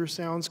pocket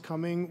ultrasounds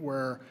coming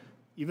where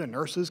even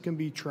nurses can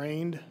be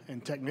trained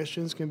and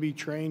technicians can be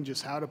trained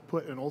just how to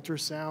put an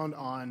ultrasound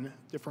on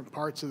different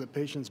parts of the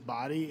patient's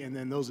body, and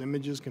then those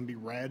images can be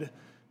read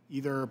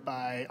either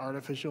by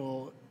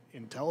artificial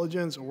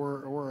intelligence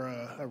or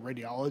a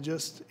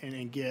radiologist,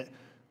 and get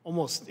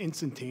almost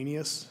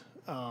instantaneous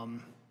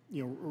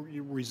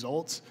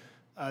results.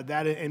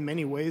 That in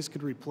many ways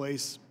could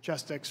replace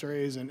chest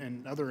x-rays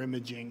and other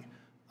imaging,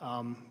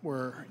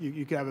 where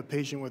you could have a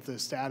patient with a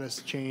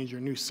status change or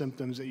new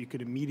symptoms that you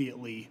could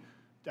immediately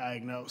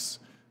diagnose.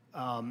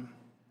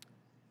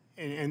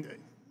 And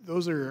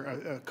those are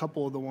a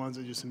couple of the ones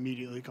that just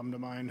immediately come to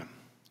mind.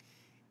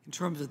 In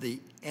terms of the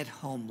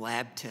at-home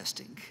lab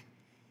testing,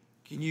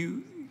 can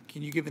you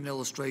give an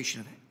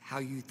illustration of how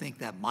you think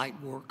that might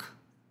work,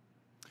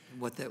 and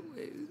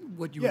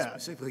what you would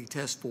specifically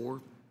test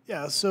for?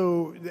 Yeah,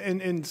 so,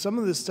 and some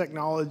of this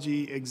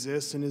technology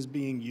exists and is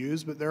being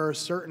used, but there are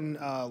certain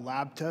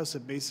lab tests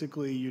that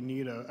basically you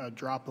need a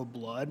drop of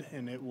blood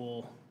and it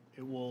will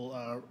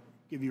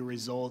give you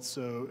results.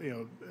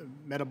 So,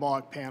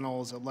 metabolic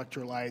panels,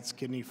 electrolytes,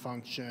 kidney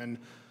function,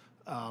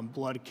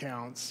 blood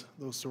counts,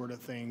 those sort of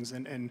things.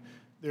 And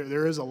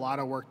there is a lot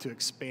of work to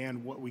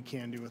expand what we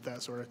can do with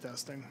that sort of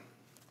testing.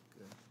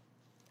 Good.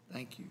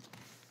 Thank you.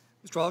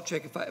 Mr.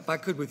 Alczyk, if I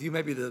could with you,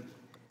 maybe the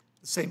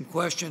same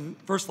question.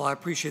 First of all, I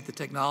appreciate the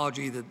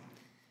technology that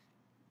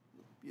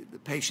the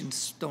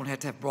patients don't have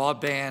to have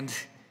broadband.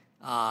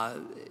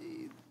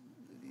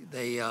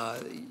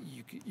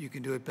 You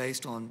can do it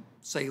based on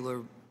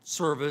cellular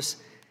service.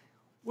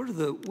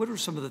 What are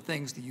some of the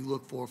things that you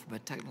look for from a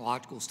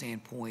technological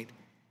standpoint,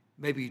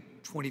 maybe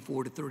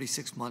 24 to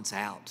 36 months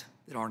out,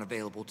 that aren't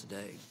available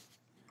today?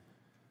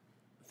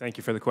 Thank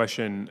you for the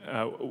question.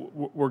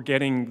 We're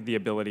getting the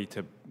ability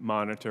to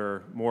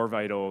monitor more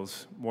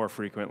vitals more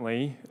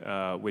frequently,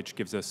 which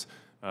gives us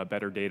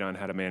better data on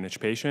how to manage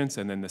patients.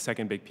 And then the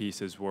second big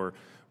piece is we're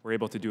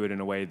able to do it in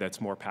a way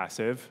that's more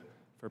passive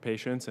for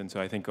patients. And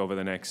so I think over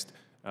the next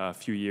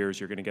few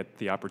years, you're going to get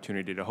the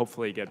opportunity to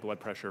hopefully get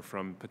blood pressure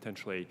from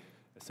potentially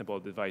a simple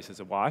device as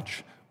a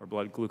watch or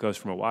blood glucose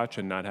from a watch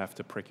and not have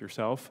to prick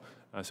yourself.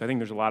 So I think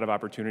there's a lot of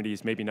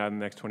opportunities, maybe not in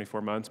the next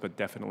 24 months, but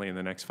definitely in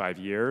the next 5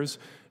 years.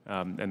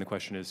 And the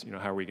question is,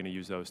 how are we going to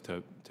use those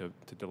to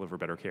deliver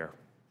better care?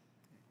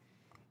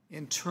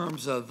 In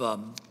terms of,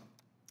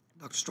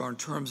 Dr. Starr, in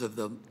terms of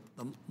the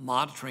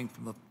monitoring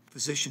from a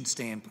physician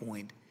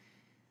standpoint,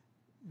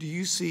 do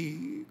you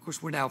see, of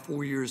course, we're now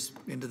 4 years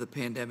into the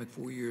pandemic,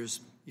 4 years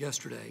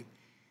yesterday,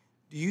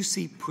 do you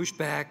see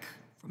pushback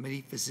from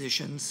any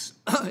physicians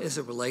as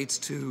it relates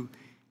to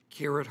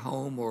care at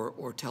home or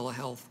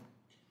telehealth?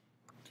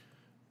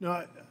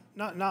 No,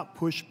 not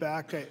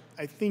pushback.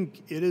 I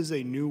think it is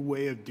a new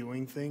way of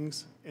doing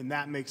things, and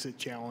that makes it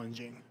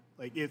challenging.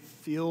 Like, it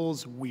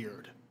feels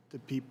weird to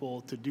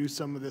people to do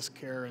some of this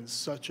care in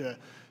such a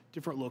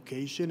different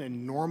location,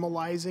 and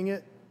normalizing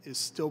it is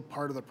still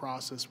part of the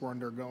process we're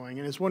undergoing.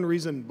 And it's one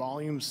reason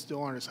volumes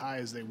still aren't as high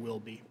as they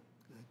will be.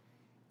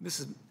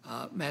 Mrs.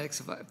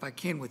 Maddox, if I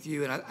can with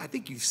you, and I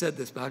think you've said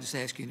this, but I'll just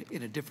ask you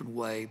in a different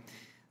way.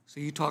 So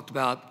you talked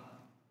about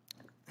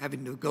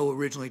having to go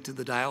originally to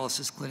the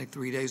dialysis clinic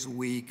 3 days a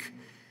week,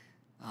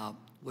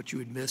 what you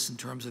would miss in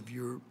terms of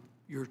your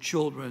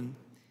children.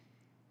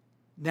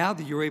 Now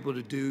that you're able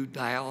to do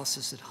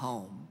dialysis at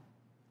home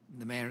in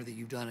the manner that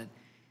you've done it,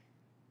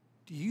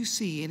 do you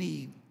see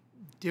any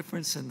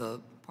difference in the,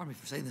 pardon me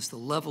for saying this, the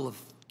level of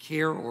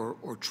care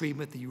or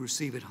treatment that you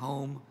receive at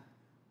home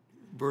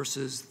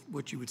versus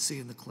what you would see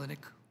in the clinic?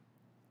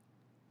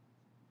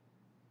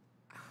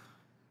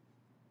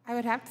 I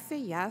would have to say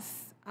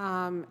yes.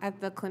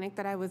 At the clinic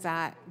that I was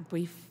at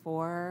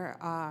before,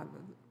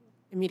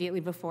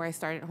 immediately before I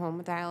started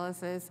home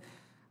dialysis,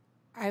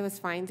 I was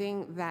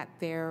finding that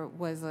there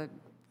was a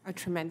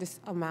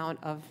tremendous amount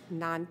of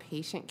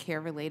non-patient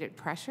care-related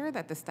pressure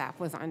that the staff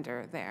was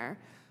under there.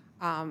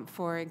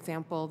 For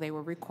example, they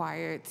were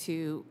required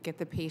to get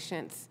the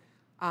patients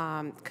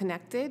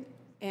connected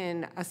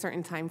in a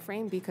certain time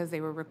frame because they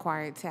were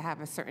required to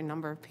have a certain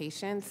number of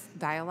patients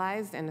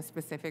dialyzed in a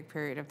specific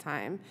period of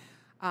time.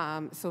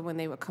 So when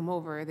they would come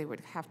over, they would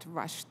have to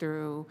rush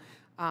through,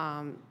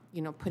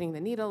 putting the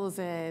needles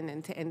in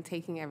and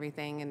taking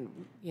everything.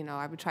 And,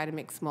 I would try to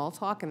make small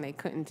talk, and they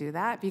couldn't do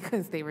that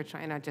because they were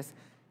trying to just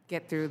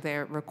get through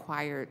their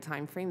required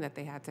time frame that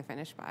they had to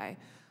finish by.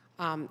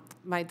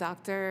 My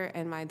doctor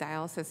and my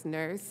dialysis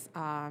nurse,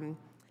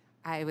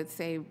 I would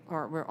say,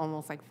 we're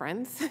almost like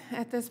friends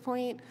at this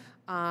point.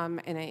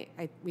 And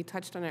we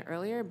touched on it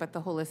earlier, but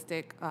the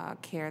holistic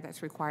care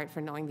that's required for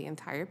knowing the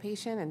entire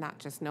patient and not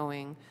just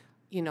knowing,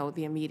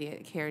 the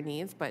immediate care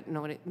needs, but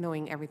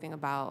knowing everything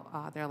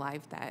about their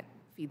life that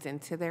feeds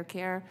into their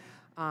care.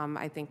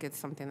 I think it's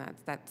something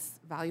that's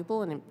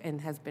valuable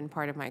and has been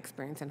part of my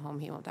experience in home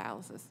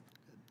hemodialysis.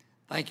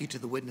 Thank you to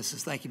the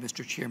witnesses. Thank you,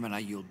 Mr. Chairman. I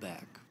yield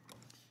back.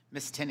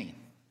 Ms. Tinney.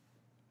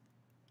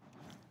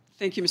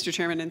 Thank you, Mr.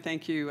 Chairman, and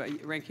thank you,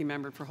 Ranking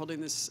Member, for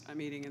holding this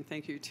meeting, and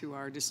thank you to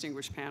our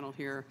distinguished panel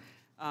here.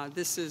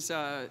 This is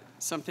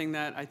something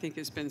that I think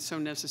has been so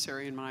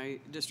necessary in my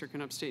district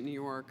in upstate New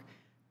York,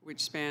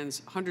 which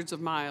spans hundreds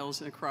of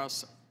miles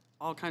across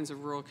all kinds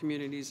of rural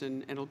communities,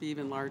 and it'll be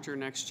even larger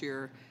next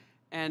year.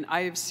 And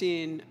I have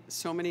seen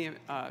so many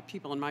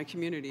people in my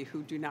community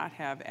who do not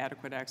have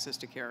adequate access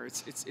to care.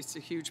 It's a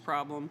huge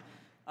problem.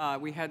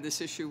 We had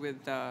this issue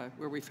with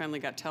where we finally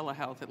got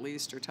telehealth, at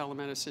least, or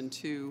telemedicine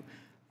to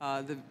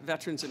the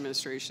Veterans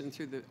Administration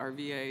through our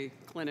VA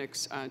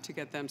clinics to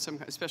get them some,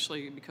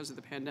 especially because of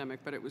the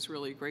pandemic, but it was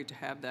really great to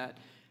have that.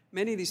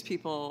 Many of these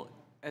people,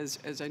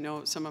 as I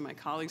know some of my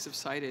colleagues have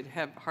cited,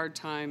 have a hard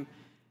time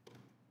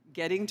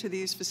getting to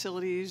these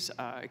facilities.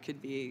 It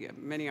could be a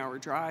many-hour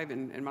drive.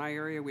 In my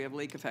area, we have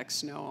lake effect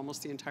snow.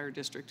 Almost the entire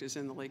district is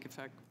in the lake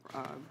effect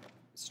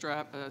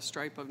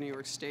stripe of New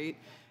York State.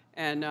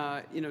 And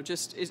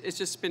it's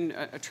just been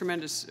a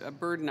tremendous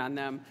burden on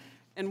them.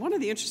 And one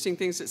of the interesting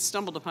things that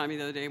stumbled upon me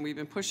the other day, and we've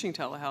been pushing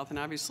telehealth, and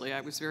obviously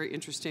I was very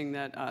interesting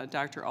that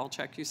Dr.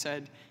 Alchek, you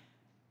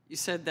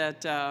said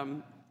that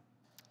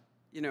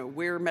you know,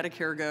 where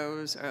Medicare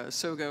goes,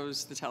 so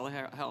goes the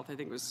telehealth, I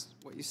think was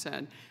what you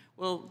said.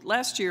 Well,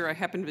 last year I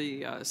happened to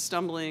be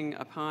stumbling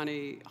upon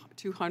a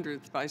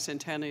 200th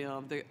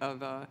bicentennial of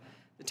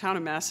the town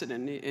of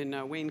Macedon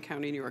in Wayne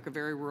County, New York, a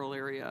very rural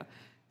area.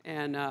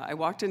 And I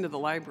walked into the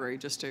library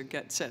just to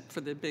get set for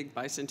the big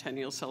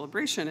bicentennial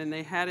celebration, and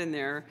they had in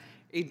there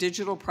a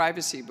digital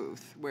privacy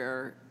booth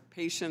where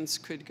patients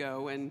could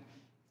go and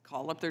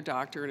call up their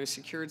doctor in a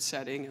secured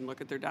setting and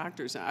look at their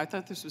doctors. And I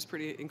thought this was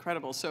pretty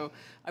incredible. So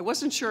I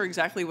wasn't sure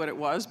exactly what it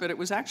was, but it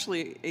was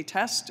actually a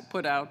test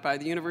put out by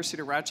the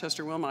University of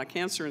Rochester Wilmot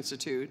Cancer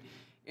Institute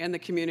and the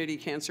Community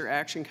Cancer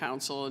Action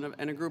Council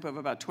and a group of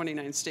about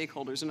 29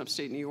 stakeholders in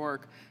upstate New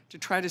York to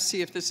try to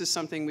see if this is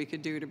something we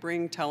could do to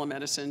bring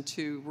telemedicine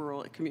to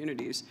rural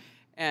communities.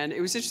 And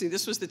it was interesting,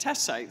 this was the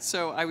test site,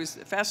 so I was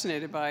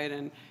fascinated by it,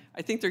 and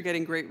I think they're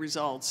getting great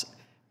results.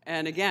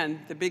 And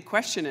again, the big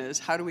question is,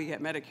 how do we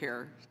get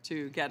Medicare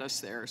to get us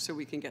there so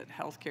we can get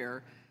health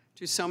care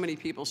to so many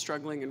people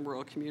struggling in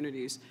rural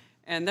communities?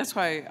 And that's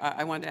why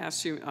I wanted to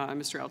ask you,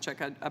 Mr.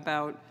 Alchek,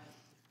 about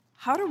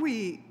how do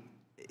we,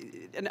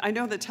 and I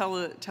know that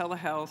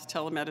telehealth,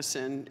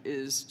 telemedicine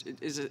is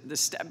the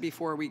step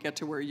before we get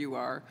to where you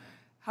are.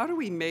 How do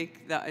we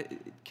make that,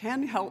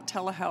 can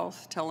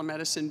telehealth,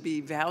 telemedicine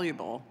be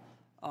valuable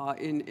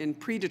in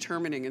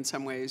predetermining in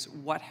some ways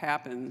what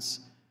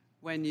happens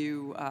when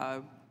you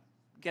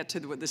get to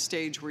the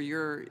stage where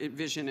your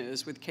vision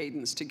is with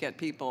Cadence to get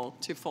people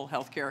to full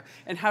health care?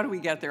 And how do we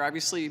get there?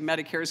 Obviously,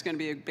 Medicare is going to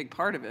be a big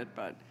part of it,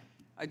 but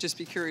I'd just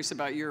be curious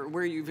about your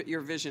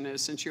vision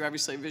is, since you're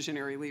obviously a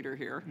visionary leader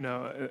here.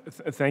 No,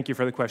 thank you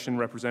for the question,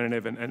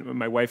 Representative. And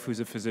my wife, who's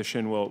a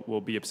physician,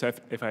 will be upset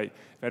if I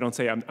don't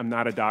say I'm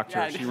not a doctor.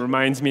 Yeah, she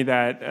reminds me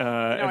that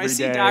every day. I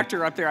see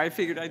doctor up there. I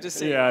figured I'd just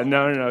say. Yeah,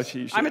 no.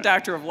 I'm a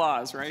doctor of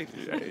laws, right?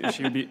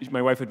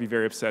 My wife would be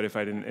very upset if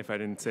I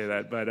didn't say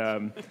that. But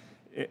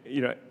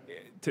you know,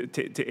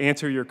 to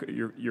answer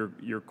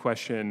your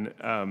question,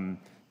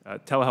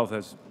 telehealth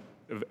has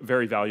a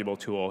very valuable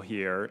tool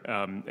here.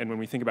 And when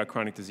we think about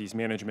chronic disease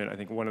management, I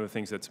think one of the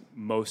things that's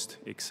most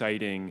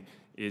exciting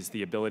is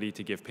the ability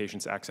to give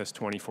patients access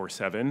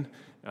 24/7.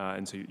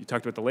 And so you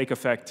talked about the lake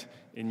effect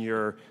in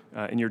your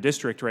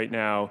district right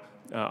now.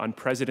 On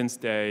President's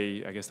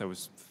Day, I guess that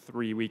was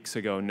 3 weeks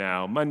ago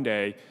now,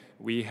 Monday,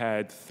 we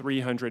had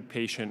 300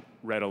 patient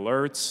red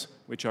alerts,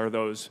 which are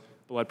those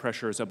blood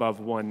pressures above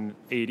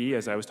 180,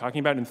 as I was talking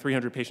about, and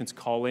 300 patients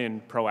call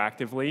in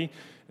proactively.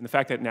 And the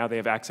fact that now they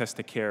have access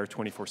to care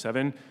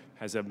 24/7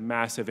 has a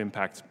massive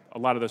impact. A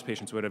lot of those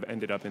patients would have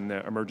ended up in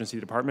the emergency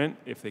department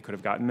if they could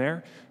have gotten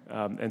there.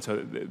 And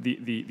so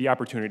the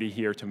opportunity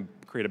here to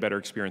create a better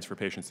experience for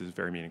patients is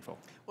very meaningful.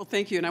 Well,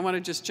 thank you. And I want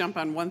to just jump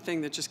on one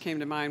thing that just came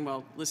to mind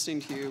while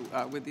listening to you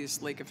with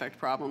these lake effect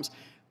problems.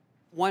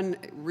 One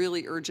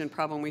really urgent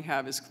problem we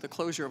have is the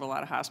closure of a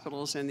lot of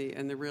hospitals and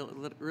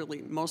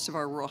really most of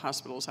our rural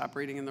hospitals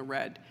operating in the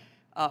red.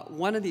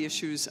 One of the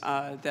issues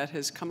that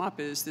has come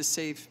up is the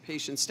safe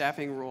patient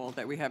staffing rule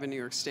that we have in New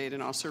York State,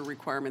 and also a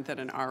requirement that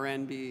an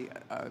RN be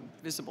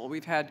visible.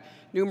 We've had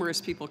numerous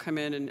people come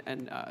in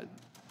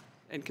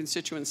and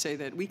constituents say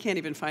that we can't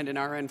even find an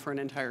RN for an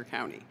entire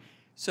county.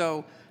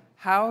 So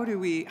how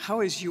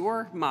is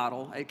your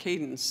model at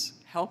Cadence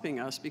helping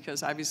us?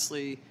 Because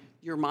obviously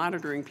you're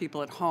monitoring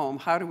people at home.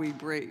 How do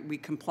we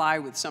comply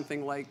with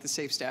something like the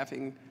safe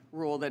staffing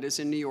rule that is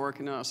in New York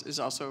and is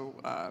also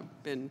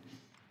been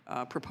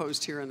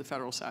proposed here on the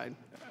federal side?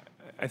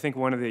 I think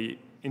one of the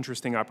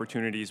interesting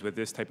opportunities with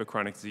this type of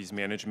chronic disease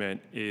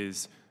management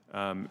is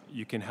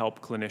you can help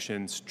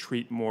clinicians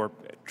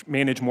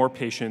manage more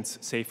patients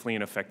safely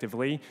and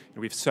effectively.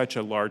 And we have such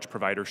a large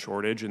provider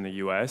shortage in the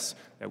U.S.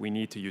 that we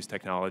need to use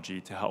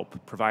technology to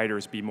help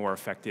providers be more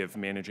effective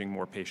managing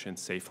more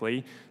patients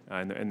safely.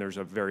 And there's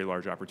a very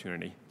large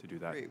opportunity to do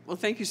that. Great. Well,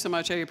 thank you so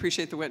much. I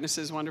appreciate the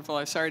witnesses. Wonderful.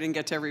 I'm sorry I didn't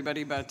get to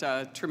everybody,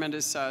 but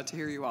tremendous to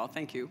hear you all.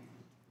 Thank you.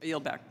 I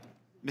yield back.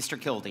 Mr.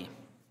 Kildee.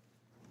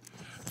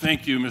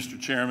 Thank you,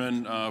 Mr.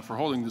 Chairman, for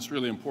holding this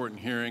really important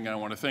hearing. I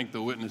want to thank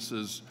the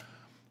witnesses,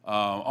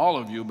 all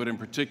of you, but in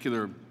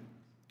particular,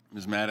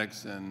 Ms.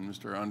 Maddox and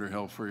Mr.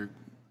 Underhill, for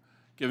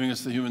giving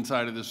us the human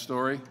side of this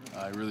story.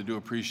 I really do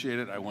appreciate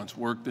it. I once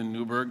worked in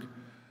Newburgh,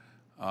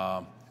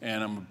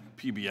 and I'm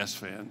a PBS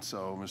fan,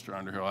 so Mr.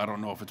 Underhill, I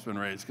don't know if it's been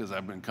raised because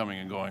I've been coming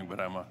and going, but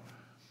I'm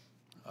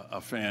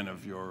a fan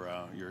of your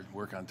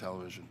work on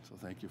television, so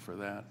thank you for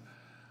that.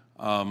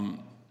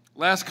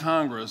 Last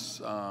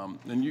Congress,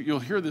 and you'll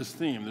hear this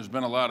theme, there's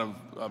been a lot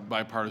of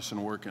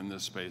bipartisan work in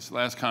this space.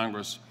 Last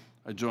Congress,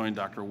 I joined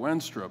Dr.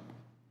 Wenstrup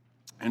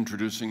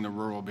introducing the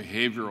Rural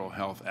Behavioral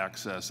Health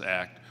Access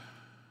Act,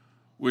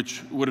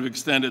 which would have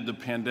extended the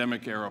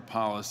pandemic-era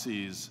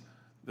policies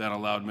that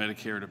allowed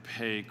Medicare to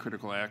pay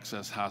critical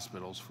access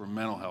hospitals for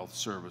mental health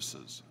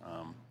services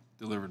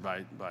delivered by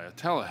a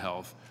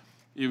telehealth,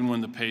 even when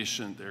the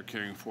patient they're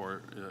caring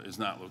for is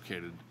not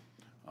located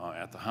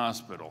at the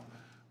hospital.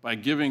 by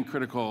giving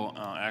critical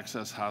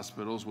access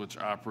hospitals, which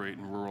operate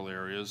in rural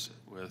areas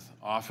with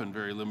often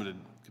very limited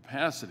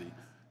capacity,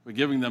 by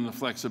giving them the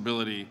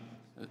flexibility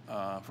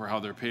for how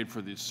they're paid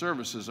for these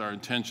services, our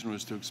intention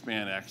was to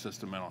expand access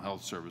to mental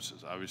health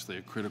services. Obviously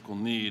a critical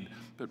need,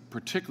 but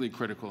particularly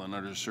critical in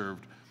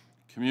underserved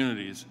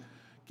communities.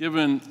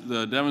 Given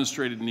the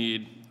demonstrated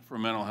need for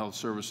mental health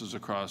services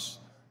across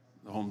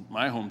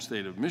my home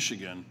state of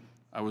Michigan,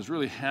 I was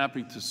really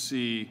happy to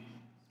see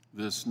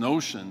this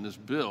notion, this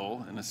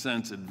bill, in a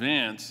sense,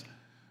 advance,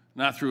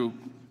 not through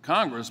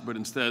Congress, but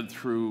instead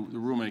through the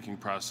rulemaking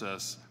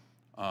process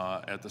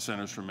at the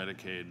Centers for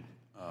Medicare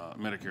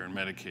and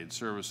Medicaid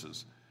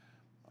Services.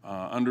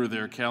 Under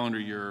their calendar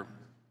year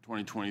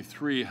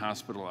 2023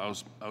 hospital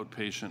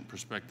outpatient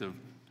prospective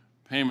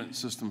payment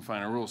system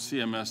final rule,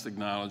 CMS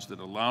acknowledged that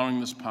allowing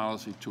this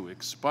policy to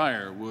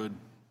expire would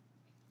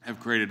have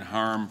created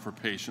harm for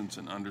patients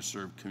in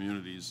underserved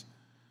communities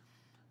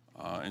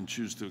and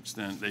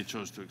they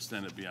chose to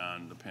extend it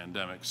beyond the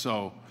pandemic.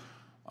 So,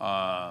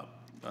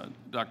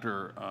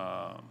 Dr.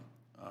 I'm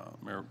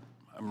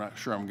not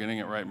sure I'm getting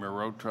it right,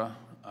 Mehrotra,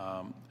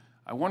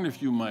 I wonder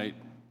if you might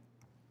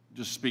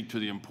just speak to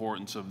the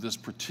importance of this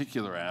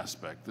particular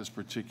aspect, this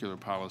particular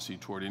policy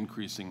toward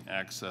increasing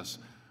access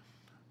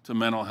to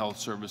mental health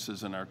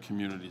services in our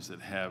communities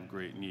that have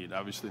great need.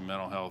 Obviously,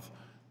 mental health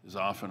is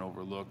often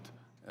overlooked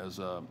as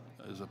a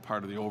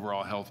part of the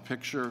overall health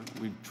picture.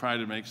 We've tried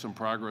to make some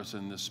progress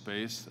in this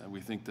space, and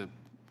we think that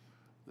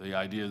the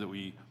idea that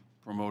we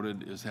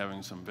promoted is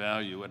having some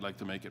value. I'd like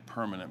to make it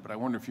permanent, but I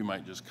wonder if you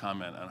might just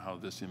comment on how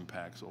this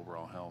impacts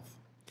overall health.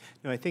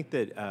 No, I think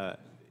that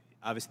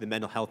obviously the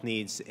mental health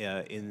needs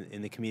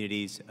in the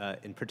communities,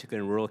 in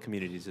particular in rural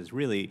communities, is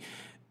really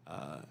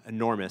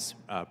enormous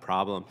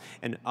problem.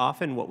 And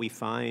often what we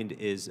find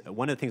is,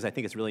 one of the things I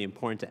think is really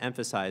important to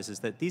emphasize is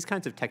that these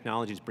kinds of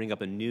technologies bring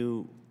up a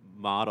new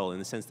model in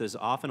the sense there's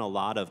often a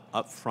lot of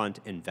upfront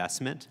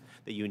investment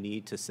that you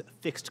need to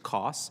fixed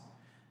costs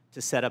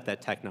to set up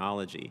that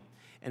technology.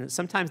 And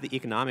sometimes the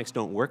economics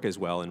don't work as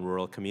well in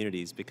rural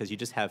communities because you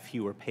just have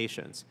fewer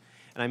patients.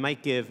 And I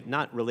might give,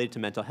 not related to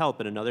mental health,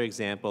 but another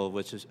example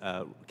which is,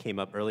 came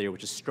up earlier,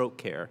 which is stroke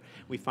care.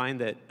 We find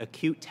that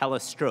acute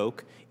telestroke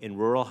in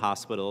rural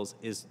hospitals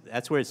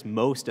that's where it's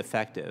most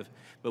effective,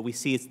 but we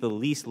see it's the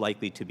least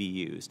likely to be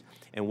used.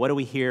 And what do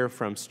we hear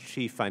from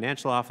chief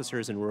financial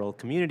officers in rural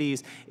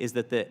communities is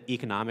that the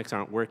economics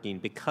aren't working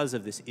because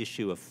of this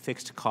issue of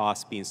fixed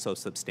costs being so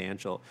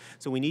substantial.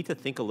 So we need to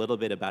think a little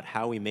bit about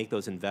how we make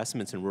those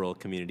investments in rural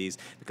communities,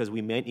 because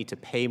we might need to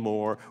pay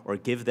more or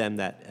give them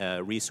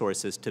that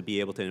resources to be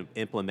able to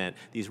implement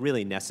these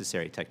really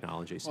necessary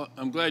technologies. Well,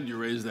 I'm glad you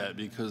raised that,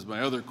 because my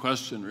other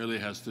question really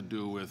has to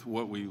do with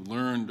what we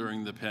learned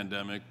during the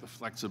pandemic, the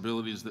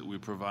flexibilities that we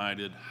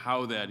provided,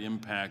 how that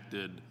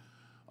impacted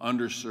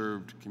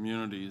underserved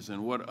communities,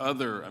 and what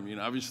other, I mean,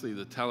 obviously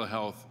the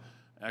telehealth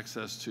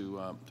access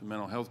to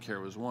mental health care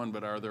was one,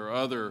 but are there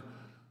other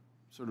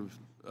sort of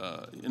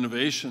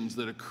innovations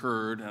that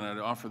occurred, and I'd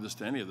offer this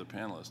to any of the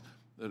panelists,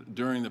 that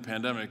during the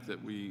pandemic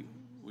that we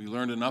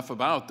learned enough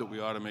about that we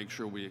ought to make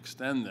sure we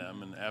extend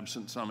them, and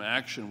absent some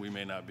action, we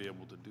may not be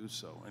able to do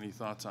so. Any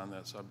thoughts on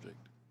that subject?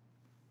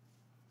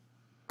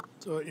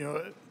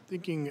 So,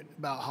 thinking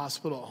about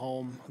hospital at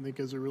home, I think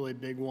is a really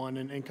big one.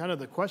 And kind of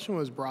the question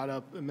was brought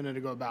up a minute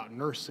ago about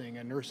nursing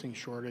and nursing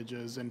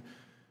shortages. And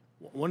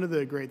one of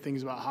the great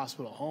things about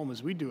hospital at home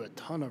is we do a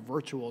ton of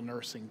virtual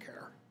nursing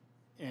care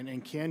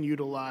and can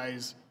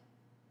utilize,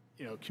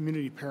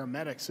 community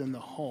paramedics in the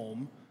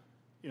home.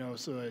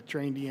 So a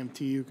trained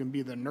EMT who can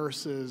be the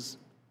nurse's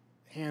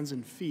hands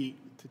and feet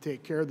to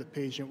take care of the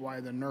patient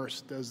while the nurse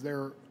does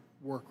their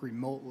work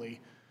remotely.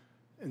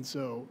 And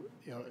so,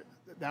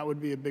 that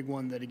would be a big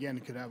one that, again,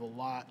 could have a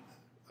lot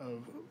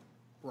of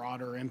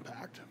broader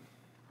impact.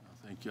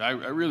 Thank you. I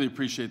really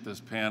appreciate this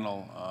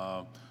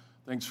panel.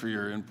 Thanks for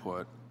your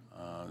input.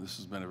 This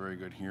has been a very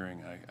good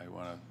hearing. I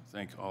want to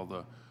thank all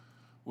the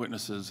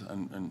witnesses.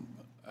 And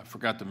I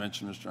forgot to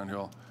mention, Mr.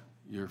 Underhill,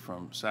 you're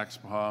from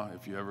Saxapahaw.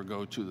 If you ever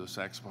go to the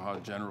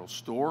Saxapahaw General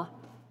Store,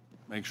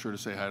 make sure to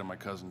say hi to my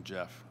cousin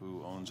Jeff,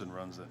 who owns and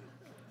runs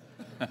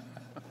it.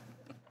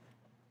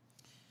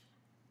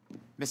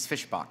 Ms.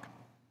 Fischbach.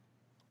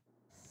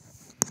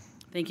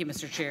 Thank you,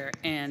 Mr. Chair,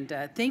 and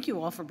thank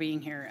you all for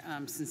being here,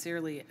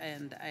 sincerely,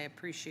 and I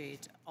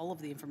appreciate all of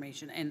the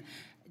information. And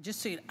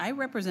just so you know, I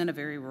represent a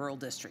very rural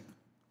district,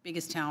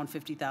 biggest town,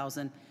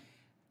 50,000.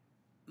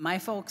 My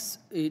folks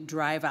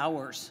drive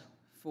hours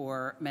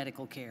for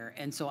medical care,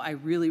 and so I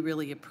really,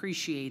 really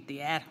appreciate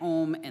the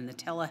at-home and the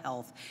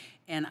telehealth.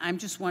 And I'm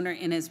just wondering,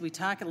 and as we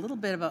talk a little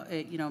bit about,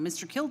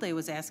 Mr. Kilday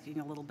was asking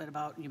a little bit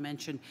about, you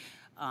mentioned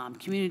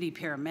community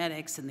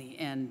paramedics,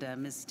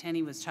 and Ms.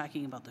 Tenney was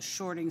talking about the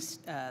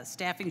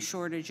staffing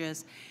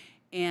shortages.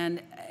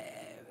 And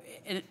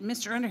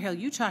Mr. Underhill,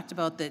 you talked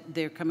about that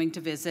they're coming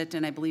to visit,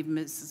 and I believe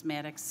Ms.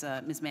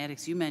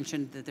 Maddox, you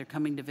mentioned that they're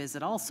coming to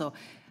visit also.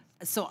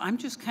 So I'm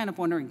just kind of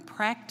wondering,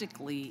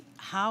 practically,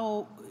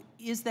 how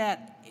is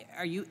that,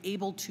 are you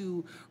able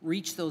to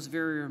reach those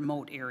very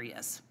remote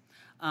areas?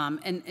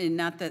 And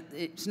not that,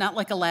 it's not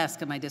like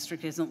Alaska, my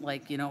district isn't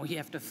like, you know, you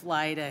have to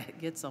fly to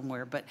get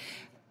somewhere, but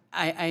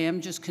I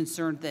am just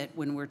concerned that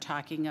when we're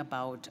talking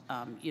about,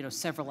 you know,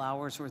 several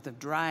hours worth of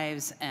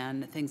drives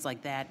and things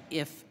like that,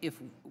 if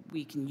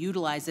we can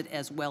utilize it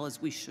as well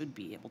as we should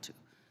be able to.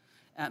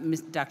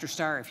 Dr.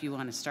 Starr, if you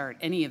want to start,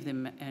 any of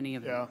them.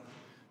 Yeah,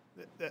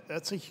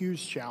 that's a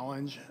huge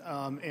challenge.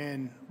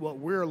 And what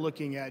we're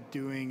looking at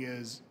doing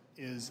is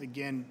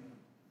again,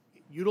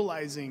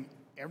 utilizing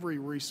every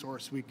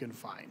resource we can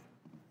find.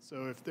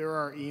 So if there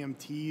are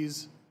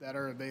EMTs that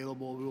are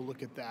available, we'll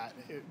look at that.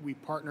 We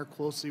partner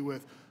closely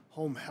with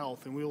home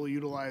health, and we will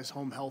utilize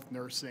home health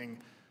nursing,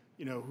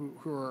 you know,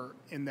 who are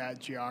in that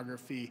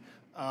geography.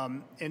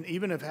 And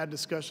even have had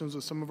discussions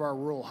with some of our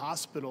rural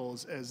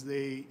hospitals as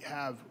they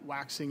have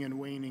waxing and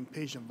waning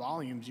patient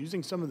volumes,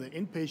 using some of the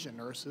inpatient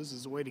nurses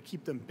as a way to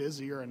keep them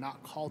busier and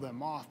not call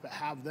them off, but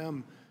have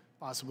them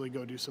possibly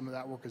go do some of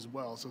that work as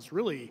well. So it's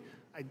really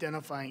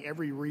identifying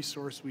every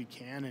resource we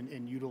can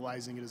and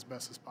utilizing it as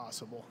best as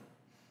possible.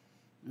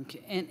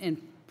 Okay,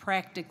 and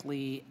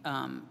practically,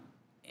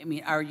 I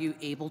mean, are you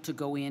able to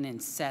go in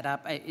and set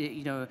up,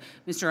 you know,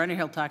 Mr.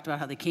 Underhill talked about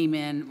how they came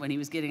in, when he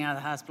was getting out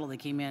of the hospital, they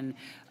came in,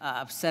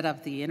 set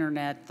up the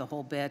internet, the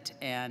whole bit,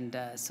 and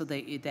so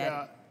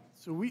Yeah,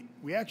 so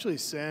we actually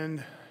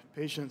send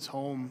patients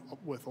home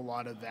with a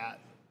lot of that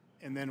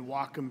and then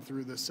walk them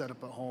through the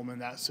setup at home in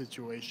that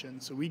situation.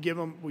 So we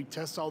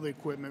test all the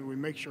equipment, we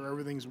make sure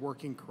everything's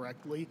working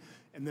correctly,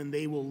 and then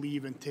they will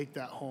leave and take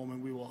that home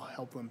and we will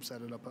help them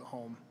set it up at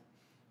home.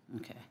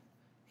 Okay.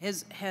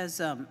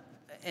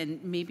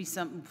 And maybe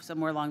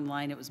somewhere along the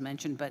line it was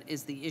mentioned, but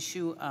is the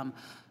issue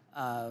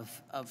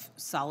of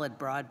solid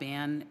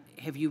broadband,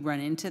 have you run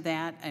into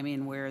that? I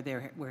mean, where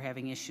we're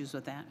having issues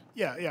with that?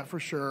 Yeah, for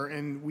sure.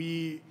 And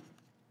we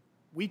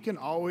can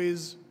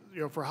always, you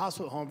know, for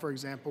hospital at home, for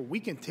example, we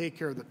can take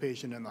care of the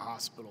patient in the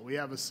hospital. We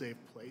have a safe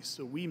place.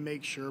 So we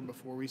make sure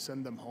before we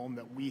send them home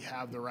that we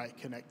have the right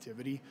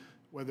connectivity,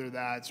 whether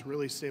that's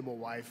really stable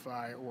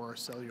Wi-Fi or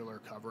cellular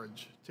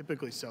coverage,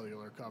 typically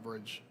cellular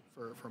coverage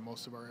for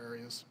most of our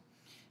areas.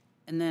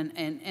 And then,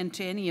 and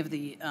to any of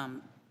the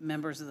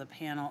members of the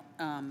panel,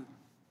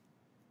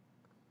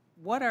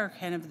 what are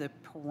kind of the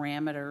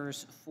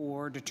parameters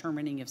for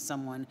determining if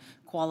someone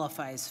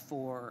qualifies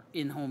for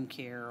in-home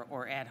care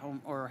or at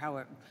home,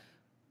 or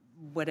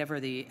whatever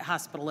the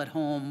hospital at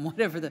home,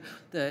 whatever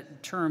the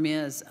term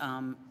is?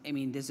 I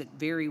mean, does it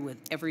vary with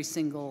every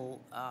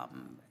single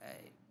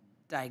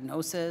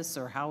diagnosis,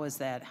 or how is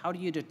that? How do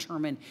you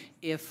determine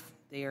if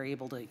they are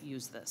able to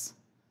use this?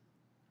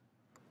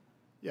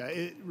 Yeah,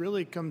 it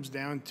really comes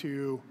down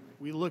to,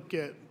 we look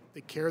at the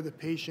care the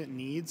patient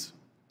needs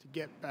to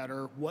get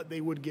better, what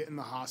they would get in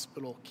the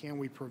hospital, can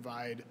we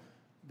provide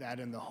that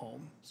in the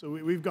home? So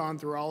we've gone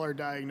through all our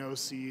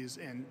diagnoses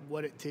and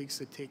what it takes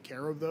to take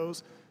care of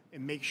those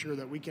and make sure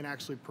that we can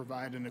actually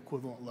provide an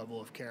equivalent level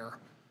of care.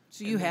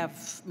 So you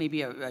have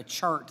maybe a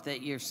chart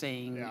that you're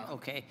saying, yeah,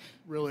 okay,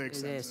 really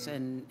extensive.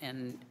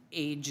 And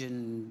age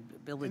and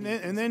ability.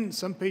 And then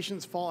some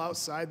patients fall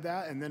outside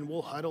that, and then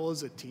we'll huddle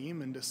as a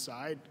team and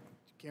decide,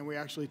 can we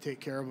actually take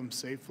care of them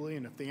safely?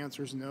 And if the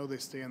answer is no, they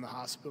stay in the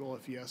hospital.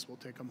 If yes, we'll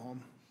take them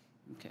home.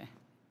 Okay.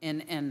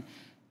 And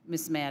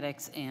Ms.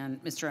 Maddox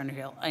and Mr.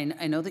 Underhill, I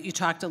know that you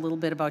talked a little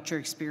bit about your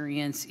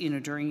experience, you know,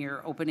 during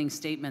your opening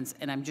statements,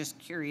 and I'm just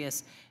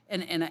curious,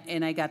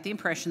 and I got the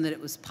impression that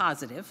it was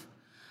positive,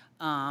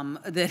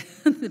 that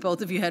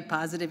both of you had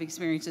positive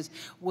experiences.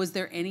 Was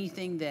there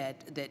anything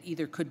that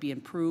either could be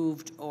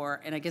improved,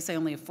 or, and I guess I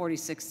only have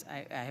 46,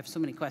 I have so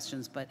many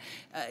questions, but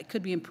it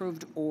could be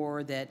improved,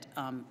 or that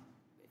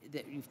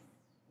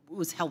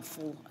was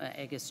helpful?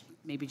 I guess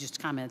maybe just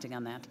commenting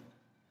on that.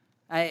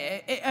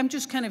 I'm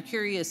just kind of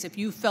curious if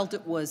you felt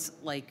it was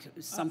like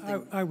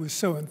something. I was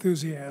so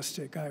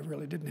enthusiastic. I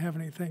really didn't have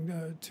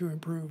anything to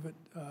improve it.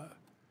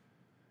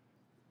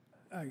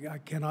 I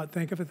cannot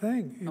think of a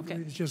thing. Okay.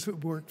 It just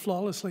worked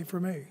flawlessly for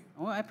me.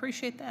 Oh, I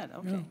appreciate that.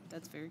 Okay, yeah.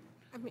 That's very.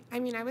 I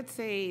mean, I would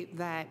say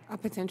that a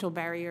potential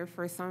barrier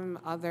for some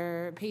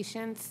other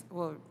patients,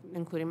 well,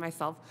 including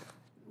myself,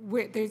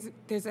 where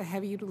there's a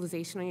heavy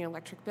utilization on your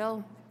electric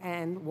bill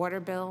and water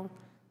bill.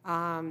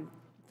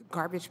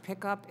 Garbage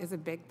pickup is a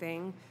big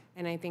thing,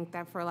 and I think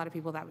that for a lot of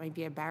people that might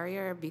be a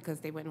barrier because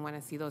they wouldn't want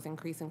to see those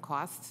increase in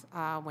costs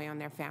weigh on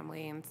their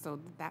family, and so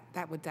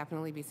that would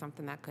definitely be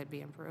something that could be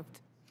improved.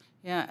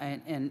 Yeah,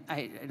 and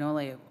I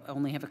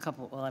only have a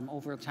couple, well, I'm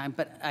over time,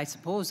 but I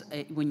suppose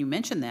when you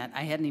mentioned that,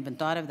 I hadn't even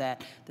thought of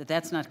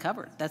that's not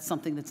covered. That's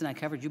something that's not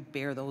covered. You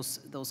bear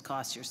those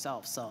costs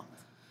yourself, so.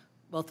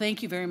 Well,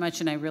 thank you very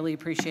much, and I really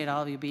appreciate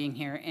all of you being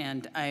here,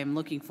 and I am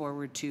looking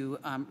forward to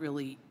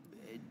really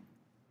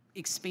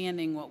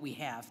expanding what we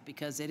have,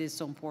 because it is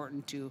so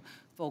important to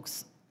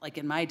folks like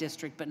in my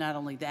district, but not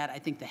only that, I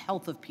think the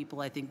health of people,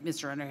 I think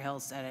Mr. Underhill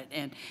said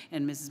it,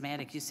 and Mrs.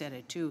 Maddox, you said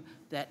it too,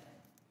 that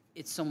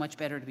it's so much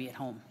better to be at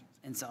home,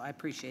 and so I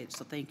appreciate it,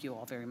 so thank you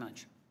all very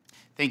much.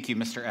 Thank you,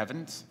 Mr.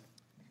 Evans.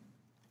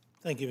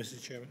 Thank you,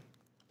 Mr. Chairman.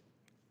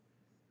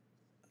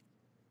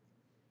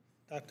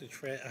 Dr.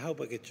 Trent, I hope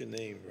I get your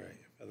name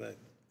right.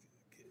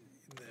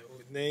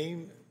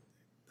 Name,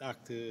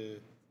 Dr.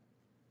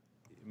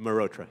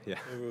 Marotra, yeah.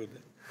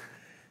 Marotra.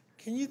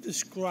 Can you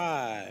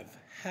describe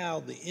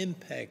how the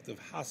impact of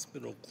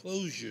hospital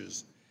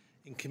closures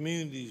in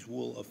communities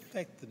will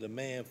affect the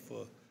demand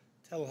for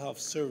telehealth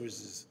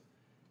services?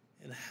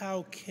 And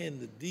how can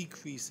the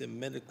decrease in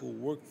medical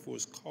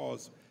workforce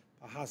caused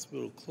by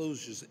hospital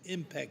closures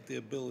impact the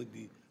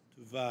ability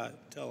to provide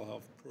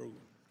telehealth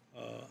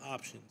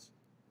options?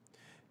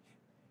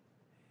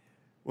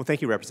 Well,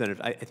 thank you,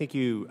 Representative. I think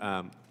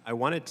I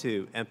wanted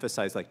to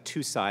emphasize like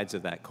two sides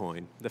of that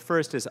coin. The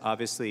first is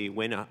obviously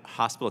when a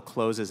hospital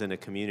closes in a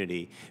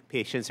community,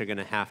 patients are going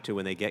to have to,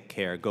 when they get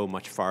care, go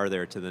much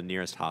farther to the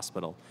nearest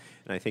hospital.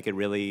 And I think it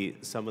really,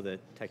 some of the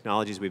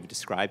technologies we've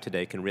described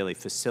today can really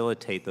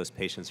facilitate those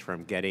patients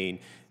from getting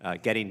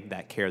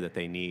that care that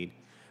they need.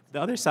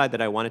 The other side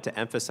that I wanted to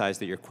emphasize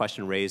that your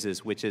question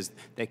raises, which is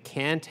that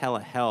can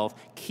telehealth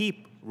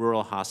keep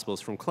rural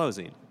hospitals from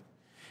closing?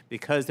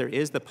 Because there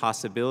is the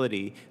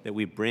possibility that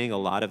we bring a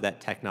lot of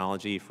that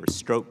technology for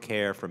stroke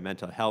care, for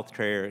mental health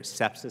care,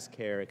 sepsis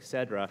care, et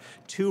cetera,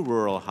 to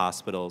rural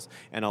hospitals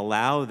and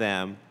allow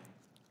them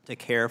to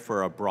care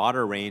for a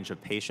broader range of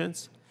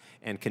patients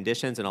and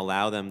conditions and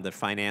allow them the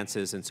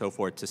finances and so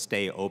forth to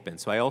stay open.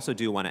 So I also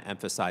do want to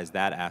emphasize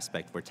that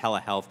aspect where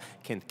telehealth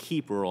can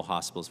keep rural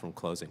hospitals from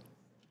closing.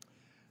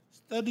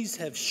 Studies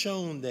have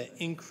shown that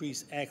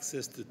increased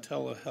access to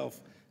telehealth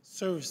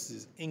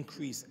services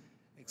increase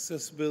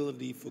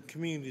accessibility for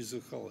communities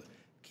of color.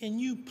 Can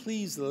you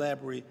please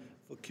elaborate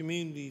for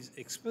communities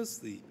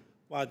explicitly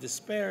why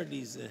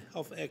disparities in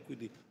health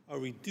equity are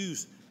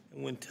reduced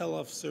and when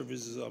telehealth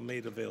services are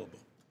made available?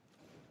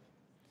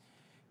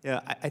 Yeah,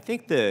 I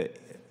think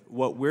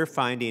what we're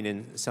finding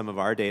in some of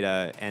our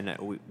data, and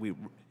we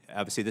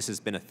obviously this has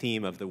been a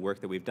theme of the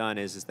work that we've done,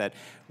 is that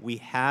we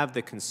have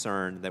the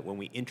concern that when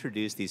we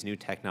introduce these new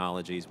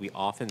technologies, we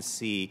often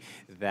see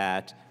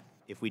that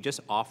if we just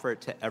offer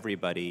it to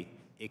everybody,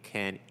 it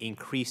can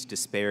increase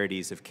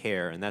disparities of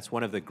care. And that's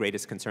one of the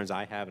greatest concerns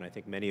I have, and I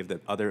think many of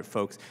the other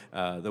folks,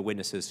 the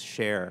witnesses,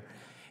 share.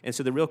 And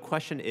so the real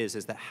question is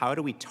that how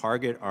do we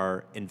target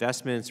our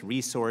investments,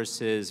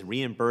 resources,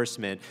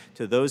 reimbursement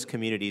to those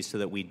communities so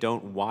that we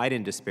don't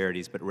widen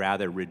disparities, but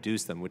rather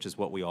reduce them, which is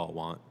what we all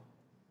want.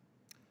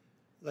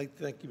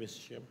 Thank you,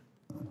 Mr. Chairman.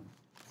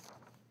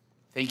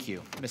 Thank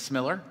you. Ms.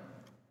 Miller?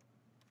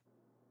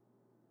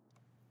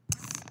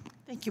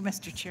 Thank you,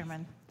 Mr.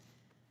 Chairman.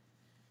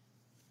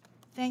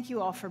 Thank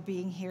you all for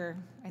being here.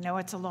 I know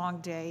it's a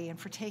long day and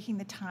for taking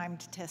the time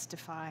to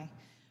testify.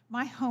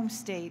 My home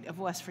state of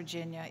West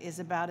Virginia is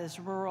about as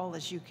rural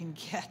as you can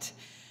get.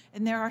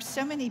 And there are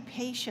so many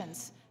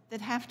patients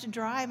that have to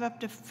drive up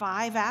to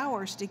 5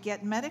 hours to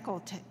get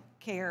medical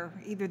care.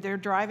 Either they're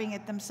driving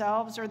it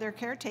themselves or their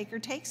caretaker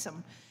takes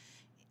them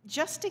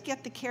just to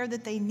get the care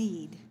that they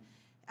need.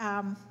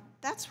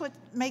 That's what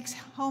makes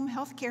home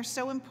health care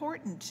so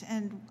important.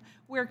 And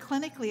where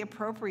clinically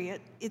appropriate,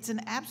 it's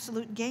an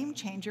absolute game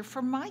changer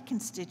for my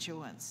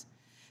constituents.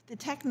 The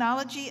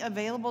technology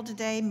available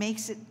today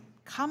makes it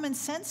common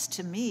sense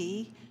to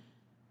me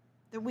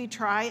that we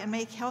try and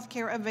make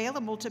healthcare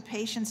available to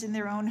patients in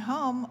their own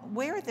home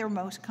where they're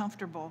most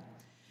comfortable.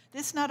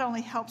 This not only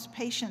helps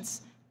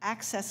patients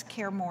access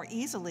care more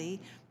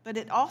easily, but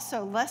it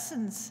also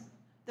lessens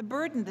the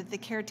burden that the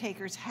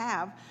caretakers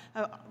have,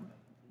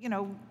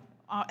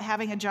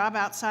 having a job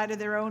outside of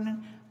their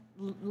own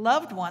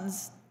loved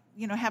ones,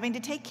 having to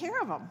take care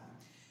of them.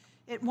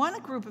 One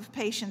group of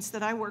patients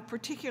that I work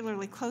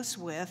particularly close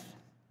with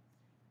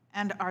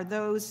and are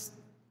those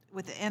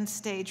with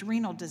end-stage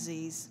renal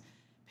disease.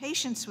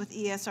 Patients with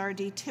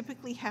ESRD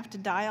typically have to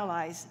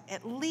dialyze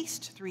at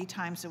least 3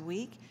 times a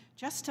week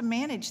just to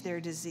manage their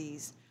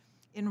disease.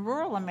 In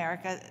rural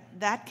America,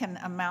 that can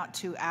amount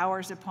to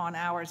hours upon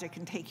hours. It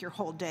can take your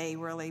whole day,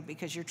 really,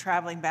 because you're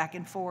traveling back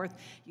and forth.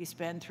 You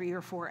spend 3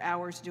 or 4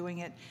 hours doing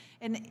it.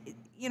 And,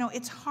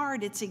 it's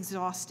hard, it's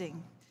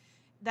exhausting.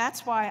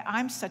 That's why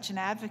I'm such an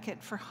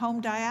advocate for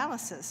home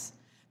dialysis.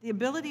 The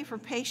ability for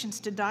patients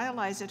to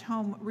dialyze at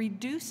home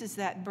reduces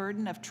that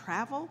burden of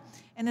travel,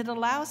 and it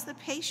allows the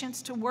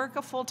patients to work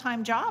a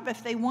full-time job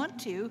if they want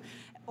to,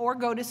 or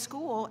go to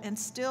school and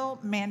still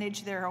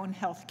manage their own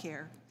health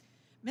care.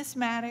 Ms.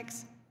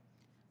 Maddox,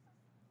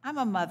 I'm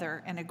a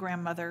mother and a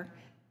grandmother,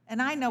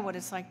 and I know what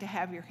it's like to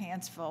have your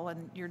hands full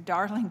and your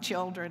darling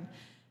children,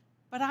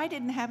 but I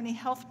didn't have any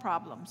health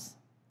problems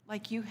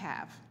like you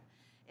have.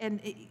 And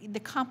the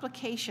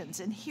complications,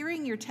 and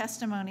hearing your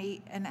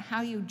testimony and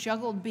how you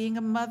juggled being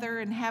a mother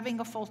and having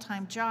a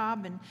full-time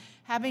job and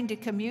having to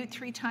commute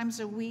 3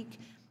 times a week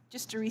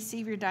just to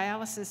receive your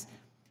dialysis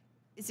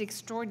is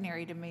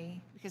extraordinary to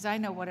me, because I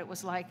know what it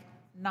was like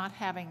not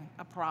having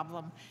a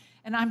problem.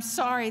 And I'm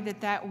sorry that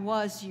that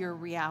was your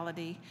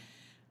reality.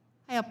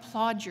 I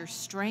applaud your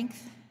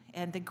strength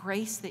and the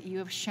grace that you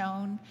have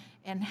shown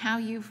and how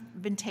you've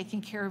been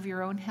taking care of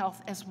your own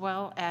health as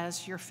well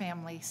as your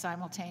family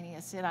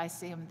simultaneous. And I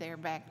see them there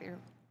back there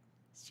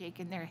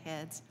shaking their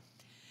heads.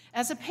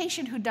 As a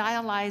patient who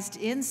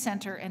dialyzed in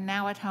center and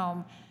now at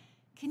home,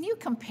 can you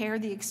compare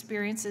the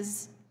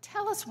experiences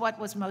Tell us what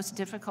was most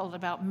difficult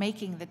about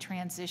making the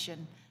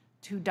transition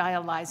to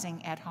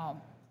dialyzing at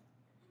home.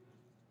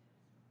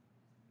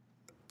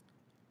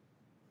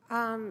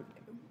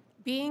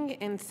 Being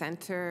in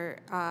center,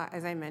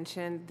 as I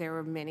mentioned, there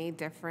were many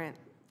different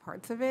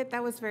parts of it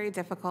that was very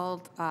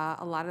difficult.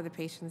 A lot of the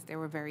patients, they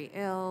were very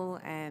ill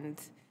and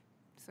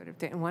sort of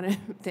didn't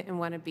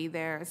want to be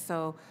there.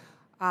 So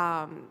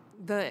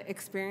the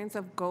experience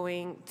of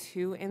going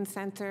to in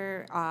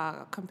center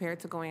compared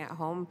to going at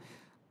home,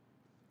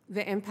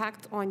 the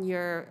impact on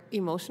your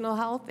emotional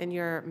health and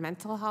your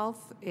mental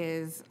health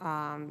is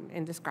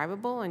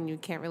indescribable, and you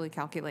can't really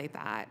calculate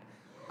that.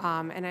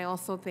 And I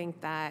also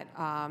think that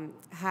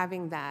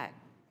having that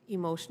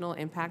emotional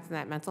impact and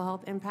that mental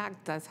health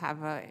impact does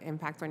have an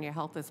impact on your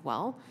health as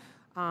well.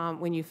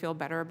 When you feel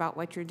better about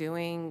what you're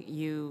doing,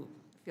 you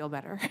feel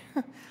better.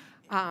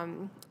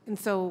 And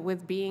so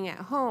with being at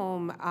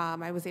home,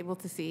 I was able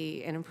to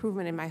see an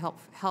improvement in my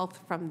health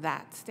from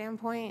that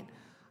standpoint.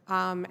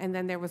 And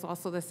then there was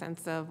also the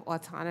sense of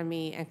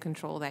autonomy and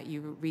control that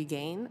you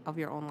regain of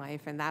your own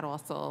life, and that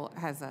also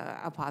has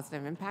a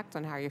positive impact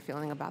on how you're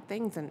feeling about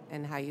things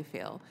and how you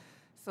feel.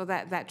 So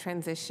that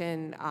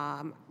transition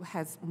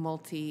has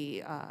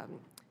multiple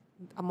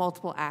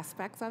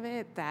aspects of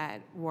it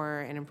that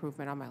were an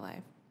improvement on my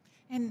life.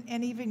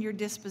 And even your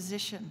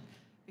disposition,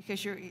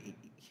 because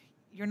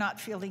you're not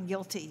feeling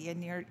guilty,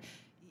 and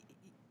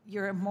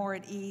you're more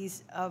at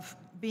ease of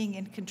being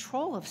in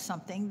control of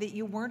something that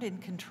you weren't in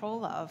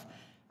control of,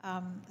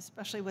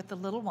 especially with the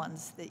little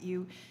ones, that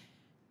you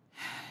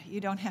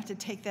don't have to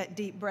take that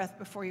deep breath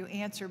before you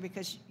answer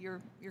because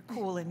you're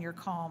cool and you're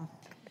calm.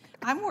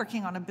 I'm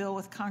working on a bill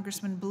with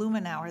Congressman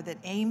Blumenauer that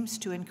aims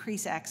to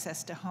increase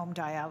access to home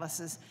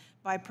dialysis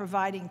by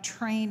providing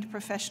trained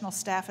professional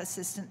staff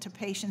assistant to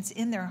patients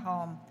in their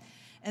home.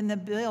 And the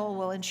bill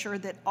will ensure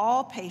that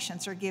all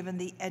patients are given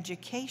the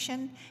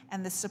education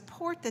and the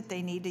support that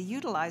they need to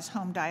utilize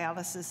home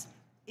dialysis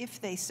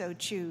if they so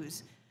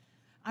choose.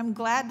 I'm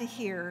glad to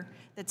hear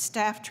that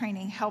staff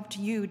training helped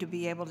you to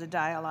be able to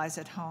dialyze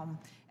at home,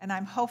 and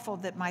I'm hopeful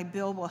that my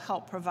bill will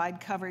help provide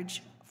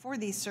coverage for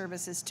these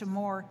services to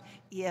more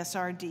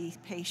ESRD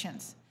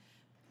patients.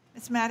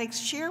 Ms. Maddox,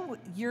 share what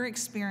your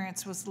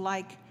experience was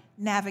like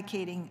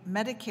navigating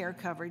Medicare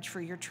coverage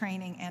for your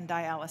training and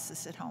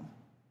dialysis at home.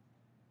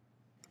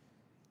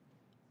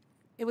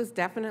 It was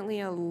definitely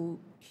a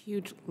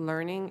huge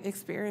learning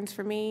experience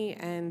for me,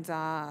 and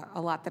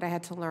a lot that I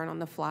had to learn on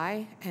the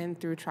fly and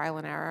through trial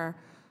and error.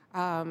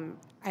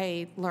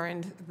 I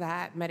learned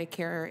that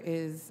Medicare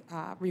is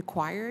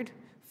required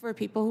for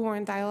people who are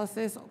in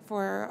dialysis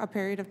for a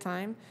period of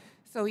time.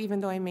 So even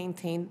though I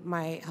maintained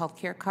my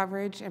healthcare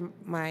coverage and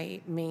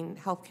my main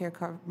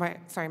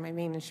my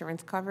main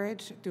insurance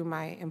coverage through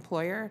my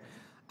employer,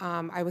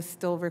 I was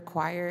still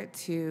required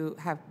to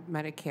have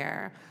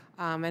Medicare.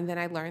 And then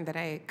I learned that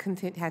I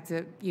had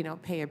to,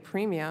 pay a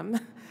premium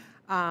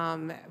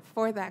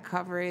for that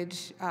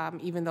coverage,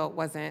 even though it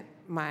wasn't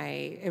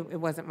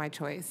my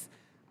choice.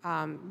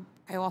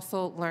 I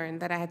also learned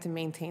that I had to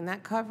maintain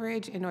that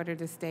coverage in order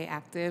to stay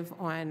active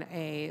on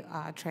a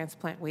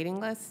transplant waiting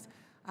list.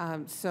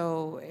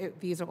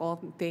 These are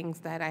all things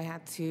that I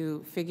had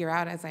to figure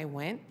out as I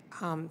went.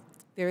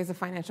 There is a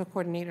financial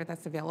coordinator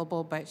that's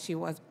available, but she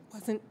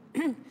wasn't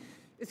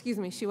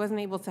she wasn't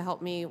able to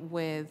help me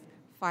with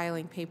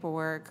filing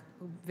paperwork,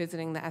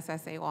 visiting the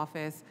SSA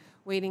office,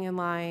 waiting in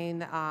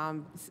line,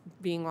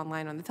 being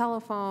online on the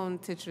telephone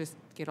to just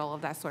get all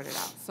of that sorted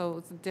out. So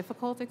it's a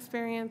difficult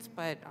experience,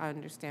 but I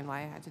understand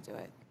why I had to do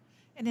it.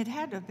 And it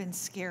had to have been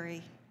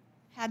scary,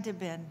 had to have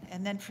been.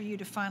 And then for you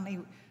to finally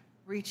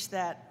reach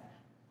that,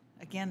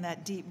 again,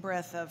 that deep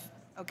breath of,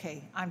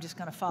 okay, I'm just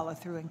going to follow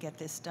through and get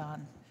this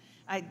done.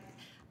 I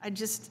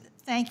just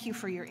thank you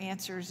for your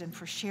answers and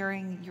for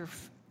sharing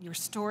your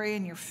story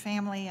and your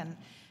family,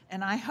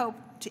 and I hope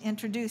to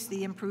introduce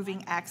the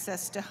Improving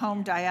Access to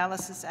Home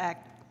Dialysis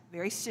Act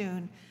very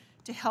soon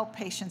to help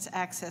patients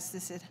access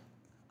this at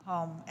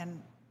home. And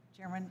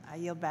Chairman, I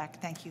yield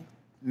back. Thank you.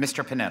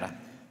 Mr. Panetta.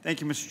 Thank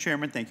you, Mr.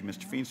 Chairman. Thank you,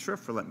 Mr. Feenstra,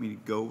 for letting me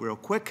go real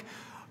quick.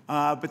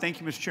 But thank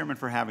you, Mr. Chairman,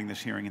 for having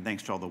this hearing, and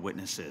thanks to all the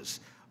witnesses.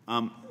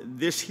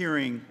 This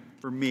hearing,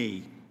 for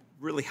me,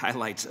 really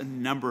highlights a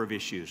number of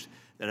issues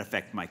that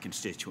affect my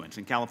constituents.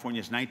 In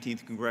California's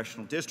 19th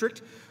Congressional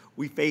District,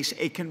 we face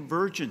a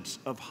convergence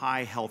of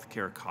high health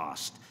care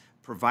costs,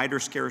 provider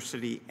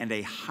scarcity, and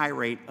a high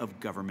rate of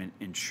government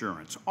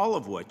insurance, all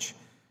of which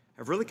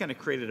have really kind of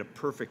created a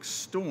perfect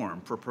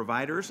storm for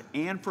providers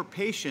and for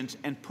patients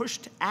and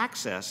pushed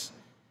access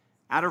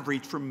out of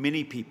reach for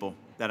many people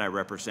that I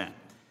represent.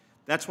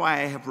 That's why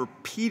I have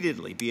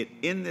repeatedly, be it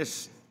in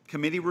this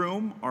committee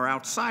room or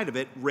outside of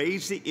it,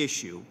 raised the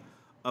issue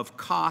of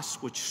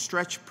costs which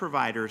stretch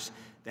providers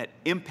that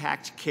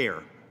impact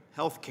care,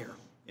 health care,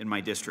 in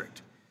my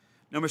district.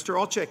 Now, Mr.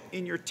 Olczyk,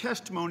 in your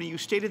testimony, you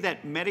stated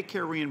that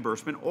Medicare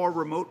reimbursement or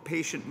remote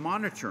patient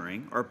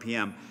monitoring,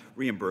 RPM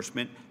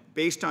reimbursement,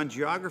 based on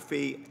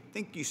geography, I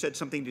think you said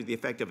something to the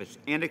effect of it's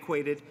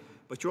antiquated,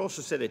 but you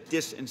also said it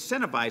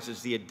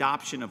disincentivizes the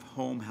adoption of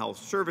home health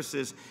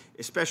services,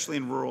 especially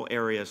in rural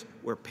areas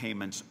where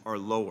payments are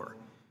lower.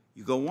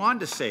 You go on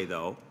to say,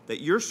 though,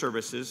 that your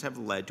services have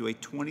led to a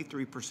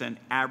 23%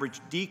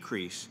 average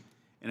decrease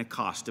in a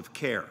cost of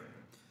care.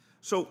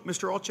 So,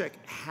 Mr. Olczyk,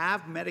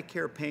 have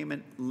Medicare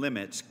payment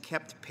limits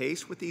kept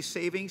pace with these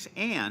savings?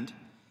 And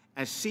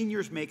as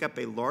seniors make up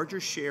a larger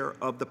share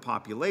of the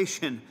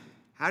population,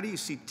 how do you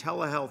see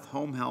telehealth,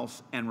 home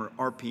health, and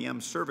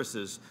RPM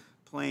services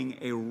playing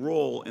a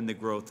role in the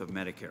growth of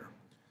Medicare?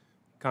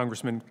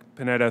 Congressman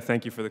Panetta,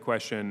 thank you for the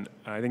question.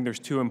 I think there's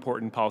two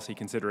important policy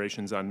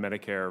considerations on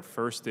Medicare.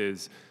 First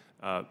is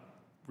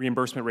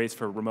reimbursement rates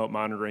for remote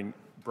monitoring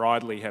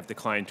broadly have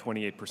declined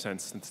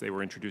 28% since they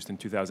were introduced in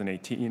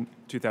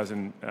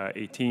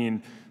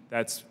 2018.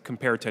 That's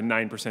compared to a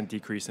 9%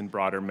 decrease in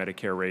broader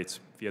Medicare rates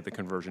via the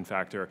conversion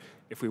factor.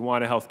 If we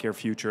want a healthcare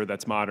future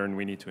that's modern,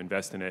 we need to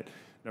invest in it.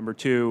 Number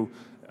two,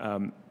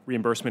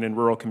 reimbursement in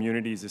rural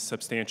communities is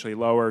substantially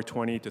lower,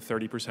 20 to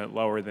 30%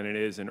 lower than it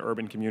is in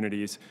urban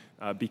communities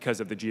because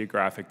of the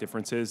geographic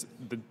differences.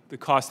 The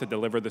cost to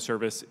deliver the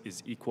service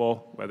is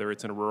equal, whether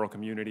it's in a rural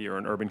community or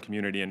an urban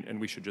community, and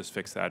we should just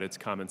fix that. It's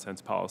common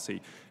sense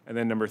policy. And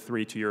then number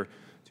three, to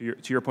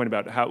your point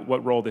about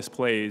what role this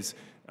plays,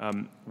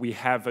 we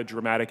have a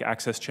dramatic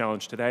access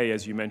challenge today,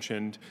 as you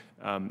mentioned,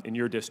 in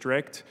your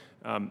district.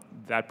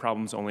 That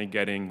problem's only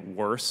getting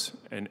worse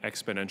and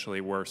exponentially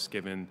worse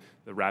given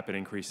the rapid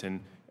increase in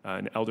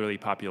an elderly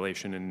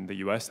population in the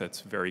U.S.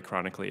 that's very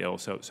chronically ill.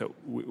 So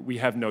we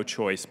have no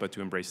choice but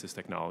to embrace these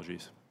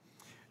technologies.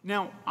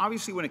 Now,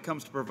 obviously, when it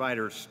comes to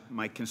providers,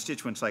 my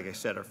constituents, like I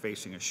said, are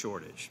facing a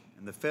shortage.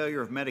 And the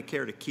failure of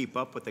Medicare to keep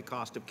up with the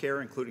cost of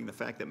care, including the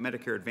fact that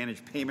Medicare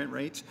Advantage payment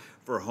rates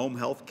for home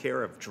health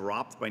care have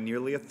dropped by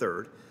nearly a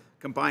third,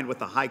 combined with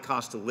the high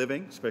cost of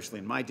living, especially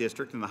in my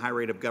district, and the high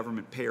rate of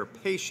government payer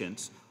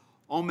patients,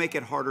 all make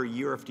it harder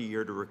year after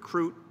year to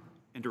recruit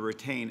and to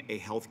retain a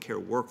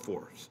healthcare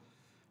workforce.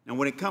 Now,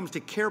 when it comes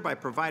to care by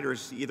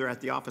providers, either at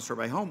the office or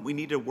by home, we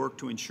need to work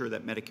to ensure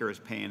that Medicare is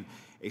paying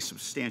a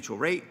substantial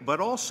rate, but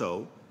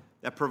also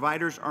that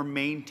providers are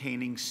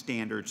maintaining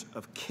standards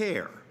of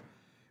care.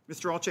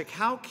 Mr. Olczyk,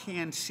 how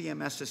can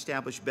CMS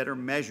establish better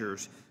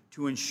measures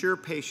to ensure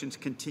patients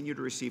continue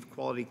to receive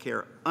quality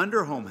care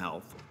under home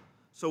health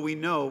so we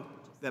know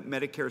that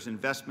Medicare's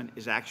investment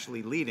is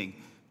actually leading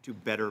to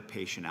better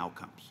patient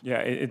outcomes? Yeah,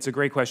 it's a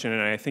great question,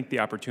 and I think the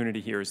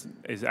opportunity here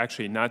is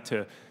actually not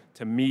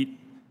to meet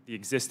the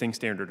existing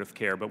standard of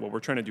care, but what we're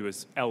trying to do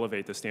is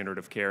elevate the standard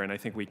of care, and I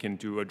think we can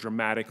do a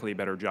dramatically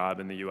better job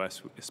in the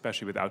U.S.,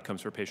 especially with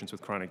outcomes for patients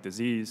with chronic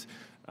disease.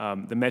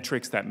 The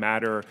metrics that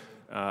matter,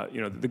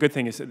 the good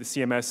thing is that the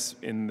CMS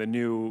in the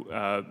new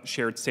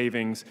shared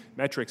savings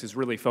metrics is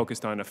really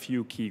focused on a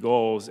few key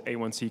goals: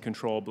 A1C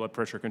control, blood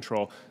pressure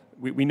control.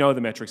 We know the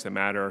metrics that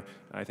matter.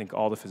 I think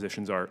all the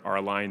physicians are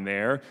aligned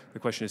there. The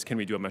question is, can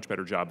we do a much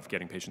better job of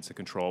getting patients to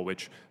control,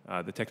 which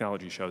the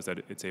technology shows that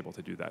it's able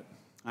to do that.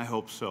 I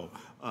hope so.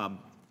 I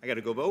got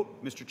to go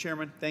vote. Mr.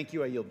 Chairman, thank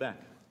you. I yield back.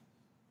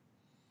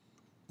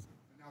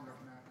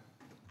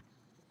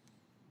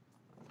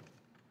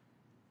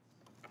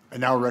 I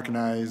now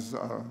recognize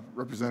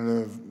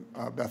Representative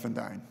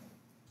Bethendine.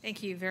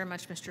 Thank you very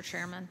much, Mr.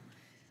 Chairman.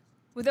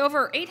 With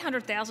over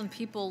 800,000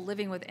 people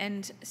living with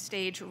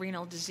end-stage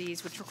renal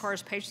disease, which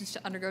requires patients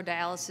to undergo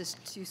dialysis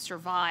to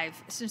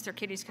survive, since their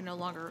kidneys can no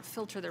longer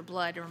filter their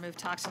blood and remove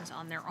toxins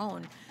on their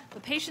own, the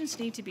patients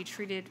need to be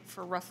treated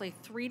for roughly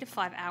 3 to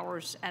 5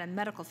 hours at a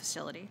medical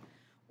facility,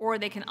 or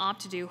they can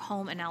opt to do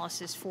home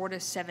analysis 4 to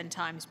 7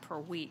 times per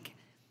week.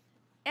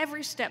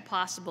 Every step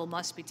possible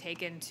must be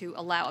taken to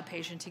allow a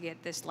patient to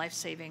get this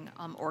life-saving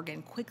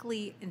organ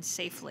quickly and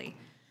safely.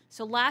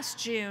 So last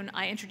June,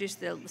 I introduced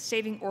the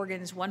Saving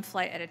Organs One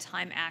Flight at a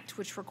Time Act,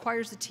 which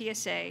requires the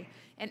TSA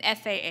and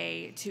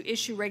FAA to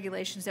issue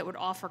regulations that would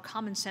offer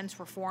common sense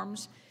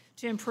reforms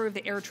to improve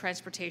the air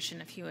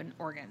transportation of human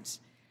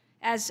organs.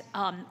 As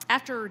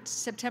after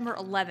September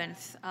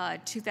 11th,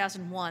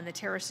 2001, the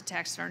terrorist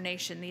attacks in our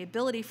nation, the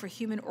ability for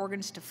human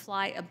organs to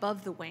fly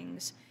above the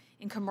wings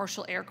in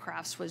commercial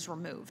aircrafts was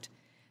removed,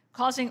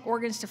 causing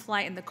organs to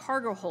fly in the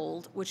cargo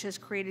hold, which has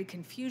created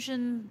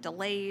confusion,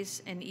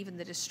 delays, and even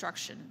the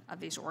destruction of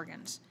these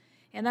organs.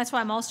 And that's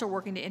why I'm also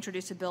working to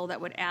introduce a bill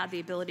that would add the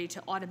ability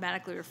to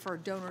automatically refer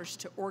donors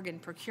to organ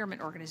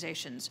procurement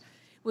organizations,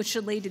 which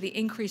should lead to the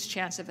increased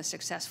chance of a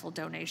successful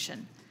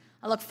donation.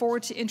 I look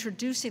forward to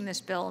introducing this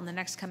bill in the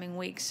next coming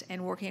weeks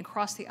and working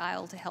across the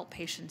aisle to help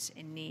patients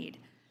in need.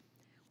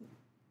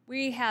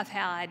 We have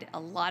had a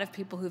lot of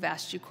people who've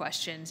asked you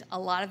questions. A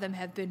lot of them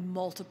have been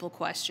multiple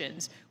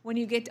questions. When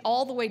you get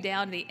all the way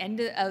down to the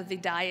end of the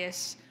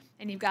dais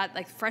and you've got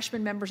like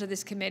freshman members of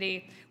this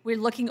committee, we're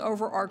looking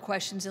over our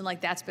questions and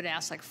like that's been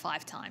asked like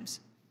 5 times.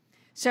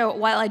 So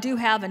while I do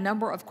have a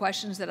number of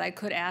questions that I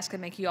could ask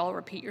and make you all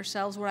repeat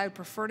yourselves, what I would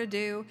prefer to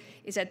do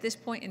is at this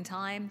point in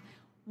time,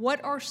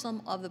 what are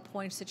some of the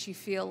points that you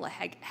feel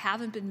like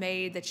haven't been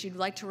made that you'd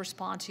like to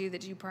respond to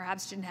that you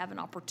perhaps didn't have an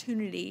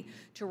opportunity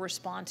to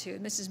respond to?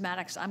 Mrs.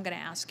 Maddox, I'm going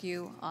to ask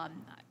you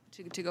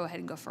to go ahead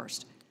and go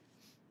first.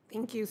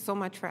 Thank you so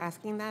much for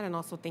asking that, and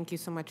also thank you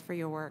so much for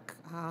your work.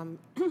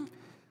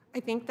 I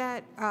think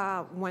that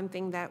one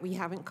thing that we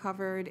haven't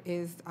covered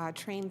is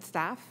trained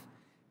staff,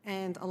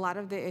 and a lot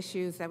of the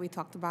issues that we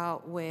talked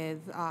about with,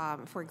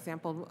 for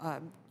example,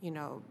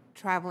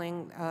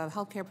 traveling,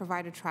 healthcare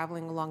provider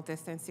traveling a long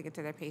distance to get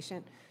to their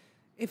patient.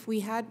 If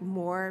we had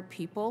more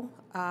people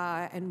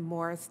and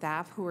more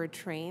staff who are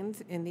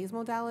trained in these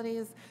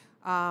modalities,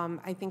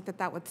 I think that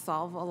that would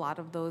solve a lot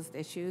of those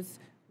issues.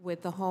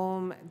 With the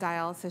home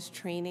dialysis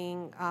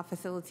training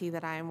facility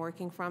that I am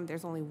working from,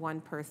 there's only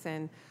one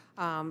person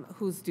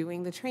who's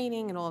doing the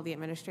training and all of the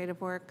administrative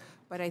work.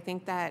 But I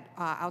think that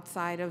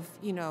outside of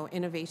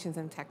innovations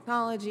in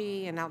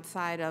technology and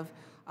outside of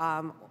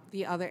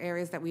the other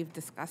areas that we've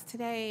discussed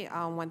today,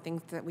 one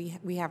thing that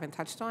we haven't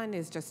touched on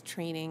is just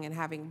training and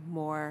having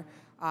more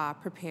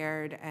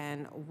prepared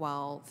and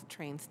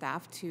well-trained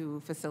staff to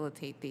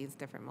facilitate these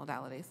different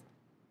modalities.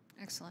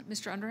 Excellent.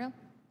 Mr. Underhill?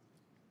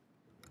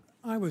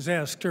 I was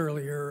asked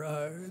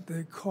earlier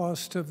the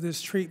cost of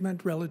this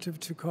treatment relative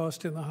to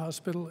cost in the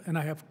hospital, and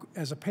I have,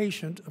 as a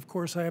patient, of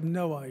course, I have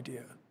no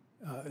idea.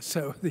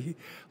 So the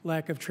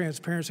lack of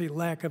transparency,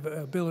 lack of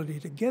ability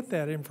to get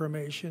that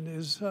information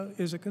is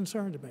a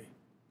concern to me.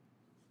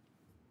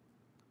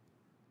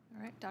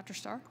 All right, Dr.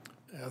 Starr?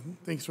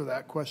 Thanks for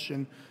that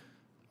question.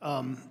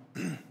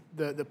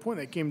 The point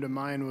that came to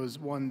mind was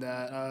one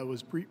that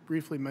was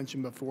briefly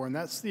mentioned before, and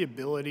that's the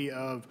ability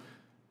of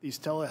these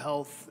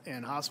telehealth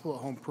and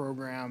hospital-at-home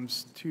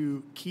programs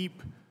to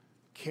keep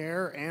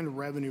care and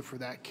revenue for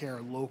that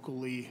care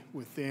locally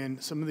within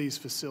some of these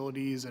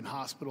facilities and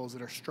hospitals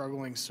that are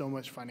struggling so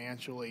much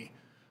financially.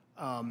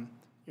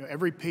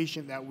 Every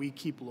patient that we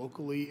keep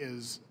locally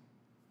is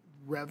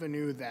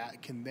revenue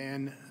that can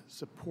then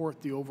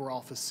support the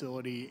overall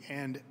facility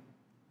and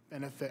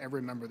benefit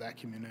every member of that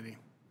community.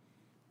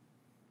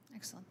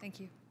 Excellent,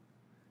 thank you.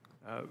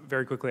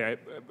 Very quickly, I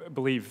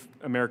believe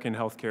American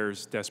healthcare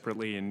is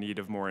desperately in need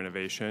of more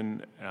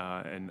innovation,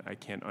 and I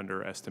can't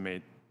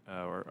underestimate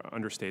or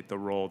understate the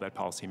role that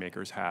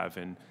policymakers have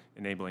in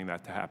enabling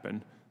that to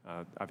happen.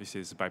 Obviously,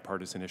 it's a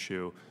bipartisan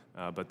issue,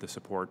 but the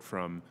support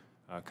from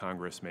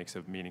Congress makes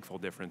a meaningful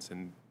difference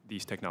in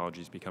these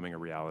technologies becoming a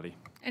reality.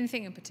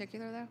 Anything in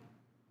particular, though?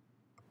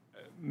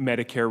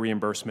 Medicare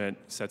reimbursement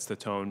sets the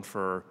tone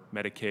for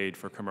Medicaid,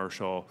 for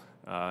commercial,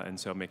 and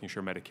so making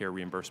sure Medicare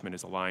reimbursement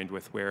is aligned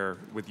with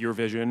your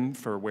vision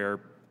for where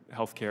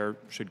healthcare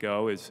should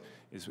go is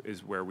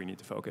where we need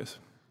to focus.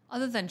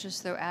 Other than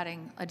just, though,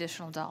 adding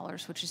additional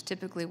dollars, which is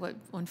typically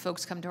when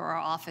folks come to our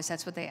office,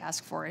 that's what they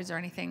ask for. Is there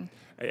anything?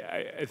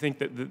 I think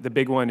that the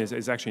big one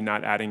is actually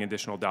not adding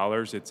additional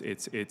dollars.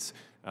 It's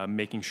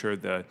making sure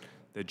the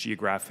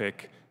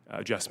geographic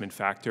adjustment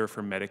factor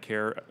for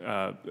Medicare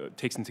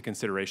takes into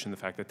consideration the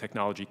fact that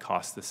technology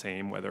costs the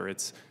same, whether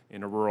it's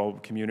in a rural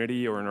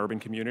community or an urban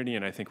community,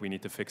 and I think we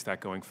need to fix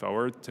that going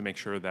forward to make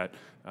sure that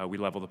we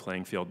level the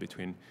playing field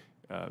between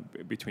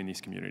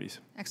these communities.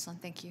 Excellent,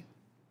 thank you.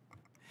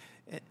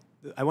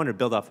 I wanted to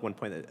build off one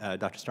point that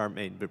Dr. Starr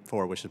made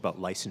before, which is about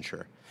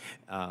licensure.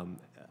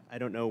 I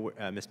don't know,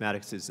 Ms.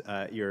 Maddox,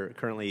 you're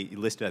currently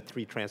listed at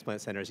 3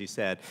 transplant centers, you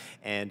said,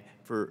 and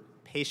for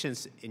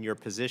patients in your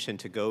position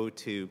to go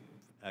to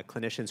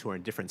clinicians who are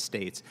in different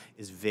states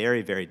is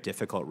very, very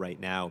difficult right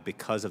now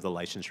because of the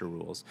licensure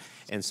rules.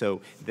 And so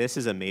this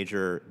is a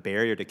major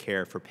barrier to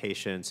care for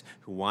patients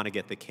who want to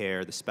get the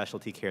care, the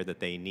specialty care that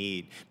they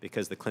need,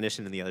 because the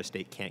clinician in the other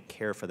state can't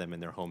care for them in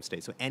their home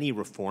state. So any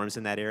reforms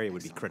in that area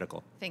would be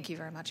critical. Thank you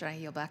very much. I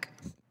yield back.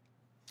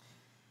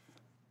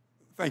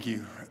 Thank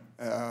you.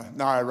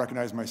 Now I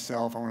recognize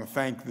myself. I want to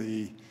thank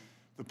the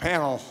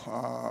panel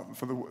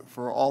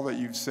for all that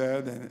you've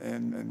said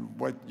and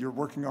what you're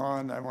working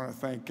on. I want to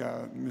thank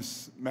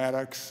Ms.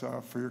 Maddox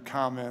for your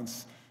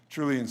comments.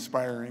 Truly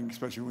inspiring,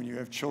 especially when you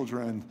have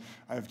children.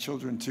 I have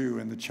children too,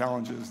 and the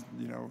challenges,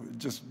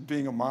 just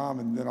being a mom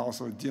and then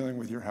also dealing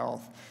with your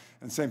health.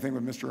 And same thing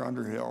with Mr.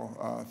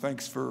 Underhill.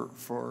 Thanks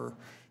for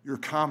your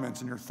comments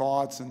and your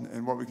thoughts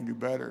and what we can do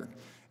better.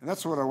 And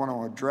that's what I want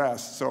to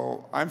address.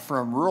 So I'm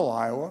from rural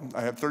Iowa.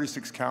 I have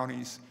 36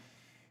 counties.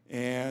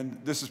 And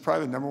this is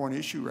probably the #1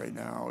 issue right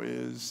now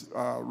is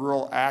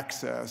rural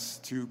access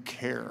to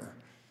care.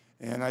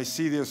 And I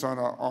see this on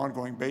an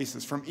ongoing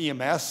basis, from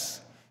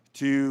EMS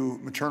to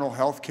maternal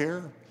health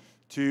care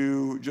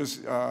to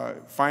just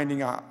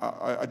finding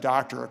a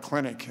doctor, a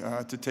clinic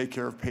to take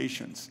care of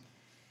patients.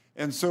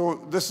 And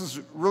so this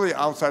is really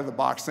outside of the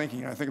box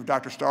thinking. I think of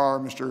Dr. Starr,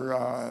 Mr.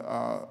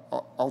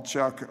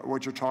 Alchuk,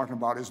 what you're talking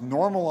about is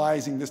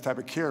normalizing this type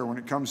of care when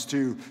it comes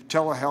to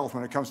telehealth,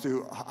 when it comes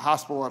to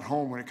hospital at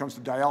home, when it comes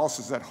to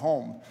dialysis at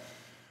home.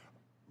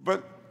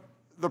 But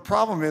the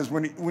problem is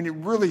when you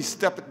really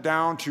step it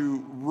down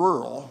to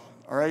rural,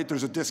 all right,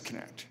 there's a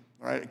disconnect,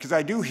 right? Because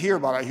I do hear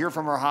about it. I hear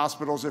from our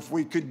hospitals, if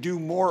we could do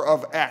more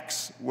of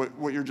X,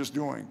 what you're just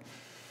doing.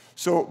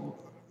 So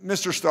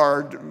Mr.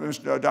 Starr,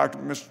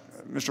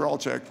 Mr.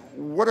 Alchuk,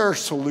 what are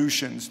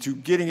solutions to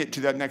getting it to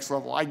that next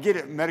level? I get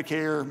it,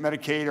 Medicare,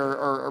 Medicaid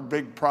are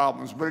big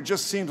problems, but it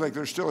just seems like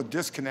there's still a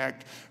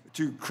disconnect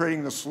to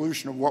creating the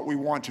solution of what we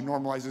want to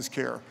normalize this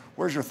care.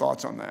 Where's your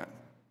thoughts on that?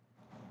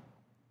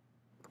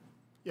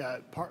 Yeah,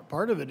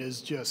 part of it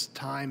is just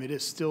time. It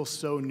is still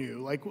so new.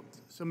 Like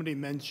somebody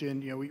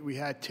mentioned, we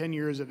had 10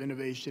 years of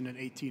innovation in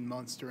 18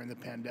 months during the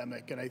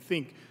pandemic, and I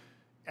think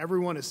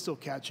everyone is still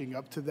catching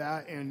up to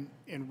that and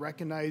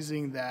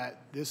recognizing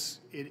that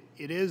it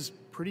is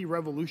pretty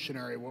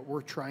revolutionary what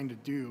we're trying to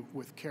do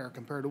with care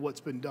compared to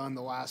what's been done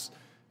the last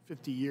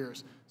 50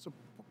 years. So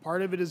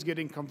part of it is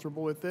getting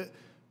comfortable with it,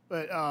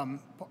 but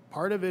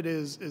part of it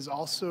is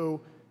also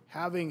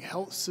having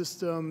health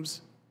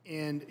systems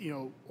and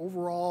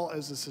overall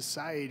as a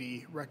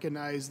society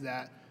recognize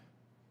that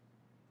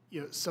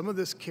some of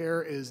this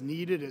care is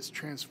needed, it's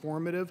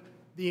transformative.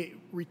 The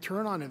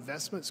return on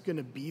investment is going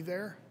to be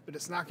there, but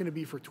it's not going to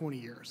be for 20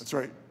 years. That's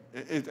right.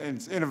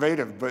 It's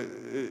innovative, but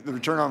the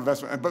return on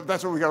investment, but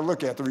that's what we got to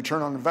look at, the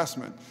return on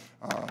investment.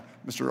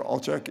 Mr.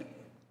 Olchek?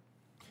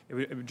 I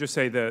would just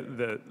say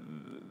the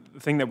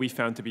thing that we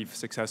found to be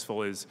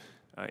successful is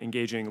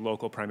engaging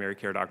local primary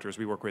care doctors.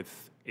 We work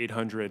with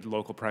 800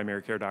 local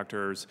primary care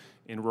doctors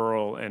in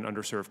rural and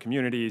underserved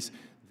communities.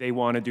 They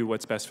want to do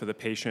what's best for the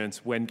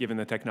patients. When given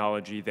the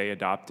technology, they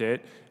adopt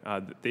it.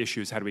 The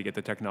issue is how do we get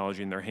the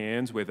technology in their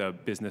hands with a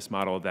business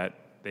model that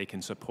they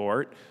can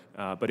support.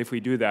 But if we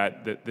do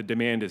that, the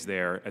demand is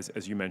there,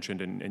 as you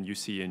mentioned, and you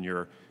see in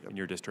your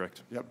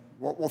district. Yep.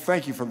 Well,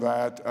 thank you for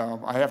that.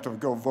 I have to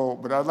go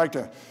vote, but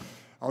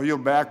I'll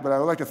yield back, but I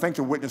would like to thank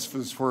the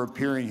witnesses for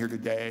appearing here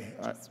today.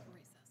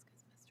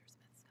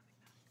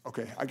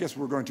 Okay, I guess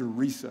we're going to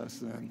recess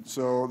then.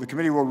 So the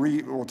committee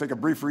will take a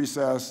brief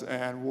recess,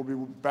 and we'll be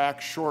back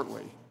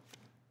shortly.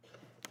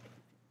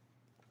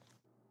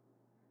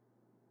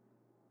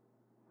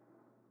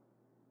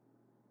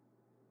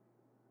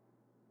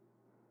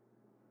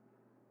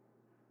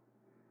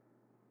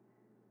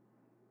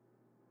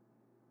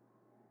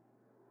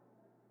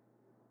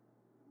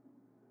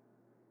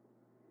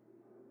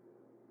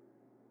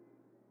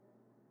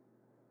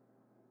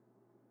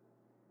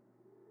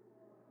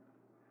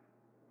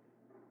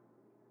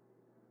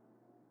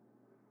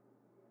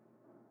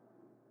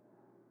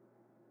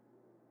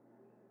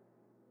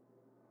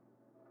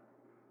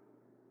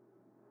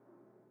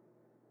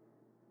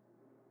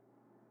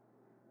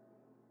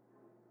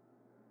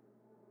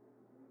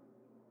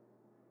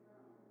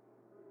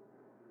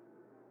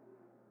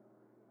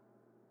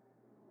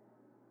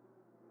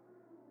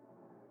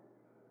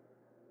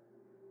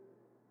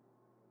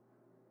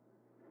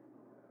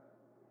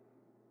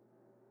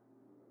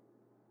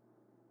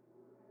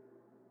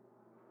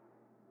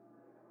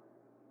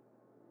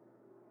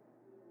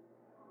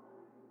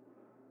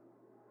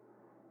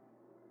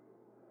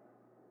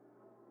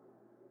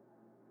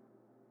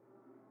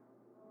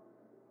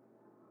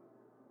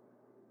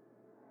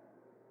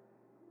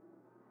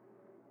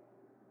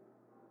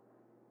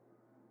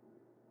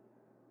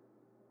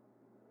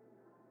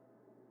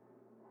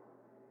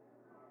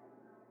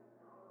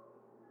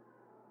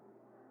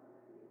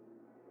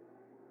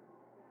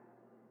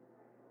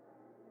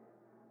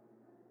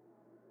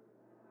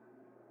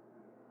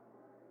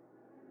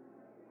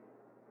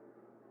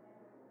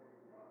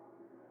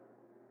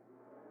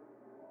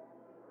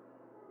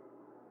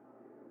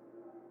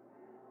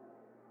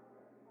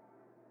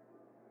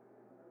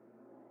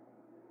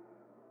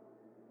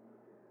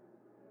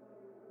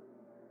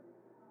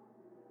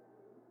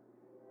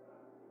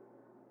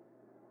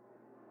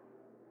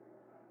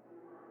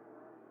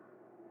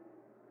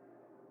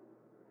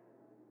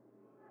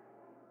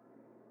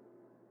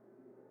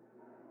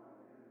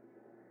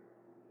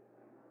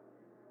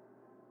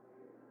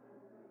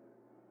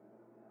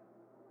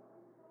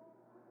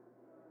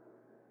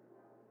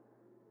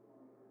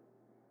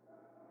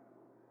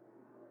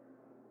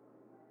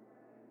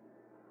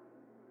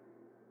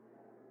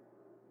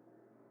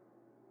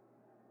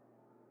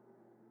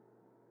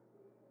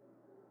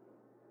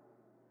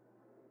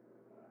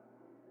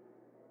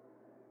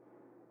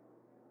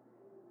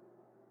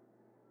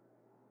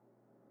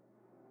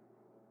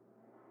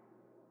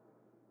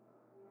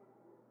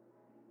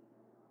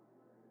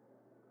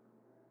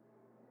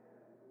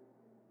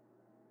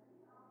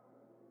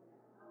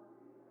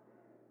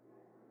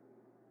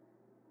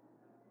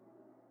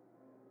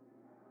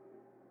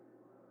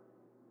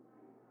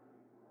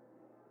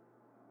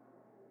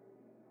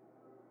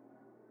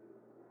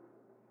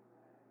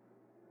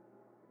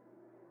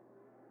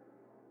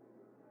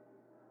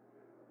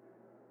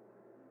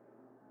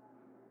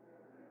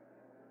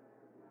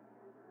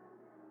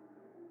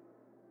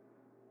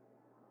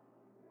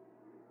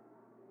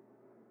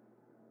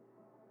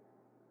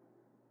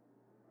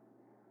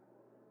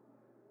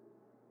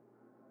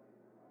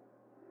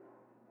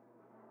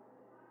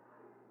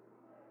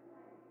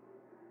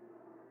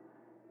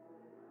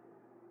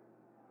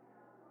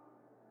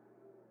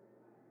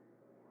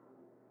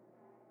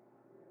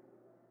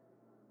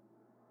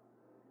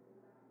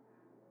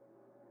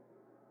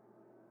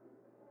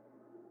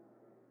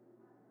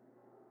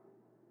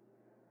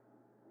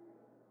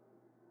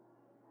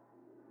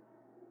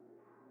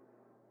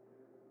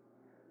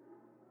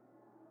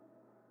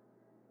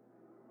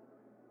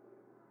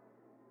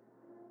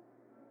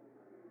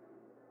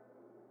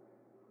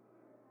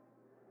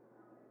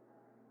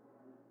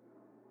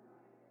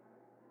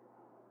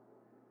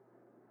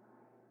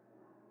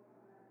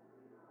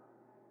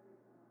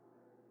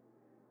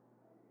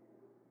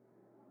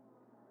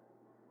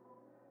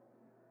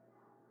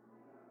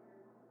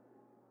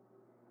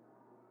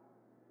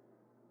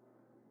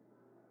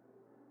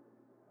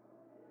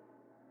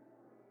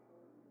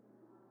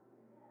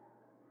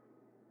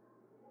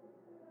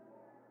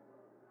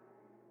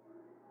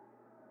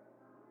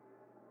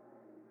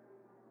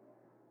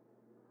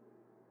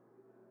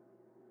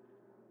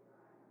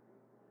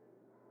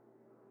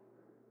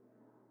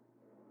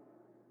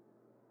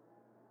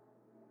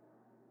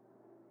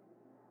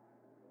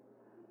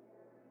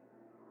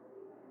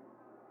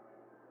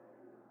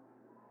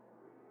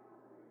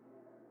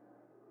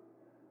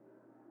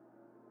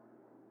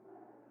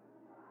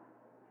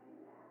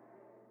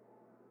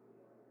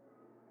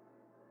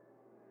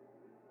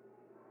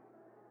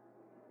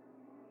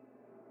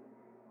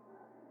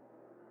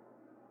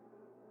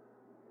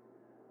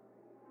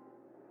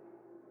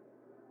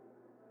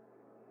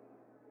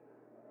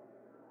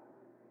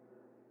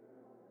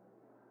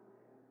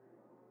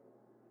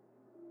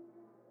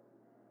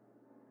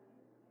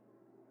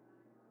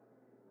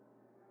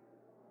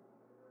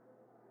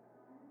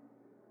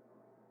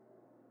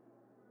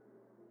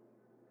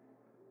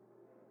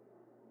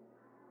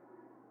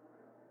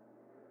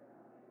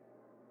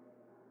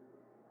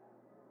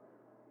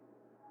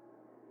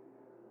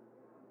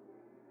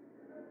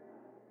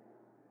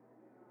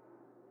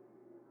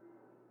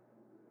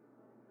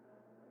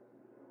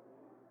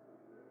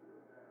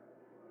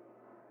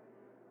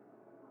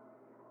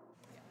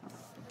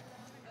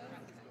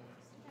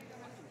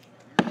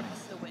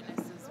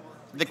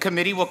 The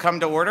committee will come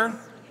to order.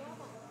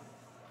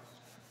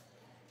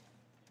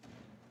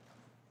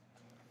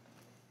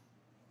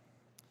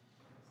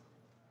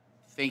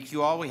 Thank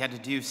you all. We had to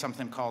do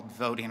something called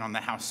voting on the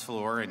House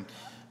floor, and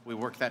we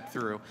worked that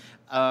through.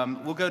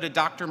 We'll go to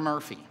Dr.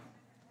 Murphy.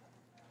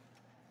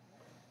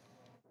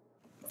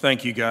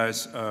 Thank you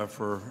guys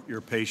for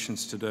your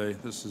patience today.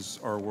 This is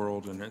our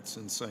world and it's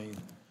insane.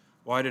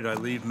 Why did I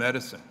leave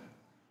medicine,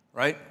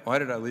 right? Why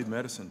did I leave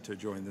medicine to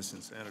join this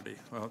insanity?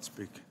 Well, it's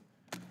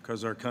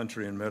because our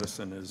country and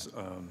medicine is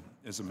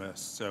a mess.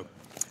 So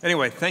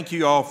anyway, thank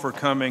you all for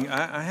coming.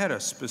 I had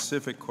a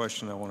specific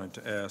question I wanted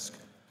to ask.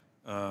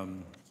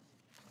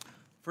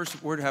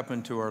 First, what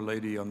happened to our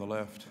lady on the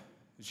left?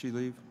 Did she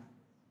leave?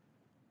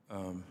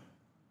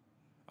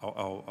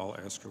 I'll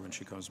ask her when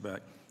she comes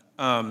back.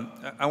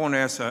 I want to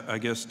ask, I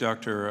guess,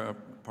 Dr.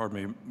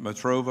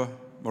 Motrotra.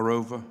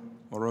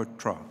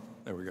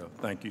 There we go.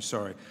 Thank you.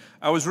 Sorry.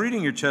 I was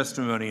reading your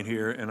testimony in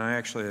here, and I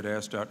actually had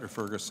asked Dr.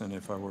 Ferguson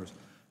if I was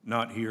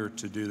not here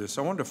to do this.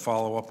 I wanted to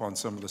follow up on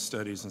some of the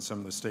studies and some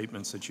of the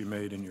statements that you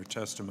made in your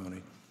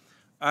testimony.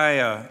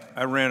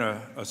 I ran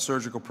a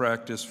surgical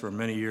practice for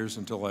many years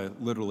until I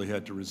literally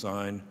had to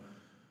resign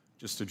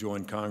just to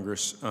join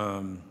Congress.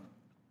 I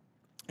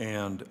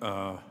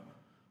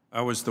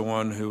was the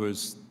one who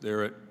was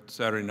there at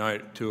Saturday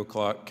night at 2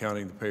 o'clock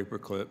counting the paper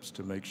clips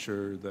to make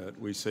sure that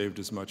we saved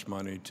as much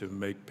money to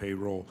make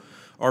payroll.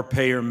 Our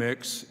payer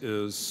mix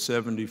is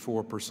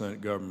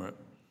 74% government,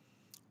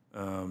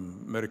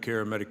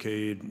 Medicare,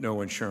 Medicaid,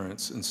 no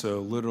insurance. And so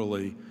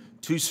literally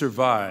to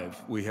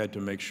survive, we had to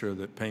make sure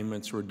that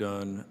payments were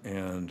done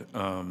and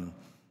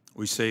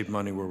we saved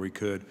money where we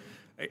could.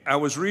 I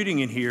was reading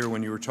in here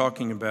when you were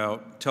talking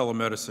about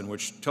telemedicine,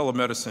 which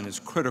telemedicine is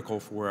critical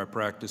for where I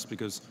practice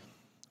because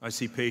I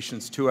see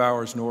patients 2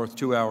 hours north,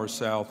 2 hours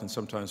south, and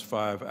sometimes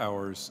 5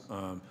 hours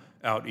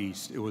out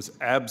east. It was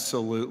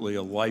absolutely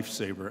a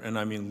lifesaver, and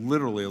I mean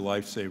literally a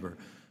lifesaver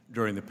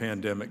during the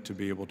pandemic to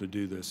be able to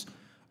do this.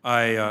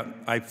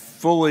 I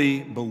fully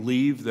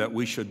believe that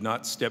we should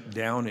not step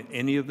down at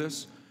any of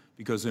this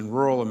because in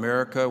rural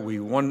America,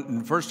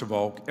 first of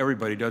all,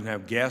 everybody doesn't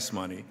have gas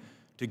money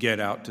to get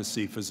out to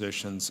see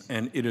physicians,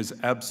 and it is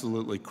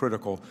absolutely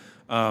critical.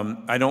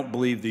 I don't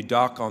believe the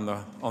doc on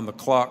the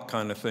clock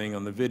kind of thing,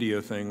 on the video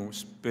thing,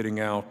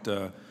 spitting out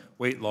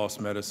weight loss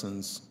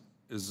medicines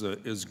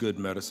is good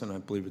medicine. I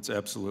believe it's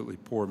absolutely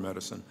poor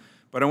medicine.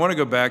 But I want to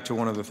go back to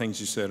one of the things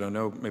you said. I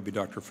know maybe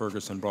Dr.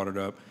 Ferguson brought it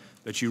up,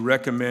 that you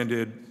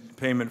recommended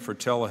payment for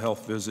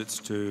telehealth visits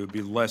to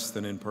be less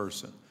than in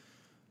person.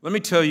 Let me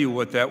tell you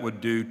what that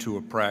would do to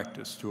a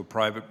practice, to a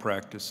private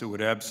practice. It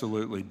would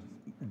absolutely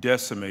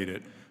decimate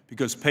it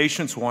because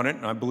patients want it,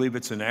 and I believe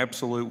it's an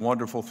absolute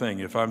wonderful thing.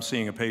 If I'm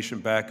seeing a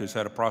patient back who's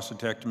had a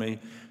prostatectomy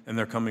and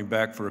they're coming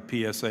back for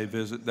a PSA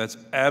visit, that's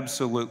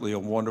absolutely a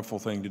wonderful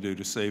thing to do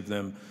to save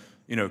them.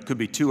 You know, it could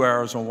be 2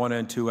 hours on one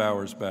end, 2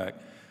 hours back.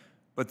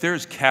 But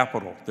there's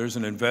capital. There's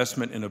an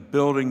investment in a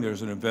building.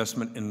 There's an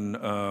investment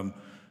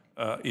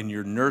in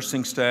your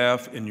nursing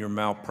staff, in your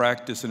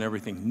malpractice and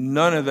everything.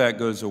 None of that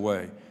goes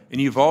away. And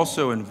you've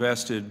also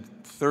invested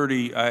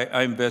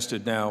I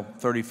invested now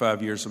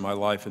 35 years of my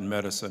life in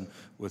medicine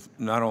with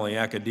not only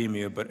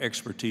academia, but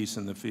expertise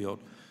in the field.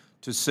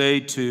 To say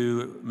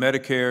to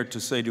Medicare, to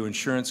say to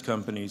insurance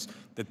companies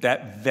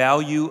that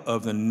value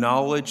of the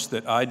knowledge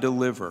that I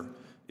deliver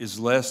is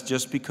less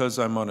just because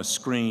I'm on a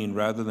screen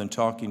rather than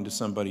talking to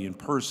somebody in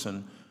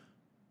person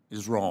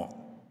is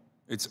wrong.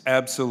 It's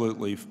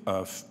absolutely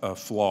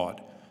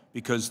flawed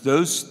because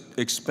those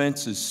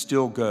expenses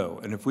still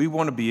go. And if we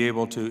want to be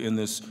able to, in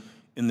this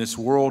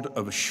world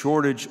of a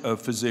shortage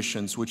of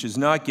physicians, which is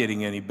not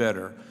getting any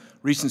better,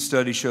 recent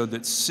studies showed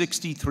that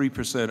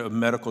 63% of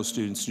medical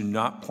students do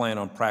not plan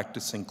on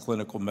practicing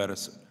clinical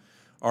medicine.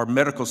 Our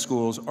medical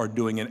schools are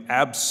doing an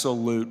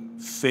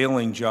absolute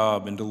failing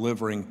job in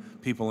delivering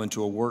people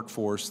into a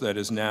workforce that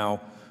is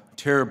now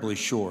terribly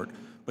short.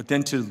 But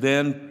then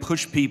to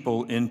push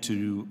people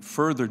into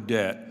further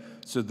debt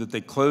so that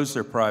they close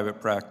their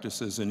private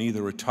practices and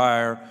either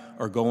retire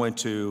or go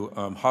into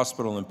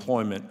hospital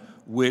employment,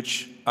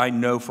 which I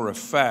know for a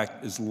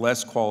fact is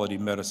less quality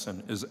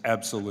medicine, is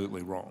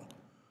absolutely wrong.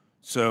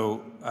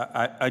 So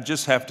I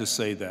just have to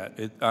say that.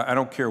 I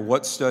don't care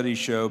what studies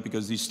show,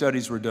 because these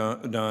studies were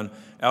done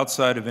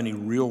outside of any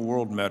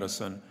real-world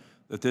medicine,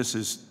 that this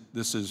is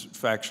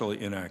factually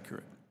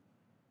inaccurate.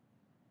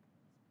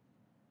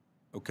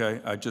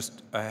 Okay,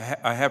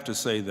 I have to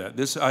say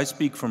that. I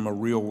speak from a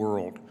real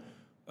world.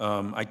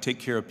 I take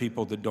care of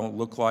people that don't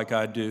look like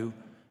I do,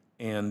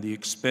 and the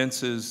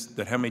expenses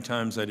that how many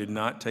times I did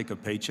not take a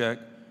paycheck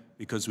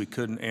because we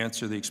couldn't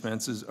answer the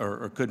expenses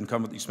or couldn't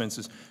come with the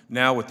expenses.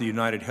 Now with the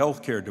United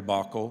Healthcare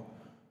debacle,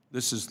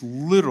 this is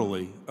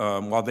literally,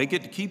 while they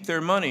get to keep their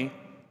money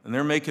and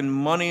they're making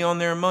money on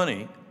their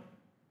money,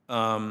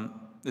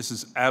 this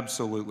is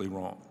absolutely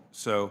wrong.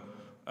 So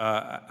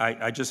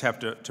I just have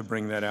to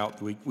bring that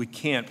out. We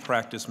can't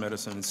practice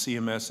medicine, and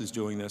CMS is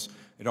doing this.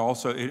 It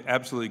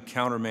absolutely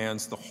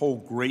countermands the whole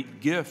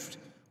great gift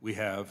we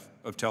have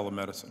of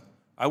telemedicine.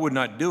 I would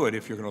not do it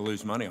if you're going to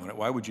lose money on it.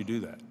 Why would you do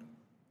that?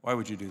 Why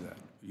would you do that?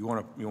 You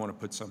want to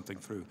put something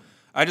through.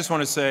 I just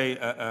want to say,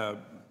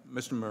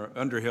 Mr.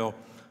 Underhill,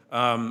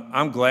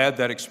 I'm glad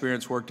that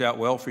experience worked out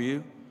well for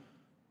you.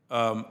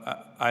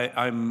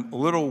 I'm a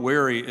little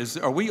wary.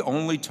 Are we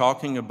only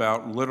talking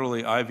about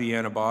literally IV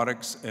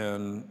antibiotics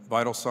and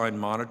vital sign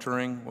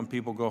monitoring when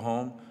people go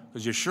home?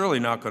 Because you're surely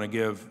not going to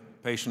give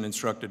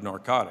patient-instructed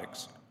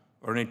narcotics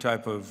or any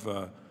type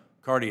of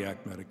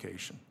cardiac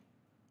medication.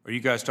 Are you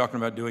guys talking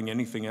about doing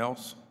anything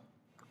else?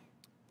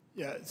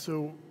 Yeah,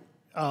 so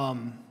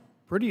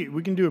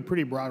we can do a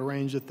pretty broad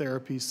range of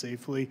therapies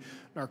safely.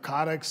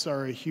 Narcotics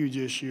are a huge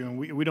issue, and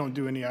we don't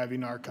do any IV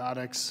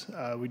narcotics.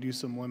 We do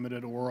some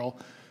limited oral,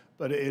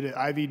 but IV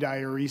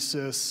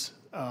diuresis,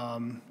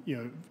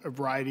 a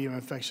variety of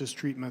infectious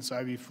treatments,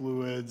 IV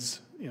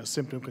fluids,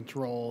 symptom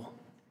control,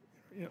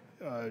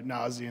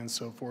 nausea and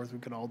so forth, we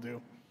can all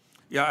do.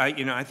 Yeah,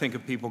 I think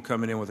of people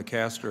coming in with a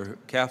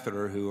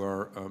catheter who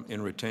are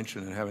in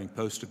retention and having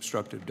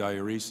post-obstructive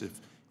diuresis.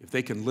 If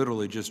they can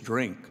literally just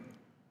drink,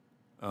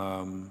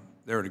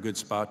 they're in a good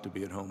spot to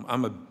be at home.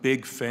 I'm a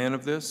big fan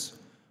of this.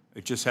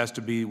 It just has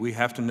to be, we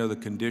have to know the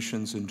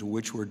conditions into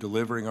which we're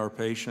delivering our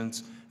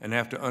patients and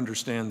have to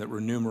understand that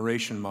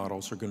remuneration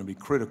models are going to be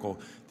critical.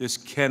 This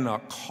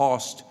cannot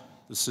cost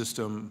the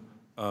system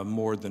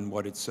more than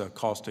what it's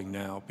costing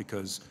now,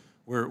 because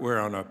we're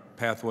on a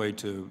pathway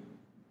to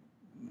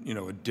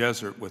a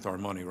desert with our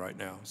money right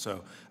now.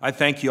 So I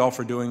thank you all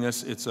for doing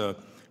this.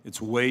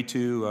 It's way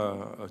too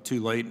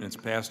late and it's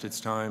past its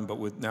time, but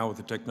now with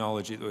the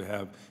technology that we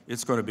have,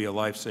 it's going to be a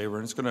lifesaver,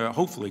 and it's going to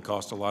hopefully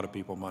cost a lot of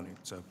people money.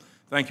 So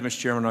thank you, Mr.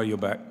 Chairman. I'll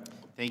yield back.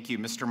 Thank you.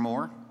 Mr.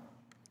 Moore?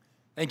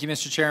 Thank you,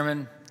 Mr.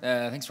 Chairman.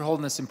 Thanks for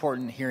holding this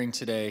important hearing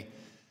today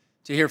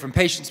to hear from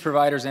patients,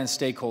 providers, and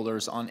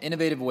stakeholders on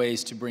innovative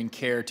ways to bring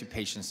care to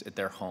patients at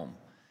their home.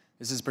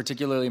 This is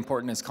particularly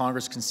important as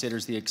Congress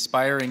considers the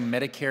expiring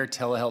Medicare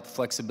telehealth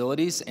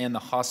flexibilities and the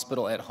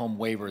hospital at home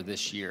waiver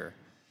this year.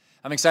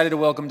 I'm excited to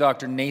welcome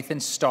Dr. Nathan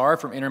Starr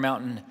from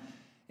Intermountain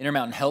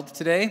Health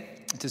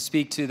today to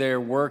speak to their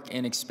work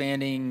in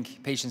expanding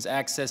patients'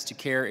 access to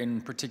care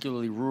in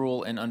particularly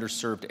rural and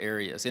underserved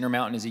areas.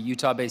 Intermountain is a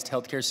Utah-based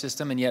healthcare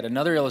system, and yet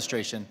another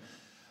illustration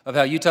of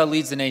how Utah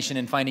leads the nation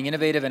in finding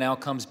innovative and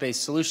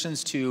outcomes-based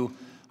solutions to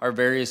our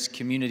various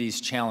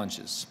communities'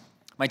 challenges.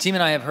 My team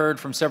and I have heard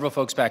from several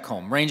folks back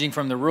home, ranging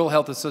from the Rural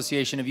Health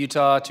Association of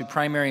Utah to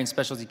primary and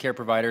specialty care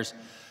providers,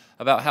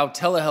 about how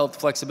telehealth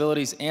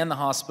flexibilities and the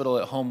hospital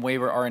at home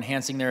waiver are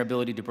enhancing their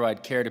ability to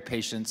provide care to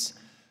patients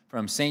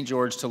from St.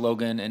 George to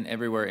Logan and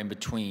everywhere in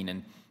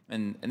between.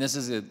 And this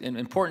is an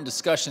important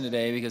discussion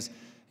today because,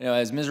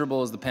 as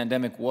miserable as the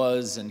pandemic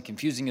was and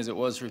confusing as it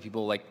was for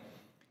people, like,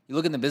 you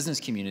look in the business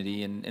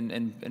community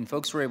and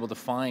folks were able to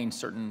find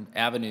certain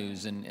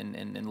avenues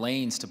and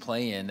lanes to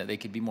play in that they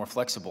could be more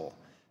flexible.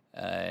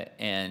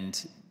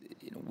 And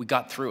we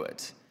got through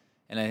it.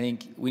 And I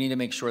think we need to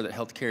make sure that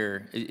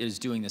healthcare is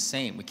doing the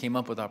same. We came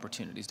up with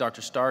opportunities.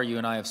 Dr. Starr, you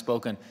and I have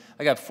spoken.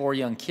 I got 4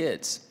 young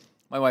kids.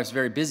 My wife's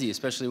very busy,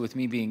 especially with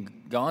me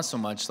being gone so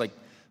much. Like,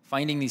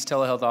 finding these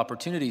telehealth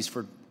opportunities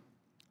for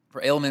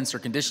ailments or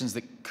conditions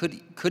that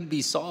could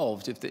be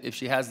solved if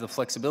she has the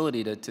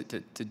flexibility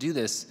to do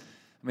this.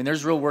 I mean,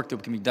 there's real work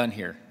that can be done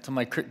here. To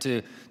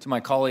my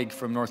colleague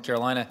from North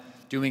Carolina,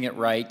 doing it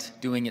right,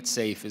 doing it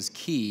safe is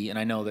key, and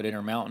I know that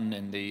Intermountain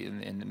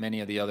and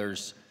many of the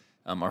others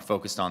are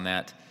focused on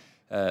that.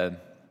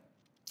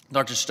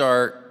 Dr.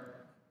 Starr,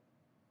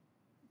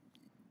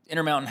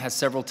 Intermountain has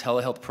several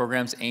telehealth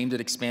programs aimed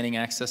at expanding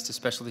access to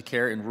specialty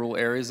care in rural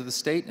areas of the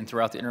state and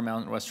throughout the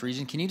Intermountain West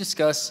region. Can you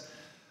discuss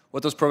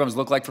what those programs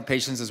look like for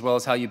patients, as well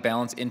as how you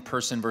balance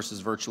in-person versus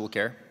virtual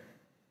care?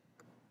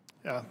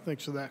 Yeah,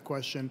 thanks for that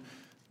question.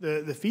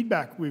 The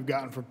feedback we've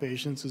gotten from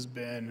patients has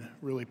been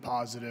really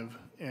positive,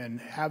 and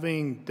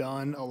having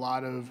done a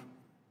lot of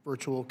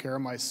virtual care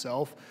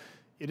myself,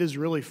 it is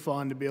really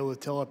fun to be able to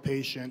tell a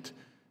patient,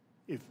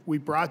 if we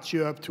brought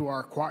you up to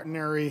our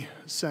quaternary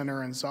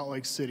center in Salt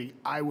Lake City,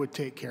 I would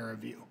take care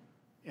of you.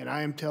 And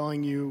I am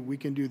telling you, we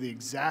can do the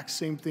exact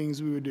same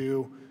things we would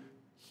do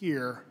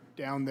here,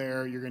 down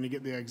there. You're going to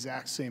get the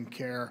exact same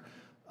care.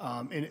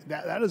 And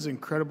that is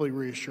incredibly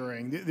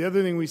reassuring. The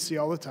other thing we see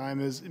all the time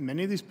is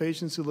many of these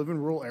patients who live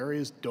in rural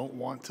areas don't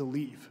want to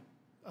leave.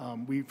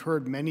 We've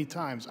heard many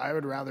times, I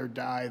would rather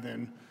die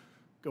than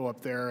go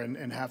up there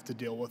and have to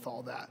deal with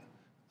all that.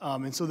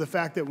 And so the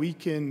fact that we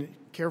can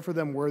care for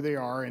them where they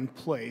are in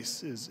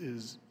place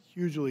is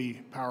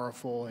hugely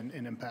powerful and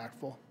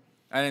impactful.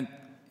 And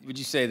would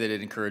you say that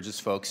it encourages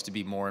folks to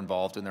be more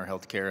involved in their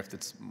health care if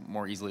it's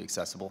more easily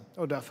accessible?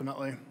 Oh,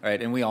 definitely.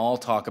 Right, and we all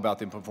talk about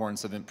the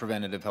importance of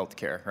preventative health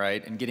care,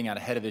 right? And getting out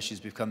ahead of issues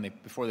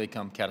before they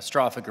become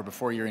catastrophic or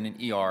before you're in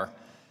an ER.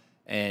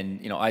 And,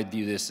 I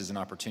view this as an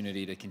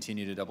opportunity to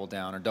continue to double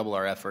down or double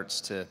our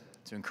efforts to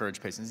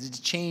encourage patients.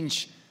 To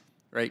change,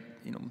 right?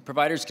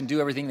 Providers can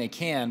do everything they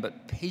can,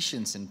 but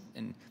patients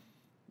and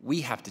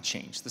we have to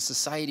change. The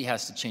society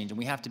has to change, and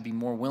we have to be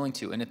more willing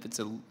to. And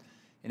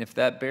if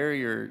that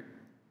barrier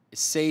is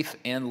safe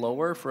and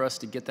lower for us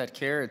to get that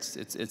care,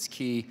 it's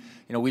key.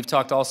 We've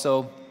talked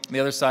also On the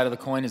other side of the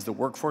coin is the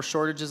workforce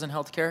shortages in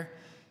healthcare,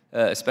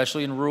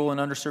 especially in rural and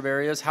underserved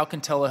areas. How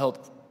can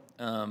telehealth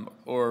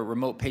or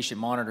remote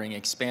patient monitoring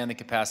expand the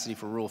capacity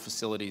for rural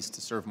facilities to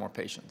serve more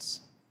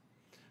patients?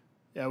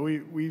 Yeah,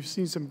 we've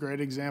seen some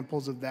great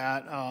examples of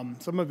that.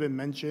 Some have been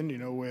mentioned,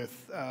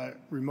 with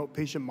remote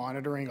patient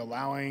monitoring,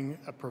 allowing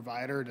a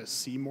provider to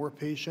see more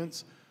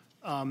patients.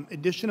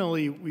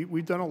 Additionally,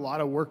 we've done a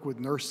lot of work with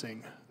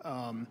nursing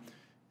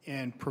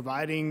and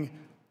providing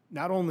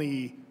not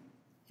only,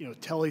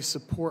 tele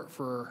support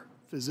for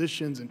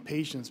physicians and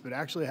patients, but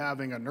actually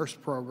having a nurse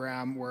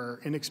program where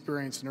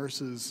inexperienced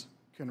nurses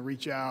can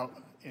reach out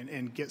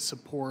and get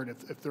support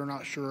if they're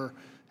not sure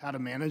how to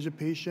manage a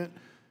patient.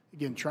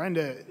 Again, trying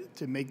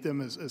to make them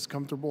as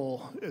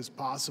comfortable as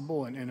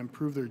possible and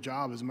improve their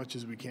job as much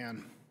as we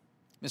can.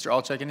 Mr.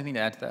 Alchek, anything to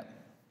add to that?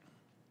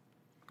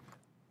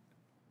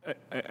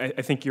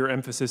 I think your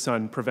emphasis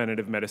on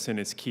preventative medicine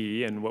is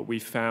key, and what we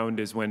found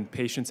is when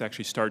patients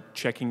actually start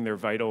checking their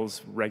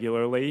vitals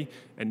regularly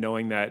and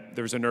knowing that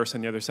there's a nurse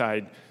on the other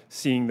side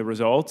seeing the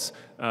results,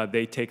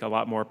 they take a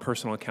lot more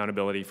personal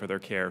accountability for their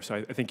care. So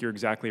I think you're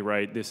exactly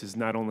right. This is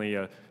not only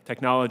a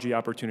technology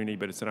opportunity,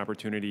 but it's an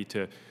opportunity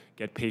to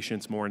get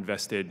patients more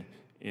invested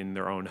in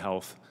their own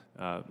health,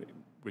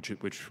 which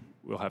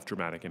will have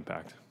dramatic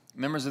impact.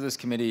 Members of this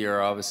committee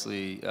are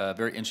obviously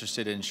very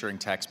interested in ensuring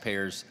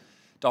taxpayers'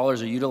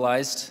 dollars are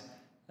utilized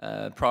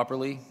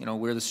properly.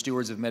 We're the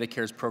stewards of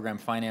Medicare's program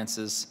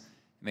finances,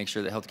 make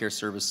sure that healthcare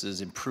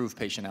services improve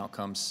patient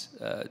outcomes.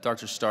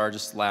 Dr. Starr,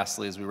 just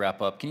lastly as we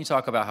wrap up, can you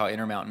talk about how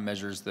Intermountain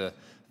measures the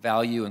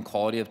value and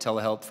quality of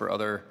telehealth for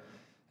other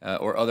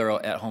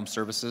at-home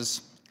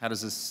services? How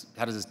does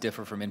this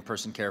differ from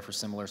in-person care for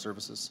similar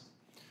services?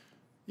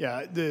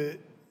 Yeah, the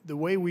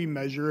way we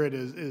measure it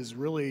is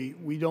really,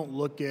 we don't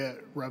look at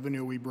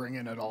revenue we bring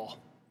in at all.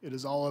 It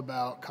is all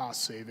about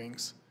cost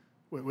savings,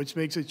 which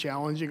makes it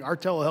challenging. Our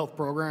telehealth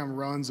program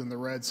runs in the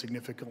red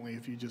significantly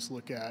if you just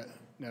look at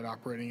net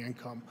operating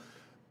income.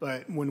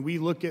 But when we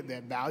look at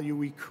that value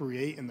we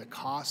create and the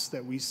costs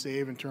that we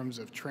save in terms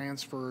of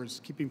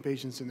transfers, keeping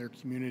patients in their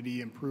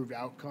community, improved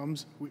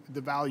outcomes, the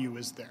value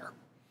is there.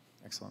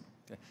 Excellent.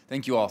 Okay.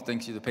 Thank you all.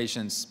 Thank you to the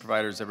patients,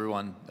 providers,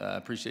 everyone.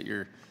 Appreciate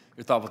your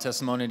thoughtful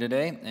testimony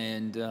today,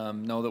 and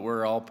know that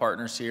we're all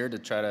partners here to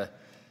try to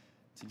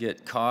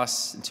get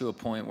costs to a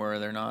point where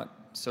they're not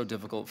so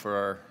difficult for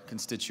our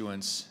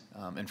constituents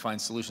and find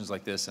solutions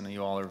like this, and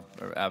you all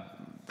are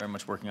very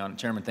much working on it.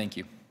 Chairman, thank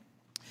you.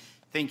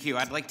 Thank you.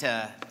 I'd like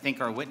to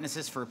thank our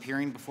witnesses for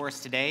appearing before us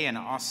today, and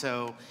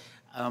also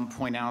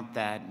point out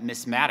that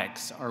Ms.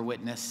 Maddox, our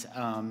witness,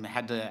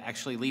 had to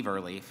actually leave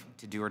early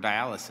to do her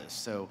dialysis.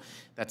 So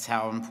that's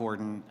how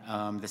important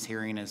this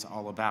hearing is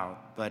all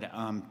about. But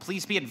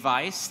please be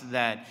advised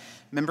that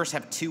members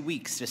have 2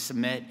 weeks to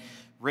submit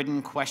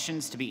written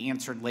questions to be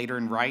answered later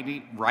in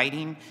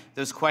writing.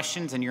 Those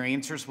questions and your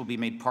answers will be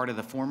made part of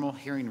the formal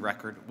hearing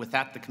record. With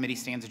that, the committee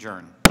stands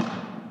adjourned.